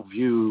beautiful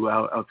view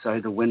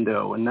outside the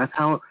window. And that's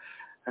how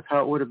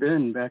it would have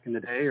been back in the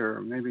day,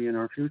 or maybe in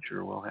our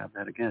future we'll have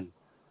that again.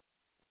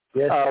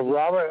 Yes.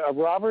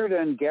 Robert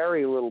and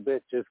Gary a little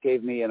bit just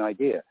gave me an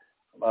idea.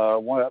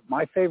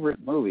 My favorite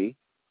movie,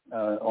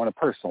 on a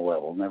personal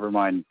level, never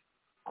mind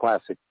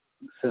classic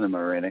cinema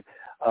or anything,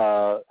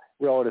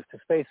 relative to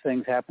space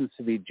things, happens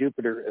to be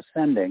Jupiter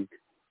Ascending,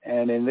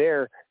 and in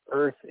there,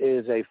 Earth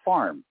is a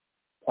farm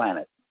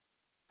planet,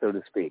 so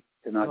to speak,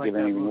 to not give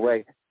anything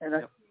away. And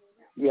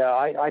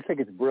I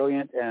think it's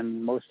brilliant,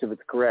 and most of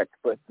it's correct.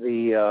 But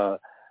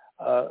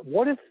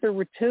what if there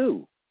were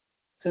two?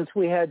 Since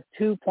we had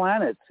two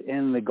planets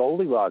in the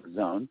Goldilocks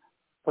zone,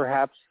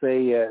 perhaps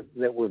that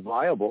were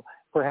viable.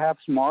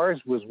 Perhaps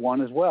Mars was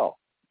one as well,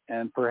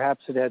 and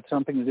perhaps it had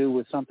something to do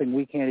with something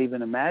we can't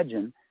even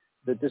imagine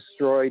that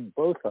destroyed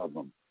both of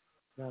them.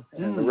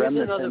 And the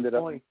remnants ended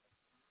up...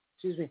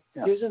 Excuse me.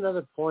 Yeah. Here's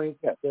another point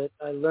that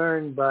I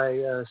learned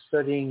by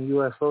studying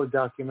UFO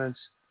documents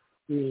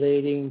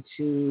relating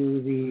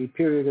to the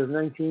period of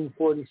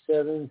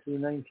 1947 through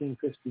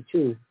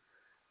 1952,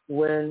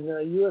 when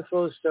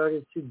UFOs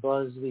started to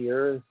buzz the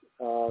Earth.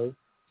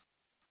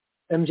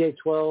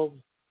 MJ-12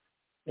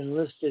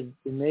 enlisted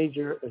the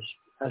major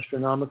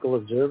astronomical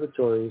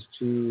observatories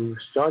to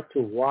start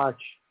to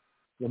watch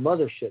the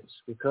motherships,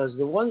 because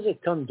the ones that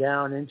come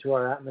down into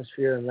our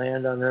atmosphere and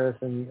land on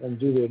Earth and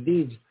do their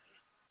deeds,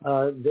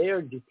 they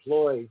are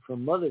deployed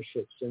from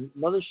motherships, and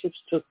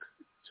motherships took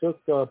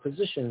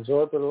positions,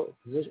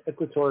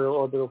 equatorial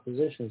orbital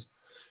positions.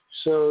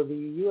 So the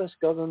U.S.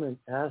 government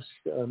asked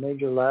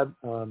major lab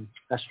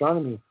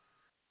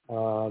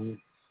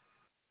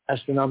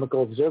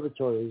astronomical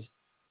observatories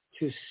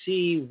to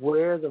see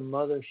where the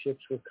motherships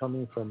were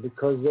coming from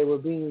because they were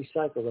being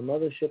recycled. The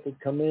mothership would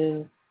come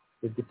in,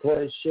 would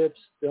deploy ships,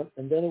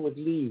 and then it would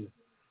leave.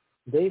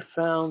 They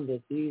found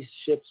that these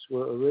ships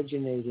were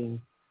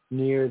originating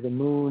near the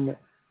moon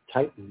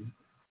Titan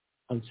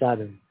on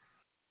Saturn.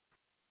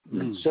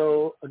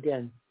 So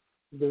again,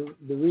 the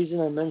reason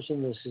I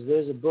mention this is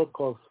there's a book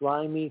called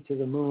Fly Me to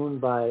the Moon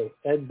by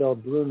Ed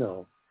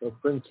Belbruno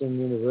of Princeton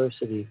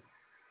University,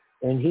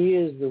 and he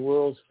is the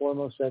world's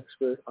foremost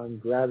expert on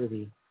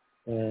gravity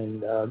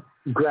and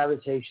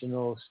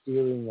gravitational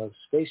steering of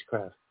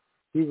spacecraft.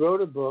 He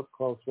wrote a book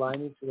called Fly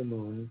Me to the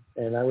Moon,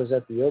 and I was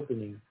at the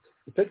opening.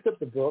 I picked up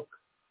the book,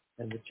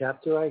 and the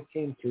chapter I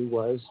came to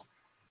was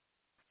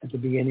at the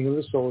beginning of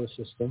the solar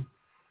system,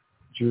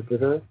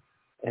 Jupiter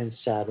and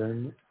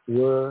Saturn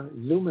were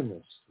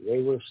luminous.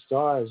 They were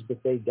stars,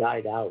 but they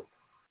died out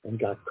and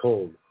got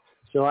cold.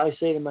 So I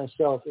say to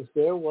myself, if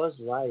there was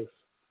life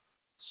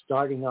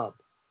starting up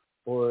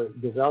or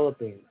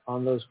developing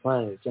on those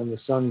planets and the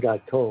sun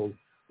got cold,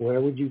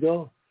 where would you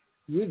go?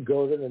 You'd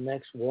go to the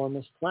next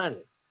warmest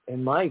planet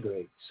and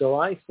migrate. So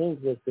I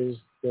think that this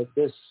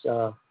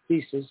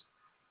thesis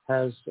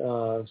has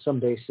some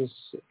basis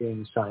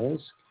in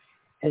science.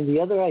 And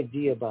the other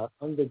idea about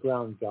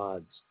underground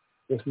gods,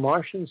 if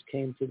Martians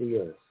came to the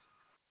Earth,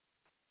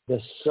 the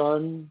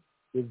sun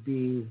would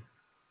be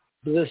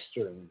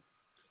blistering,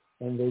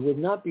 and they would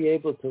not be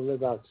able to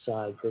live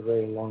outside for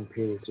very long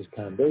periods of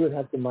time. They would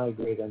have to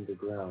migrate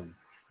underground.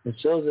 And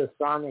so the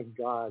chthonic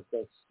gods,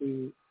 that's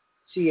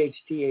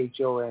CHTHONIC,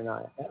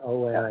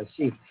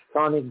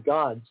 chthonic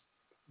gods,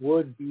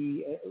 would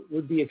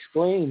be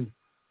explained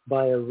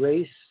by a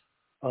race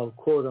of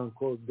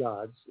quote-unquote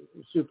gods,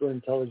 super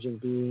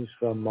intelligent beings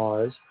from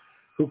Mars,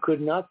 who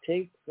could not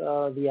take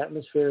the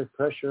atmospheric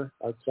pressure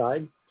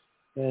outside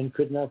and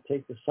could not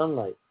take the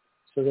sunlight.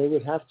 So they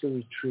would have to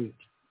retreat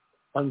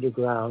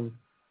underground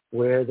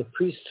where the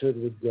priesthood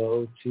would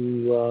go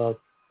to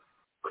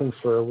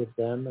confer with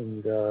them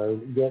and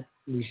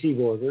receive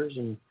orders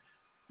and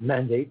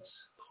mandates,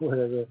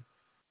 whatever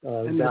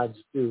gods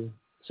do.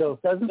 So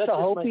doesn't the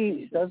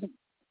Hopi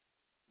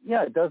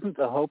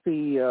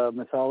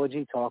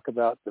mythology talk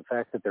about the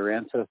fact that their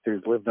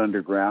ancestors lived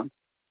underground?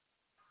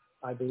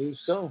 I believe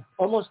so.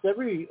 Almost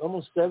every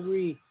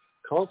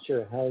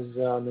culture has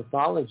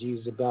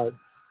mythologies about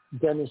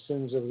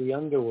denizens of the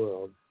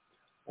underworld.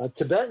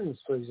 Tibetans,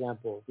 for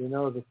example,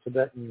 the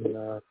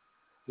Tibetan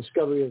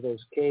discovery of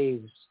those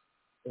caves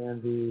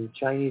and the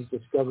Chinese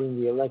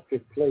discovering the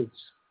electric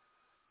plates.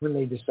 When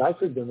they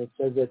deciphered them, it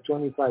said that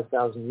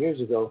 25,000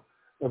 years ago,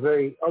 a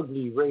very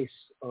ugly race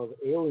of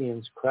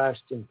aliens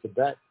crashed in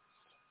Tibet,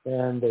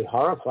 and they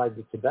horrified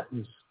the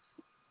Tibetans.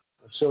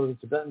 So the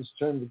Tibetans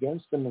turned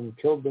against them and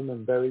killed them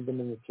and buried them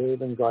in the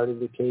cave and guarded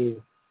the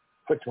cave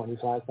for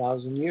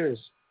 25,000 years.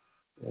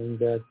 And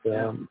that,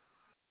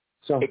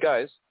 so. Hey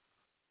guys.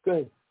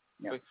 Good.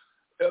 Yeah.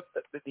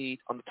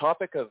 On the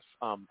topic of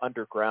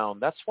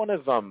underground, that's one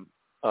of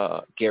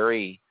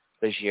Gary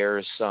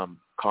Legier's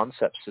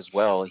concepts as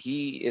well.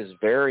 He is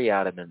very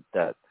adamant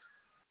that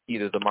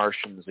either the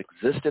Martians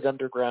existed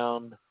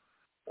underground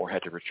or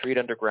had to retreat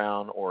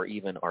underground or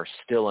even are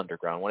still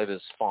underground. One of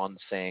his fond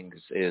sayings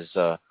is,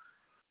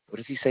 what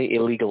does he say,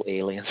 illegal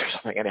aliens or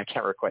something? And I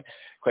can't remember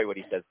quite what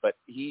he says. But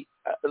he,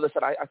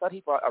 listen, I thought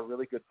he brought a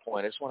really good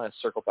point. I just want to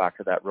circle back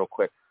to that real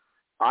quick.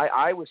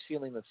 I was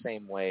feeling the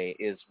same way,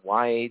 is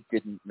why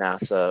didn't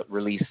NASA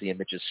release the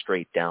images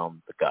straight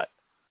down the gut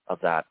of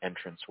that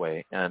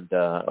entranceway? And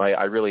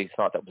I really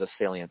thought that was a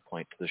salient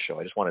point to the show.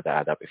 I just wanted to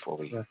add that before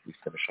we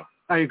finish off.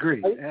 I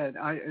agree. And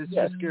it's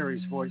just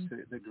Gary's voice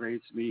that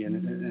grates me.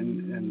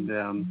 And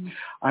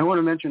I want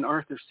to mention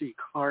Arthur C.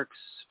 Clarke's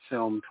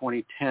film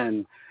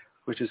 2010,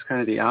 which is kind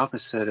of the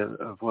opposite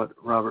of what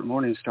Robert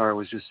Morningstar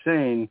was just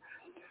saying,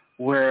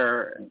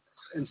 where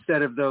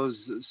instead of those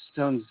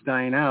suns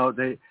dying out,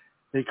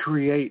 they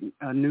create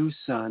a new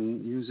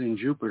sun using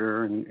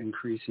Jupiter and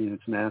increasing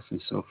its mass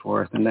and so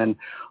forth. And then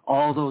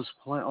all those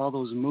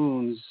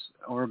moons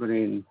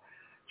orbiting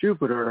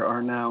Jupiter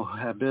are now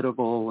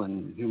habitable,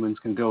 and humans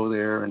can go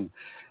there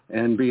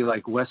and be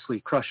like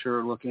Wesley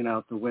Crusher looking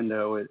out the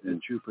window at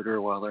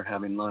Jupiter while they're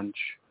having lunch.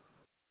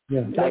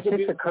 Yeah. I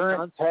think the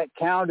current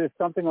count is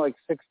something like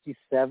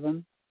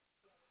 67.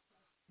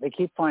 They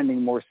keep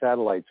finding more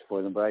satellites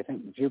for them, but I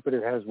think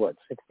Jupiter has,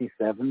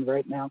 67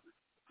 right now?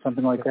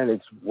 Something like that.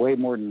 It's way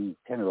more than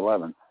 10 or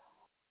 11.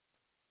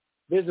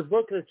 There's a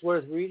book that's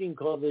worth reading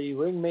called The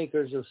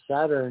Ringmakers of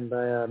Saturn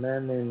by a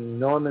man named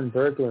Norman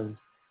Berglund.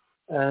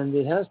 And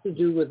it has to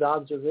do with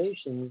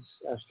observations,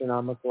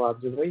 astronomical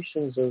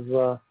observations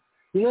of,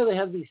 they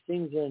have these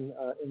things in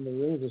the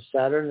rings of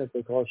Saturn that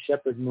they call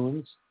shepherd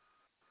moons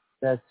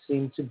that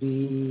seem to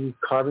be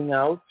carving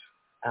out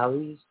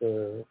alleys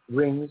or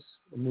rings,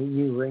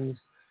 new rings.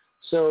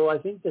 So I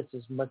think this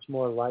is much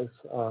more life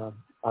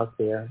out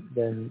there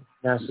than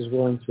NASA's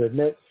willing to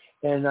admit.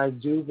 And I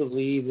do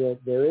believe that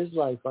there is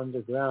life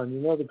underground. You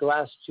know the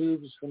glass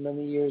tubes from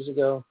many years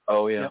ago?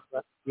 Oh, yeah.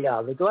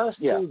 Yeah, the glass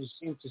tubes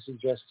seem to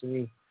suggest to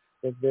me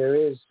that there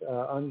is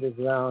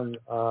underground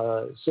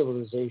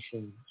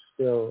civilization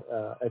still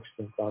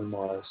extant on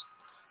Mars.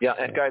 Yeah,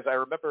 and guys, I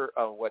remember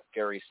what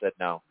Gary said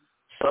now.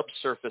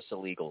 Subsurface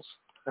illegals.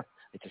 I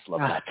just love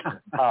that.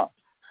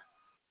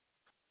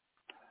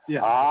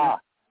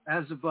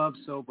 As above,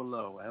 so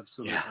below.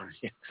 Absolutely.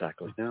 Yeah,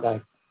 exactly. Yeah.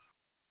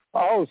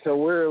 Oh, so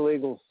we're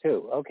illegals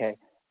too. Okay.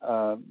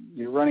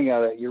 You're running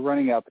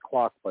out the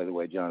clock, by the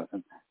way,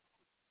 Jonathan.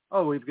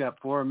 Oh, we've got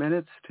 4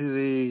 minutes to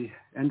the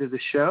end of the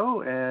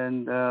show,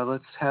 and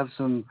let's have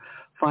some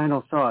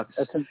final thoughts.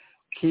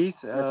 Keith,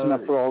 that's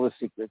enough for all the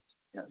secrets.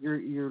 Yeah.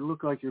 You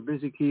look like you're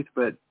busy, Keith,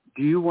 but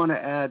do you want to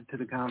add to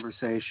the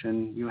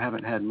conversation? You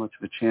haven't had much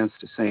of a chance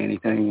to say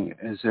anything.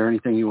 Is there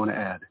anything you want to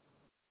add?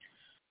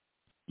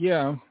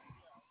 Yeah.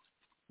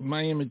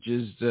 My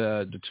images,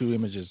 the two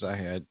images I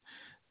had,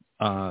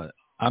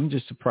 I'm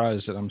just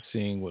surprised that I'm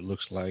seeing what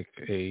looks like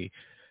a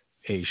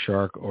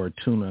shark or a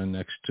tuna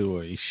next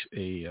to a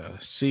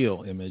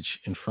seal image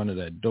in front of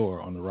that door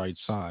on the right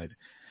side.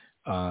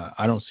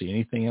 I don't see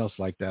anything else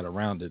like that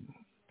around it,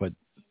 but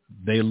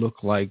they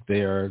look like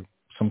they are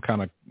some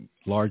kind of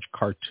large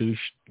cartouche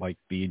like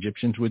the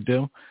Egyptians would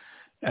do.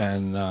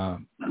 And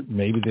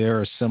maybe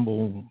they're a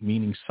symbol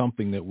meaning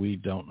something that we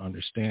don't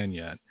understand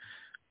yet.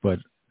 But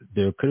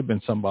there could have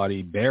been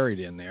somebody buried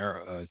in there,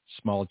 a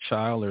small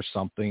child or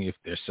something, if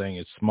they're saying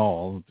it's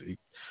small.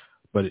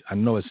 But I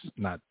know it's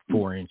not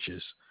 4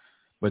 inches.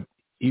 But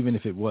even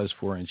if it was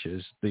 4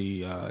 inches,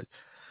 the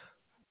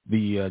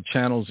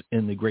channels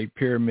in the Great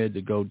Pyramid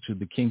that go to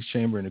the King's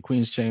Chamber and the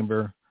Queen's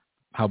Chamber,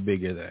 how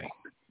big are they?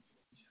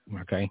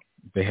 Okay?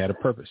 They had a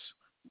purpose.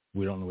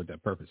 We don't know what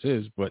that purpose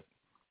is, but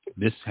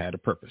this had a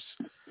purpose.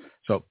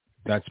 So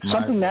that's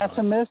something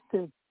NASA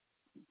missed.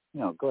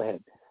 No, go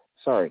ahead.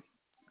 Sorry.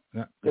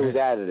 No, it was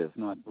additive,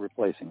 not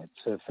replacing it.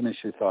 So finish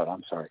your thought.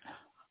 I'm sorry.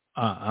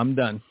 I'm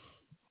done.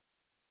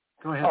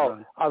 Go ahead,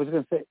 Ron. I was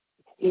going to say,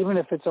 even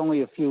if it's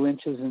only a few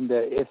inches, and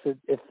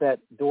if that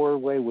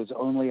doorway was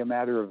only a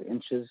matter of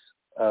inches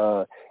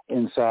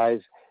in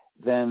size,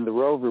 then the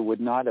rover would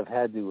not have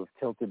had to have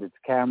tilted its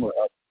camera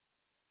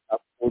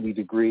up 40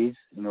 degrees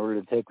in order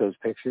to take those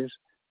pictures.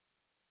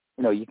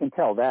 You know, you can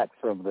tell that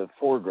from the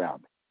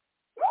foreground.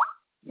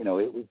 You know,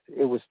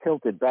 it was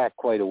tilted back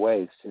quite a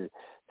ways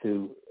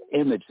to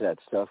image that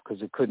stuff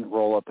because it couldn't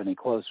roll up any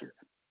closer.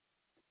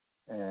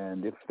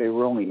 And if they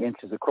were only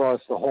inches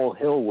across, the whole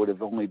hill would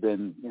have only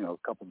been, you know,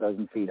 a couple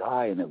dozen feet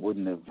high, and it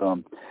wouldn't have,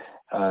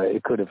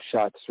 it could have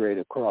shot straight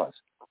across.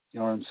 You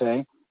know what I'm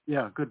saying?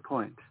 Yeah, good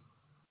point.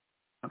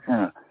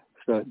 Yeah.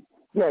 So,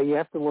 yeah, you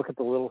have to look at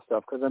the little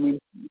stuff because, I mean,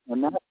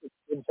 when that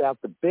gives out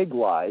the big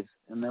lies,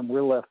 and then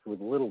we're left with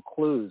little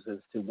clues as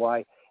to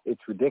why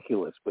it's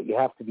ridiculous. But you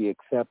have to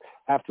accept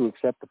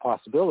the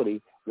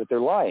possibility that they're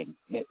lying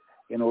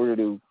in order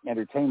to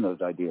entertain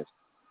those ideas.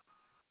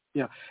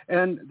 Yeah,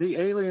 and the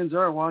aliens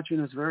are watching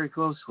us very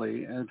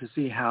closely to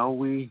see how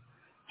we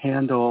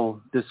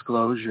handle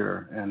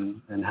disclosure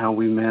and how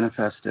we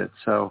manifest it.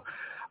 So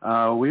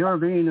we are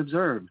being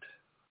observed.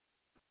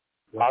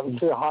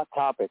 Obviously a hot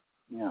topic,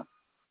 yeah.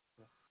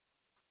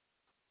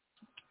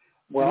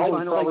 Well,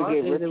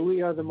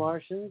 we are the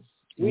Martians.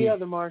 We are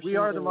the Martians. We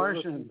are the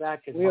Martians.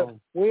 Back at home.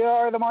 We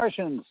are the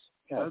Martians.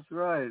 Yes. That's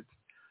right.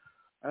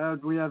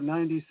 We have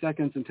 90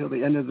 seconds until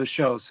the end of the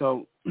show.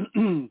 So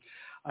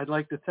I'd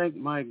like to thank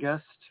my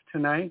guest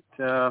tonight.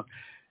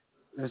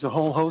 There's a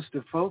whole host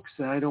of folks,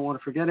 and I don't want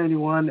to forget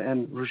anyone.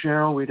 And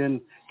Ruggiero, we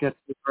didn't get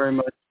to very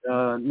much.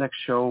 Next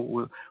show,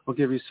 we'll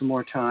give you some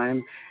more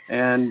time.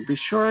 And be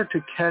sure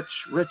to catch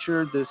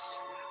Richard this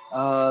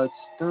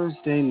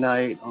Thursday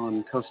night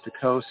on Coast to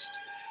Coast.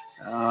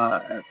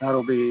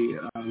 That'll be,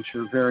 I'm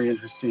sure, a very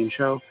interesting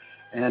show.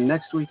 And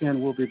next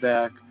weekend, we'll be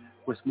back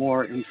with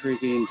more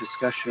intriguing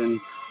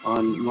discussion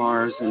on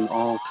Mars and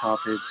all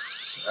topics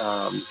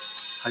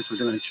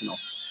hyperdimensional.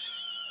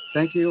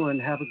 Thank you,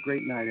 and have a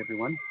great night,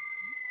 everyone.